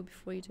you do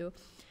before you do.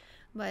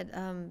 But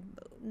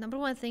number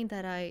one thing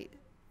that I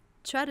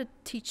try to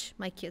teach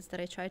my kids,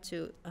 that I try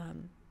to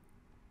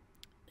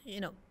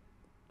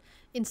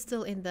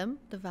instill in them,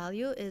 the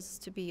value is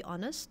to be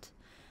honest,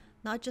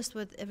 not just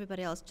with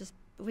everybody else, just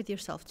with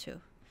yourself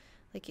too.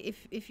 Like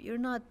if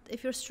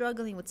you're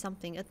struggling with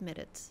something, admit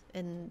it,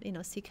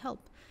 and seek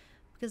help.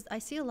 Because I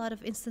see a lot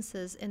of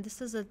instances, and this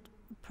is a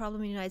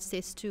problem in the United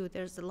States too,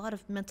 there's a lot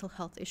of mental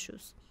health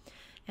issues.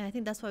 And I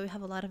think that's why we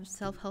have a lot of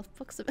self-help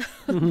books that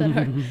are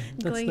going.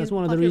 That's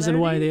one of the reasons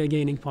why they are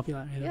gaining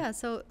popularity. Yeah,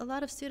 so a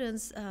lot of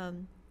students,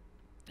 and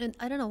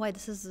I don't know why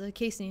this is the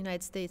case in the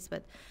United States,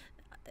 but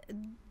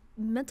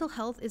mental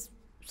health is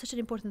such an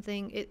important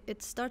thing.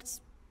 It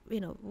starts,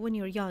 when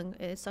you're young.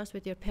 It starts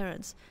with your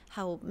parents,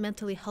 how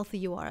mentally healthy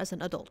you are as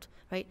an adult,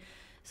 right?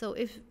 So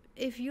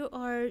if you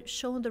are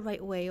shown the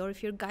right way, or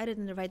if you're guided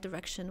in the right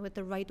direction with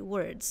the right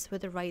words,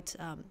 with the right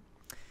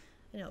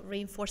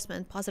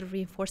reinforcement, positive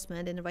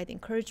reinforcement, and the right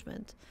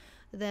encouragement,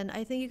 then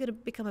I think you're going to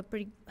become a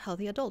pretty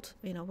healthy adult,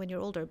 when you're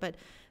older. But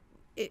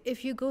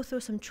if you go through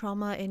some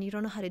trauma and you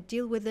don't know how to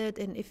deal with it,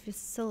 and if it's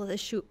still an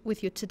issue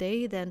with you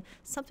today, then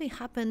something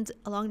happened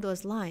along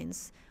those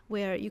lines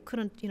where you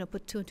couldn't,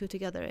 put 2 and 2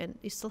 together, and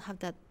you still have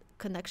that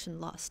connection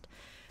lost.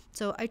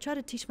 So I try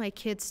to teach my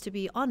kids to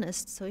be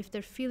honest. So if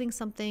they're feeling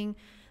something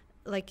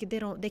like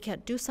they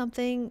can't do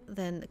something,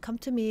 then come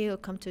to me or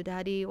come to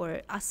daddy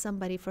or ask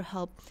somebody for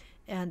help,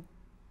 and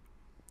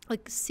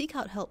like seek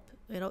out help.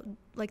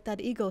 Like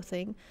that ego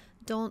thing.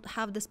 Don't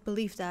have this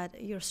belief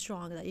that you're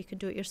strong, that you can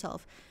do it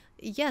yourself.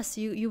 Yes,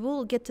 you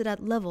will get to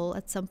that level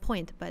at some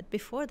point, but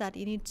before that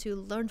you need to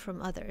learn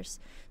from others.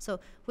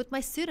 So with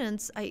my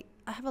students, I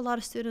have a lot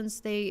of students,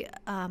 they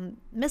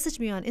message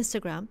me on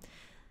Instagram.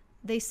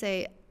 They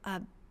say,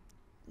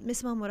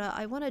 Miss Mamura,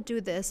 I want to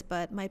do this,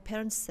 but my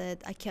parents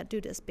said I can't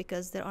do this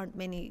because there aren't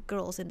many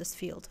girls in this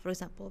field, for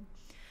example.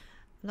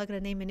 I'm not going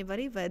to name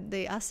anybody, but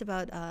they asked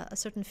about a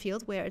certain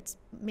field where it's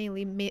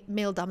mainly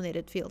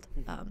male-dominated field.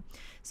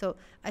 So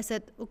I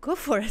said, well, go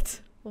for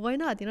it. Why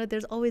not?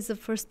 There's always the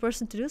first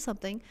person to do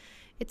something.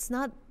 It's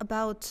not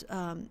about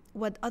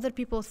what other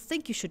people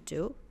think you should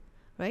do,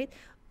 right?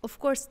 Of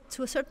course,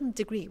 to a certain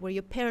degree, where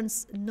your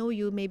parents know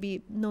you,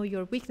 maybe know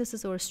your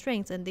weaknesses or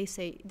strengths, and they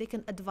say they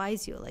can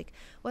advise you, like,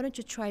 why don't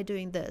you try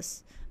doing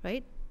this,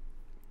 right?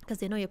 Because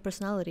they know your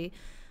personality.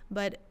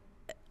 But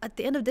at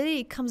the end of the day,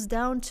 it comes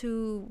down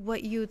to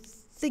what you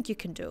think you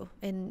can do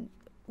and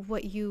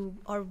what you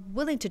are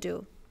willing to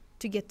do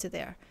to get to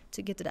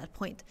that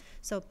point.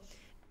 So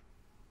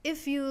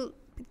if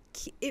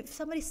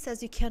somebody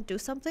says you can't do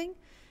something,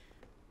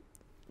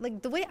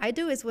 like the way I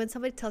do is when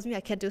somebody tells me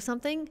I can't do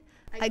something,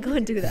 I go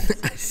and do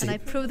that. And I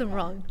prove them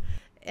wrong.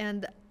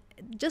 And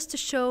just to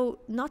show,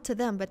 not to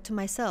them, but to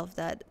myself,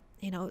 that,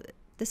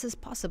 this is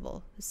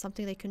possible. It's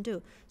something they can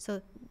do.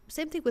 So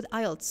same thing with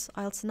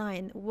IELTS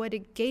 9. What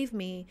it gave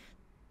me,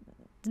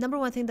 the number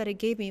one thing that it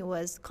gave me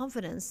was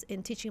confidence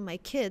in teaching my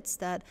kids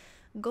that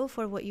go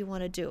for what you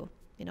want to do.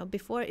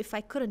 Before, if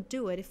I couldn't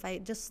do it, if I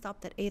just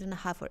stopped at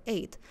 8.5 or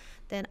 8,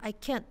 then I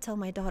can't tell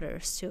my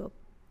daughters to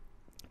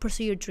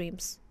pursue your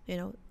dreams,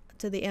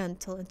 to the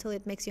end, until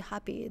it makes you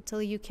happy,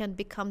 until you can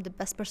become the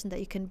best person that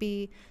you can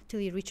be, till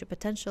you reach your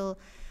potential.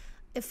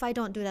 If I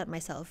don't do that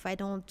myself, if I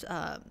don't,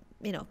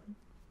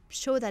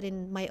 show that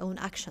in my own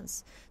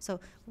actions. So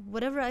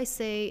whatever I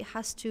say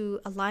has to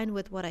align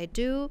with what I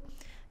do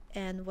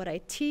and what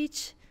I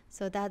teach.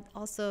 So that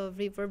also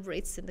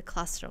reverberates in the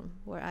classroom,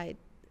 where I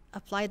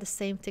apply the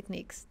same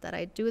techniques that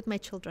I do with my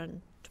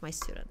children to my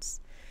students.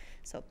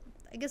 So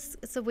I guess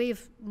it's a way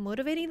of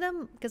motivating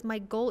them, because my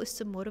goal is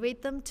to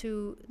motivate them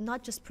to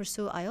not just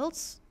pursue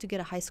IELTS to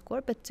get a high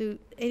score, but to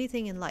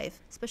anything in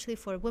life, especially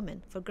for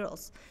women, for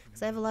girls.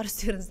 Because I have a lot of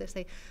students that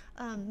say,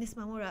 Miss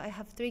Mamura, I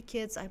have 3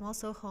 kids, I'm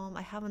also home,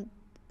 I haven't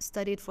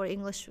studied for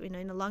English in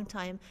a long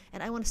time,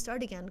 and I want to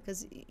start again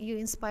because you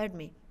inspired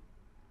me.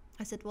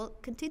 I said, well,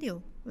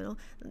 continue,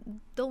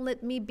 don't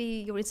let me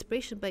be your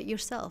inspiration, but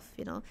yourself,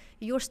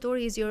 your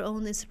story is your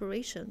own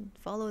inspiration.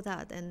 Follow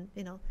that and,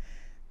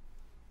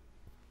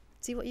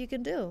 see what you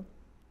can do.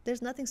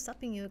 There's nothing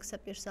stopping you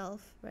except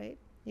yourself, right?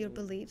 Your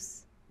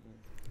beliefs.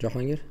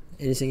 Jahangir,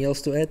 anything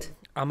else to add?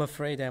 I'm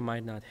afraid I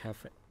might not have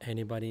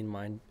anybody in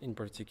mind in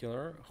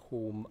particular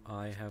whom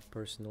I have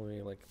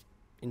personally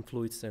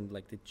influenced and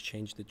they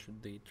changed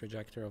the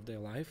trajectory of their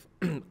life.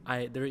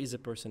 There is a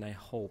person I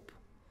hope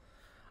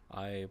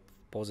I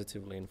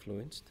positively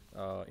influenced.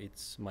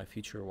 It's my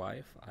future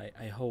wife.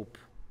 I hope,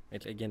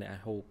 I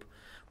hope,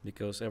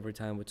 because every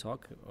time we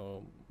talk,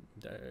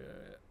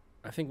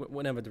 I think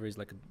whenever there is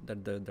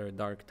there are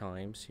dark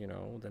times,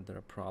 that there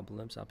are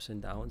problems, ups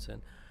and downs,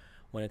 and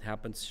when it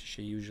happens,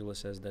 she usually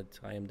says that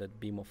I am that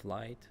beam of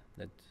light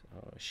that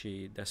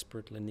she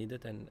desperately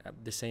needed, and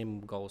the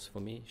same goes for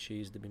me. She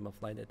is the beam of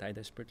light that I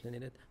desperately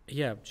needed.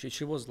 Yeah,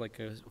 she was like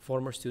a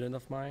former student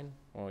of mine.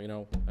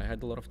 I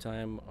had a lot of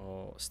time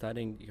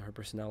studying her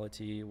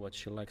personality, what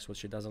she likes, what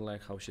she doesn't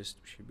like, how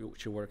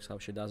she works, how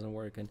she doesn't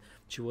work, and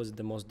she was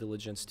the most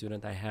diligent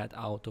student I had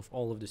out of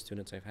all of the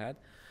students I've had.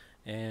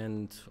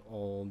 And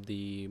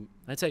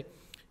I'd say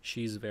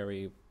she's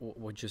very,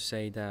 would you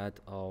say that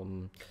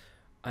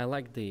I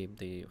like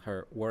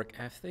her work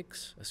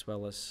ethics as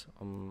well as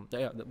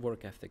the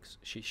work ethics.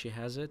 She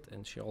has it,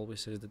 and she always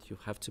says that you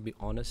have to be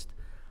honest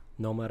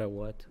no matter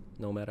what,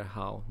 no matter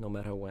how, no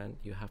matter when.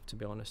 You have to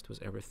be honest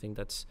with everything.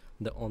 That's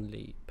the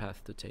only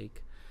path to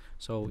take.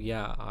 So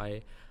yeah,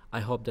 I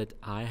hope that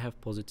I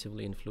have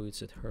positively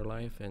influenced her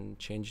life and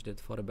changed it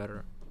for the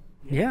better.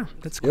 Yeah,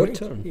 that's Your great.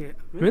 turn. Yeah.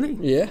 Really?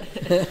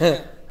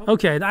 Yeah.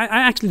 Okay, I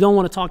actually don't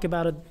want to talk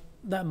about it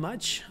that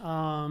much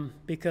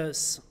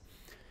because...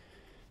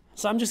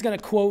 So I'm just going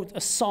to quote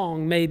a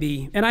song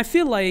maybe. And I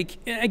feel like,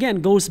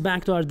 again, goes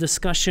back to our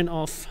discussion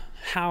of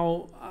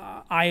how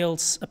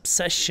IELTS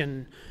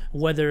obsession,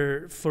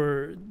 whether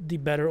for the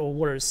better or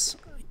worse,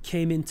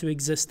 came into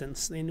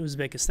existence in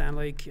Uzbekistan.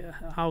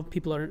 How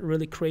people are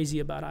really crazy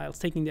about IELTS,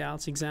 taking the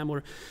IELTS exam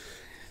or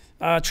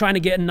trying to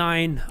get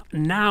 9.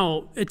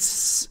 Now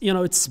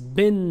it's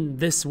been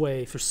this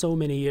way for so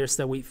many years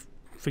that we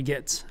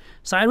forget.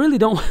 So I really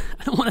don't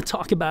want to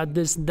talk about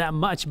this that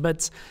much,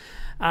 but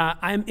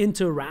I'm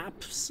into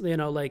raps,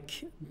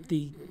 like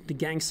the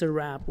gangster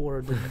rap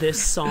or the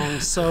diss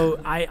songs. So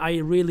I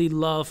really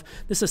love,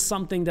 this is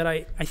something that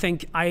I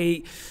think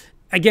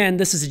again,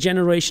 this is a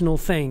generational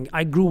thing.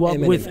 I grew up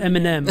with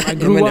Eminem. I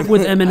grew up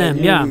with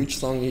Eminem, yeah. Which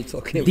song are you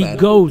talking about? The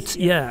GOAT,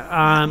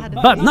 yeah.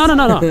 But no.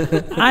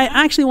 I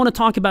actually want to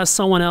talk about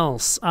someone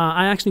else.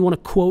 I actually want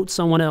to quote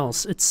someone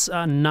else. It's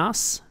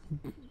Nas.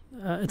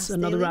 It's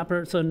another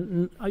rapper.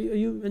 So are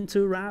you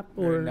into rap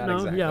or not no?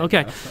 Exactly, yeah,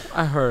 okay. no.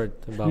 I heard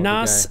about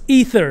Nas the guy.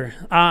 Ether.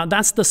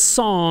 That's the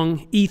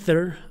song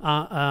Ether.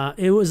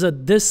 It was a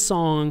diss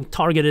song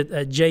targeted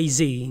at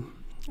Jay-Z.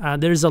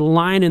 There's a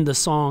line in the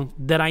song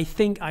that I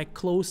think I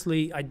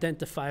closely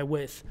identify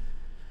with.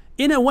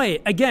 In a way,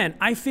 again,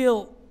 I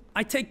feel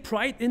I take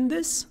pride in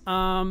this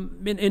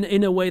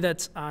in a way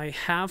that I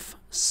have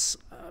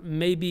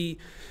maybe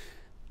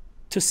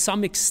to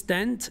some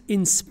extent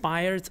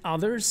inspired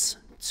others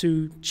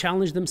to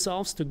challenge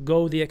themselves to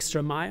go the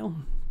extra mile.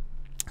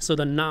 So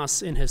the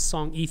Nas in his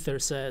song Ether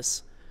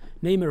says,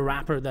 name a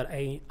rapper that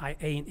I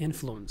ain't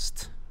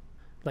influenced.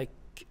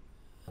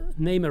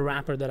 Name a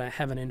rapper that I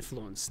haven't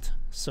influenced.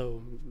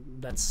 So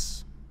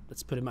that's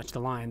pretty much the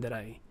line that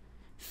I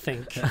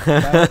think.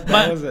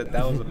 that was it.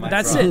 That was a mic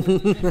that's drop.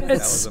 it. That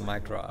was a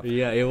mic drop.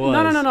 Yeah, it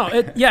was. No.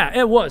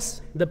 It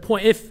was the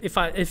point.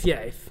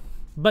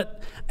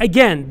 But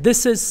again,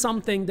 this is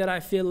something that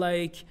I feel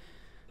like,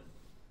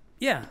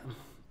 yeah,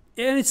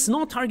 and it's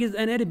not targeted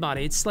at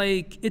anybody. It's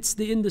it's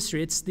the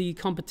industry, it's the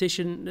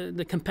competition,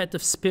 the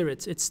competitive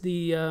spirit. It's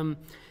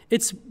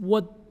it's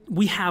what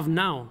we have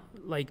now,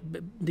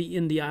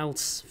 in the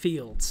IELTS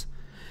fields,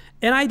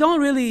 and I don't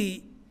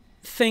really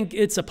think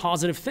it's a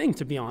positive thing,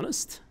 to be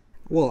honest.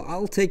 Well,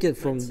 I'll take it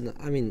from,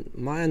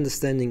 my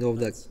understanding of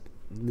that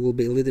will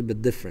be a little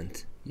bit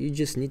different. You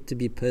just need to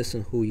be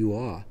person who you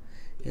are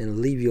and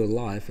live your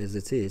life as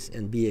it is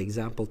and be an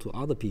example to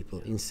other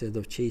people instead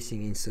of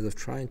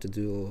trying to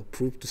do or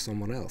prove to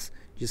someone else.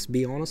 Just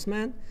be honest,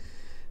 man.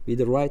 Be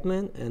the right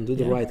man and do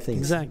the right things.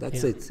 Exactly.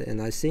 That's it.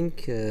 And I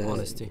think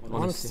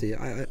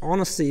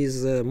honesty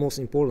is the most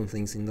important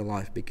things in the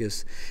life,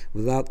 because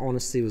without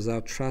honesty,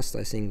 without trust,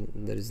 I think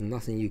there is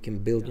nothing you can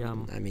build.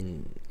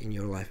 In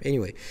your life.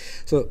 Anyway,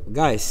 so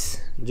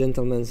guys,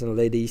 gentlemen and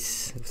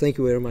ladies, thank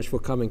you very much for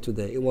coming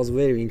today. It was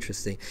very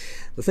interesting.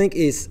 The thing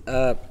is,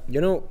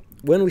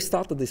 when we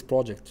started this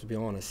project, to be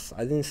honest,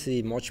 I didn't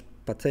see much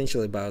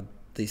potential about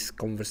this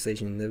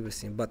conversation and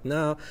everything. But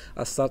now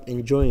I start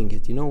enjoying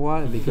it. You know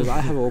why? Because I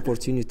have an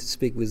opportunity to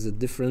speak with the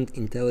different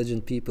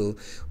intelligent people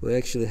who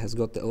actually has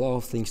got a lot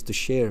of things to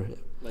share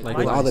with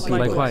other people.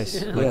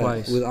 Likewise.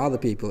 With other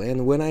people.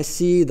 And when I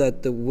see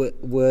that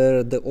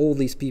where all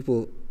these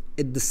people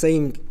at the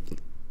same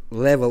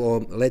level,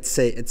 or let's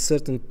say at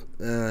certain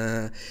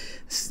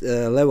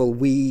level,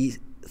 we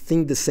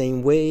think the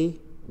same way,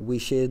 we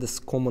share this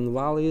common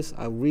values,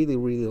 I really,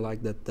 really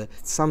like that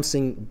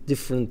something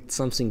different,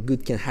 something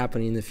good can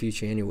happen in the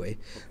future anyway.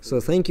 So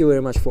thank you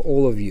very much for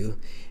all of you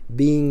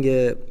being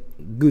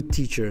good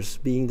teachers,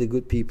 being the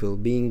good people,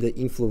 being the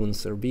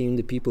influencer, being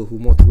the people who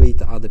motivate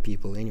the other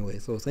people anyway.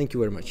 So thank you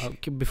very much.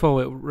 Before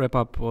we wrap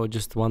up,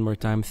 just one more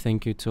time,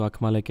 thank you to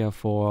Akmalika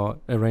for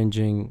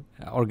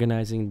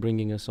organizing,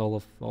 bringing us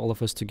all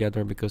of us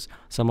together, because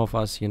some of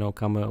us,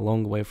 come a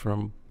long way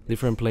from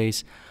different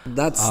place.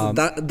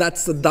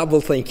 That's a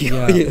double thank you.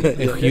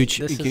 This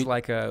is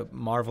like a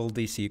Marvel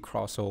DC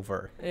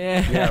crossover.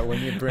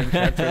 When you bring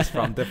characters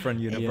from different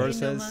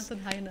universes.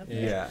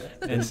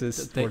 This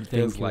is what it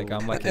feels like.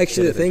 I'm like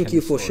actually thank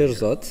you for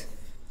Sherzad,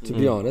 to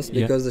be honest,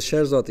 because the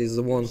Sherzad is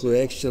the one who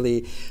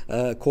actually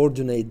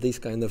coordinate these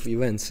kind of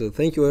events. So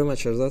thank you very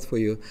much, Sherzad,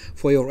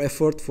 for your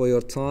effort, for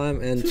your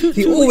time, and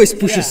he always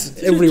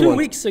pushes everyone. 2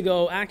 weeks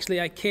ago, actually,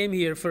 I came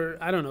here for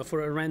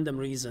a random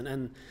reason,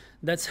 and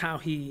that's how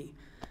he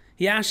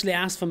actually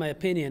asked for my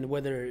opinion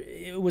whether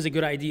it was a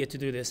good idea to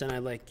do this, and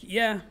I'm like,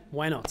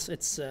 why not?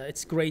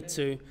 It's great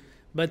to,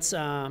 but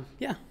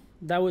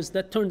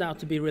that turned out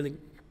to be really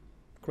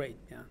great.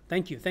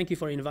 Thank you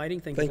for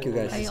inviting. Thank you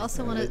guys. I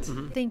also want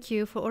to thank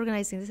you for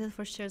organizing. This is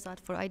for Sherzad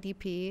for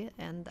IDP,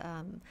 and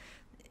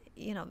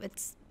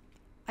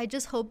I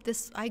just hope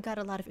I got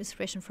a lot of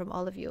inspiration from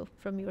all of you,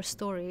 from your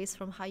stories,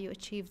 from how you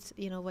achieved,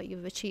 what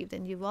you've achieved,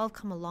 and you've all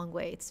come a long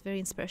way. It's very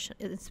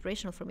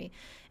inspirational for me,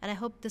 and I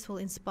hope this will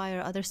inspire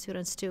other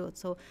students too.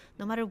 So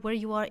no matter where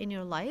you are in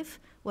your life,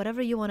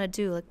 whatever you want to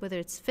do, like whether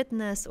it's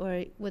fitness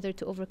or whether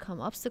to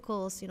overcome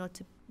obstacles,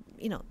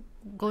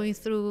 going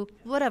through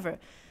whatever,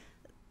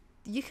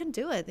 you can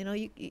do it.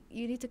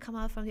 You need to come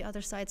out from the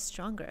other side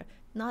stronger,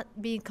 not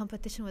be in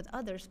competition with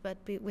others,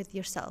 but be with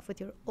yourself, with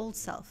your old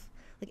self.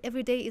 Like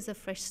every day is a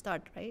fresh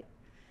start, right?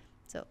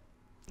 So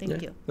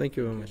thank you. Thank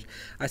you very much.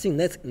 I think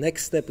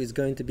next step is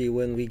going to be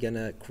when we're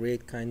gonna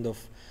create kind of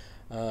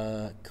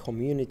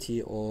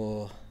community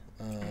or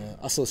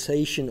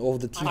association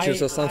of the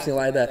teachers or something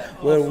like that,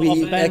 where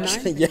we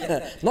actually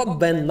not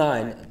band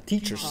 9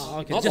 teachers,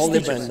 not just only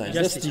band 9,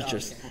 just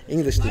teachers,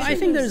 English teachers. I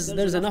think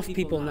there's enough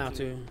people now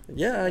to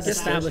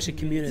establish a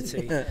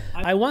community.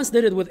 I once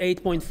did it with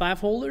 8.5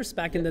 holders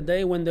back in the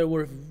day when there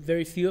were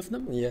very few of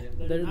them.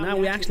 Now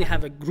we actually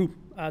have a group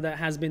that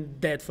has been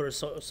dead for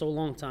so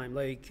long time.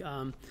 Like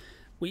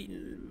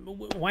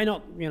why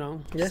not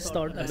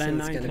start a band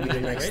 9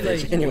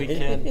 community? We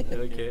can.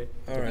 Okay.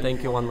 All right.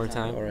 Thank you one more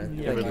time. All right.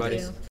 Everybody.